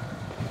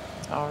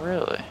 Oh,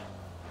 really?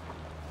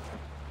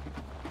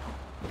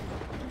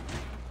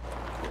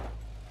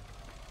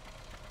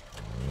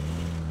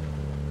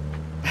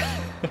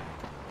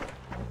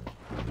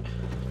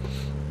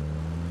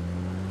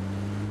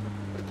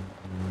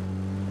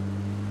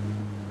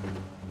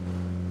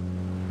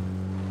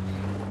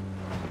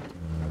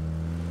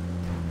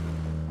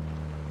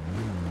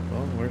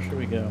 Well, where should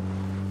we go?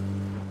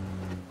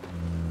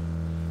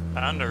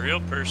 Found a real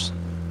person,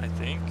 I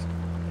think.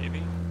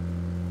 Maybe.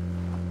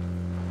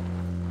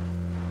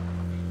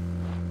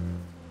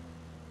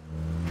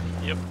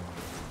 Yep.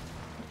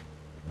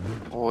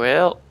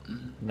 Well,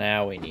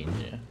 Now we need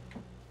you.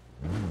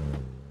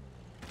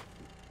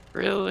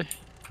 really?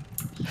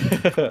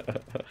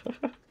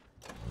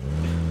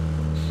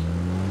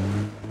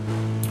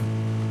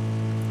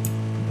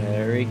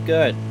 Very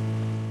good.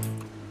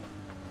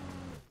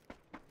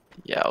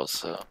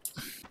 Yowza.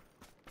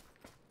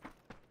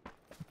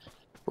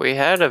 We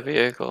had a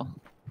vehicle.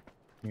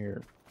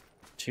 You're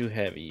too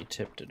heavy. You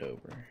tipped it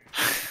over.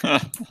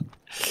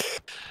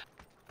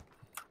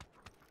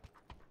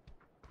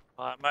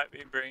 Well, I might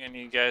be bringing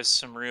you guys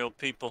some real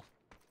people.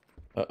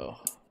 Uh-oh.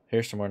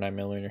 Here's some more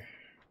 9mm.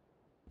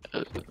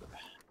 If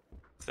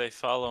they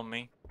follow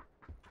me.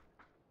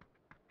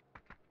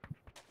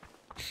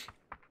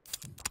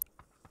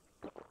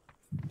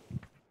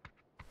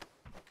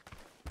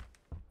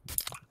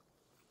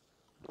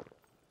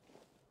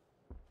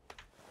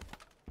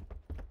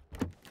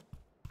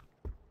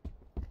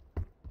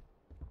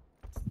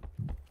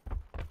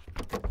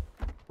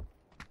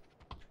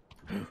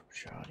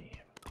 Shoddy.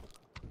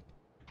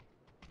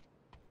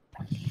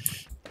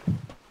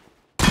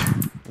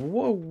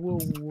 Whoa, whoa,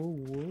 whoa,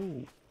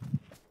 whoa.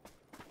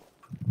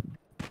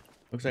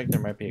 Looks like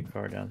there might be a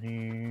car down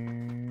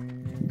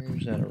here.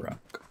 Is that a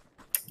rock?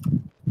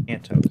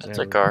 Can't tell. That's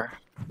a car.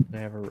 They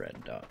have a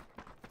red dot.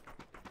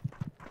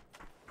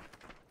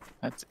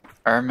 That's,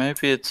 or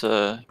maybe it's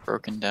a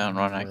broken down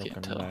one, I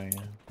can't tell. Down.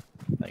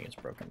 I think it's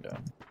broken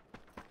down.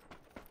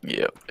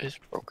 Yep, it's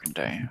broken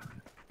down.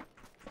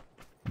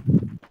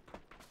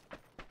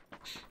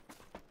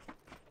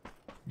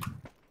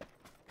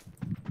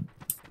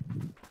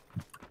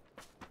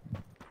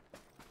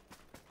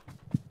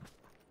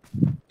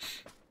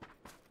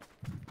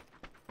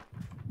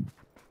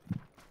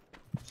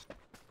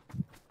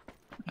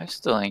 I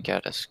still ain't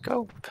got a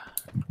scope.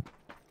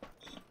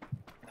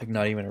 Like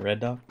not even a red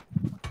dot?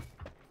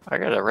 I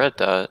got a red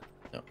dot.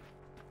 No.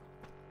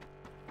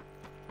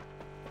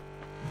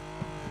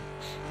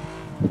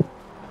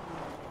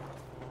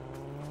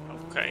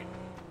 Okay.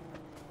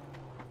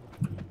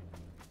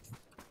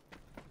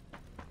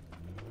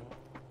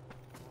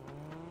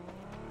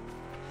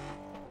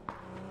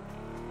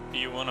 Do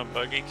you want a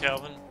buggy,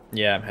 Calvin?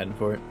 Yeah, I'm heading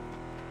for it.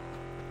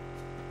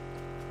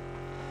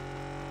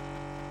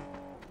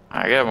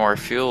 I got more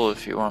fuel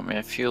if you want me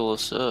to fuel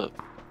us up.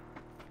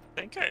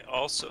 I think I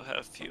also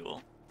have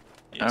fuel.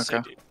 Yes, I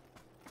Okay. do.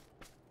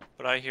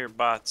 But I hear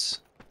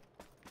bots.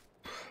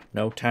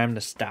 No time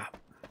to stop.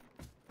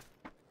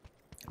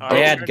 I was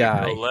Bad trying to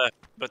guy. go left,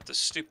 but the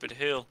stupid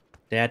hill.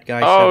 That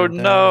guy. Oh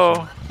 7,000.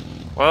 no!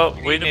 Well,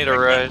 we need need a a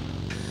ride.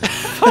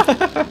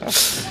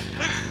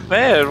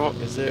 Man,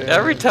 Is there?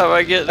 every time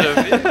I get in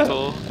a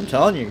vehicle. I'm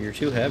telling you, you're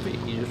too heavy.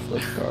 You just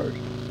flip cars.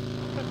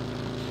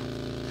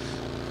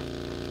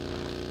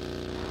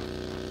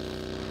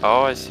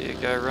 Oh, I see a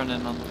guy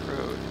running on the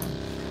road.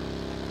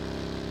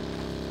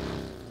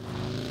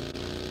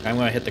 I'm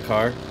gonna hit the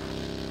car.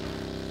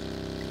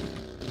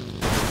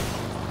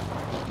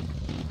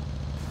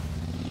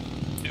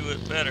 Do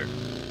it better.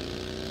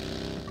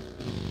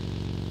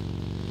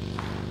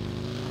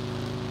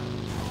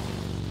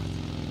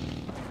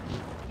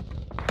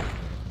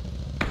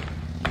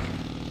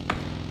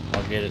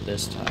 I'll get it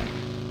this time.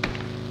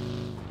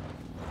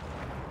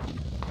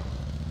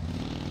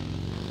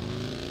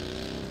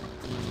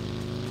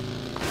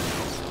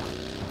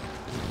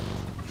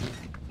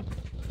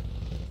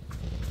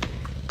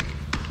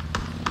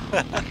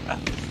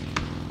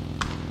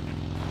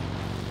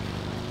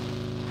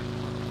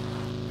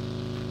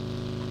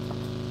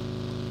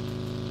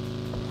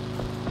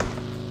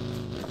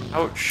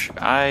 Ouch,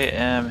 I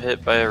am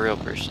hit by a real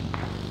person.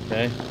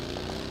 Okay.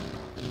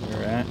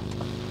 Where at?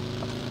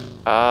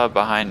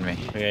 Behind me.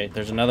 Okay,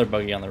 there's another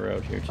buggy on the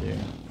road here too.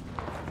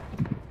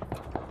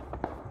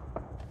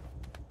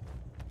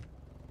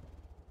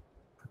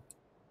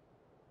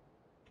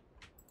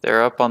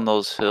 They're up on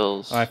those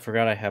hills. Oh, I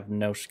forgot I have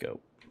no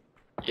scope.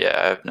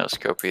 Yeah, I have no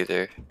scope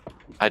either.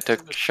 I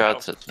took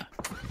shots at the...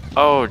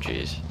 Oh,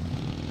 jeez.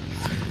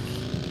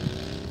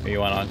 Are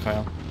you on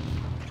Kyle?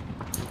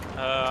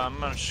 I'm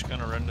just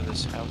gonna run to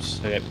this house.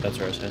 Okay, that's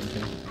where I was heading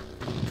to.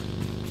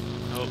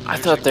 Oh, I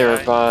there's thought a they were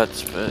guy.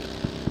 bots, but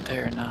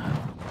they're not.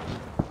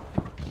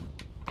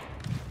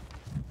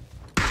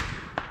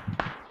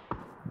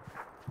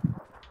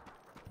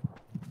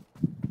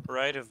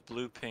 Right of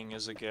blue ping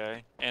is a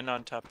guy, and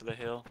on top of the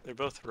hill. They're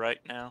both right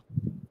now.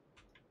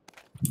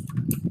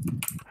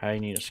 I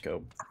need a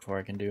scope before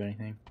I can do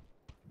anything.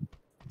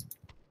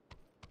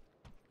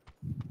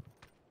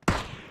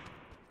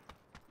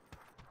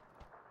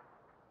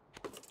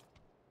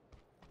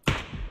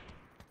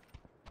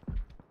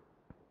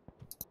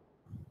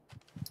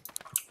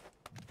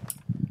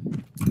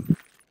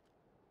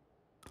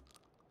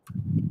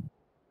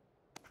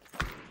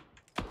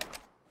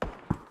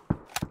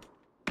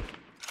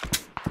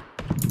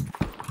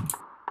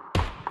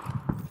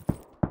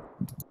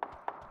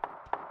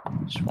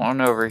 There's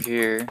one over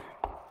here.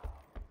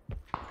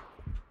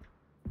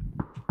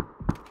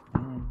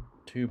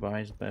 2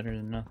 buys better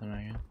than nothing,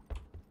 I guess.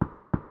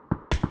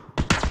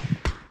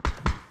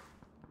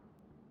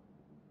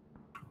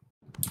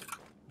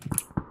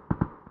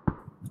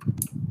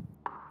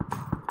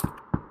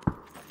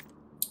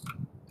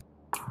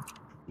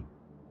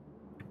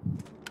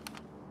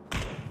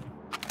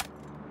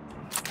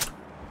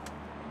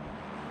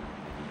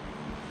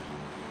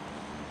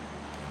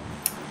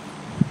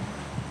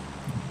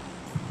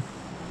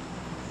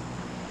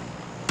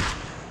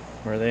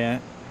 Where are they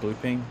at? Blue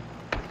ping?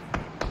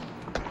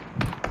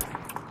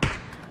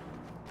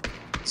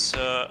 It's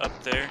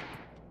up there.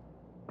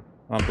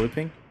 On blue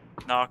ping?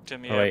 Knocked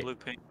him, yeah, wait. blue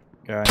ping.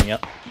 Guy on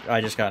yellow. I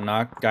just got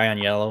knocked. Guy on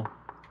yellow.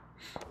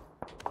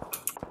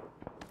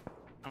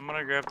 I'm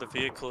gonna grab the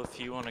vehicle if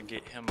you want to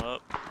get him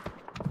up.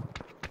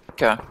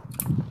 Okay.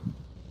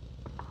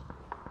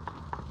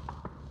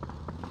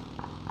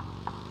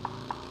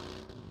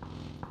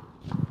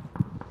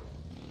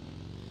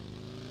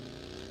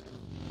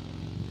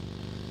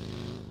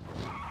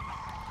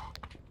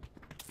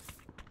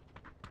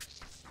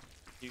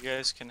 You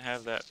guys can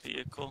have that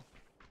vehicle.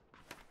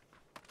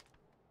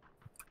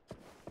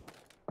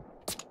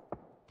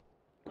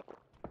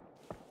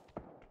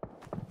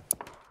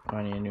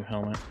 I need a new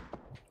helmet.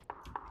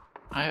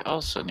 I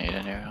also need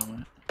a new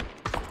helmet.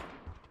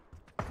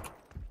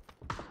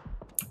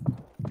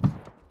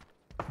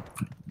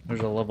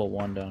 There's a level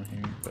 1 down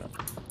here, but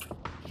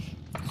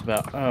it's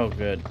about... Oh,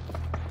 good.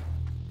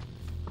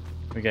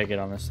 We gotta get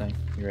on this thing.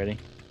 You ready?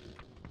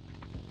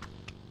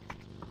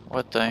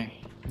 What thing?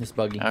 This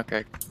buggy.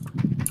 Okay.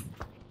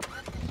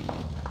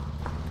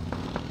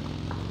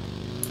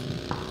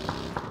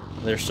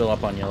 They're still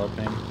up on yellow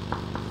ping.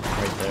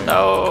 Right there.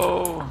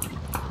 No!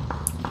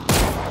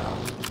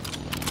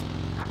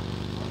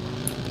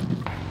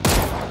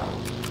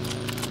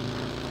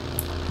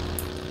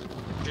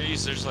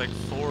 Jeez, there's like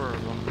 4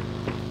 of them.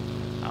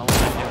 I want to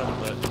hit them,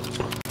 but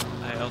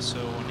I also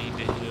need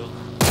to heal.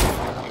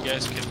 You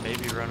guys can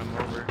maybe run them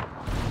over.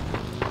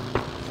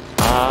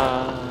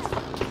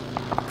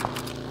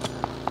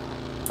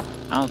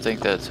 I don't think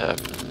that's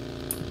happening.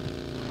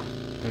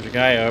 There's a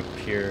guy up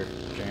here,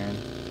 Jaren.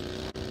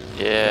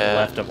 Yeah.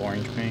 Left of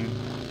orange ping.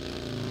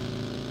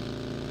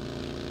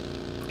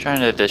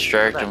 Trying to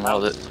distract him while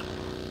the...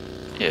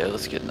 Yeah,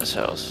 let's get in this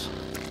house.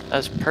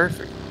 That's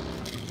perfect.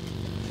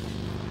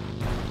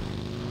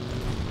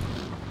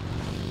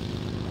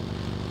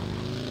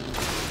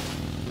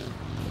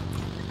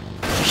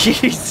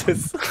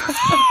 Jesus.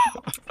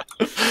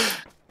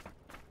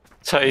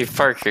 That's how you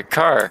park your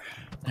car.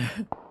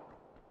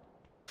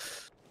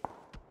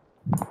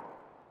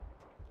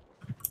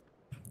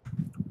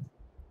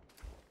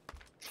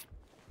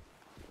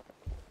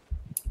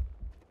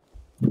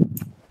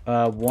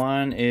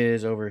 One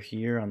is over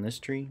here on this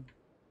tree.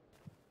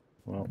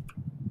 Well,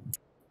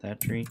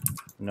 that tree.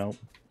 Nope,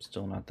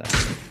 still not that.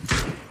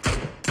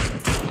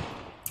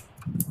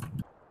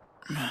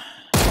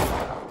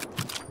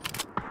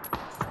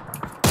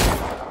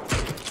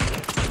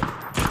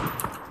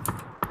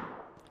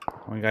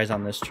 One guy's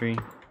on this tree.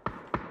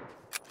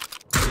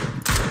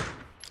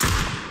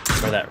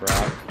 Or that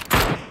rock.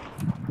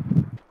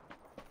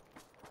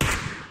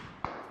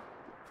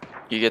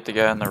 You get the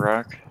guy on the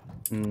rock?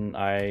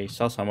 I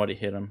saw somebody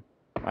hit him.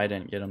 I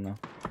didn't get him though.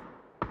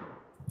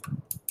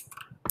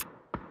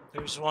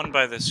 There's one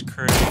by this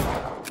crate.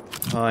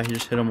 He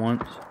just hit him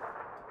once.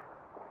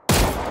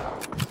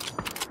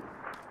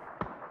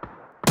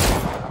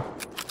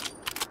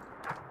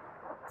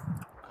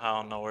 I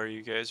don't know where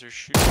you guys are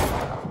shooting.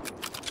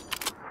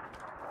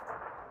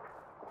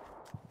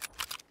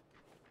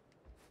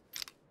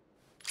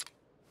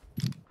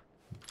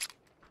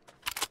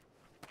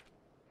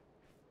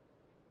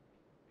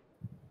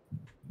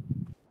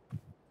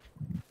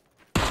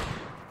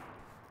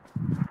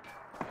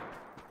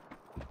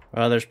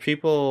 There's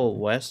people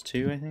west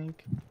too, I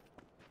think.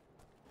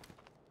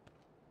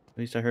 At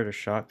least I heard a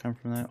shot come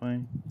from that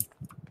way.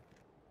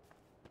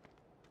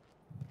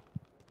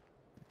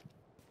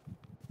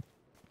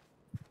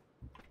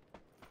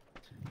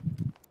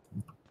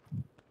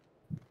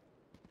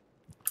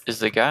 Is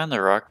the guy on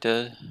the rock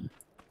dead?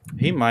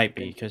 He might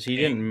be, because he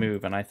didn't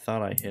move and I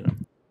thought I hit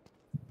him.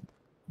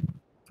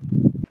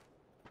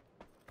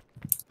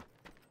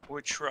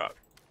 Which rock?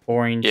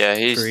 Orange Yeah,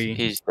 tree.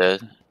 he's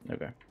dead.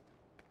 Okay.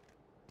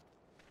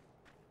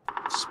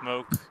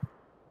 Smoke.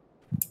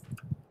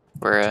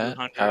 Where at?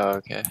 200. Oh,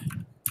 okay.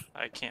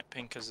 I can't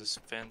ping because this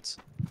fence.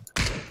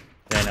 Yeah,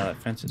 I know that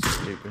fence is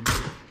stupid.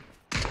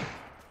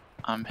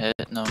 I'm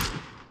hitting him.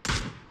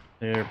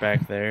 They're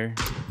back there.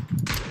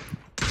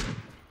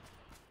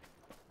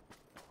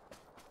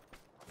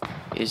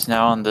 He's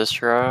now on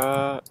this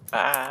rock.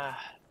 Ah.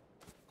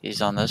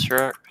 He's on this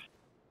rock.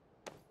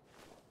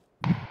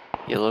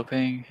 Yellow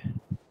ping.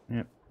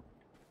 Yep.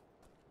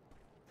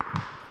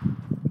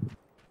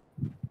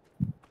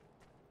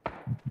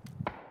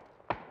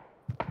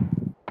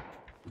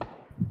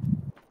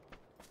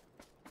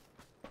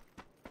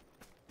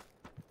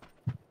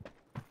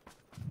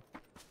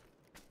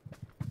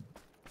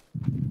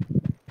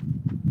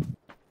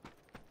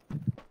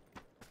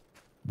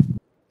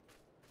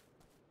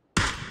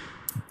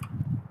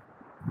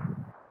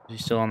 Is he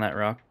still on that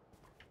rock?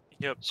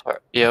 Yep. Sorry.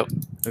 Yep.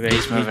 Okay,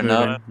 He's moving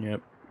up.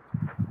 Yep.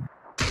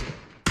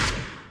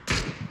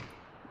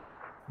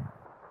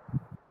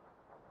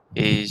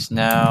 He's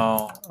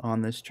now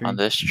On this tree. on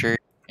this tree.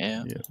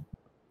 Yeah. Yep.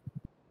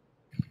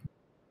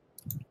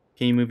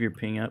 Can you move your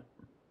ping up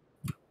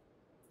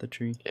the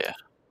tree? Yeah.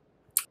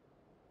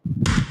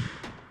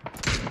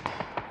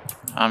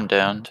 I'm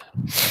downed.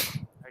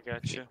 I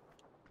got you.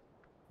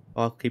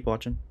 I'll keep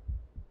watching.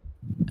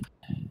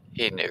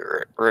 He knew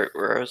right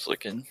where I was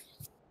looking.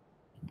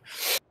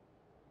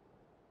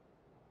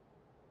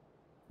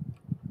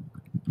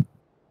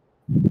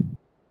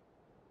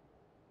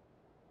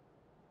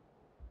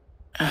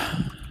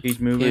 He's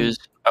moving. He was.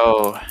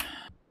 Oh.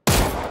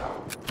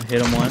 I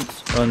hit him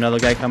once. Oh, another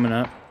guy coming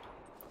up.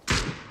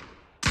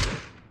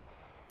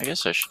 I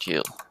guess I should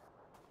heal.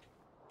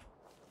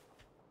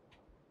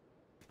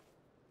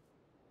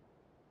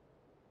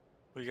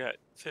 We got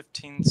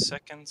 15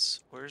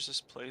 seconds. Where's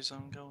this play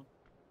zone going?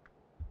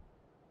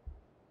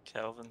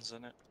 Calvin's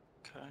in it.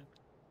 Okay.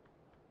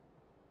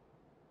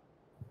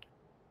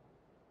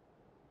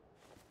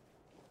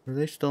 Are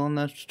they still in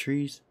those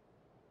trees?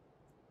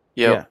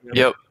 Yep. Yeah.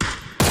 Yep.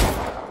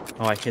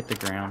 Oh, I hit the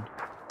ground.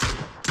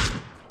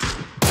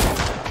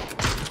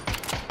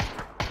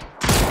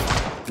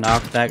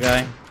 Knocked that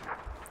guy.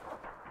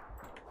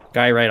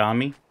 Guy right on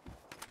me.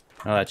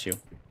 Oh, that's you.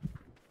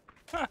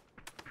 Huh.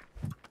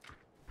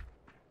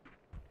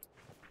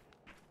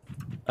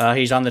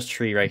 He's on this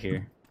tree right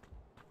here.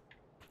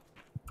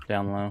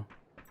 Down low.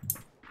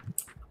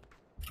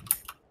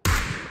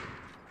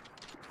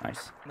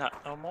 Nice. Not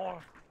no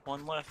more.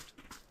 One left.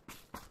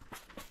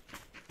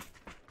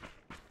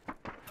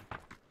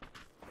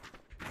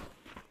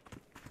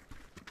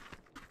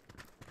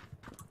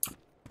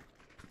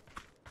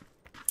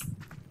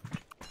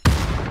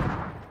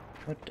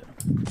 What the?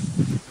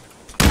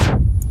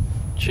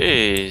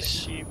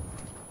 Jeez. Keep.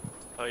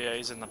 Oh yeah,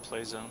 he's in the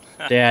play zone.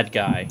 Dad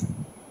guy.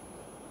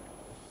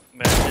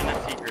 Imagine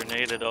if he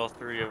grenaded all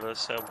three of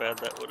us, how bad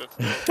that would have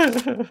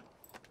been.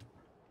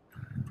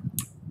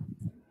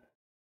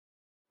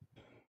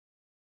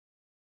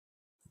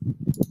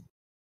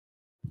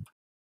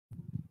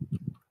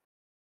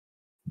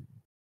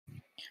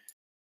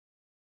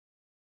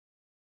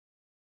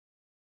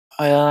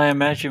 I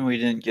imagine we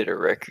didn't get a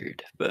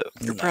record, but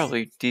we're No.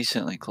 probably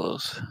decently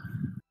close.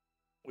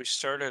 We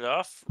started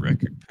off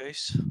record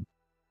pace.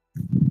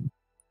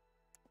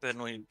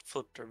 Then we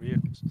flipped our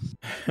vehicles.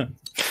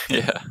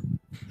 Yeah.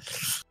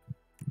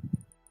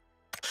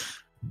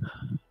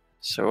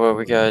 So what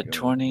we got?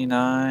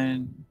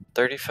 29,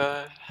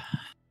 35?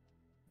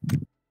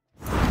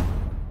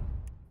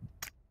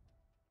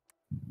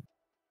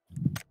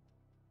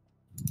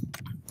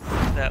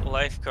 That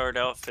lifeguard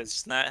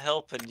outfit's not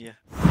helping you.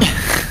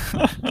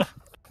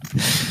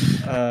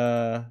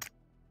 I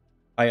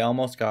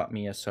almost got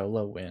me a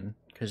solo win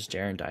because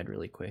Jaren died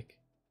really quick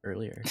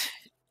earlier.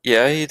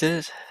 Yeah, he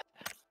did.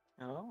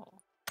 Oh.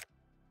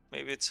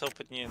 Maybe it's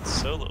helping you in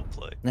solo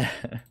play.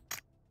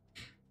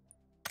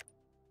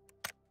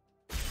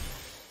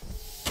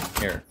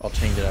 Here, I'll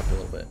change it up a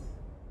little bit.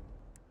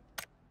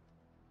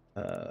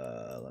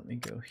 Let me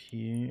go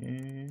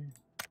here.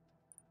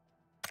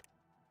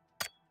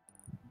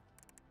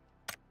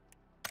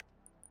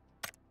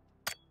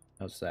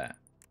 How's that?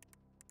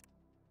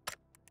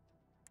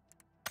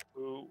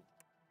 Ooh.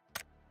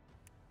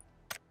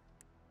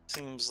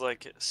 Seems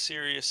like a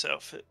serious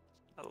outfit.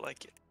 I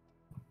like it.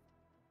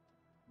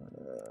 I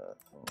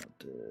want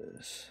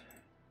this.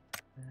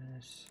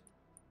 This.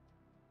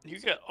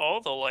 You got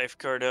all the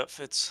lifeguard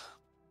outfits.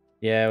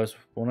 Yeah, it was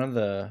one of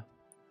the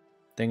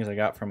things I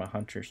got from a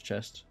hunter's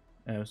chest.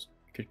 I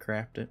could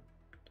craft it.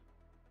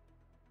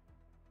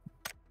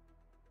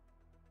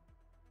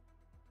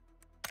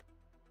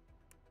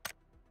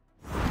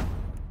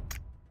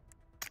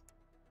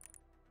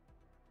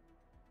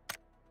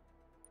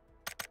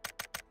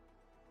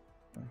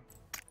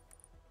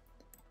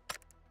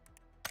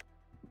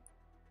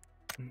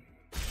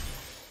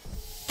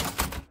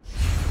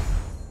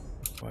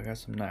 Oh, I got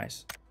some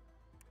nice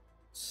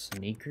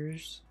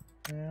sneakers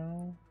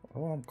now.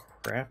 Oh, I'm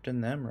crafting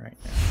them right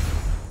now.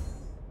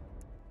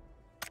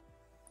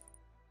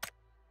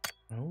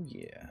 Oh,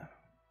 yeah.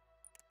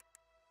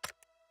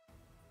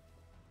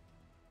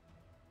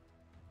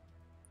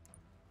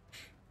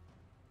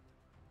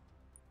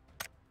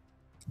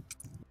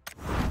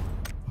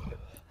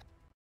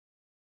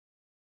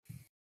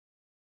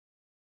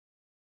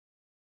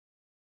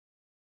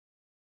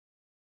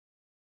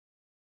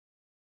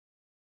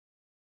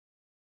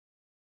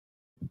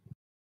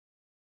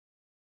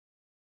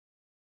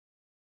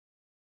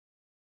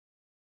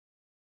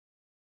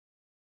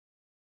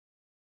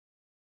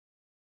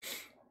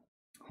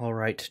 All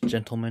right,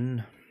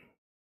 gentlemen.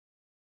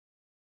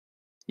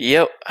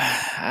 Yep,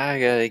 I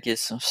gotta get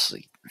some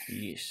sleep.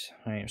 Yes,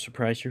 I am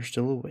surprised you're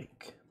still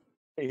awake.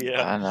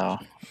 Yeah. I know.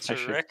 It's I a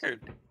should.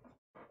 record.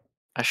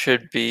 I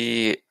should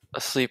be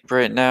asleep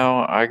right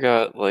now. I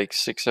got like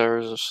 6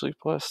 hours of sleep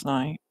last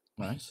night.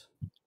 Nice.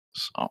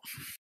 So,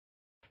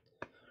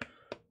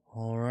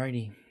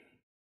 Alrighty.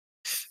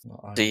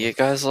 Well, I see will you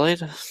guys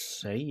later.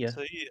 See ya.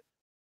 So yeah.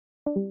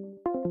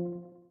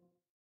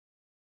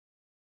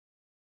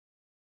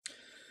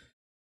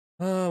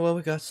 Oh, well,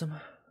 we got some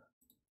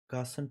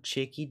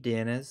cheeky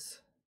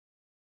dinners.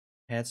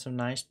 Had some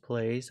nice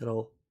plays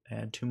that'll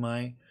add to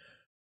my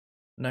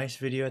nice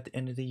video at the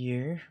end of the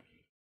year.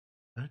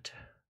 But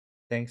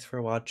thanks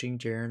for watching,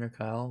 Jaren or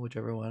Kyle,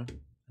 whichever one.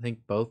 I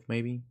think both,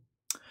 maybe.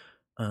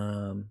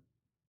 But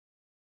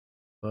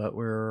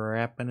we're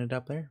wrapping it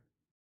up there.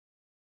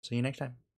 See you next time.